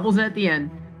tabaxi just doubles it at the end.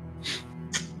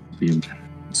 You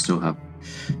still have.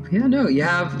 Yeah, no,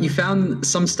 you found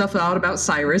some stuff out about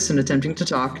Cyrus and attempting to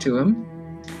talk to him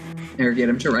or get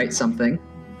him to write something.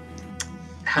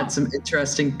 Had some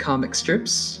interesting comic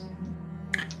strips.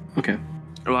 Okay.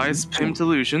 Elias pimped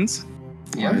illusions.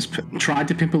 Elias tried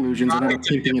to pimp illusions without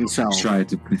pimping himself. Try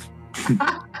to.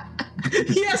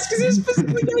 Yes, because he's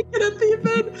physically naked at the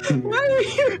event. Why are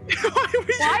you?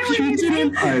 Why were you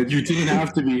saying You didn't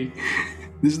have to be.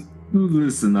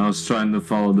 Listen, I was trying to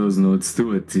follow those notes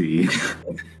to a T.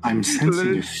 I'm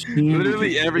sensing a theme.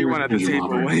 Literally everyone at the table,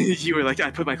 Robert. when you were like, I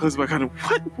put my clothes back on.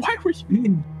 What? Why were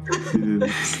you?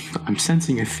 I'm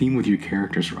sensing a theme with your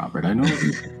characters, Robert. I know.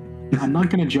 I'm not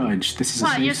gonna judge. This is a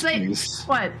What, safe you're saying- space.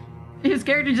 What? His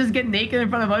character just get naked in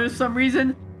front of others for some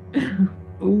reason?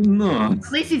 Oh no.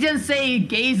 At least he didn't say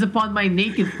gaze upon my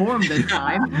naked form this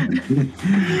time.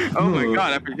 Oh my No.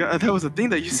 god, I forgot that was a thing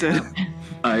that you said.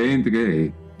 I ain't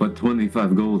gay, but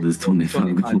 25 gold is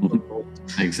 25 gold.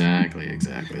 Exactly.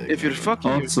 If you're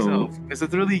fucking Also- yourself, is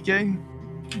it really gay?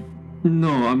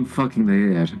 No, I'm fucking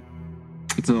the air.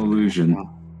 It's an illusion.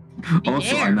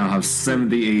 Also, I air. now have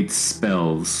 78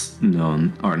 spells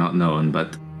known, or not known,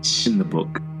 but in the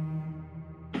book.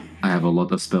 I have a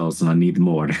lot of spells and I need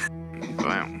more.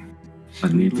 Wow. I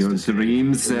need your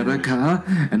dream, Zeraka,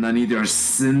 and I need your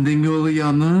sending,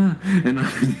 Juliana, and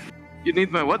I You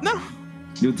need my what now?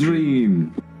 your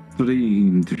dream.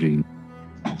 Dream.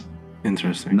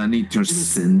 Interesting. And I need your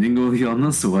sending,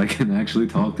 Juliana, so I can actually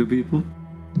talk to people.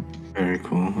 Very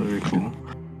cool.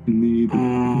 Need.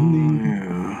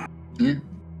 Yeah. Yeah.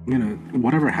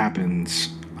 Whatever happens,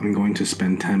 I'm going to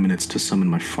spend 10 minutes to summon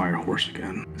my fire horse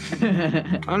again.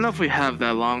 I don't know if we have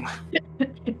that long.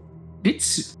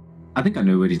 It's. I think I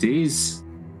know what it is,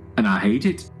 and I hate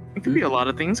it. It could be a lot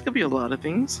of things. Could be a lot of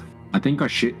things. I think I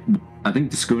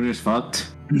think the schooner's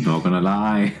fucked. Not gonna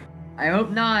lie. I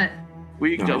hope not.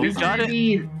 We No. got It's gonna it.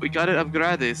 be, We got it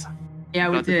upgraded. yeah,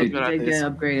 we Got the did. We upgrade. did get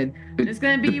upgraded. It It's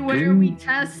gonna be where we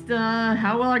test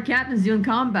how well our captains do in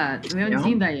combat. We haven't Yeah.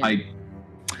 seen that yet.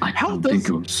 I How don't does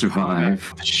think I'll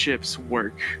survive. The ships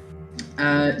work.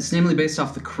 It's namely based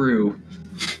off the crew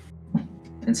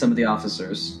and some of the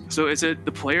officers. So is it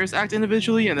the players act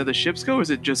individually and then the ships go, or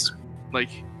is it just like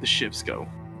the ships go?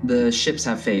 The ships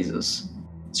have phases.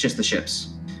 It's just the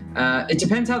ships. It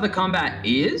depends how the combat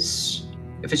is.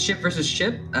 If it's ship versus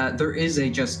ship, there is a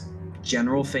just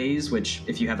general phase, which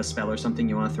if you have a spell or something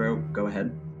you want to throw, go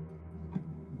ahead.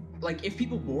 Like, if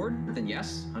people board, then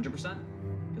yes, 100%.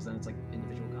 Because then it's like individual.